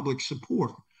winning public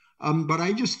support. But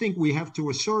I just think we have to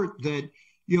assert that,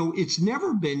 it's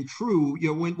never been true.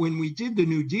 When we did the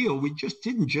New Deal, we just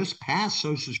didn't just pass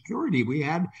Social Security. We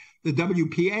had the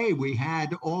WPA. We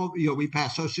had we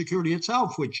passed Social Security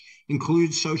itself, which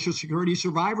includes Social Security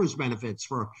survivors benefits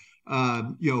for,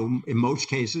 in most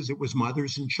cases, it was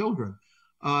mothers and children.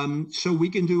 So we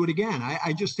can do it again.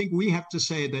 I just think we have to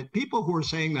say that people who are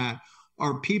saying that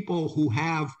are people who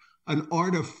have an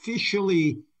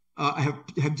artificially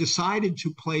have decided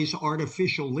to place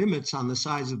artificial limits on the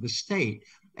size of the state,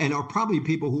 and are probably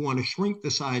people who want to shrink the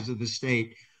size of the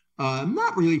state,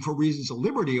 not really for reasons of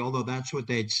liberty, although that's what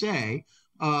they'd say,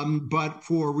 but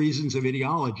for reasons of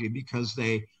ideology, because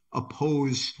they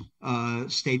oppose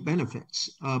state benefits.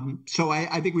 So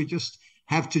I think we just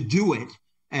have to do it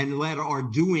and let our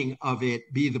doing of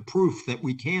it be the proof that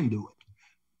we can do it.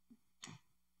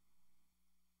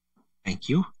 Thank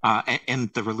you. And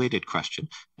the related question,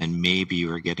 and maybe you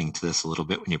were getting to this a little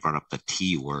bit when you brought up the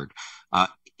T word,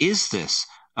 is this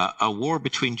a war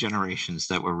between generations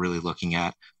that we're really looking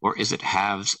at, or is it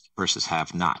haves versus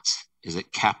have-nots? Is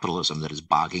it capitalism that is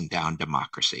bogging down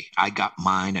democracy? I got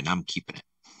mine and I'm keeping it.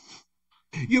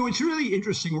 It's really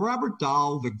interesting. Robert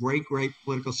Dahl, the great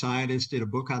political scientist, did a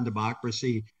book on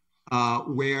democracy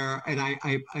where, and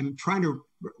I'm trying to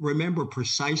remember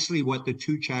precisely what the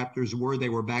two chapters were. They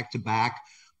were back to back,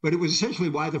 but it was essentially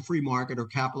why the free market or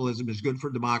capitalism is good for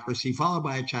democracy, followed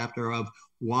by a chapter of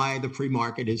why the free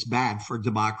market is bad for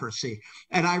democracy.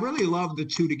 And I really love the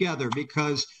two together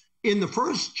because in the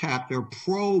first chapter,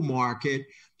 pro-market,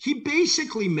 he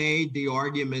basically made the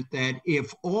argument that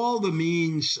if all the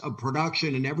means of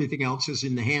production and everything else is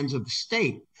in the hands of the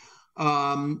state,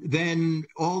 then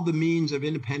all the means of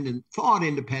independent thought,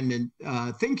 independent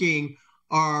thinking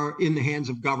are in the hands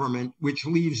of government, which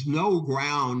leaves no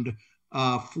ground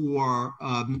for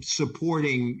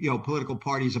supporting, political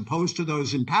parties opposed to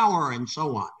those in power and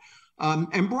so on.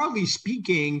 And broadly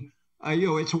speaking,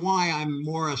 it's why I'm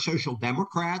more a social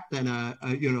democrat than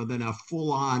a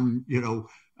full-on,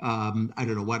 I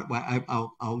don't know what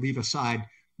I'll leave aside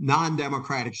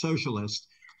non-democratic socialist,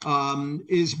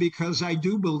 is because I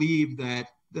do believe that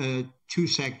the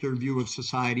two-sector view of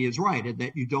society is right, and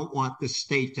that you don't want the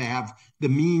state to have the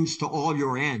means to all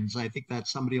your ends. I think that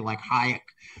somebody like Hayek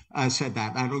said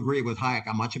that. I don't agree with Hayek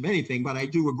on much of anything, but I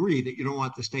do agree that you don't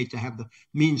want the state to have the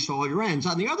means to all your ends.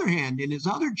 On the other hand, in his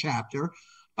other chapter,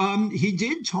 he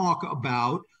did talk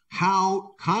about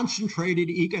how concentrated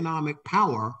economic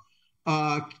power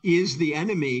is the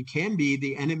enemy, can be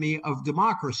the enemy of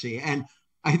democracy. And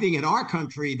I think in our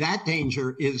country, that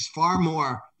danger is far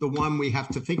more the one we have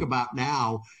to think about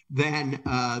now than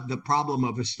the problem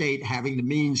of a state having the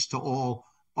means to all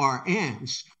our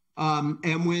ends.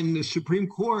 And when the Supreme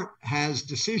Court has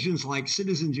decisions like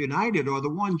Citizens United, or the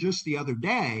one just the other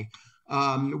day,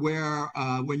 where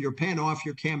when you're paying off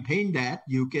your campaign debt,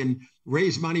 you can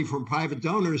raise money from private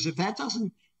donors. If that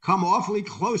doesn't come awfully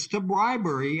close to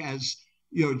bribery, as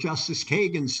Justice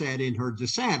Kagan said in her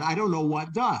dissent, I don't know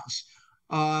what does.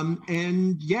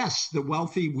 And yes, the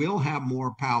wealthy will have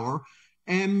more power.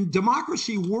 And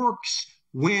democracy works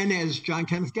when, as John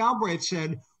Kenneth Galbraith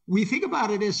said, we think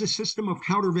about it as a system of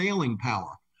countervailing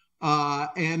power.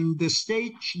 And the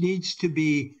state needs to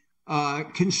be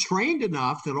constrained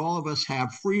enough that all of us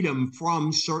have freedom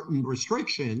from certain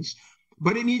restrictions,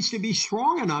 but it needs to be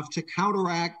strong enough to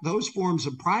counteract those forms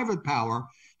of private power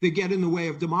that get in the way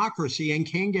of democracy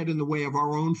and can get in the way of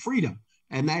our own freedom.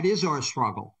 And that is our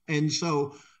struggle. And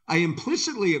so I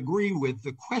implicitly agree with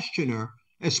the questioner,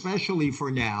 especially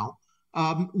for now,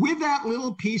 with that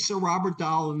little piece of Robert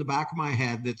Dahl in the back of my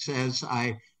head that says,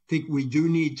 I think we do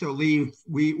need to leave.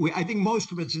 I think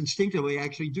most of us instinctively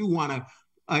actually do want to,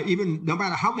 even no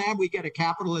matter how mad we get at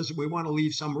capitalism, we want to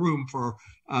leave some room for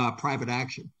private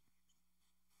action.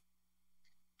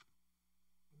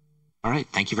 All right.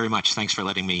 Thank you very much. Thanks for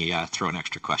letting me throw an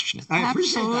extra question in. I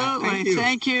appreciate that.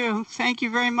 Thank you. Thank you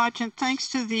very much. And thanks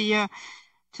to the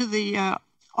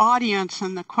audience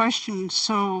and the questions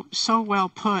so well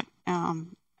put.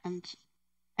 And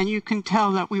you can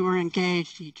tell that we were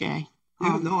engaged, EJ.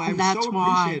 Yeah, no, I that's so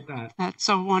why. Appreciate that. That's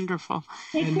so wonderful.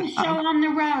 Take the show on the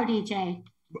road, EJ.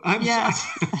 Yes.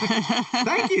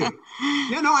 Thank you.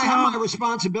 I have my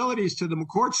responsibilities to the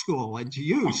McCourt School and to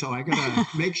you, so I got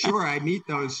to make sure I meet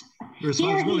those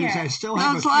responsibilities. Here. I still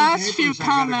have those last few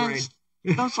comments.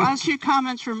 Those last few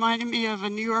comments reminded me of a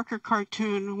New Yorker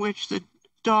cartoon in which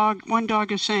one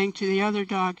dog is saying to the other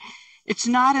dog, "It's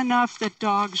not enough that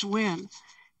dogs win;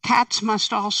 cats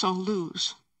must also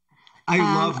lose." I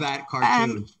love that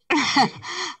cartoon.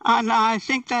 And I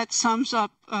think that sums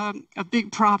up a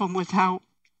big problem with how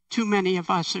too many of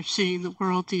us are seeing the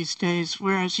world these days,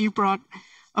 whereas you brought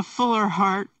a fuller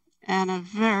heart and a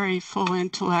very full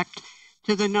intellect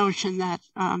to the notion that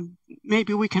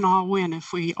maybe we can all win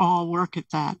if we all work at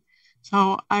that.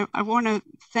 So I want to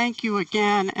thank you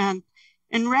again, and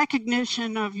in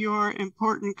recognition of your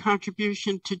important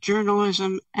contribution to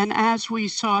journalism, and as we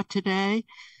saw today,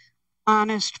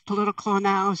 honest political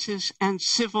analysis and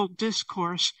civil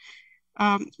discourse,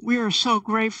 we are so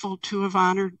grateful to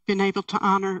have been able to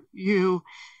honor you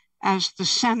as the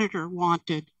senator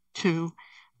wanted to,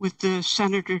 with the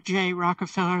Senator J.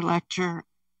 Rockefeller Lecture.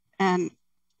 And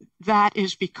that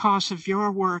is because of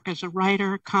your work as a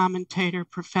writer, commentator,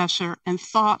 professor, and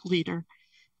thought leader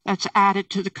that's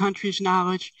added to the country's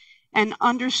knowledge and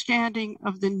understanding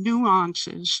of the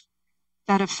nuances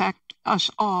that affect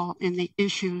us all in the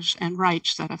issues and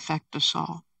rights that affect us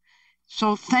all.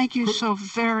 So thank you so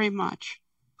very much.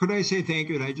 Could I say thank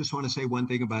you? And I just want to say one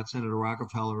thing about Senator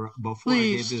Rockefeller. Before I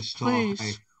gave this talk,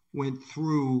 I went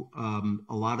through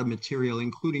a lot of material,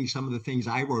 including some of the things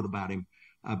I wrote about him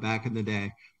back in the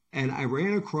day. And I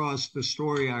ran across the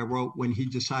story I wrote when he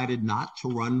decided not to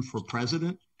run for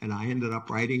president. And I ended up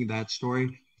writing that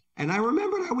story. And I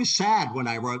remembered I was sad when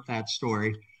I wrote that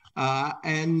story.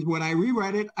 And when I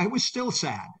reread it, I was still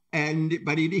sad.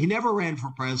 But he never ran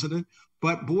for president.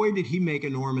 But boy, did he make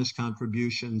enormous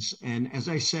contributions. And as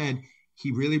I said,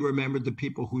 he really remembered the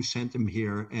people who sent him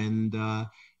here. And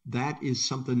that is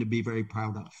something to be very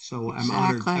proud of. So I'm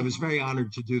honored. I was very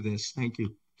honored to do this. Thank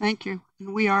you. Thank you.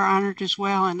 And we are honored as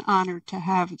well, and honored to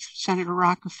have Senator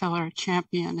Rockefeller a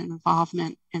champion and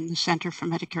involvement in the Center for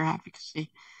Medicare Advocacy.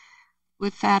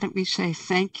 With that, we say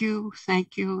thank you,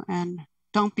 and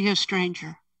don't be a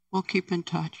stranger. We'll keep in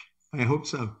touch. I hope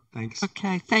so. Thanks.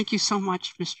 Okay. Thank you so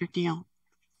much, Mr. Dion.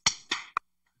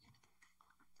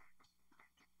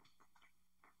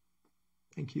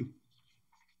 Thank you.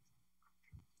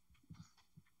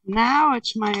 Now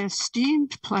it's my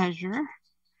esteemed pleasure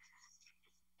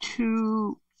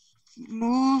to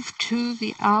move to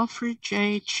the Alfred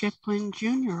J. Chiplin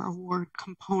Jr. Award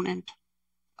component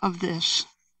of this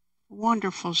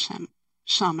wonderful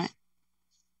summit.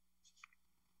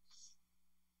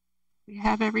 We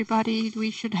have everybody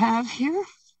we should have here?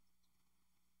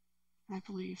 I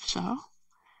believe so.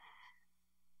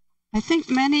 I think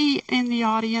many in the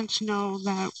audience know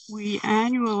that we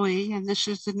annually, and this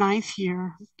is the 9th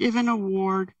year, give an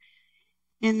award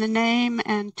in the name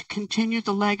and to continue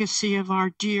the legacy of our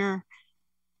dear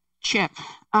Chip,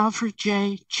 Alfred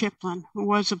J. Chiplin, who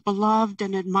was a beloved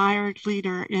and admired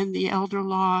leader in the elder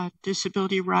law,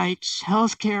 disability rights,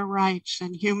 healthcare rights,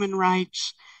 and human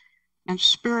rights, and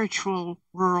spiritual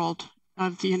world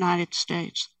of the United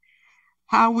States.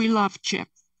 How we love Chip.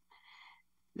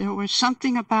 There was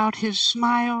something about his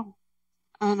smile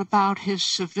and about his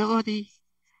civility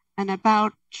and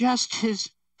about just his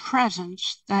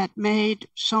presence that made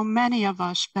so many of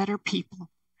us better people,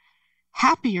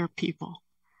 happier people.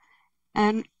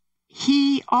 And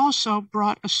he also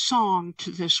brought a song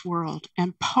to this world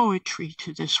and poetry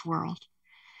to this world.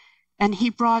 And he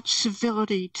brought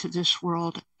civility to this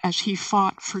world as he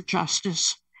fought for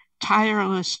justice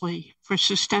tirelessly for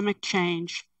systemic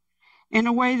change in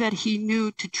a way that he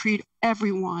knew to treat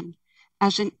everyone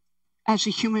as a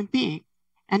human being.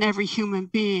 And every human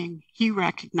being he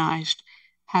recognized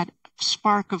had a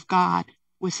spark of God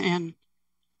within.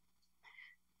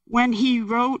 When he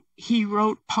wrote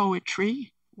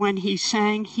poetry. When he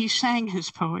sang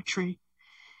his poetry.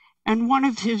 And one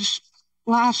of his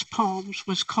last poems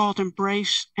was called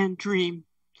Embrace and Dream.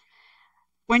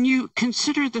 When you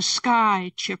consider the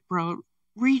sky, Chip wrote,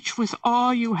 reach with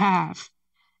all you have,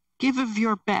 give of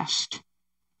your best,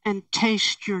 and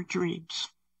taste your dreams.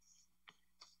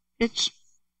 It's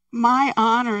my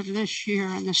honor this year,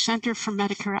 and the Center for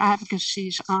Medicare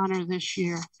Advocacy's honor this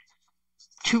year,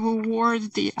 to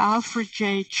award the Alfred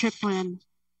J. Chiplin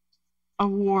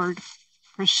Award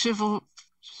for Civil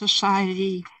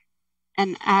Society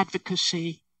and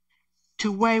Advocacy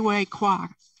to Wei Wei Kwok,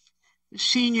 the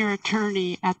senior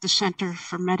attorney at the Center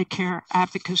for Medicare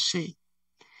Advocacy.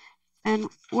 And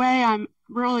Wei, I'm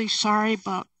really sorry,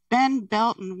 but Ben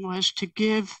Belton was to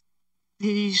give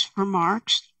these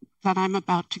remarks that I'm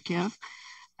about to give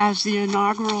as the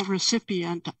inaugural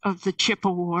recipient of the CHIP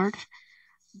Award.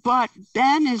 But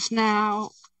Ben is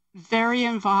now very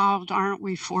involved, aren't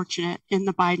we fortunate, in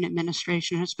the Biden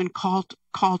administration. Has been called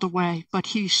away, but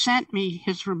he sent me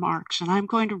his remarks, and I'm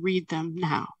going to read them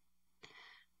now.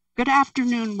 Good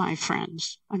afternoon, my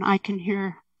friends. And I can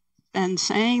hear Ben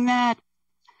saying that.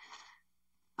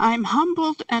 I'm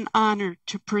humbled and honored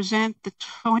to present the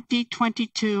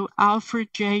 2022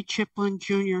 Alfred J. Chiplin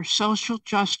Jr. Social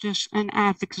Justice and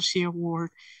Advocacy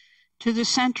Award to the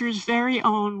Center's very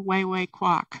own Wei Wei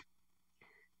Kwok.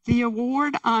 The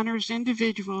award honors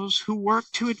individuals who work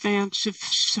to advance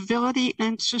civility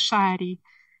in society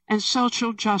and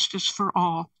social justice for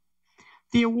all.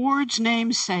 The award's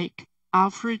namesake,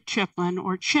 Alfred Chiplin,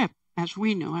 or Chip as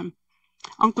we knew him,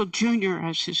 Uncle Junior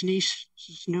as his nieces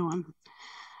knew him,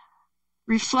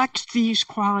 reflects these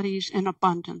qualities in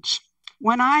abundance.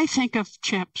 When I think of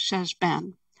Chip, says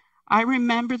Ben, I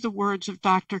remember the words of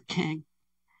Dr. King,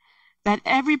 that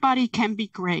everybody can be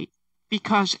great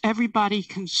because everybody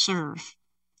can serve.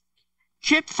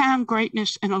 Chip found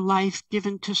greatness in a life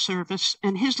given to service,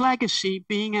 and his legacy,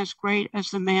 being as great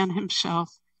as the man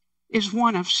himself, is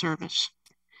one of service.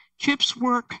 Chip's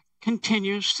work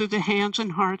continues through the hands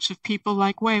and hearts of people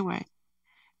like Wei Wei.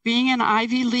 Being an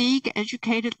Ivy League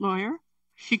educated lawyer,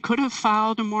 she could have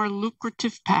followed a more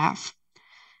lucrative path.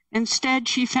 Instead,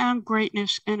 she found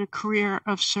greatness in a career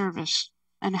of service,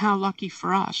 and how lucky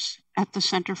for us, at the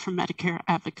Center for Medicare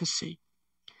Advocacy.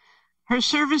 Her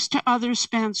service to others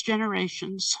spans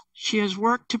generations. She has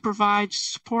worked to provide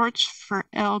supports for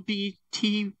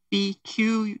LGBTQ+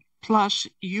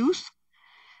 youth,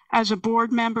 as a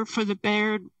board member for the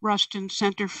Bayard Rustin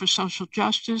Center for Social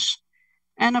Justice,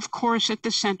 and of course at the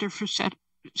Center for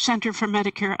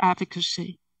Medicare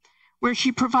Advocacy, where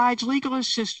she provides legal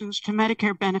assistance to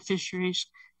Medicare beneficiaries,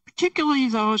 particularly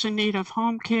those in need of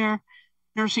home care,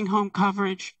 nursing home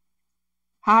coverage,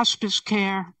 hospice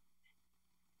care,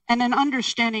 and an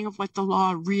understanding of what the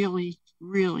law really,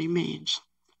 really means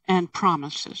and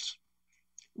promises.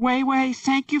 Wei Wei,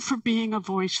 thank you for being a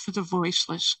voice for the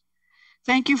voiceless.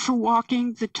 Thank you for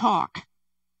walking the talk.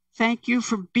 Thank you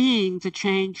for being the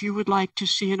change you would like to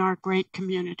see in our great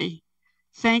community.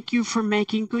 Thank you for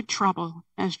making good trouble,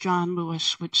 as John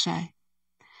Lewis would say.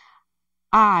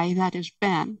 I, that is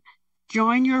Ben,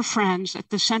 join your friends at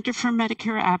the Center for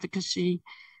Medicare Advocacy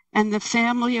and the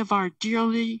family of our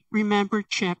dearly remembered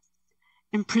Chip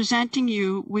in presenting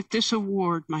you with this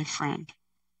award, my friend.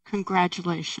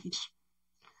 Congratulations.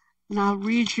 And I'll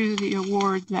read you the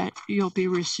award that you'll be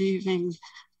receiving,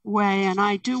 Wei. And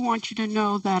I do want you to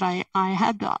know that I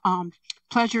had the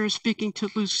pleasure of speaking to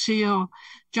Lucille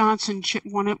Johnson,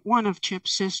 one of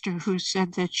Chip's sister, who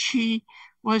said that she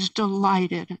was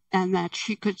delighted and that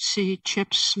she could see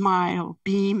Chip's smile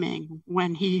beaming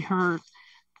when he heard,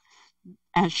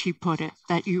 as she put it,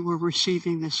 that you were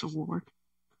receiving this award.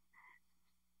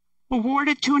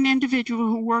 Awarded to an individual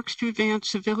who works to advance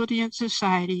civility in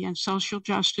society and social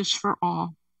justice for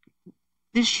all,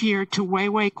 this year to Wei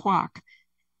Wei Kwok,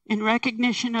 in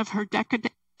recognition of her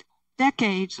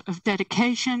decades of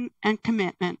dedication and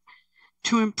commitment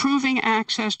to improving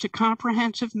access to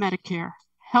comprehensive Medicare,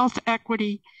 health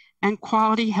equity, and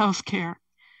quality health care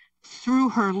through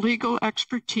her legal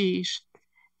expertise,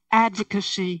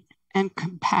 advocacy, and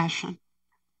compassion.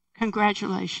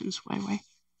 Congratulations, Wei Wei.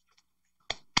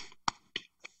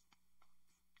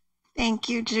 Thank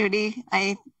you, Judy.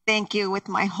 I thank you with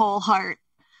my whole heart.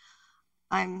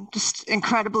 I'm just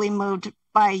incredibly moved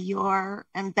by your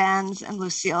and Ben's and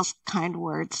Lucille's kind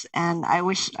words, and I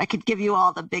wish I could give you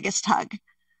all the biggest hug.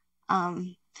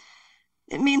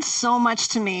 It means so much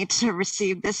to me to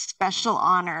receive this special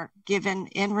honor given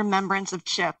in remembrance of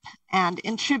Chip and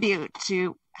in tribute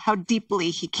to how deeply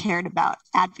he cared about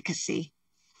advocacy.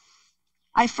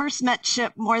 I first met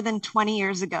Chip more than 20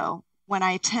 years ago when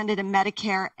I attended a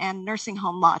Medicare and nursing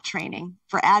home law training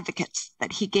for advocates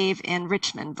that he gave in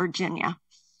Richmond, Virginia.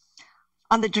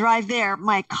 On the drive there,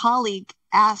 my colleague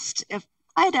asked if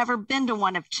I had ever been to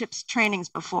one of Chip's trainings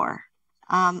before.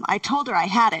 I told her I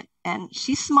hadn't, and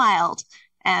she smiled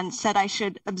and said I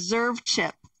should observe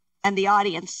Chip and the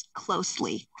audience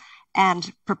closely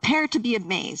and prepare to be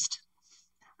amazed.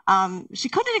 She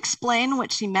couldn't explain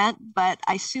what she meant, but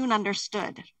I soon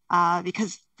understood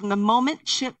because from the moment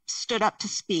Chip stood up to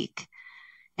speak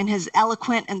in his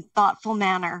eloquent and thoughtful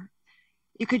manner,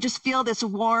 you could just feel this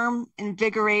warm,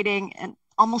 invigorating, and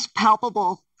almost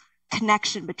palpable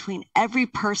connection between every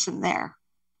person there.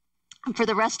 And for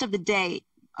the rest of the day,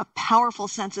 a powerful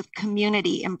sense of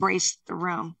community embraced the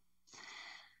room.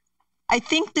 I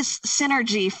think this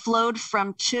synergy flowed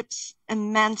from Chip's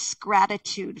immense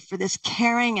gratitude for this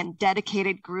caring and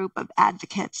dedicated group of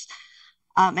advocates,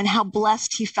 and how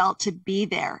blessed he felt to be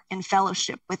there in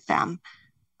fellowship with them.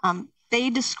 They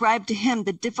described to him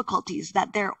the difficulties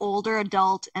that their older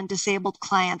adult and disabled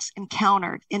clients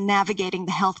encountered in navigating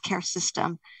the healthcare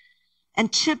system.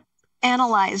 And Chip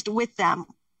analyzed with them,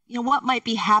 what might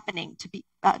be happening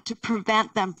to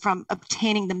prevent them from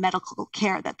obtaining the medical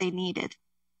care that they needed.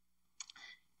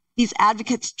 These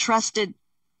advocates trusted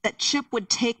that CHIP would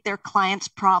take their clients'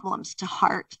 problems to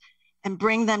heart and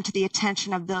bring them to the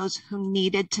attention of those who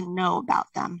needed to know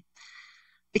about them,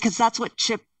 because that's what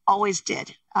CHIP always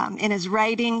did. In his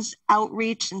writings,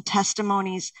 outreach, and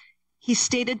testimonies, he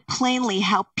stated plainly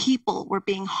how people were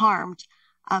being harmed,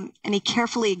 and he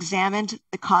carefully examined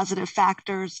the causative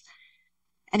factors,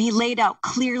 and he laid out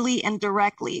clearly and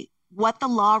directly what the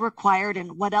law required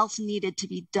and what else needed to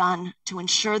be done to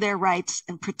ensure their rights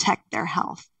and protect their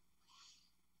health.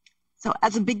 So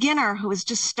as a beginner who was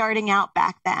just starting out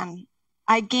back then,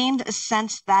 I gained a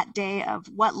sense that day of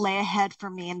what lay ahead for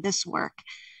me in this work.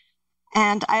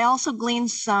 And I also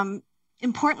gleaned some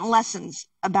important lessons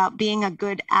about being a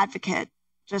good advocate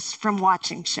just from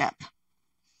watching CHIP.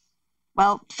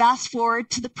 Well, fast forward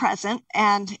to the present,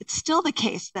 and it's still the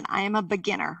case that I am a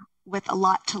beginner with a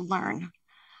lot to learn.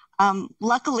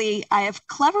 Luckily, I have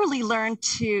cleverly learned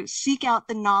to seek out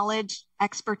the knowledge,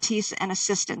 expertise, and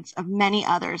assistance of many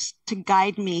others to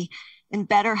guide me in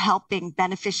better helping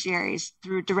beneficiaries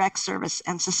through direct service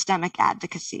and systemic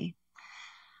advocacy.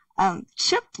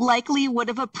 CHIP likely would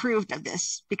have approved of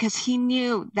this because he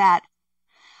knew that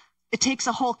it takes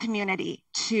a whole community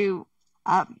to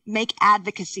make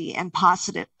advocacy and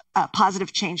positive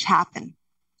change happen.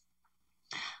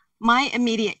 My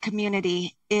immediate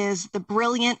community is the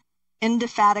brilliant,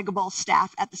 indefatigable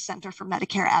staff at the Center for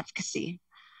Medicare Advocacy.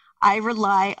 I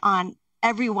rely on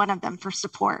every one of them for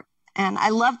support. And I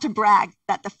love to brag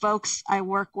that the folks I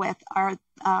work with are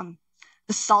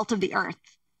the salt of the earth,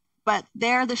 but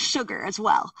they're the sugar as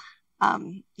well.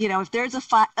 You know, if there's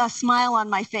a smile on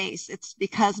my face, it's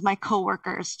because my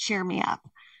coworkers cheer me up.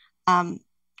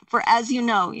 For as you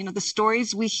know, the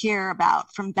stories we hear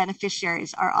about from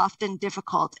beneficiaries are often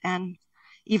difficult and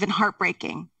even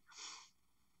heartbreaking.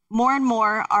 More and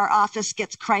more, our office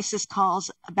gets crisis calls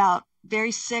about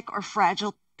very sick or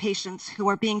fragile patients who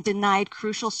are being denied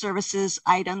crucial services,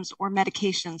 items, or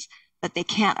medications that they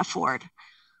can't afford.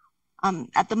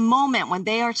 At the moment when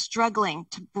they are struggling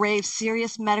to brave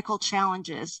serious medical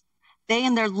challenges, they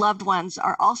and their loved ones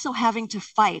are also having to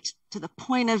fight to the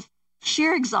point of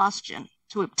sheer exhaustion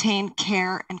to obtain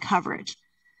care and coverage.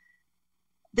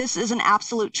 This is an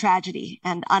absolute tragedy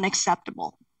and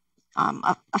unacceptable.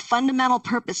 A fundamental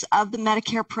purpose of the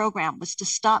Medicare program was to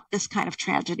stop this kind of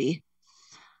tragedy.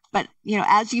 But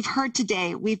as you've heard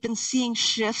today, we've been seeing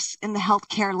shifts in the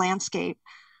healthcare landscape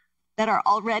that are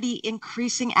already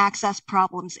increasing access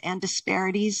problems and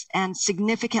disparities and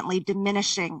significantly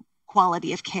diminishing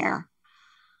quality of care.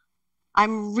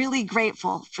 I'm really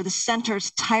grateful for the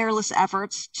center's tireless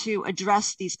efforts to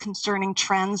address these concerning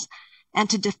trends and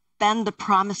to defend the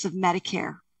promise of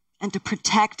Medicare and to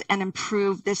protect and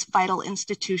improve this vital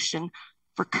institution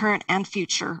for current and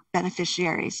future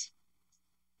beneficiaries.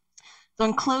 So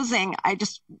in closing, I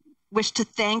just wish to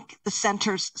thank the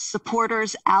center's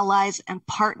supporters, allies, and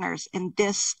partners in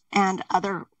this and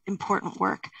other important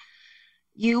work.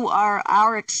 You are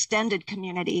our extended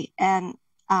community, and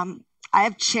I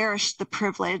have cherished the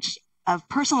privilege of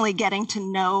personally getting to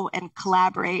know and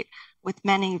collaborate with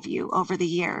many of you over the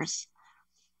years.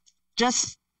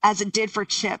 Just as it did for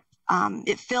CHIP,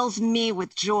 it fills me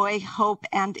with joy, hope,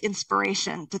 and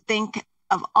inspiration to think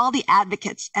of all the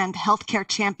advocates and healthcare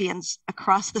champions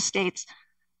across the states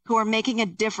who are making a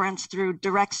difference through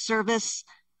direct service,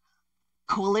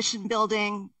 coalition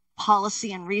building,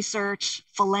 policy and research,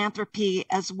 philanthropy,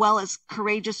 as well as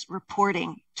courageous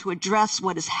reporting to address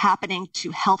what is happening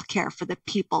to healthcare for the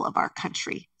people of our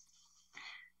country.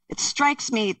 It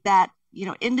strikes me that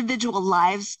individual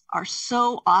lives are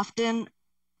so often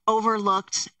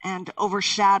overlooked and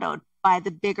overshadowed by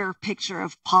the bigger picture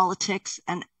of politics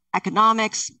and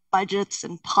economics, budgets,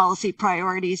 and policy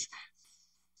priorities.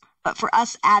 But for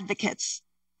us advocates,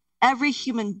 every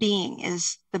human being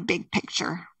is the big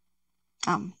picture.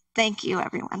 Thank you,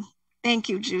 everyone. Thank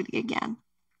you, Judy, again.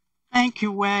 Thank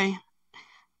you, Wei.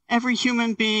 Every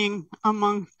human being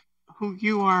among who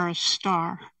you are a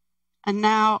star. And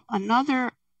now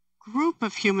another group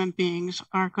of human beings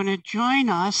are going to join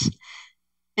us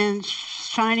in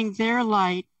shining their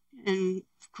light in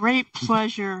great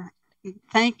pleasure, and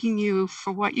thanking you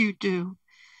for what you do.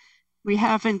 We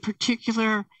have in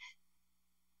particular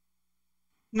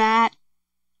Matt,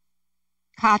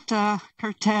 Kata,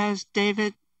 Cortez,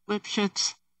 David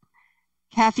Lipschitz,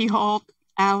 Kathy Holt,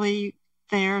 Ali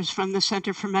Thayers from the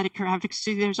Center for Medicare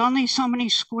Advocacy. There's only so many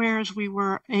squares we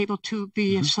were able to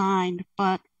be assigned,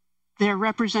 but they're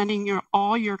representing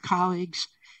all your colleagues.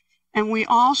 And we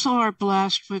also are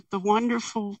blessed with the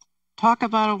wonderful, talk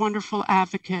about a wonderful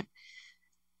advocate,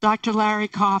 Dr. Larry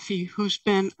Coffey, who's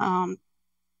been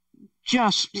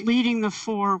just leading the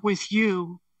fore with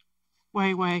you,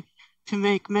 Wei, to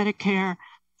make Medicare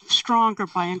stronger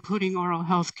by including oral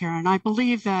health care. And I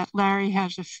believe that Larry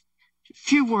has a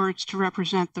few words to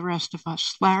represent the rest of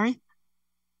us. Larry?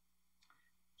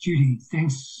 Judy,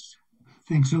 thanks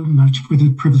so much for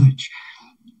the privilege.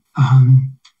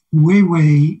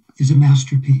 Wei is a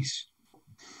masterpiece.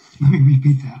 Let me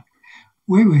repeat that.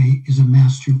 Wei is a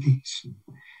masterpiece.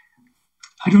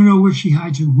 I don't know where she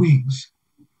hides her wings,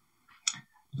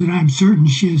 but I'm certain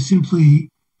she is simply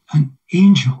an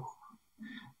angel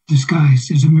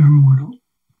disguised as a mere mortal.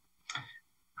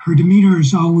 Her demeanor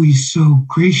is always so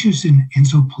gracious and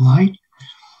so polite,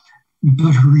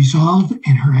 but her resolve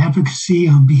and her advocacy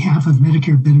on behalf of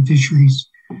Medicare beneficiaries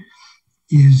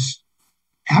is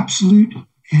absolute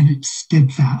and it's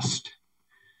steadfast.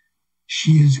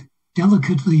 She is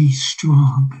delicately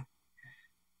strong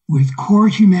with core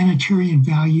humanitarian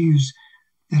values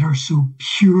that are so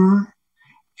pure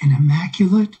and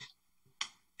immaculate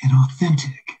and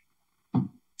authentic.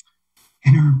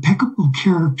 And her impeccable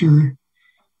character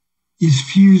is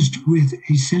fused with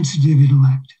a sensitive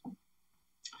intellect.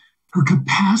 Her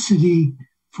capacity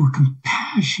for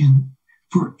compassion,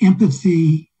 for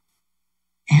empathy,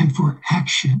 and for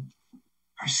action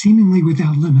are seemingly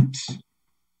without limits.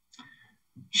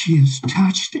 She has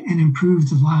touched and improved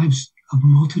the lives of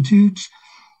multitudes,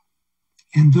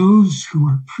 and those who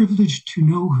are privileged to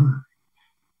know her,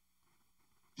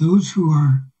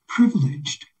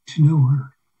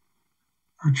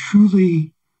 are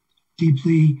truly,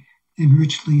 deeply, and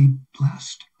richly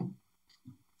blessed.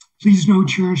 Please know,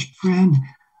 cherished friend,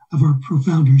 of our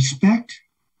profound respect,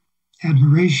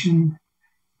 admiration,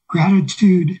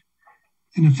 gratitude,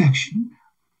 and affection.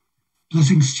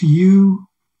 Blessings to you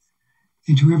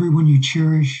and to everyone you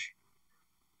cherish.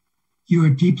 You are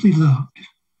deeply loved.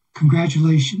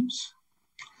 Congratulations.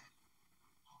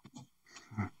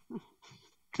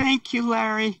 Thank you,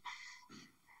 Larry.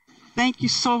 Thank you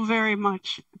so very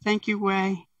much. Thank you,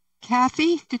 Wei.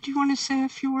 Kathy, did you want to say a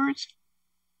few words?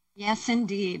 Yes,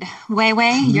 indeed.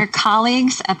 Wei, your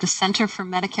colleagues at the Center for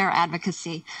Medicare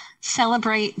Advocacy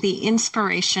celebrate the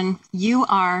inspiration you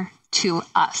are to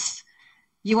us.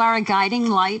 You are a guiding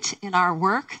light in our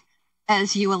work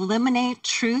as you eliminate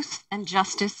truth and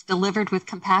justice delivered with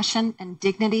compassion and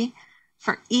dignity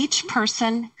for each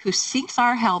person who seeks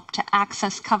our help to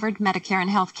access covered Medicare and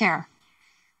health care.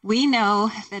 We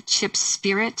know that CHIP's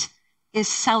spirit is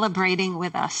celebrating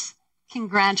with us.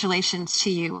 Congratulations to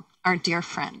you, our dear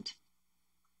friend.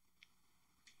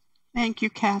 Thank you,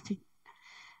 Kathy.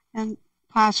 And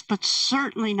last but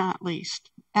certainly not least,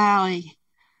 Allie.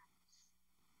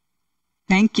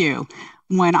 Thank you.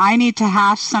 When I need to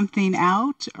hash something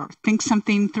out or think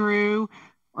something through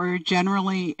or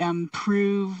generally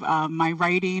improve my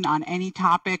writing on any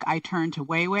topic, I turn to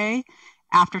Wei.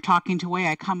 After talking to Wei,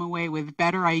 I come away with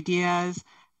better ideas,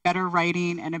 better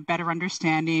writing, and a better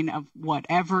understanding of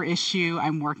whatever issue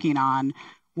I'm working on.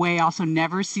 Wei also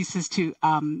never ceases to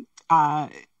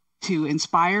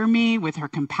inspire me with her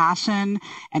compassion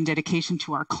and dedication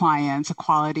to our clients, a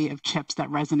quality of CHIPS that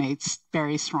resonates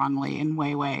very strongly in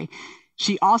Wei.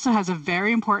 She also has a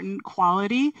very important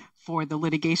quality for the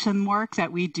litigation work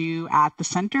that we do at the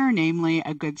center, namely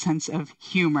a good sense of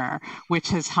humor, which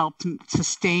has helped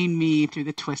sustain me through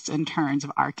the twists and turns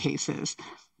of our cases.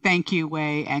 Thank you,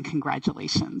 Wei, and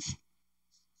congratulations.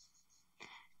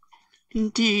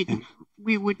 Indeed,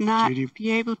 we would not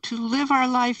be able to live our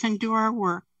life and do our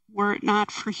work were it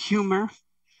not for humor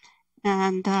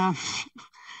and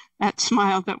that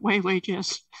smile that Wei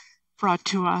just brought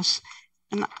to us.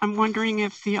 And I'm wondering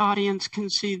if the audience can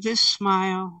see this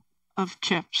smile of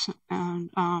CHIPS. And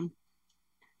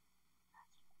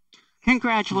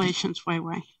congratulations,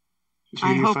 Wei.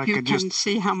 I hope you can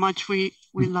see how much we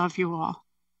love you all.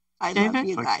 I David? love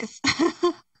you guys.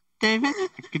 David?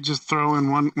 I could just throw in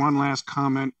one last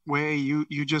comment. Wei,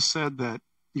 you just said that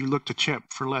you look to CHIP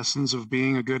for lessons of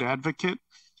being a good advocate.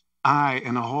 I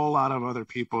and a whole lot of other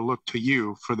people look to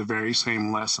you for the very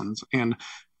same lessons. And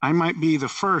I might be the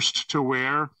first to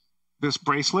wear this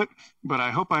bracelet, but I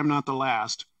hope I'm not the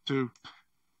last to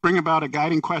bring about a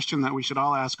guiding question that we should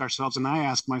all ask ourselves. And I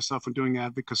ask myself in doing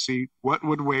advocacy, what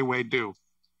would Wei do?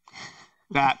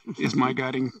 That is my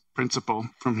guiding principle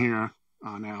from here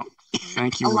on out.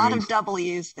 Thank you, A lot Wei. of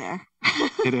W's there.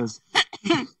 It is.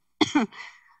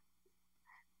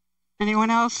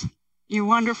 Anyone else? You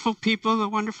wonderful people, the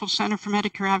wonderful Center for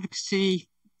Medicare Advocacy.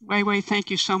 Wei, thank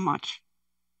you so much.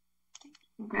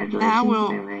 Congratulations, now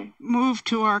we'll Wei. move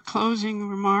to our closing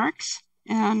remarks.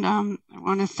 And I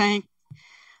want to thank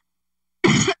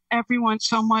everyone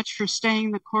so much for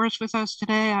staying the course with us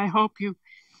today. I hope you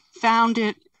found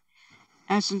it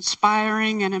as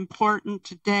inspiring and important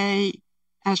today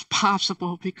as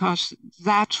possible, because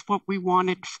that's what we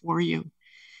wanted for you.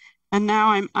 And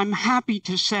now I'm happy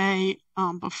to say,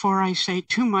 before I say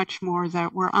too much more,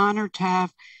 that we're honored to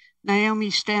have Naomi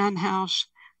Stanhouse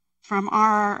from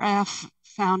RRF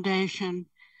Foundation,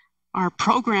 our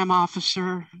program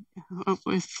officer, who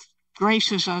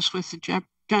graces us with the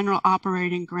General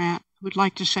Operating Grant, who would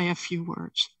like to say a few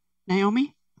words.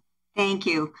 Naomi? Thank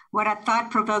you. What a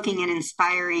thought-provoking and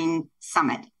inspiring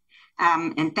summit.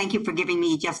 And thank you for giving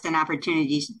me just an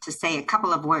opportunity to say a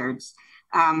couple of words.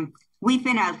 We've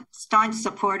been a staunch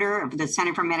supporter of the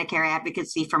Center for Medicare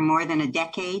Advocacy for more than a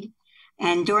decade.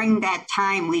 And during that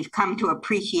time, we've come to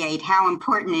appreciate how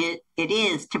important it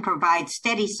is to provide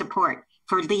steady support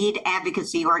for lead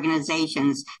advocacy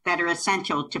organizations that are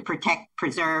essential to protect,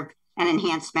 preserve, and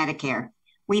enhance Medicare.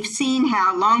 We've seen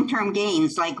how long-term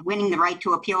gains, like winning the right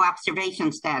to appeal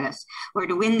observation status, or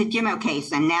to win the Jimmo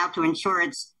case and now to ensure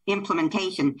its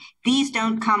implementation, these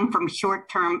don't come from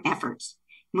short-term efforts.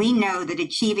 We know that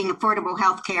achieving affordable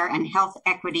health care and health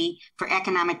equity for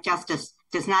economic justice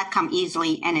does not come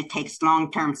easily, and it takes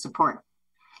long-term support.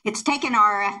 It's taken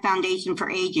RRF Foundation for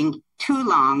Aging too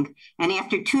long, and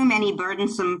after too many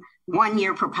burdensome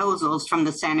one-year proposals from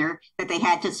the center that they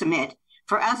had to submit,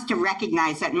 for us to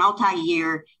recognize that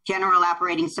multi-year general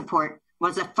operating support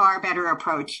was a far better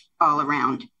approach all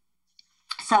around.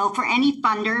 So for any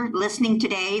funder listening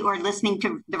today or listening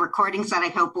to the recordings that I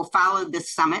hope will follow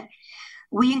this summit,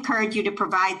 we encourage you to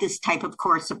provide this type of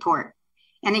core support.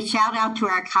 And a shout out to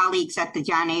our colleagues at the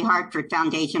John A. Hartford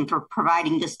Foundation for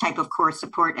providing this type of core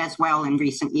support as well in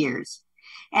recent years.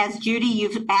 As Judy,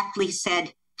 you've aptly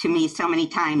said to me so many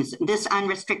times, this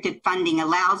unrestricted funding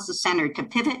allows the center to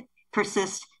pivot,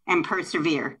 persist, and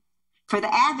persevere. For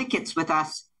the advocates with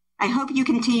us, I hope you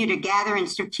continue to gather and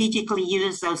strategically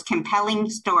use those compelling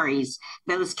stories,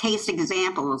 those case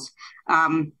examples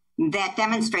that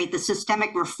demonstrate the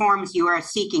systemic reforms you are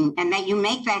seeking, and that you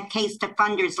make that case to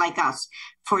funders like us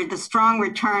for the strong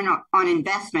return on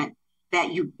investment that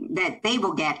they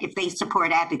will get if they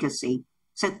support advocacy.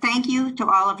 So thank you to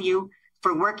all of you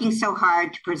for working so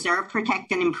hard to preserve,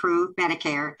 protect, and improve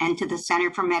Medicare, and to the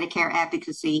Center for Medicare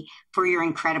Advocacy for your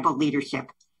incredible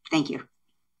leadership. Thank you.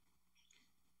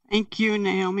 Thank you,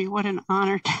 Naomi. What an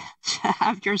honor to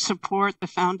have your support, the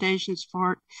foundation's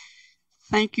support.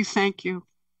 Thank you, thank you.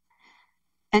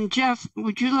 And Jeff,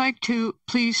 would you like to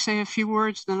please say a few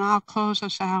words, then I'll close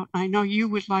us out. I know you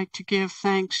would like to give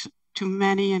thanks to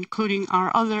many, including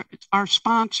our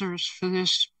sponsors for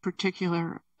this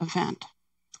particular event.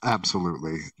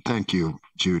 Absolutely. Thank you,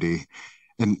 Judy.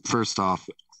 And first off,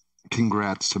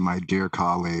 congrats to my dear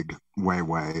colleague, Wei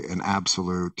Wei, an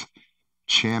absolute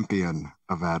champion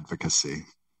of advocacy.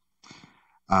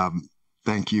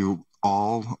 Thank you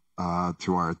all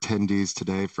to our attendees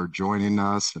today for joining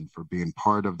us and for being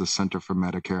part of the Center for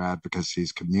Medicare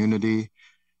Advocacy's community.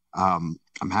 I'm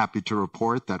happy to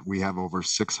report that we have over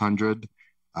 600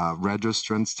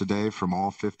 registrants today from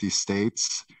all 50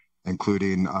 states,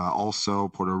 including also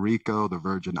Puerto Rico, the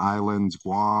Virgin Islands,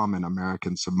 Guam, and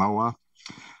American Samoa.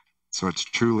 So it's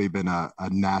truly been a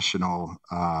national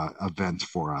event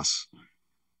for us.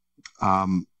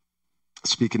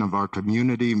 Speaking of our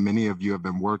community, many of you have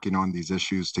been working on these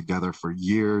issues together for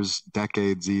years,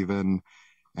 decades even.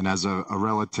 And as a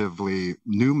relatively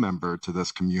new member to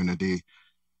this community,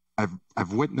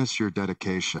 I've witnessed your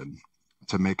dedication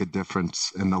to make a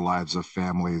difference in the lives of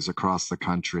families across the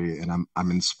country. And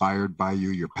I'm inspired by you,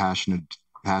 your passion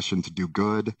to do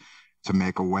good, to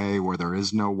make a way where there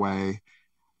is no way.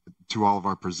 To all of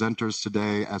our presenters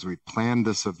today, as we plan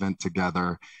this event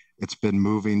together, it's been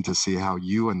moving to see how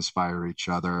you inspire each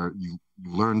other, you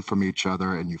learn from each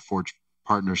other, and you forge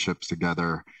partnerships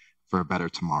together for a better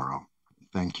tomorrow.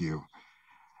 Thank you.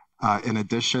 In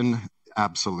addition,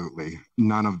 absolutely,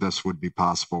 none of this would be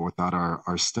possible without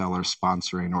our stellar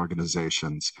sponsoring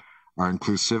organizations. Our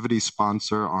inclusivity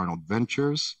sponsor, Arnold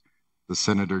Ventures, the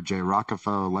Senator J.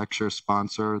 Rockefeller Lecture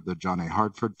sponsor, the John A.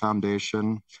 Hartford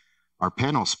Foundation, our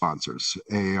panel sponsors,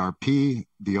 AARP,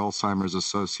 the Alzheimer's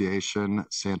Association,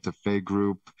 Santa Fe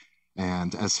Group,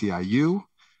 and SEIU.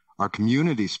 Our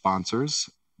community sponsors,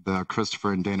 the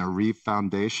Christopher and Dana Reeve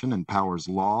Foundation and Powers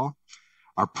Law.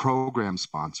 Our program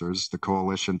sponsors, the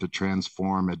Coalition to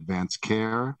Transform Advanced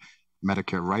Care,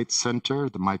 Medicare Rights Center,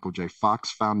 the Michael J.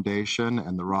 Fox Foundation,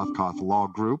 and the Rothkopf Law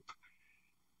Group.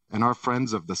 And our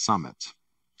friends of the summit,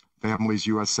 Families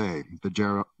USA,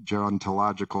 the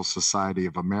Gerontological Society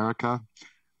of America,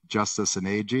 Justice and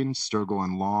Aging, Sturgill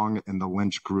and Long, and the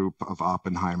Lynch Group of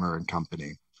Oppenheimer and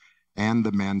Company. and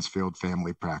the Mansfield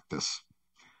Family Practice.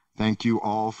 Thank you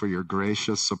all for your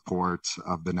gracious support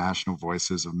of the National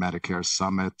Voices of Medicare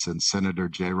Summit and Senator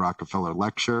J. Rockefeller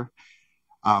Lecture.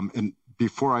 And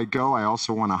before I go, I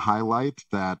also want to highlight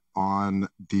that on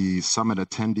the Summit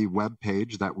attendee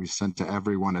webpage that we sent to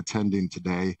everyone attending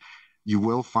today, you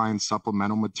will find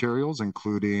supplemental materials,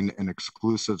 including an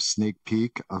exclusive sneak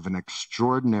peek of an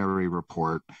extraordinary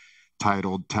report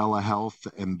titled Telehealth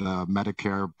and the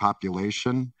Medicare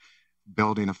Population,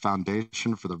 Building a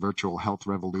Foundation for the Virtual Health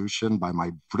Revolution by my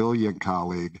brilliant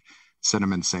colleague,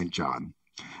 Cinnamon St. John.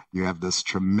 You have this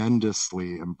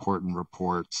tremendously important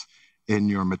report in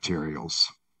your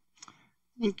materials.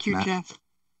 Thank you, Jeff.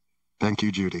 Thank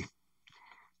you, Judy.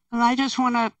 And I just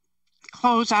want to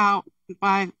close out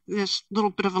by this little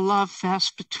bit of a love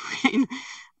fest between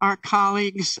our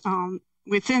colleagues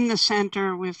within the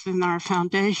center, within our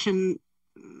foundation,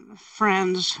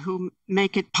 friends who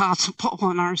make it possible,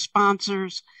 and our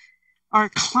sponsors, our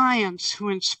clients who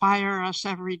inspire us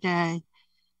every day.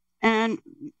 And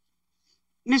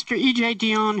Mr. E.J.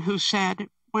 Dion, who said,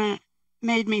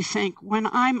 made me think, when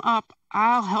I'm up,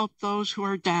 I'll help those who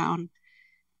are down.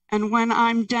 And when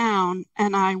I'm down,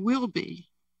 and I will be,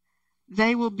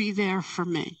 they will be there for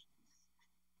me.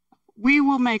 We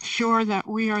will make sure that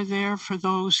we are there for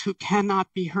those who cannot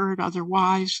be heard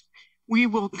otherwise. We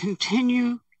will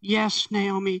continue, yes,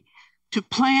 Naomi, to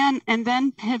plan and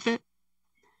then pivot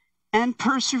and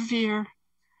persevere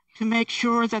to make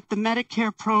sure that the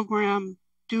Medicare program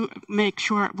make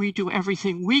sure we do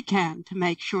everything we can to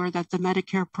make sure that the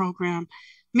Medicare program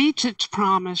meets its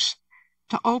promise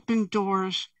to open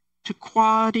doors to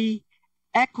quality,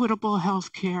 equitable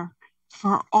health care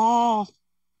for all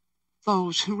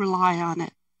those who rely on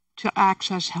it to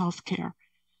access health care.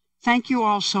 Thank you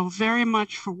all so very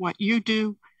much for what you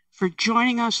do, for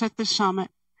joining us at the summit.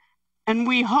 And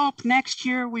we hope next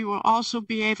year we will also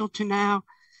be able to now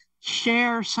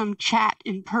share some chat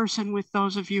in person with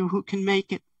those of you who can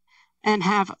make it and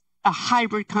have a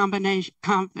hybrid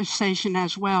conversation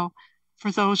as well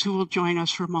for those who will join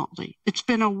us remotely. It's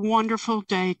been a wonderful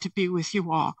day to be with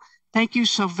you all. Thank you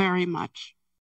so very much.